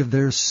forgive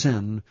their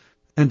sin,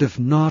 and if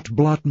not,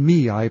 blot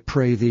me, I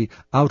pray thee,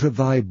 out of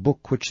thy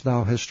book which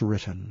thou hast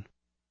written.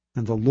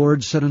 And the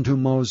Lord said unto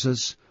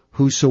Moses,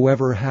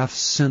 Whosoever hath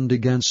sinned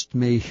against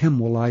me, him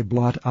will I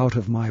blot out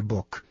of my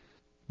book.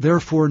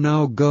 Therefore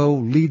now go,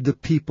 lead the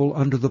people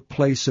unto the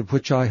place of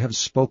which I have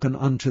spoken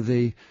unto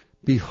thee.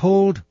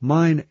 Behold,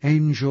 mine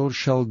angel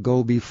shall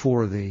go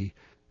before thee.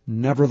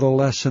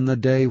 Nevertheless in the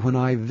day when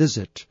I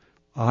visit,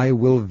 I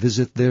will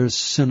visit their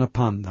sin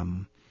upon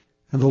them.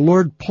 And the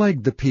Lord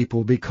plagued the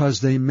people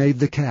because they made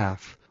the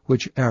calf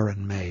which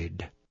Aaron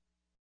made.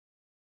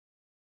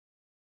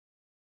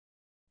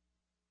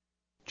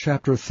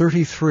 Chapter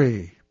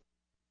 33.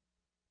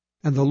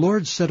 And the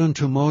Lord said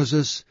unto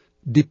Moses,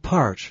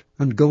 Depart,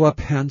 and go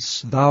up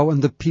hence, thou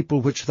and the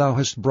people which thou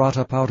hast brought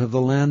up out of the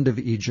land of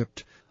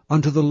Egypt,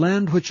 unto the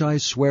land which I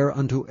swear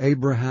unto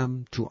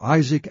Abraham, to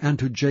Isaac, and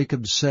to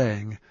Jacob,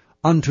 saying,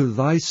 Unto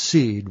thy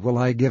seed will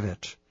I give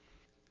it.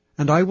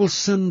 And I will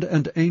send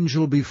an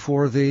angel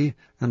before thee,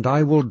 and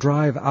I will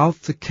drive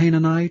out the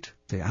Canaanite,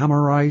 the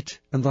Amorite,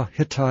 and the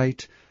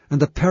Hittite,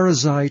 and the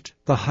Perizzite,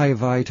 the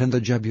Hivite, and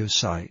the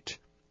Jebusite,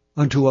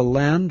 unto a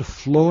land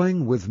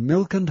flowing with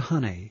milk and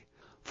honey.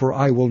 For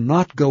I will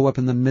not go up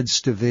in the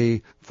midst of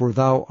thee, for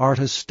thou art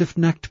a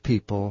stiff-necked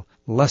people,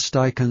 lest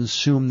I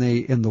consume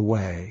thee in the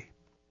way.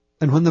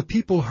 And when the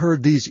people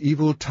heard these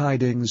evil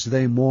tidings,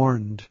 they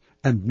mourned,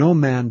 and no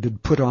man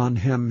did put on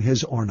him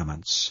his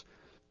ornaments.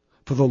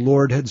 For the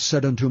Lord had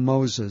said unto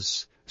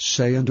Moses,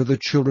 Say unto the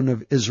children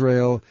of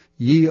Israel,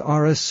 Ye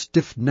are a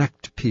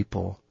stiff-necked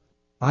people.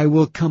 I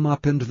will come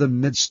up into the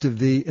midst of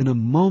thee in a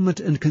moment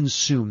and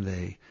consume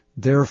thee.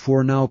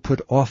 Therefore now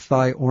put off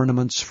thy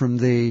ornaments from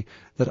thee,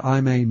 that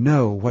I may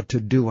know what to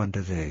do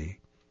unto thee.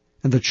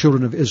 And the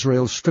children of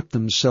Israel stripped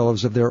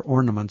themselves of their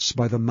ornaments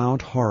by the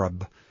Mount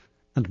Horeb.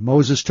 And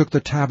Moses took the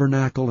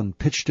tabernacle, and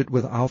pitched it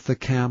without the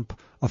camp,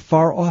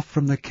 afar off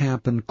from the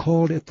camp, and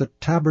called it the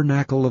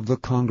tabernacle of the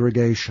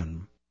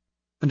congregation.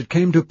 And it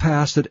came to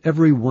pass that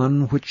every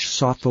one which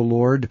sought the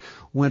Lord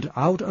went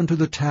out unto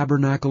the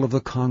tabernacle of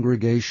the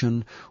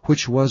congregation,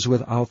 which was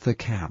without the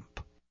camp.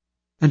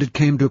 And it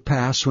came to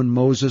pass, when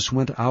Moses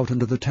went out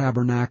into the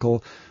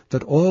tabernacle,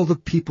 that all the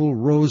people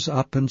rose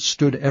up and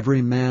stood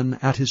every man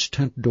at his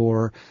tent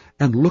door,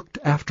 and looked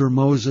after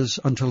Moses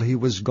until he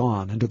was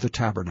gone into the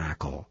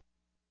tabernacle.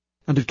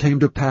 And it came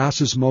to pass,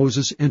 as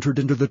Moses entered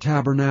into the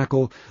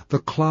tabernacle, the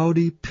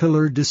cloudy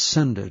pillar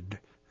descended,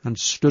 and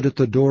stood at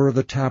the door of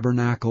the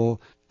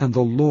tabernacle, and the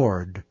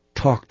Lord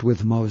talked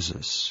with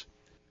Moses.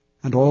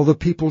 And all the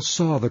people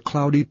saw the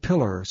cloudy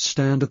pillar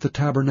stand at the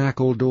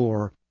tabernacle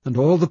door, and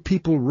all the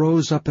people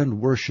rose up and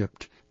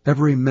worshipped,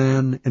 every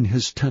man in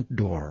his tent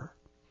door.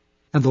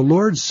 And the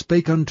Lord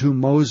spake unto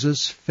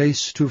Moses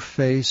face to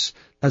face,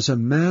 as a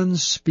man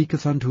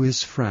speaketh unto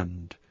his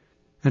friend.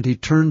 And he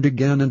turned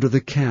again into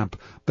the camp,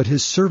 but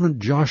his servant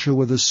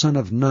Joshua the son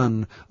of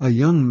Nun, a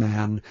young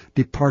man,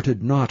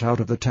 departed not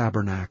out of the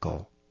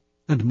tabernacle.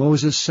 And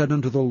Moses said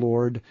unto the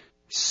Lord,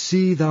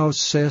 See, thou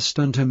sayest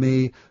unto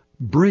me,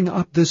 Bring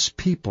up this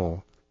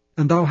people,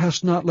 and thou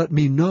hast not let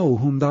me know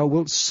whom thou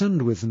wilt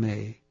send with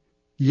me.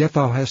 Yet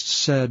thou hast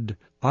said,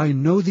 I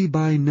know thee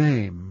by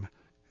name,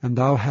 and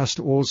thou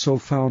hast also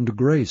found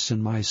grace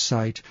in my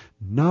sight.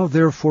 Now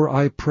therefore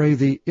I pray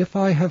thee, if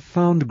I have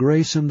found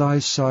grace in thy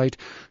sight,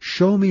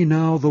 show me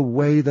now the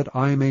way that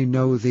I may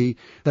know thee,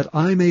 that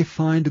I may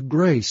find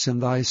grace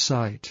in thy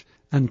sight,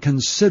 and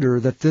consider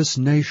that this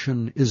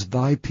nation is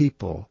thy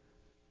people.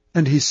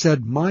 And he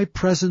said, My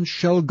presence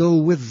shall go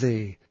with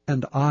thee,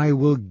 and I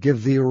will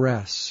give thee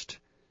rest.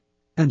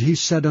 And he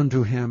said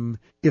unto him,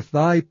 If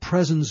thy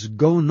presence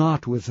go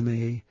not with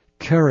me,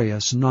 carry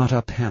us not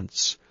up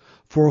hence.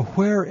 For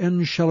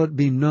wherein shall it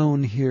be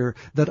known here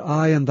that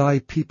I and thy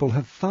people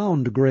have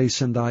found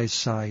grace in thy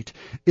sight?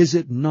 Is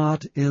it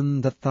not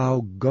in that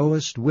thou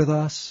goest with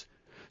us?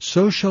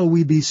 So shall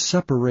we be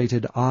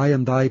separated, I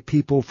and thy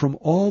people, from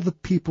all the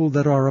people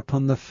that are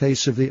upon the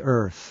face of the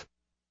earth.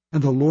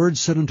 And the Lord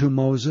said unto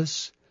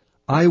Moses,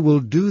 I will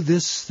do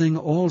this thing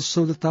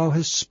also that thou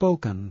hast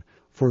spoken,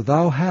 for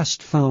thou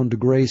hast found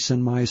grace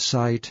in my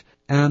sight,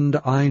 and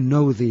I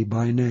know thee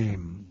by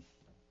name.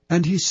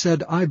 And he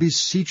said, I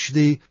beseech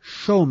thee,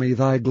 show me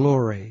thy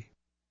glory.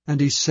 And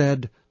he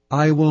said,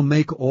 I will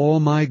make all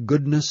my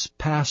goodness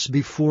pass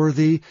before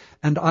thee,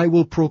 and I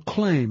will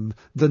proclaim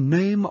the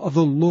name of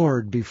the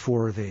Lord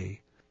before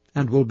thee.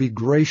 and will be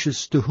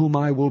gracious to whom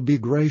I will be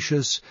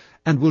gracious,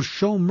 and will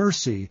show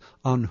mercy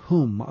on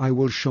whom I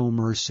will show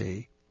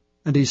mercy.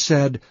 And he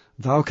said,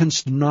 Thou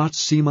canst not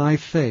see my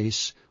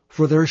face,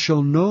 for there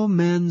shall no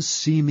man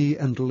see me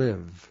and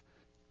live.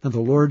 And the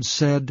Lord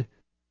said,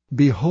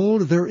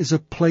 Behold, there is a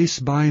place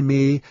by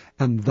me,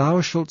 and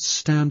thou shalt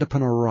stand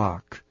upon a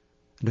rock.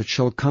 And it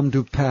shall come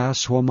to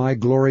pass, while my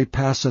glory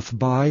passeth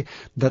by,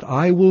 that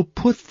I will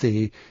put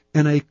thee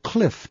in a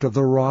cleft of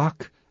the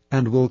rock,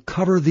 and will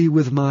cover thee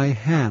with my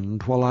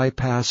hand while I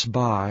pass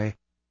by.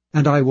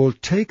 And I will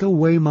take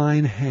away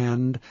mine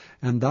hand,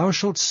 and thou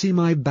shalt see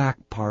my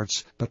back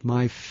parts, but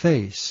my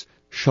face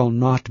shall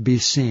not be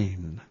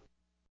seen.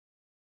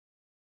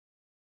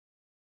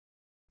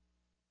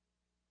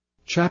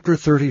 Chapter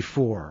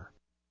 34.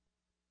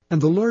 And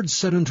the Lord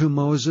said unto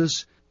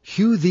Moses,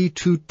 Hew thee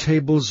 2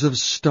 tables of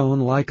stone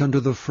like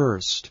unto the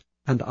first,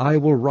 and I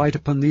will write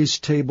upon these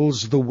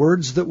tables the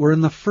words that were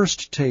in the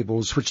first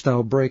tables which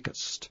thou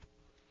breakest.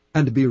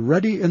 And be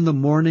ready in the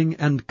morning,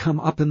 and come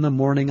up in the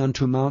morning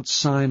unto Mount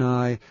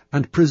Sinai,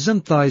 and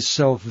present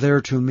thyself there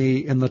to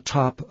me in the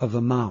top of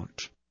the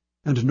mount.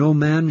 And no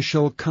man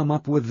shall come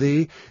up with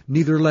thee,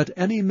 neither let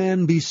any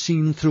man be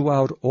seen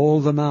throughout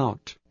all the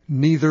mount,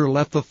 neither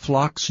let the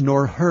flocks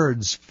nor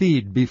herds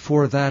feed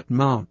before that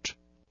mount.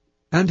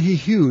 And he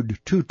hewed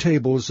 2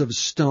 tables of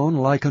stone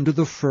like unto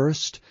the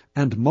first,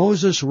 and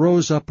Moses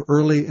rose up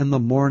early in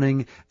the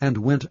morning, and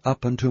went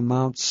up unto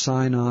Mount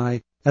Sinai,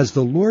 as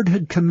the Lord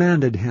had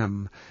commanded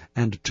him,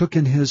 and took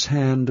in his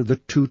hand the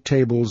 2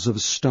 tables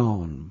of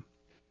stone.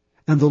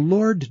 And the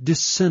Lord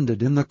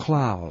descended in the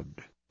cloud,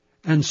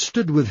 and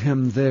stood with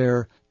him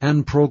there,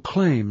 and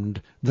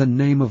proclaimed the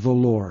name of the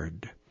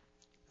Lord.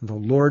 And the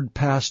Lord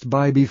passed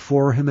by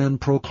before him,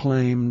 and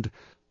proclaimed,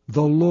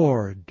 The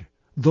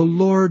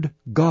Lord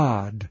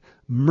God,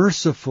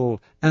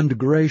 merciful and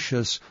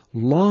gracious,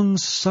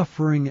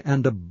 long-suffering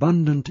and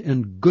abundant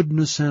in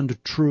goodness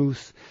and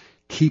truth,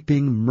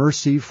 keeping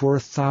mercy for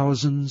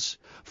thousands,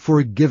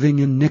 forgiving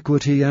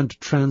iniquity and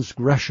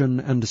transgression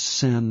and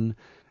sin,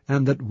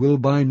 and that will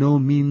by no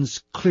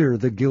means clear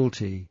the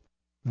guilty,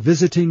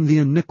 visiting the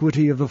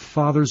iniquity of the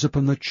fathers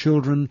upon the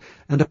children,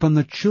 and upon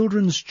the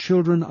children's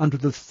children unto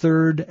the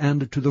 3rd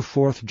and to the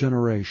 4th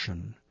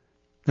generation.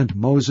 And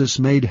Moses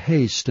made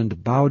haste,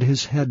 and bowed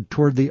his head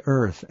toward the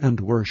earth, and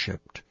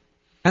worshipped.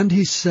 And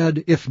he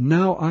said, If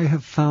now I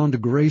have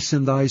found grace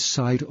in thy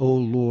sight, O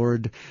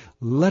Lord,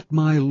 let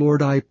my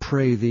Lord, I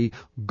pray thee,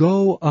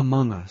 go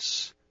among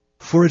us.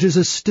 For it is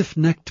a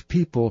stiff-necked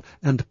people,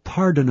 and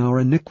pardon our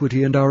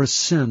iniquity and our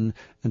sin,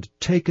 and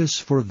take us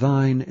for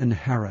thine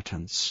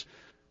inheritance.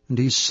 And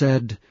he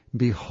said,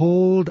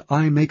 Behold,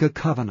 I make a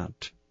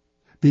covenant.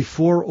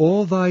 Before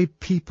all thy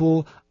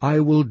people I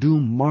will do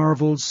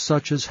marvels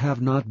such as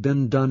have not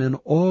been done in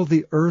all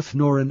the earth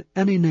nor in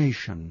any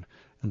nation,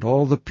 and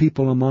all the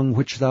people among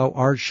which thou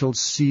art shall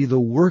see the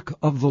work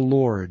of the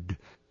Lord.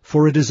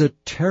 For it is a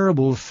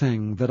terrible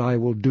thing that I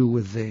will do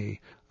with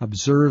thee.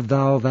 Observe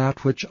thou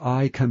that which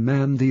I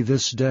command thee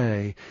this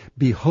day.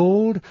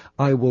 Behold,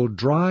 I will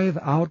drive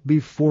out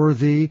before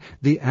thee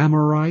the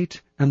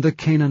Amorite, and the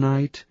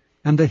Canaanite,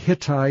 and the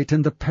Hittite,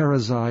 and the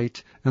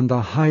Perizzite, and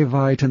the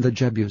Hivite, and the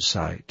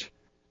Jebusite.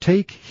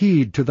 Take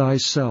heed to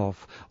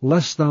thyself,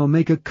 lest thou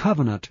make a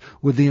covenant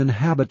with the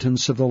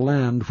inhabitants of the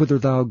land whither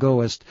thou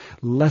goest,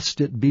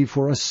 lest it be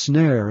for a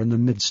snare in the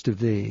midst of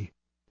thee.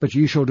 But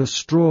ye shall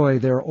destroy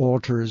their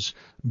altars,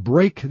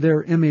 break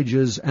their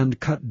images, and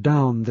cut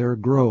down their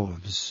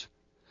groves.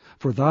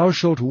 For thou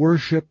shalt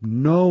worship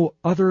no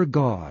other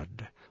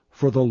God,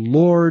 for the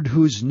Lord,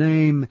 whose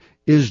name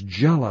is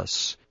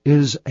jealous,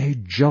 is a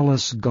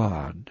jealous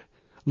God.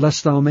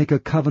 Lest thou make a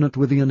covenant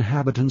with the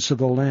inhabitants of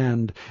the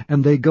land,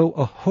 and they go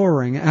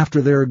a-whoring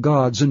after their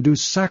gods, and do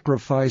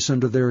sacrifice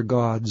unto their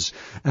gods,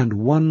 and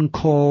one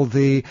call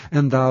thee,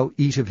 and thou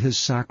eat of his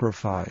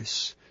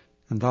sacrifice.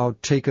 And thou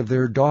take of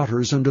their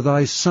daughters unto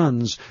thy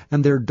sons,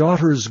 and their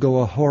daughters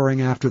go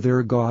a-whoring after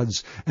their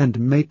gods, and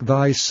make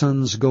thy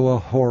sons go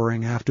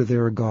a-whoring after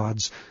their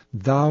gods.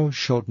 Thou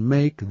shalt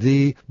make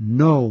thee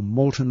no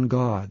molten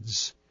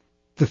gods.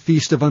 The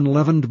feast of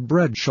unleavened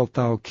bread shalt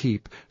thou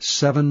keep.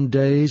 7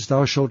 days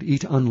thou shalt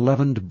eat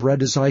unleavened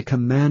bread, as I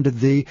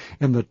commanded thee,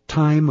 in the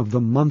time of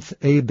the month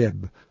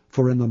Abib.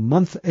 For in the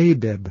month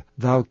Abib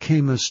thou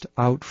camest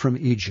out from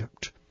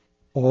Egypt.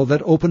 All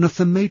that openeth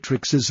the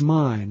matrix is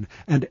mine,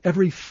 and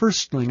every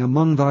firstling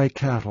among thy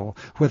cattle,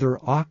 whether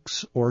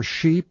ox or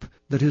sheep,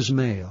 that is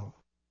male.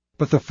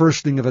 But the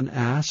firstling of an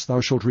ass thou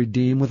shalt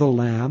redeem with a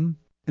lamb,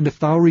 and if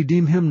thou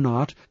redeem him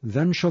not,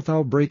 then shalt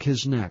thou break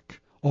his neck.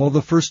 All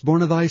the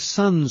firstborn of thy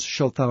sons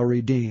shalt thou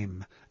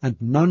redeem, and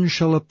none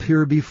shall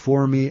appear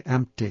before me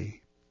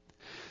empty.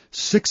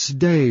 6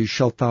 days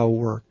shalt thou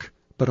work,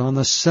 but on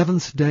the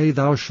 7th day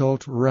thou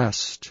shalt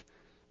rest.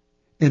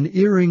 In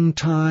earing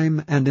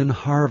time and in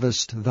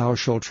harvest thou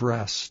shalt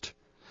rest.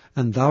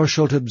 And thou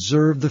shalt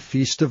observe the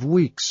feast of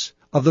weeks,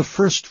 of the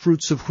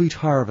firstfruits of wheat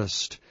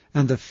harvest,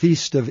 and the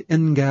feast of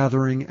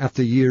ingathering at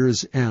the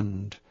year's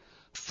end.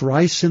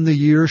 Thrice in the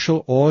year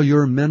shall all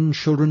your men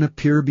children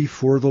appear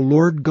before the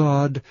Lord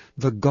God,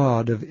 the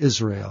God of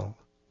Israel.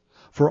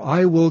 For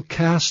I will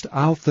cast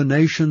out the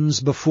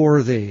nations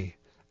before thee,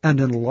 and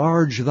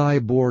enlarge thy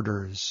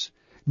borders.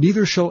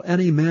 Neither shall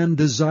any man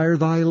desire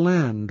thy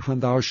land when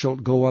thou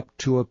shalt go up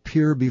to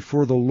appear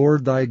before the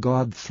Lord thy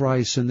God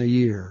thrice in the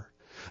year.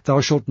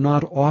 Thou shalt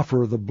not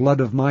offer the blood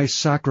of my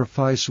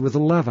sacrifice with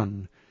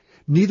leaven,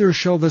 neither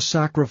shall the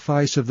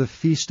sacrifice of the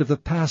feast of the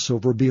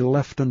Passover be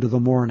left unto the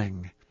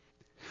morning.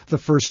 The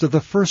first of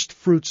the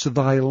firstfruits of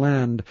thy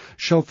land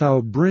shalt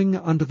thou bring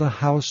unto the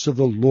house of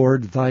the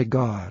Lord thy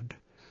God.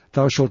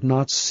 Thou shalt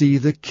not see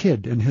the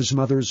kid in his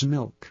mother's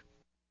milk.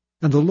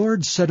 And the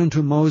Lord said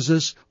unto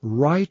Moses,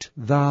 Write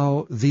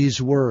thou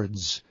these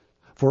words,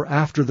 for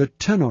after the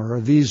tenor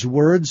of these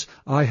words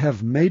I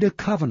have made a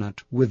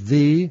covenant with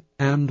thee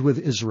and with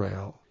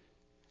Israel.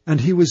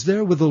 And he was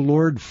there with the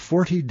Lord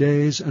 40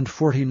 days and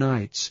 40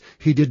 nights.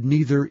 He did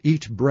neither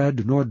eat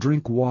bread nor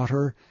drink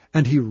water,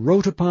 and he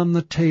wrote upon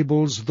the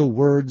tables the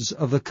words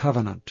of the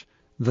covenant,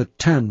 the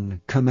 10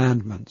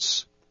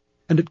 commandments.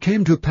 And it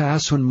came to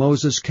pass, when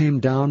Moses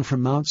came down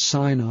from Mount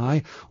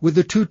Sinai, with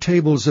the 2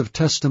 tables of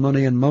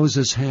testimony in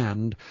Moses'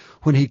 hand,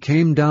 when he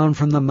came down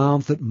from the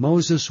mount, that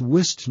Moses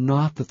wist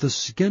not that the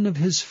skin of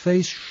his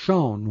face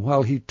shone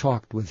while he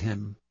talked with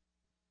him.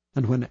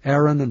 And when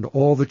Aaron and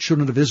all the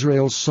children of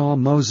Israel saw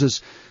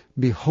Moses,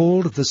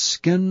 behold, the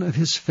skin of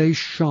his face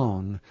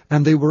shone,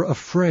 and they were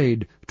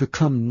afraid to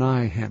come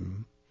nigh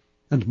him.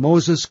 And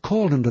Moses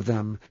called unto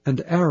them,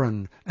 and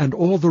Aaron and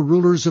all the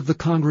rulers of the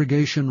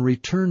congregation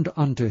returned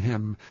unto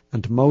him,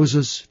 and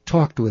Moses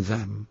talked with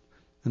them.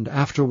 And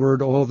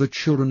afterward all the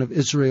children of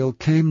Israel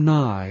came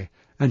nigh,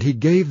 and he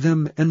gave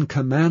them in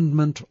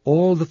commandment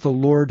all that the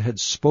Lord had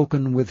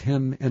spoken with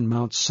him in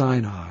Mount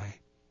Sinai.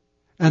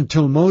 And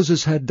till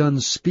Moses had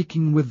done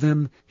speaking with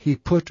them, he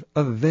put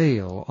a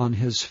veil on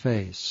his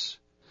face.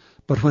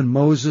 But when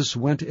Moses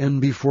went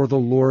in before the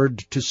Lord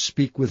to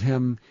speak with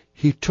him,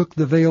 he took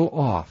the veil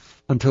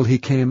off until he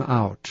came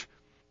out.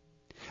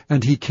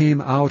 And he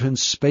came out and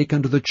spake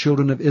unto the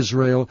children of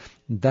Israel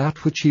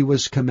that which he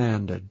was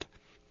commanded.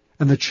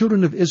 And the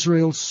children of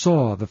Israel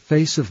saw the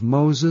face of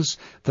Moses,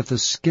 that the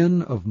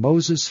skin of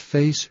Moses'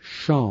 face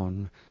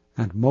shone,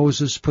 and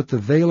Moses put the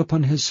veil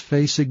upon his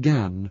face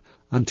again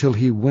until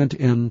he went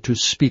in to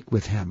speak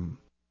with him.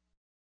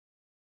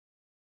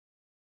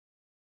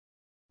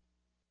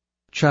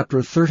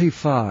 Chapter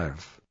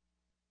 35.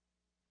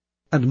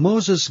 And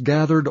Moses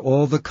gathered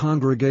all the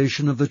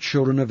congregation of the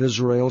children of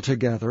Israel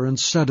together, and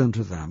said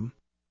unto them,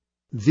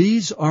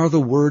 These are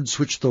the words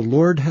which the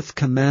Lord hath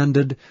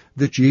commanded,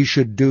 that ye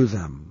should do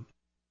them.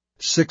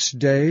 6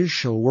 days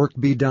shall work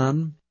be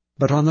done,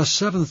 but on the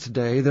 7th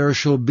day there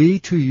shall be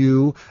to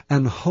you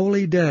an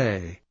holy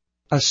day,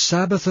 a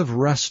Sabbath of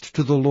rest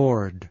to the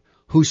Lord.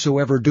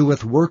 Whosoever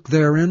doeth work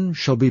therein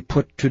shall be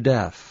put to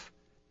death.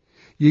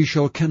 Ye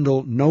shall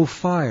kindle no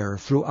fire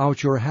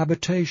throughout your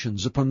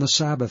habitations upon the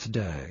Sabbath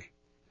day.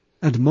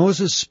 And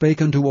Moses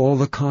spake unto all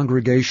the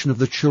congregation of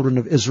the children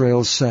of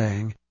Israel,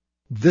 saying,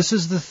 This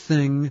is the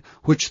thing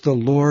which the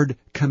Lord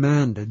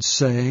commanded,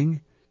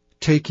 saying,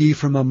 Take ye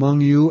from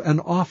among you an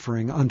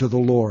offering unto the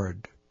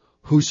Lord.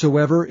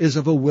 Whosoever is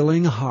of a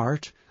willing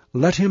heart,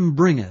 let him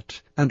bring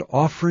it, an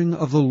offering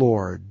of the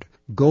Lord,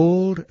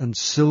 gold and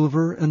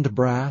silver and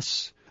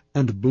brass,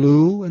 and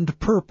blue and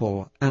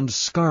purple and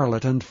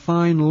scarlet and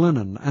fine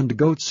linen and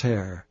goat's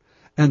hair,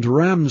 and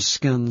rams'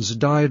 skins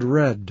dyed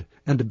red,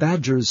 and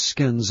badgers'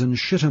 skins and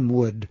shittim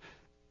wood,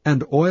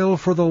 and oil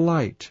for the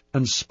light,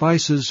 and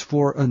spices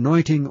for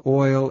anointing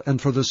oil, and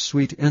for the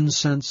sweet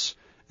incense,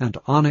 and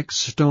onyx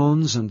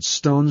stones, and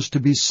stones to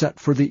be set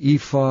for the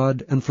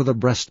ephod, and for the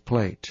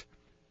breastplate.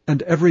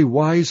 And every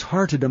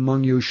wise-hearted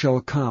among you shall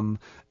come,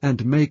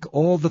 and make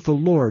all that the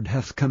Lord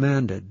hath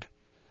commanded: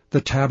 the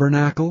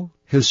tabernacle,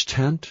 his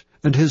tent,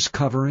 and his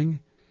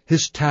covering,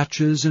 his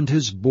taches and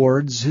his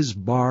boards, his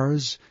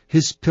bars,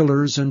 his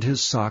pillars and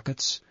his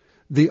sockets,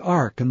 the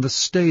ark and the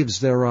staves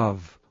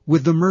thereof,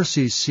 with the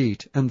mercy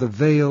seat and the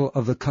veil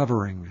of the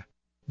covering,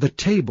 the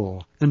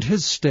table and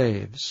his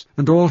staves,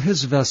 and all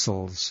his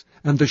vessels,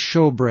 and the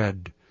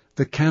showbread,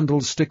 the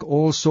candlestick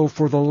also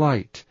for the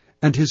light,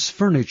 and his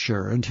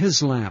furniture and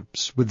his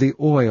lamps, with the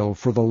oil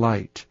for the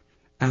light,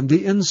 and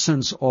the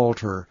incense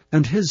altar,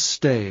 and his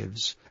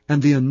staves,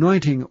 and the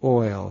anointing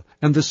oil,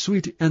 and the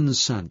sweet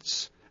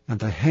incense, and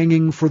the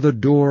hanging for the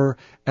door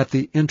at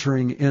the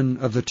entering in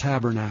of the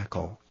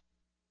tabernacle,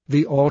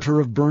 the altar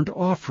of burnt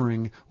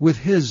offering, with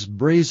his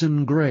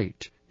brazen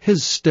grate,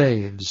 his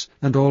staves,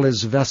 and all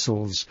his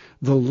vessels,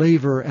 the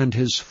laver and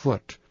his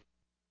foot,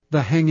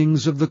 the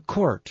hangings of the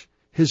court,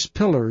 his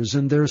pillars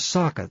and their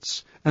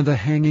sockets, and the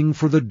hanging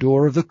for the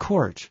door of the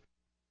court,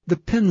 the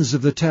pins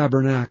of the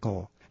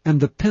tabernacle, and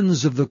the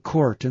pins of the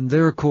court and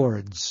their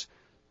cords,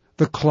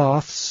 the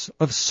cloths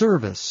of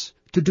service,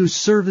 to do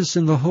service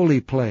in the holy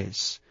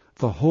place,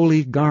 the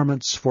holy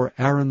garments for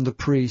Aaron the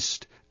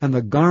priest, and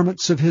the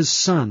garments of his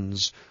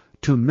sons,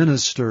 to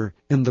minister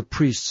in the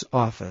priest's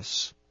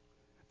office.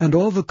 And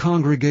all the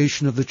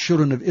congregation of the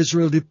children of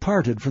Israel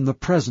departed from the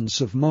presence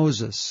of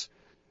Moses.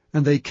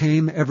 And they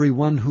came, every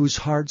one whose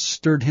heart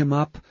stirred him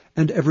up,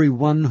 and every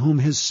one whom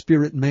his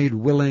spirit made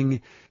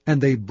willing,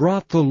 and they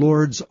brought the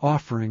Lord's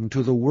offering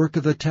to the work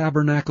of the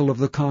tabernacle of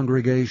the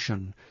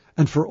congregation,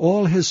 and for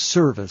all his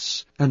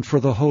service, and for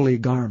the holy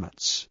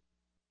garments.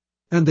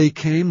 And they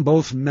came,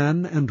 both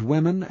men and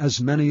women,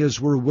 as many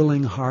as were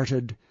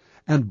willing-hearted,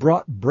 and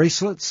brought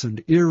bracelets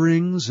and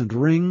earrings and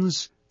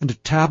rings,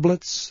 and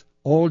tablets,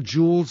 all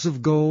jewels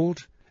of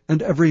gold,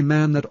 and every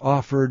man that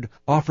offered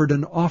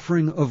an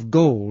offering of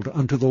gold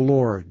unto the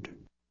Lord.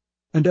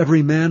 And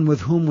every man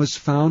with whom was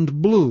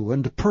found blue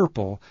and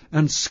purple,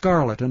 and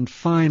scarlet, and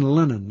fine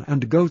linen,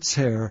 and goat's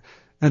hair,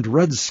 and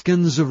red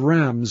skins of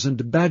rams,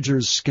 and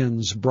badgers'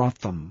 skins brought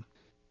them.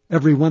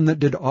 Every one that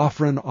did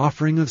offer an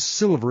offering of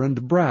silver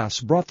and brass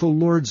brought the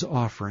Lord's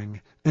offering,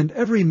 and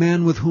every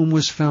man with whom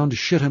was found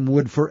shittim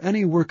wood for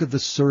any work of the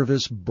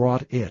service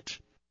brought it.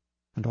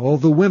 And all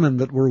the women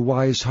that were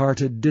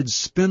wise-hearted did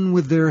spin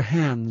with their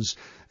hands,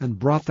 and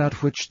brought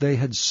that which they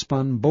had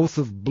spun, both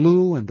of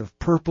blue, and of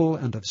purple,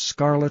 and of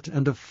scarlet,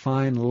 and of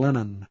fine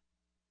linen.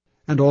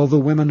 And all the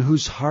women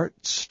whose heart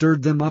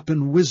stirred them up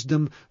in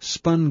wisdom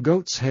spun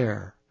goat's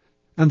hair.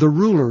 And the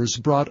rulers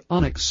brought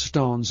onyx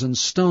stones, and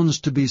stones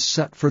to be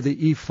set for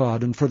the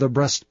ephod and for the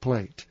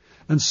breastplate,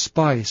 and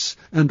spice,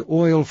 and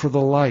oil for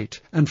the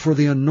light, and for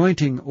the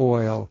anointing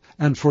oil,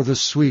 and for the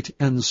sweet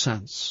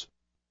incense.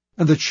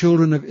 And the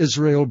children of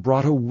Israel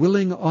brought a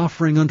willing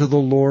offering unto the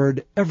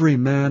Lord, every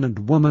man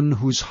and woman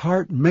whose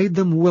heart made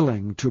them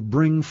willing to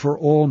bring for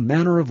all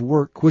manner of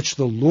work which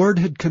the Lord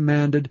had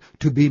commanded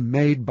to be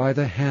made by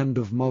the hand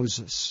of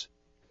Moses.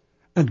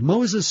 And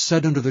Moses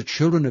said unto the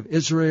children of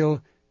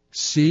Israel,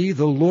 See,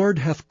 the Lord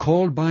hath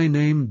called by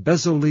name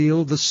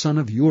Bezaleel the son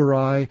of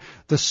Uri,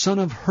 the son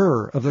of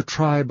Hur of the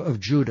tribe of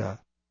Judah.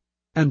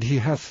 And he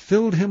hath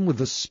filled him with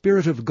the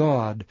Spirit of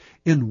God,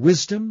 in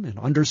wisdom, in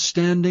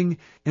understanding,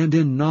 and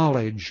in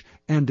knowledge,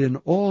 and in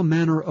all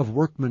manner of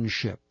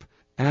workmanship,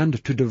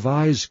 and to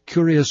devise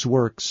curious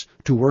works,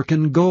 to work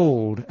in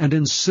gold, and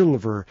in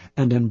silver,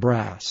 and in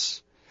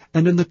brass,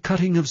 and in the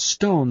cutting of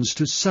stones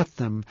to set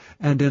them,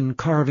 and in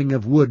carving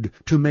of wood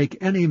to make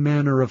any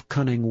manner of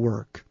cunning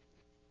work.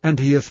 And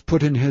he hath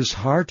put in his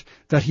heart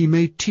that he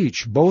may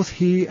teach both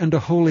he and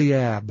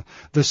Aholiab,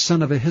 the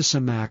son of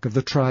Ahisamach of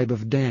the tribe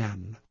of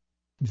Dan.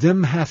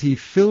 Them hath he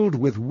filled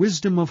with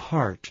wisdom of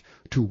heart,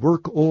 to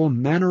work all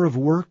manner of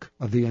work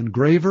of the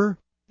engraver,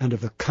 and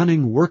of the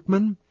cunning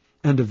workman,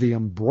 and of the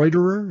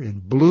embroiderer in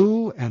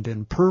blue, and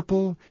in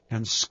purple,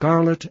 and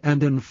scarlet,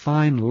 and in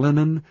fine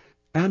linen,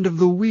 and of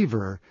the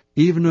weaver,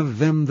 even of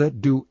them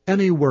that do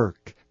any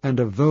work, and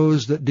of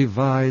those that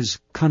devise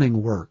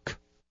cunning work.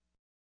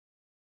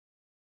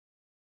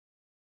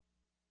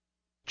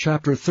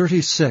 Chapter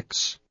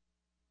 36.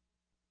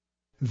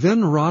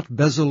 Then wrought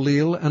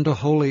Bezaleel and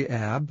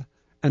Aholiab,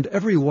 and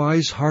every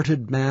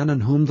wise-hearted man in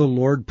whom the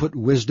Lord put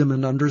wisdom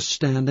and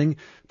understanding,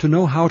 to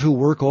know how to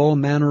work all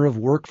manner of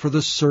work for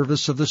the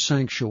service of the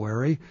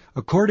sanctuary,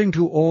 according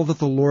to all that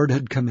the Lord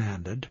had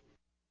commanded.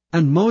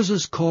 And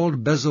Moses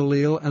called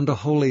Bezaleel and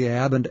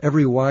Aholiab, and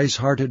every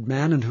wise-hearted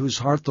man in whose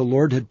heart the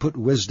Lord had put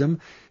wisdom,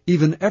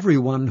 even every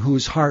one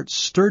whose heart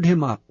stirred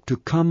him up to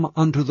come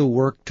unto the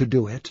work to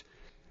do it.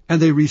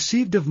 And they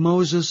received of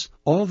Moses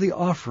all the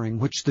offering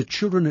which the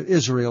children of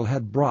Israel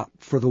had brought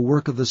for the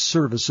work of the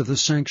service of the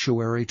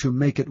sanctuary, to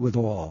make it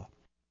withal.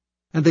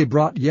 And they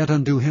brought yet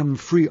unto him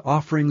free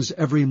offerings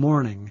every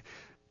morning.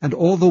 And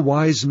all the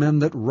wise men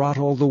that wrought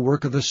all the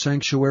work of the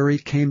sanctuary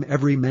came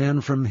every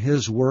man from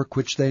his work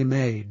which they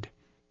made.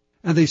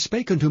 And they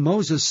spake unto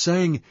Moses,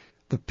 saying,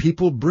 The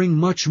people bring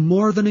much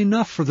more than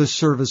enough for the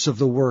service of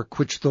the work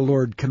which the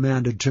Lord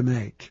commanded to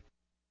make.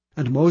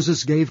 And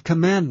Moses gave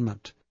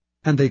commandment,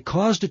 and they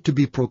caused it to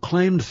be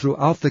proclaimed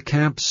throughout the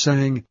camp,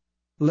 saying,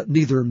 Let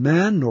neither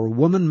man nor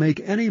woman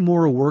make any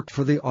more work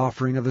for the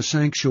offering of the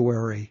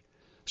sanctuary.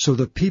 So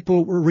the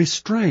people were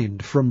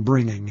restrained from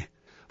bringing,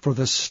 for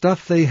the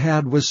stuff they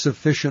had was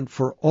sufficient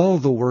for all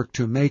the work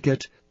to make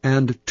it,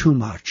 and too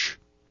much.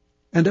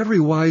 And every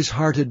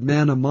wise-hearted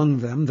man among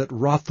them that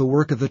wrought the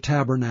work of the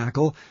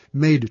tabernacle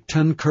made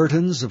 10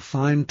 curtains of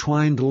fine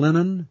twined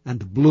linen,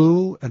 and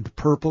blue, and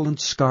purple, and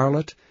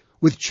scarlet,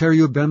 with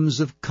cherubims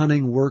of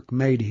cunning work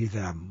made he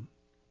them.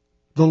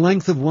 The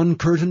length of one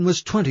curtain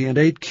was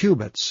 28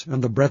 cubits,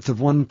 and the breadth of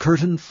one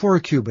curtain 4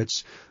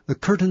 cubits. The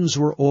curtains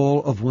were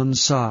all of one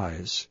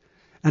size.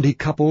 And he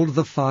coupled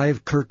the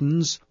 5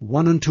 curtains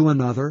one unto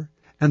another,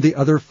 and the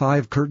other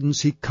 5 curtains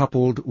he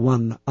coupled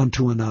one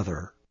unto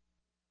another.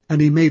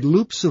 And he made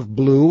loops of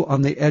blue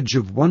on the edge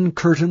of one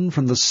curtain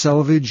from the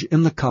selvage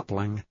in the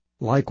coupling.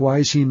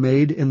 Likewise he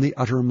made in the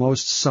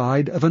uttermost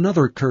side of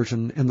another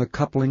curtain in the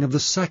coupling of the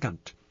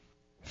second.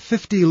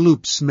 50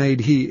 loops made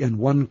he in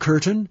one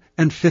curtain,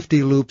 and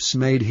 50 loops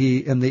made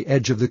he in the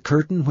edge of the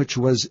curtain which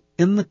was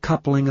in the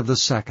coupling of the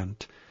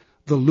second.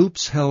 The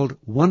loops held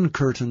one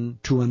curtain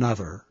to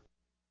another.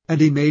 And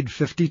he made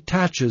 50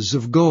 taches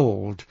of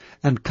gold,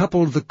 and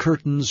coupled the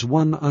curtains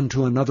one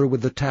unto another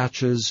with the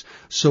taches,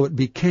 so it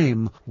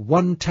became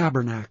one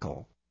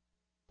tabernacle.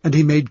 And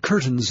he made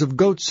curtains of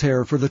goat's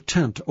hair for the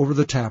tent over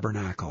the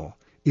tabernacle.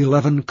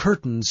 11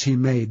 curtains he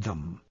made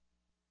them.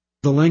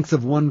 The length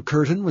of one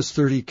curtain was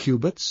 30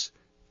 cubits,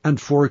 and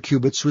 4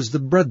 cubits was the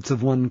breadth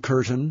of one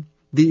curtain.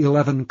 The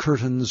 11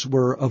 curtains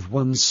were of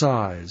one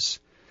size.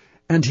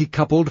 And he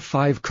coupled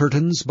 5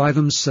 curtains by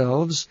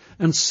themselves,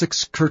 and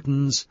 6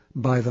 curtains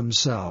by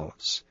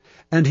themselves.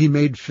 And he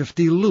made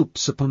 50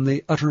 loops upon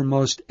the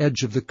uttermost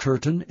edge of the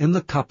curtain in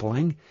the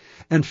coupling,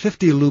 and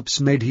 50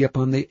 loops made he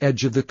upon the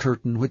edge of the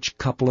curtain which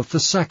coupleth the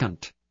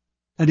second.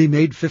 And he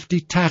made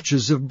 50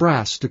 taches of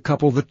brass to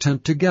couple the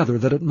tent together,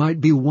 that it might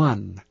be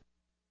one.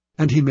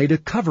 And he made a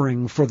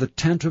covering for the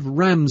tent of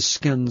rams'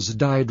 skins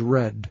dyed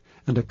red,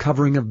 and a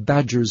covering of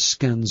badgers'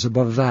 skins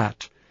above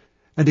that.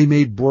 And he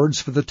made boards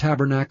for the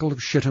tabernacle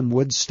of shittim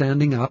wood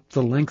standing up.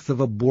 The length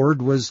of a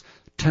board was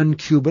 10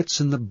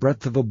 cubits, and the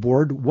breadth of a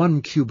board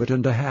 1 cubit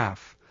and a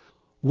half.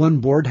 One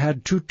board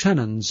had 2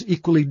 tenons,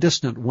 equally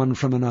distant one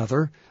from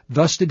another.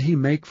 Thus did he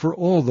make for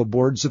all the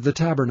boards of the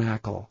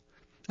tabernacle.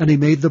 And he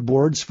made the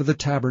boards for the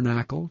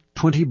tabernacle,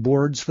 20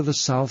 boards for the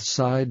south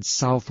side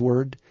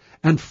southward,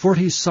 and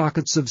 40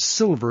 sockets of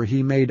silver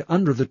he made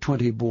under the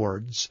 20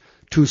 boards,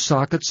 2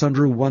 sockets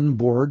under one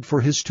board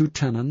for his 2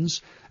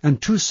 tenons,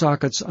 and 2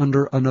 sockets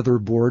under another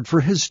board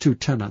for his 2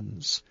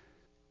 tenons.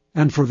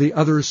 And for the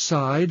other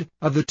side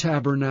of the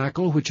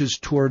tabernacle, which is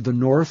toward the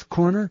north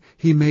corner,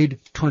 he made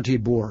 20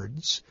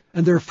 boards,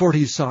 and there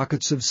 40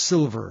 sockets of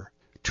silver,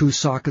 2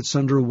 sockets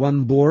under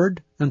one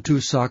board, and 2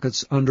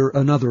 sockets under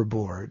another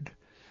board.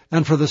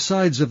 And for the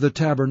sides of the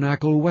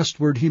tabernacle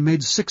westward he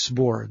made 6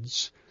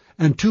 boards,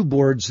 and 2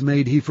 boards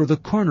made he for the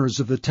corners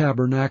of the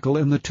tabernacle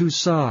in the 2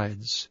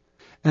 sides.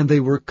 And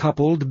they were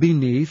coupled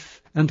beneath,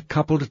 and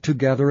coupled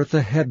together at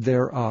the head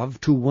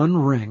thereof to one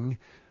ring.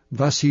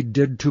 Thus he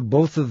did to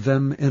both of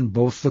them in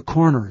both the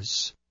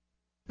corners.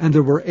 And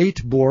there were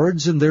 8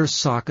 boards, and their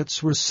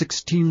sockets were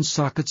 16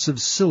 sockets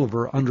of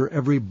silver, under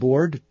every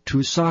board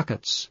 2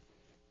 sockets.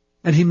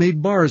 And he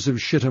made bars of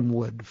shittim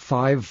wood,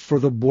 5 for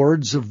the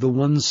boards of the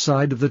one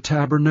side of the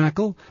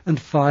tabernacle, and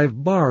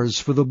 5 bars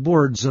for the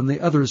boards on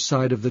the other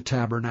side of the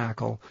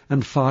tabernacle,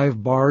 and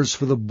 5 bars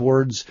for the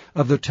boards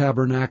of the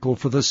tabernacle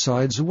for the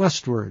sides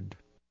westward.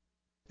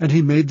 And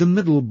he made the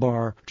middle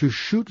bar to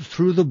shoot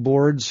through the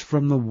boards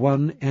from the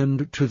one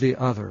end to the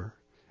other.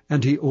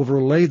 And he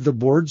overlaid the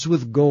boards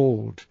with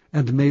gold,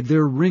 and made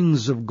their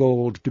rings of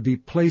gold to be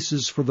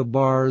places for the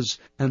bars,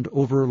 and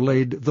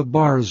overlaid the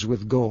bars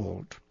with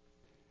gold.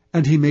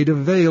 And he made a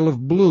veil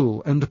of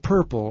blue, and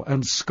purple,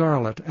 and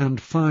scarlet,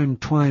 and fine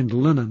twined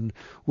linen.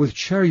 With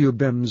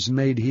cherubims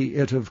made he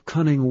it of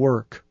cunning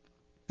work.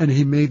 And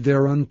he made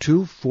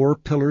thereunto 4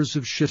 pillars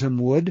of shittim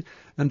wood,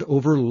 and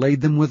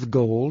overlaid them with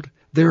gold.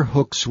 Their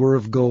hooks were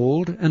of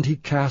gold, and he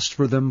cast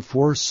for them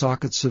 4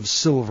 sockets of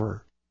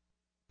silver.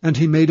 And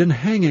he made an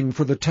hanging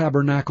for the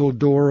tabernacle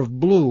door of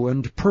blue,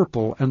 and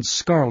purple, and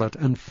scarlet,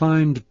 and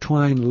fine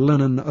twined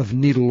linen of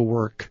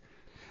needlework,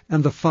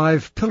 and the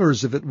 5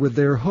 pillars of it with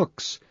their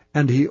hooks.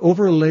 And he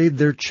overlaid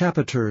their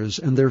chapiters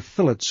and their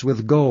fillets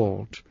with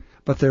gold,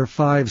 but their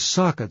 5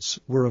 sockets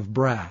were of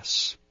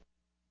brass.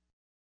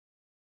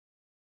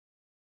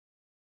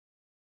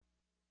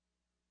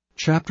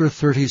 Chapter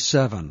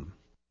 37.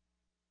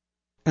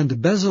 And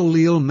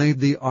Bezaleel made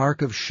the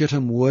ark of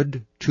shittim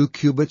wood. 2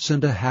 cubits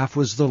and a half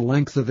was the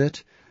length of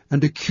it,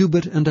 and 1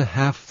 cubit and a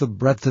half the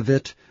breadth of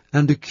it,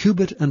 and 1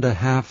 cubit and a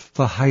half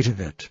the height of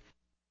it.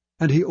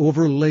 And he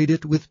overlaid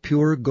it with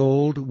pure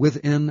gold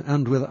within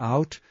and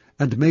without,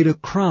 and made a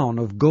crown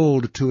of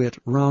gold to it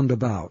round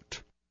about.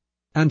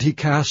 And he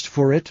cast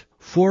for it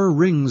 4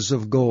 rings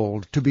of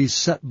gold, to be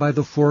set by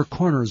the 4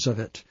 corners of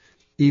it,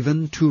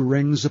 even 2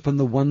 rings upon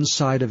the one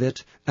side of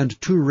it,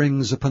 and 2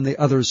 rings upon the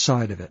other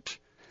side of it.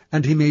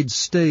 And he made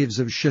staves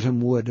of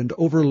shittim wood, and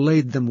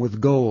overlaid them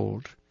with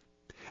gold.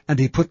 And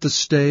he put the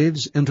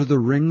staves into the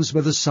rings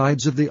by the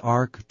sides of the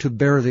ark, to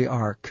bear the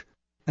ark.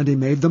 And he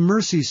made the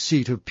mercy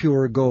seat of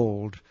pure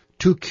gold.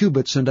 2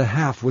 cubits and a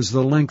half was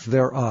the length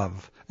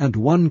thereof, and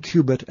 1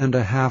 cubit and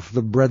a half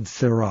the breadth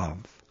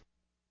thereof.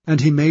 And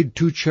he made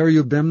 2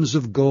 cherubims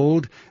of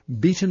gold,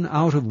 beaten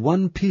out of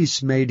one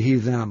piece made he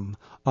them,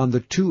 on the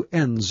 2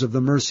 ends of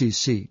the mercy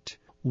seat.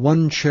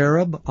 1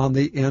 cherub on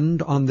the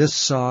end on this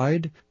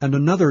side, and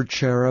another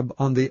cherub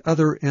on the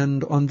other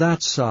end on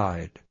that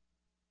side.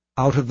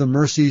 Out of the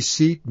mercy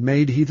seat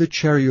made he the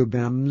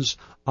cherubims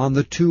on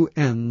the 2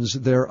 ends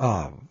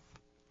thereof.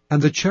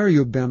 And the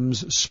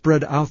cherubims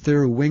spread out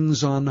their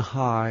wings on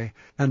high,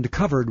 and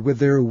covered with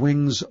their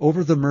wings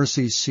over the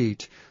mercy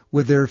seat,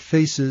 with their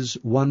faces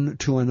one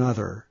to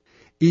another.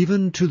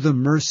 Even to the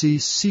mercy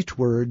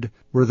seatward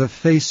were the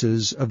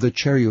faces of the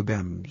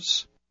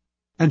cherubims.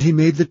 And he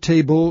made the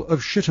table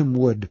of shittim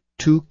wood.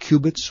 2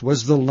 cubits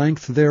was the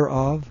length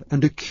thereof,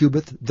 and 1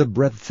 cubit the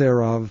breadth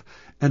thereof,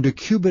 and 1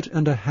 cubit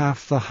and a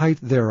half the height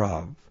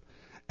thereof.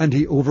 And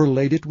he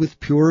overlaid it with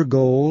pure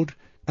gold,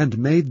 and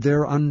made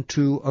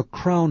thereunto a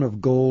crown of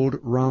gold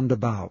round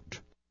about.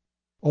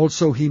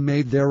 Also he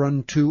made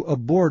thereunto a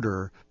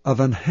border of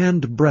an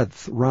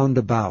handbreadth round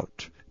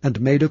about, and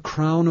made a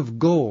crown of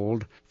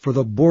gold for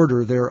the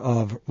border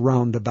thereof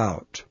round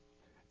about.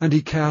 And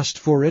he cast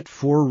for it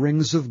 4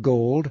 rings of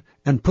gold,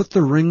 and put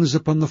the rings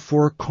upon the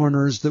 4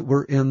 corners that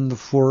were in the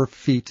 4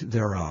 feet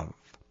thereof.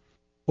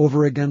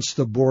 Over against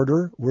the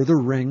border were the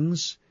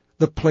rings,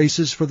 the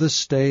places for the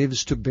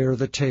staves to bear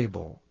the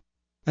table.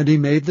 And he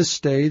made the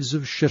staves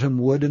of shittim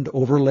wood, and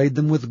overlaid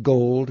them with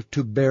gold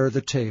to bear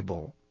the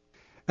table.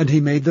 And he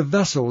made the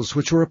vessels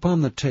which were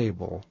upon the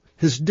table,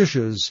 his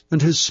dishes,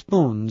 and his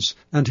spoons,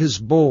 and his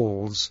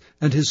bowls,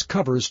 and his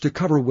covers to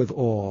cover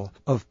withal,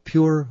 of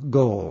pure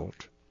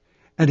gold.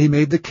 And he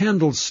made the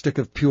candlestick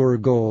of pure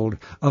gold,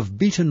 of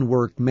beaten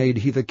work made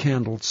he the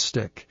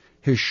candlestick,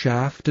 his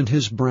shaft and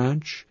his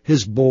branch,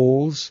 his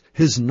bowls,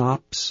 his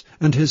knops,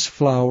 and his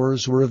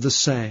flowers were of the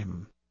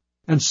same.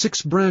 And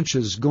 6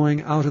 branches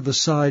going out of the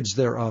sides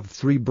thereof,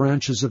 3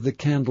 branches of the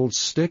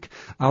candlestick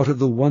out of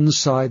the one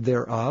side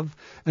thereof,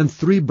 and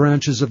 3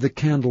 branches of the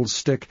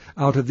candlestick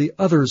out of the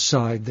other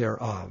side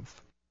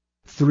thereof.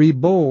 3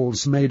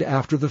 bowls made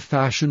after the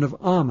fashion of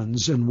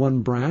almonds in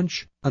one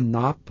branch, a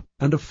knop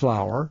and a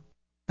flower,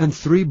 and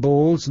 3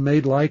 bowls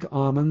made like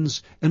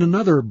almonds in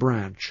another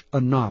branch,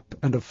 a knop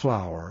and a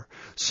flower,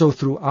 so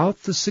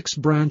throughout the 6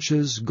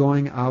 branches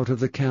going out of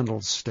the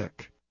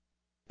candlestick.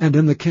 And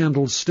in the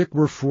candlestick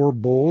were 4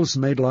 bowls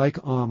made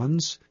like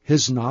almonds,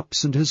 his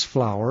knops and his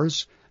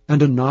flowers,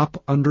 and a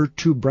knop under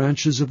 2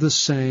 branches of the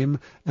same,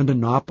 and a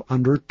knop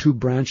under 2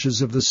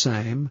 branches of the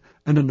same,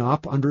 and a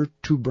knop under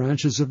 2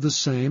 branches of the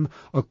same,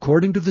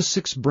 according to the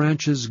 6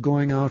 branches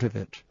going out of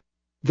it.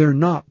 Their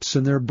knops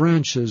and their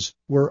branches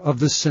were of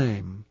the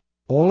same.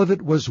 All of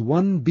it was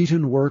one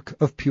beaten work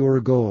of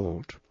pure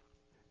gold.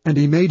 And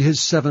he made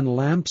his 7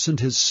 lamps and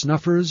his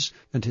snuffers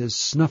and his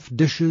snuff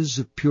dishes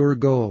of pure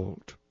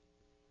gold.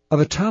 Of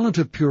a talent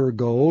of pure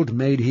gold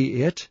made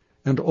he it,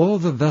 and all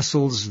the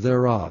vessels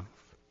thereof.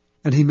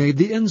 And he made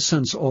the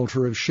incense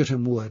altar of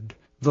shittim wood.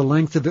 The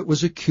length of it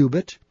was a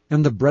cubit,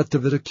 and the breadth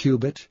of it a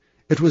cubit.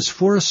 It was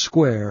 4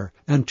 square,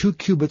 and 2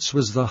 cubits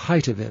was the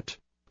height of it.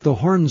 The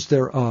horns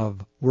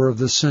thereof were of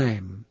the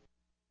same.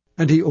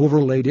 And he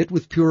overlaid it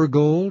with pure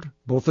gold,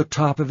 both the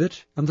top of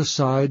it, and the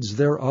sides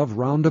thereof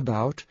round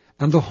about,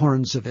 and the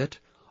horns of it.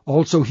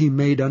 Also he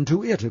made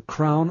unto it a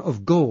crown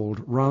of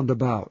gold round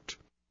about.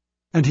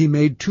 And he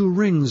made 2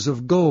 rings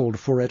of gold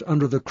for it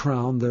under the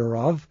crown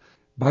thereof,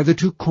 by the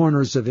 2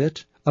 corners of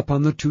it,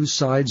 upon the 2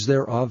 sides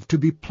thereof, to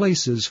be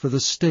places for the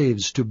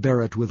staves to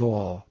bear it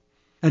withal.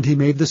 And he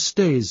made the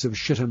staves of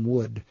shittim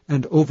wood,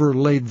 and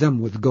overlaid them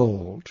with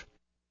gold.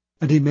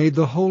 And he made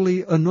the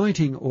holy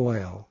anointing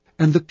oil,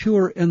 and the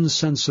pure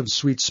incense of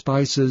sweet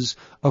spices,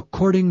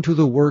 according to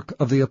the work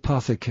of the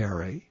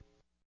apothecary.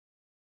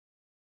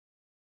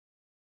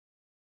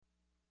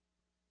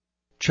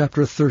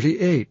 Chapter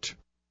 38.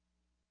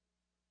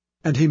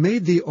 And he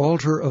made the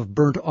altar of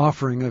burnt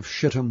offering of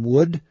shittim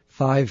wood.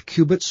 5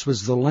 cubits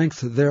was the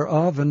length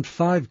thereof, and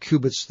 5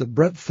 cubits the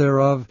breadth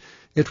thereof.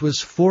 It was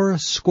 4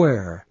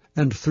 square,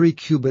 and 3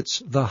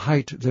 cubits the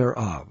height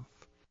thereof.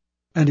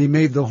 And he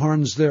made the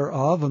horns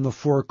thereof and the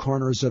 4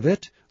 corners of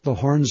it. The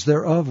horns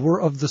thereof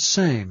were of the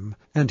same,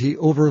 and he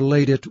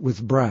overlaid it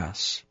with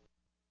brass.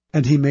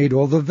 And he made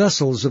all the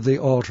vessels of the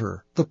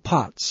altar, the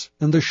pots,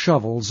 and the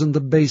shovels, and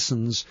the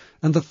basins,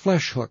 and the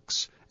flesh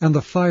hooks, and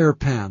the fire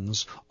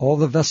pans, all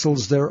the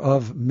vessels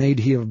thereof made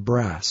he of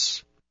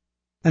brass.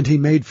 And he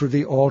made for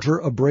the altar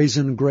a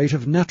brazen grate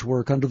of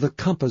network under the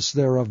compass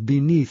thereof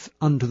beneath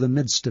unto the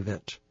midst of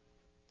it.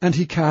 And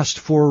he cast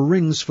 4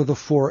 rings for the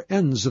 4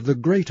 ends of the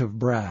grate of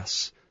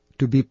brass,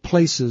 to be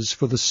places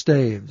for the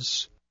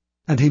staves.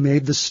 And he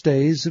made the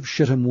staves of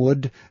shittim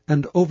wood,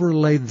 and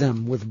overlaid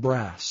them with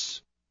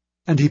brass.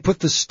 And he put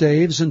the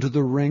staves into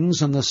the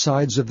rings on the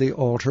sides of the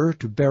altar,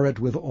 to bear it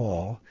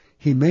withal.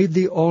 He made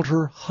the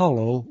altar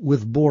hollow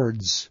with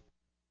boards.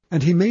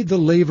 And he made the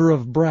laver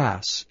of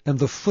brass, and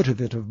the foot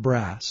of it of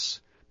brass.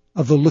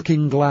 Of the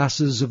looking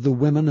glasses of the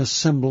women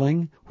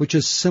assembling, which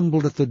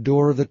assembled at the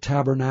door of the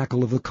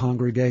tabernacle of the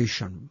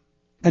congregation.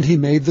 And he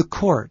made the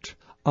court.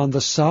 On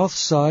the south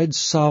side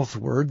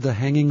southward the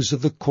hangings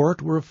of the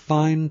court were of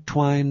fine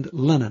twined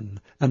linen,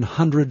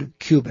 100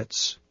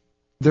 cubits.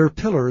 Their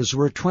pillars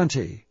were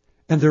 20,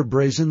 and their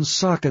brazen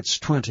sockets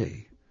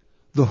 20.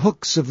 The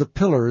hooks of the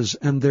pillars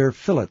and their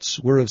fillets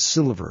were of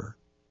silver.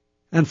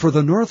 And for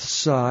the north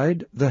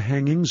side the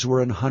hangings were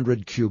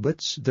 100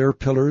 cubits, their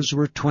pillars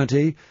were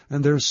 20,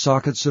 and their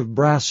sockets of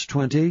brass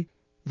 20,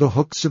 the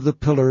hooks of the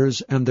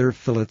pillars and their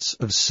fillets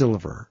of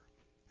silver.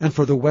 And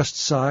for the west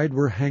side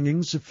were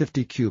hangings of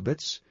 50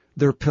 cubits,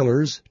 their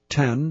pillars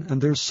 10,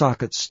 and their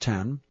sockets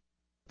 10,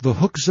 the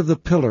hooks of the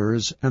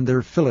pillars and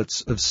their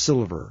fillets of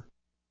silver.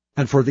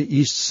 And for the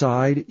east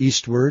side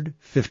eastward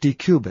 50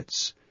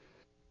 cubits.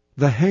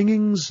 The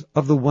hangings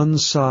of the one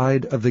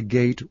side of the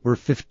gate were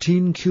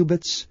 15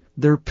 cubits,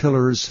 their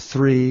pillars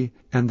 3,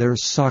 and their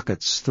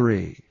sockets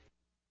 3.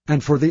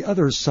 And for the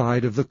other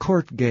side of the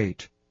court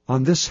gate,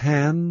 on this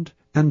hand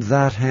and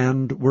that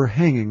hand were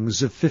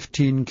hangings of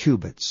 15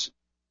 cubits,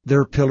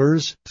 their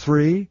pillars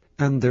 3,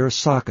 and their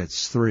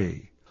sockets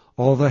 3.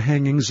 All the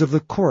hangings of the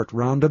court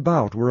round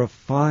about were of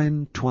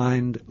fine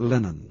twined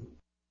linen.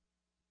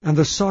 And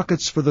the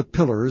sockets for the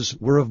pillars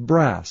were of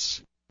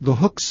brass, the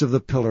hooks of the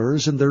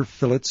pillars and their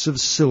fillets of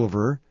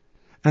silver,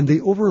 and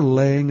the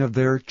overlaying of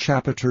their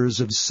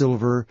chapiters of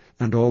silver,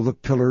 and all the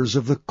pillars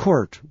of the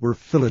court were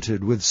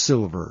filleted with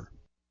silver.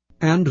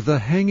 And the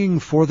hanging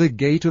for the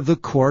gate of the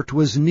court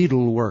was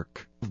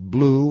needlework, of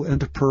blue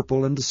and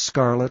purple and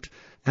scarlet,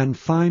 and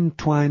fine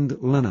twined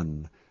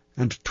linen,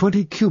 and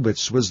 20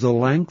 cubits was the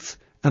length,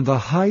 and the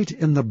height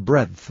in the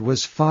breadth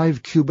was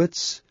 5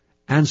 cubits,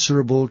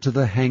 answerable to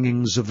the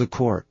hangings of the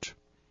court.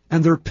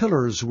 And their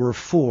pillars were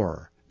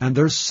 4, and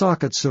their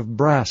sockets of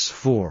brass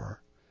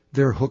 4,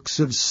 their hooks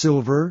of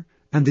silver,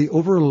 and the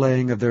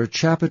overlaying of their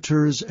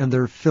chapiters and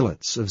their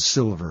fillets of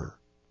silver.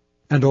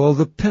 And all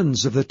the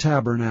pins of the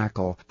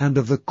tabernacle and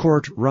of the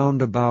court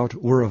round about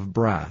were of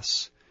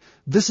brass.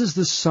 This is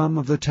the sum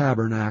of the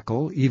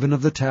tabernacle, even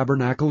of the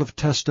tabernacle of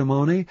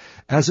testimony,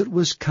 as it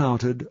was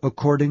counted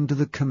according to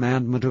the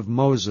commandment of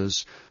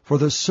Moses, for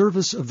the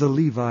service of the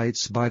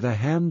Levites by the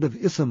hand of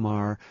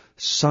Ithamar,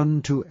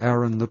 son to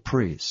Aaron the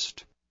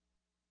priest.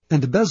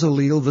 And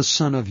Bezaleel the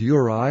son of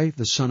Uri,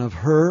 the son of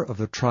Hur, of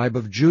the tribe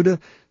of Judah,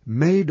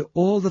 made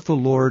all that the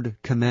Lord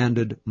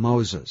commanded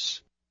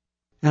Moses.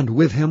 And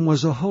with him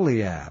was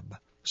Aholiab,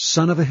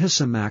 son of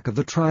Ahisamach of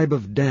the tribe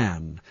of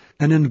Dan,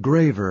 an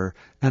engraver,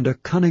 and a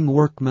cunning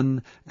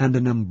workman, and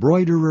an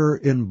embroiderer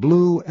in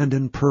blue and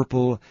in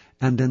purple,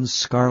 and in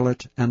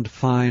scarlet and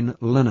fine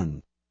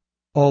linen.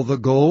 All the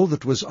gold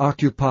that was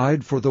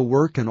occupied for the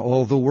work and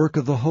all the work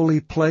of the holy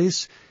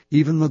place,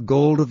 even the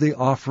gold of the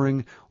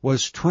offering,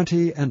 was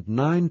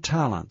 29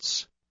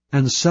 talents,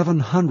 and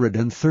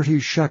 730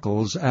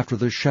 shekels after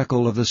the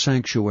shekel of the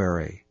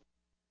sanctuary.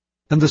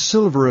 And the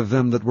silver of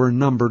them that were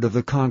numbered of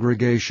the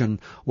congregation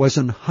was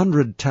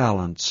 100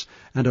 talents,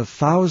 and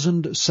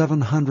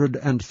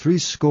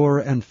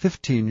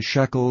 1,715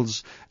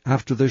 shekels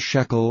after the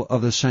shekel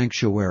of the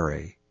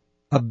sanctuary.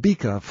 A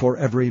beka for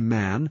every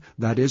man,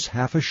 that is,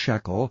 half a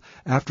shekel,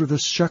 after the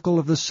shekel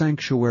of the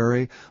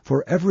sanctuary,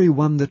 for every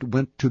one that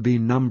went to be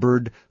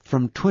numbered,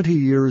 from 20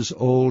 years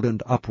old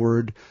and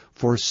upward,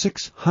 for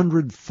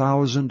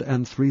 600,000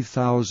 and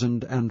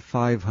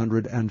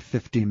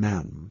 3,550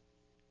 men.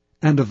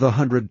 And of the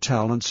 100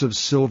 talents of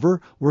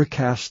silver were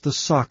cast the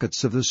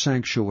sockets of the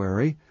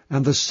sanctuary,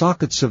 and the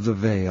sockets of the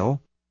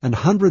veil, and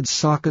 100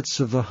 sockets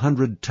of the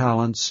 100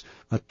 talents,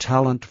 a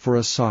talent for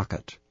a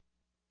socket.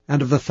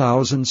 And of the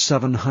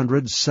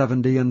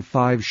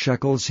 1,775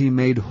 shekels he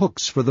made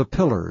hooks for the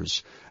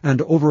pillars,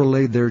 and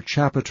overlaid their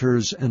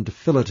chapiters, and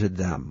filleted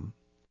them.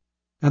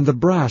 And the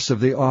brass of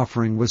the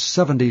offering was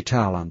 70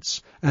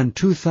 talents, and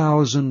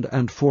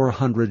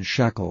 2,400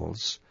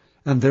 shekels.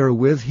 And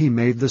therewith he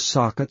made the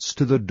sockets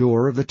to the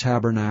door of the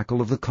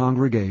tabernacle of the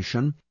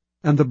congregation,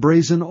 and the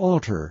brazen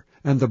altar,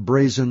 and the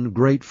brazen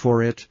grate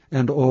for it,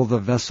 and all the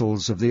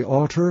vessels of the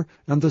altar,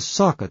 and the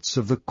sockets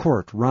of the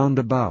court round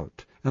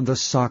about, and the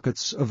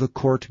sockets of the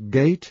court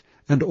gate,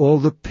 and all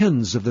the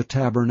pins of the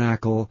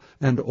tabernacle,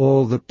 and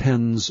all the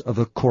pins of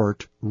the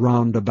court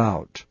round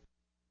about.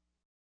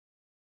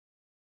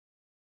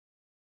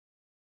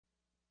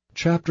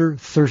 Chapter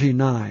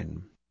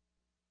 39.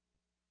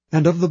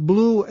 And of the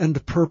blue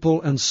and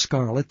purple and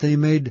scarlet they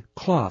made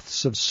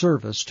cloths of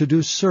service to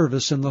do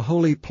service in the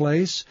holy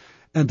place,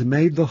 and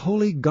made the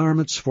holy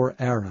garments for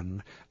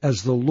Aaron,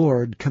 as the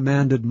Lord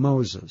commanded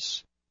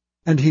Moses.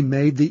 And he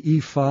made the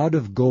ephod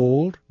of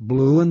gold,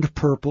 blue and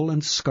purple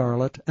and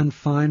scarlet, and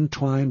fine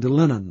twined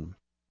linen.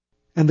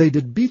 And they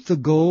did beat the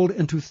gold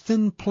into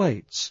thin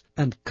plates,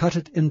 and cut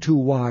it into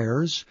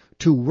wires,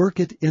 to work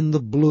it in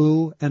the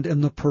blue, and in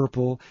the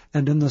purple,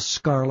 and in the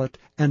scarlet,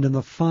 and in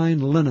the fine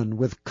linen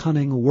with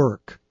cunning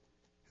work.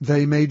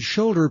 They made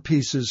shoulder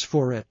pieces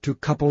for it, to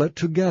couple it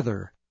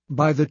together.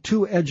 By the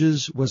 2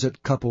 edges was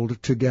it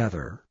coupled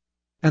together.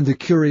 And the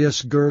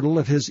curious girdle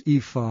of his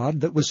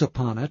ephod that was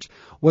upon it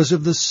was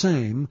of the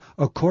same,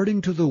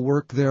 according to the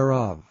work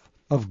thereof,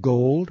 of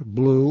gold,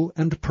 blue,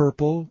 and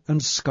purple,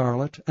 and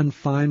scarlet, and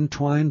fine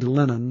twined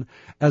linen,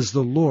 as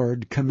the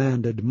Lord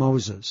commanded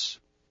Moses.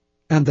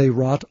 And they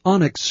wrought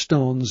onyx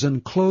stones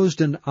enclosed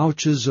in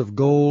ouches of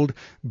gold,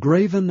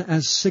 graven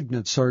as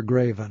signets are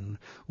graven,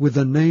 with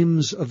the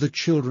names of the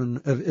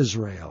children of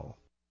Israel.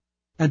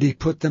 And he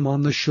put them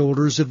on the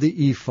shoulders of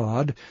the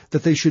ephod,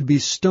 that they should be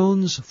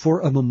stones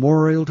for a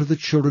memorial to the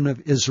children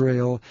of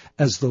Israel,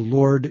 as the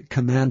Lord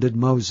commanded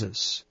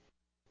Moses.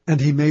 And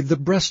he made the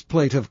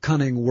breastplate of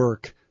cunning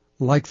work,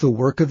 like the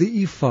work of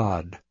the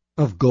ephod,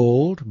 of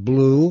gold,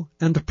 blue,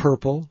 and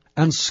purple,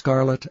 and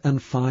scarlet, and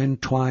fine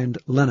twined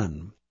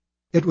linen.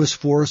 It was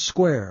 4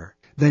 square.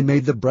 They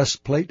made the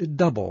breastplate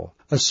double.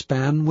 A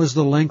span was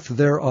the length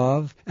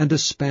thereof, and a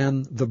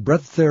span the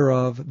breadth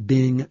thereof,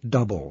 being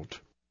doubled.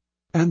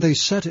 And they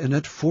set in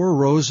it 4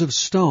 rows of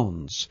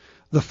stones.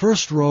 The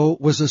first row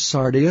was a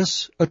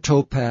sardius, a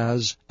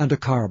topaz, and a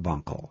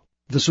carbuncle.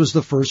 This was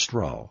the first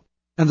row.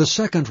 and the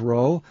second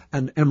row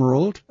an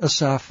emerald, a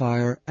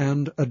sapphire,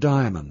 and a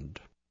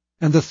diamond,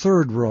 and the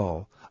third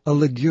row a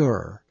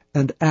ligure,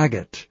 and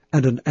agate,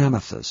 and an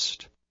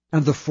amethyst,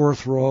 and the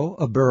fourth row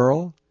a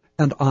beryl,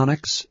 and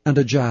onyx, and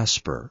a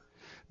jasper.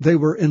 They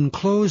were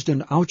enclosed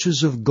in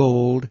ouches of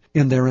gold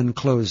in their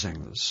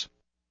enclosings.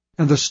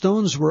 And the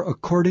stones were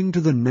according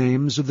to the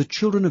names of the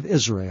children of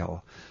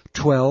Israel,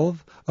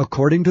 12,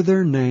 according to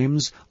their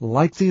names,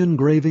 like the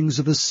engravings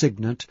of a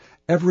signet,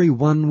 every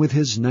one with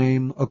his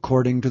name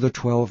according to the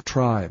 12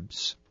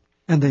 tribes.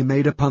 And they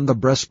made upon the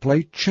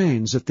breastplate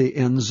chains at the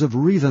ends of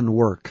wreathen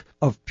work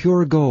of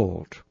pure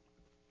gold.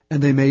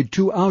 And they made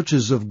 2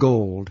 ouches of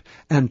gold,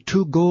 and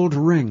 2 gold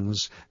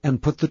rings,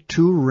 and put the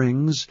 2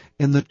 rings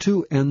in the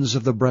 2 ends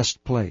of the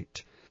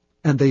breastplate.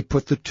 And they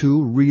put the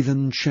 2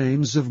 wreathen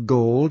chains of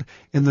gold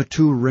in the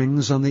 2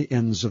 rings on the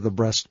ends of the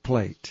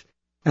breastplate.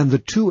 And the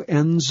 2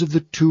 ends of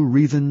the 2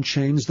 wreathen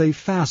chains they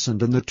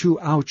fastened in the 2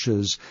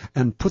 ouches,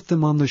 and put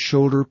them on the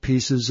shoulder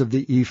pieces of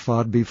the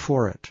ephod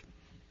before it.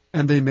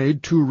 And they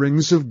made 2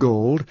 rings of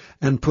gold,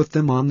 and put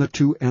them on the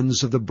 2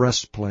 ends of the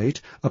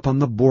breastplate, upon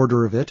the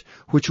border of it,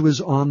 which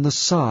was on the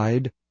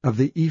side of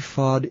the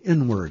ephod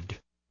inward.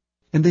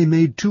 And they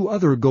made 2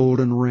 other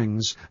golden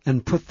rings,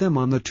 and put them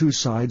on the 2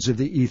 sides of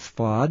the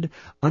ephod,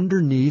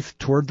 underneath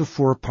toward the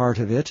forepart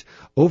of it,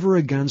 over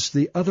against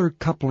the other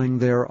coupling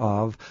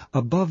thereof,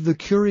 above the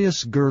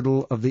curious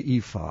girdle of the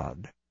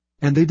ephod.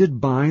 And they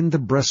did bind the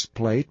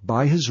breastplate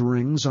by his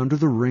rings under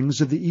the rings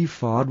of the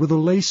ephod with a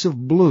lace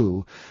of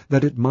blue,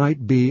 that it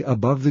might be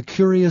above the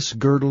curious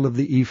girdle of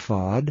the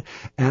ephod,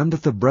 and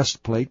that the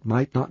breastplate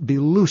might not be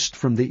loosed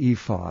from the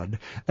ephod,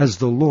 as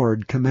the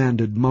Lord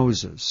commanded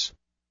Moses.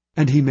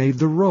 And he made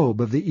the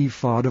robe of the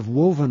ephod of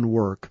woven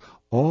work,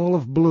 all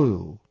of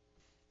blue.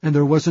 And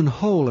there was an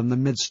hole in the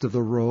midst of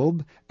the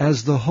robe,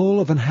 as the hole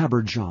of an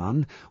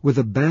habergeon, with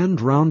a band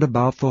round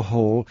about the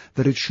hole,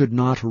 that it should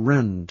not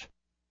rend.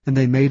 And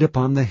they made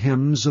upon the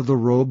hems of the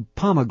robe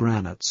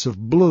pomegranates of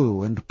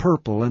blue and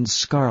purple and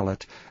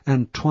scarlet,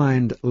 and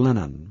twined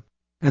linen.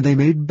 And they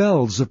made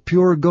bells of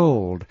pure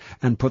gold,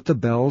 and put the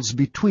bells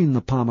between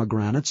the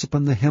pomegranates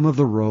upon the hem of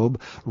the robe,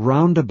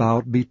 round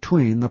about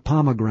between the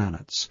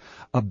pomegranates.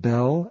 A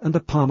bell and a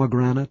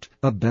pomegranate,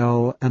 a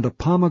bell and a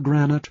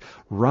pomegranate,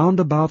 round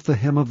about the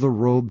hem of the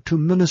robe to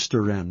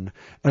minister in,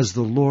 as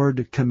the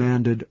Lord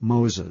commanded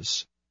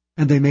Moses.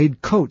 And they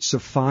made coats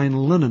of fine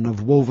linen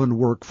of woven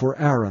work for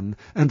Aaron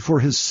and for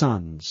his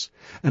sons,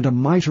 and a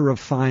mitre of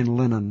fine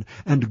linen,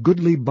 and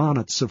goodly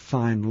bonnets of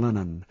fine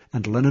linen,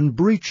 and linen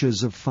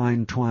breeches of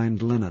fine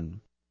twined linen,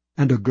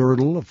 and a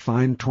girdle of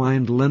fine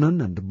twined linen,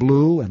 and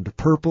blue, and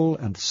purple,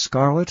 and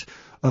scarlet,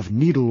 of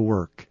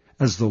needlework,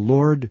 as the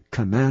Lord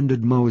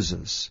commanded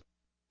Moses.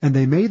 And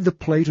they made the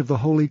plate of the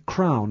holy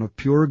crown of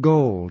pure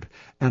gold,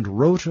 and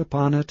wrote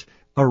upon it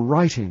a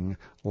writing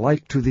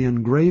like to the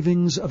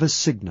engravings of a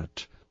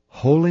signet,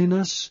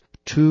 Holiness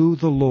to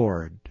the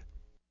Lord.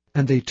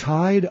 And they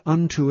tied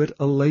unto it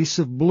a lace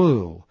of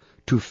blue,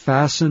 to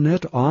fasten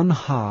it on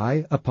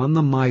high upon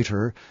the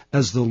mitre,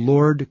 as the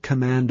Lord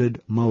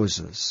commanded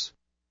Moses.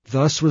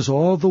 Thus was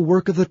all the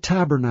work of the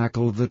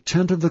tabernacle of the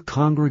tent of the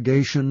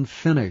congregation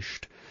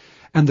finished.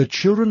 And the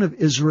children of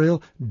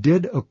Israel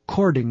did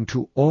according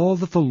to all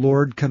that the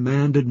Lord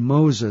commanded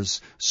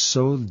Moses,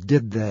 so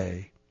did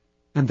they.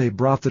 And they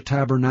brought the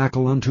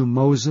tabernacle unto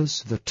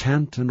Moses, the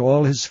tent and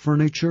all his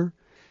furniture,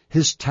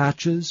 his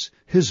taches,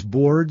 his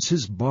boards,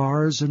 his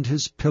bars, and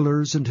his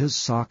pillars, and his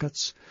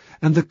sockets,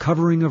 and the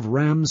covering of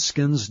rams'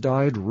 skins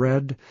dyed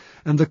red,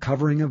 and the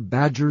covering of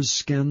badgers'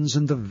 skins,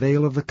 and the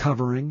veil of the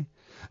covering,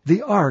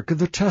 the ark of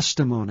the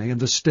testimony, and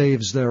the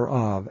staves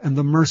thereof, and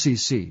the mercy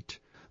seat,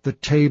 the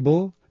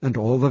table, and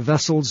all the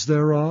vessels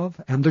thereof,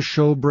 and the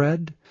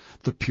showbread,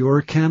 the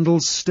pure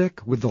candlestick,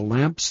 with the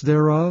lamps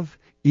thereof,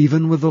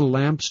 even with the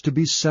lamps to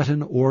be set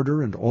in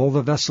order, and all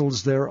the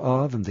vessels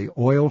thereof, and the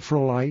oil for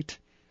light,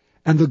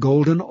 and the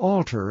golden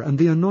altar, and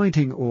the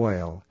anointing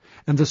oil,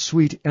 and the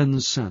sweet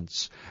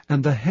incense,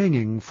 and the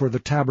hanging for the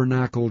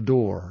tabernacle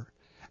door,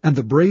 and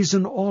the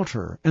brazen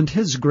altar, and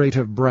his grate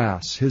of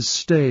brass, his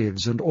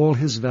staves, and all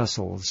his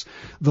vessels,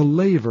 the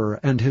laver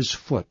and his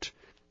foot,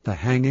 the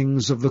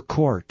hangings of the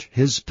court,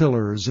 his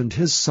pillars, and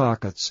his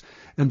sockets,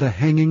 and the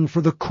hanging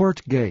for the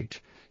court gate,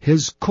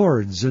 his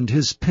cords and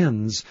his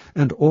pins,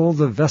 and all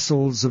the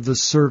vessels of the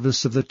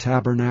service of the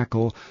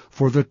tabernacle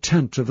for the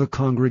tent of the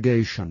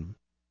congregation,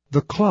 the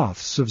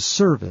cloths of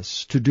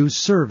service to do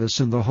service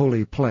in the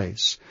holy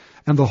place,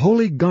 and the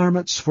holy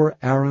garments for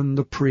Aaron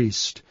the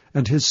priest,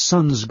 and his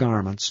sons'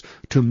 garments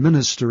to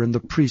minister in the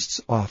priest's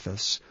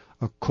office,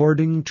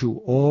 according to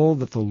all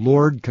that the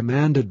Lord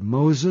commanded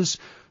Moses,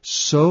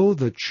 so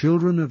the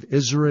children of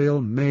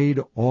Israel made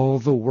all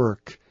the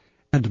work.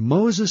 And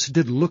Moses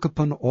did look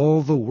upon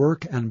all the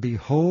work, and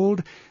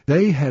behold,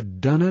 they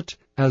had done it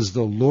as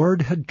the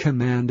Lord had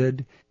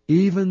commanded,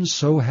 even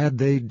so had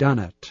they done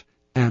it.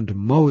 And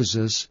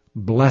Moses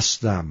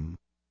blessed them.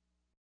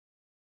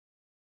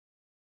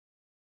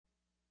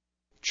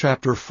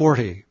 Chapter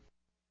 40.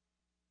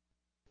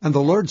 And the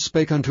Lord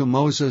spake unto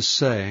Moses,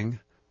 saying,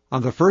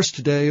 On the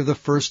 1st day of the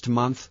 1st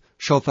month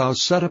shalt thou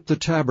set up the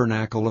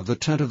tabernacle of the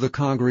tent of the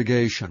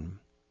congregation.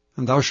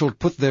 And thou shalt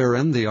put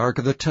therein the ark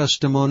of the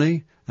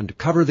testimony, and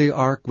cover the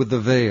ark with the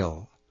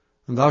veil.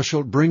 And thou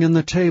shalt bring in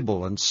the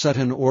table, and set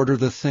in order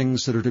the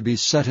things that are to be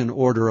set in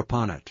order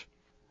upon it.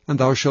 And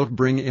thou shalt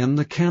bring in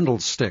the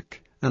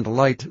candlestick, and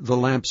light the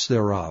lamps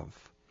thereof.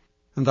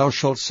 And thou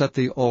shalt set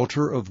the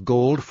altar of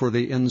gold for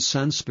the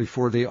incense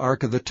before the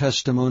ark of the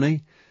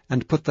testimony,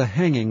 and put the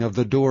hanging of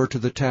the door to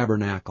the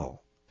tabernacle.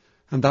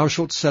 And thou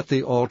shalt set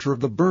the altar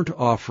of the burnt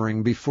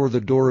offering before the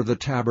door of the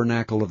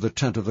tabernacle of the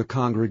tent of the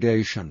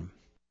congregation.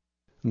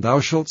 And thou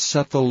shalt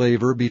set the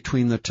laver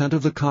between the tent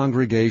of the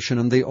congregation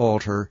and the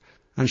altar,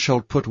 and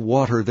shalt put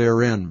water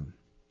therein.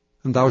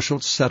 And thou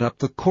shalt set up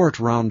the court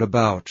round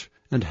about,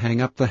 and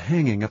hang up the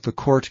hanging at the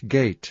court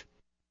gate.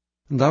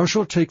 And thou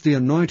shalt take the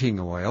anointing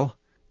oil,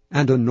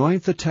 and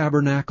anoint the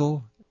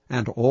tabernacle,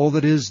 and all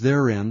that is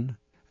therein,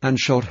 and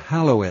shalt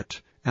hallow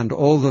it, and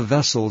all the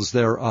vessels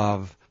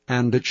thereof,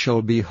 and it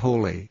shall be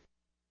holy.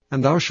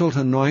 And thou shalt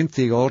anoint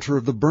the altar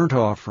of the burnt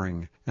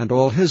offering, and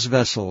all his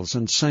vessels,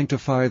 and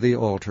sanctify the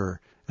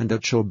altar, and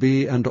it shall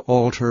be an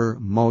altar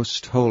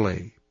most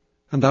holy.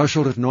 And thou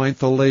shalt anoint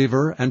the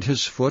laver and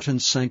his foot,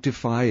 and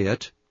sanctify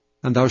it.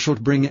 And thou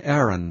shalt bring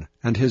Aaron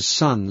and his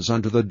sons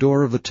unto the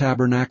door of the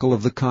tabernacle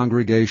of the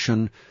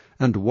congregation,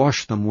 and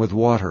wash them with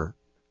water.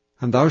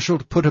 And thou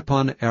shalt put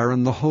upon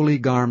Aaron the holy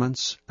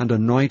garments, and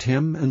anoint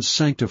him, and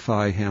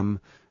sanctify him,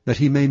 that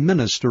he may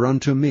minister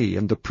unto me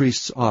in the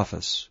priest's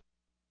office.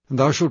 And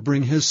thou shalt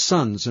bring his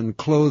sons, and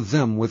clothe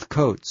them with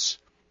coats.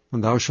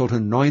 And thou shalt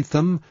anoint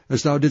them,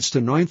 as thou didst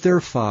anoint their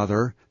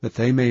father, that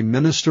they may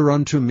minister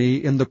unto me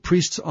in the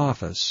priest's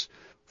office.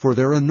 For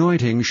their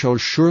anointing shall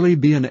surely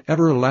be an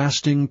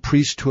everlasting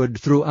priesthood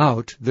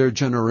throughout their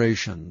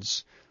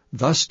generations.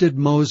 Thus did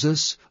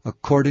Moses,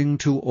 according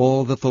to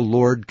all that the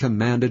Lord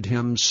commanded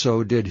him,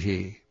 so did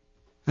he.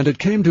 And it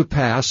came to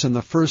pass in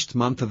the 1st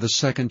month of the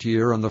 2nd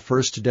year, on the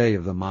 1st day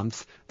of the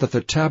month, that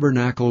the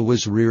tabernacle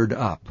was reared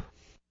up.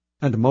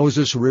 And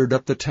Moses reared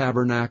up the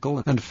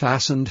tabernacle, and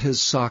fastened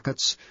his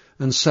sockets,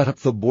 and set up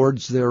the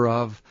boards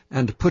thereof,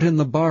 and put in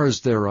the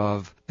bars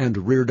thereof,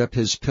 and reared up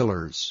his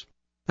pillars.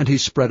 And he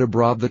spread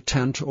abroad the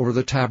tent over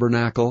the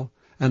tabernacle,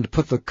 and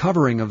put the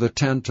covering of the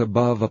tent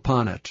above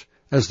upon it,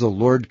 as the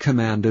Lord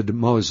commanded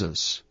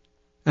Moses.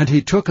 And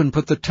he took and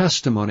put the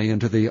testimony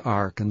into the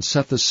ark, and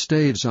set the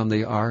staves on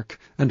the ark,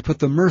 and put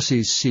the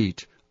mercy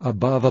seat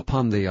above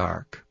upon the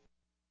ark.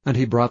 And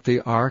he brought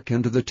the ark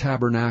into the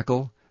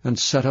tabernacle, and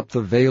set up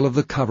the veil of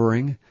the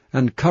covering,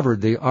 and covered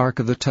the ark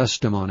of the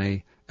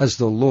testimony, as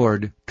the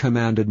Lord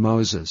commanded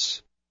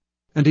Moses.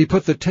 And he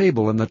put the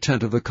table in the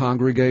tent of the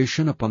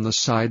congregation upon the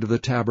side of the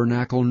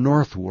tabernacle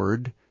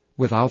northward,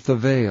 without the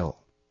veil.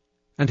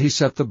 And he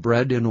set the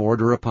bread in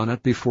order upon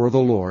it before the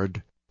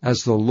Lord,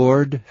 as the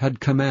Lord had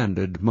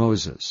commanded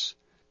Moses.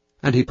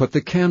 And he put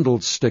the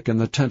candlestick in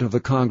the tent of the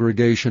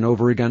congregation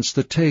over against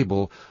the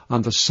table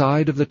on the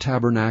side of the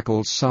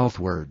tabernacle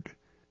southward.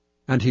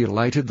 And he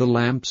lighted the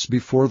lamps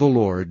before the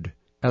Lord,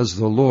 as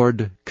the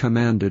Lord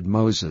commanded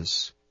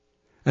Moses.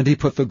 And he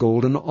put the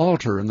golden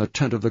altar in the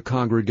tent of the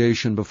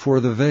congregation before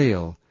the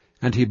veil,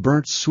 and he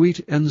burnt sweet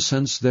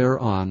incense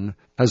thereon,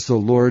 as the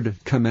Lord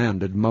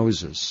commanded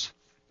Moses.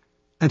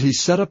 And he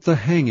set up the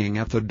hanging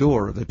at the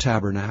door of the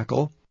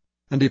tabernacle,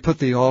 and he put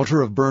the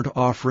altar of burnt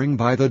offering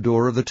by the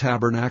door of the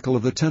tabernacle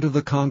of the tent of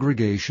the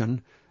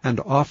congregation, and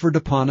offered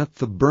upon it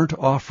the burnt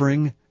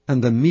offering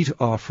and the meat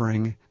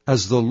offering,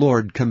 as the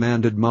Lord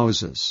commanded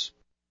Moses.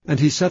 And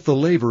he set the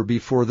laver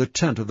before the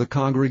tent of the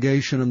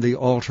congregation and the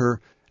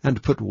altar,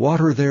 and put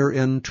water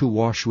therein to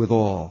wash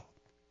withal.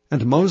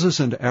 And Moses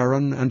and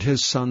Aaron and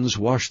his sons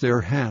washed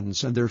their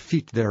hands and their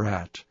feet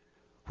thereat,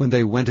 when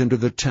they went into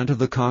the tent of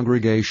the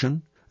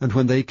congregation, and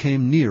when they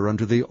came near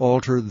unto the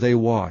altar they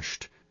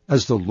washed,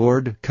 as the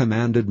Lord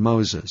commanded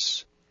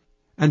Moses.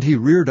 And he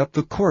reared up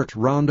the court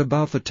round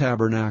about the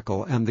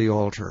tabernacle and the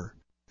altar,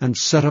 and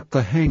set up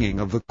the hanging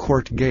of the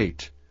court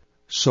gate.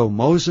 So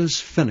Moses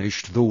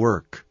finished the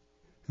work.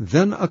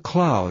 Then a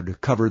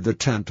cloud covered the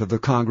tent of the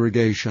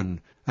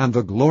congregation, and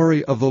the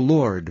glory of the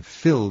Lord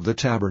filled the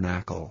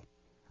tabernacle.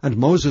 And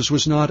Moses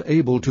was not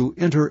able to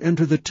enter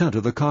into the tent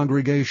of the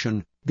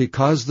congregation,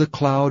 because the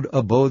cloud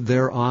abode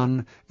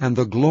thereon, and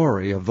the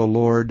glory of the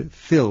Lord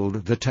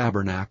filled the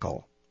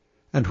tabernacle.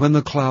 And when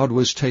the cloud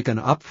was taken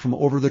up from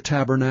over the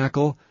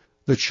tabernacle,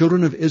 the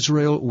children of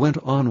Israel went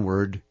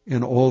onward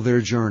in all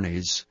their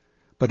journeys.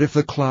 But if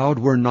the cloud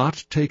were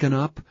not taken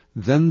up,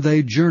 then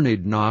they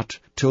journeyed not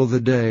till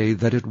the day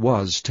that it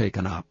was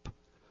taken up.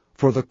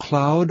 For the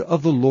cloud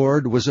of the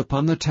Lord was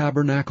upon the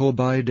tabernacle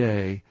by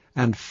day,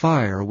 and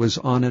fire was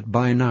on it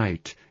by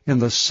night, in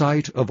the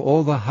sight of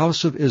all the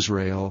house of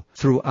Israel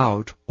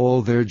throughout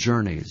all their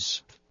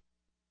journeys.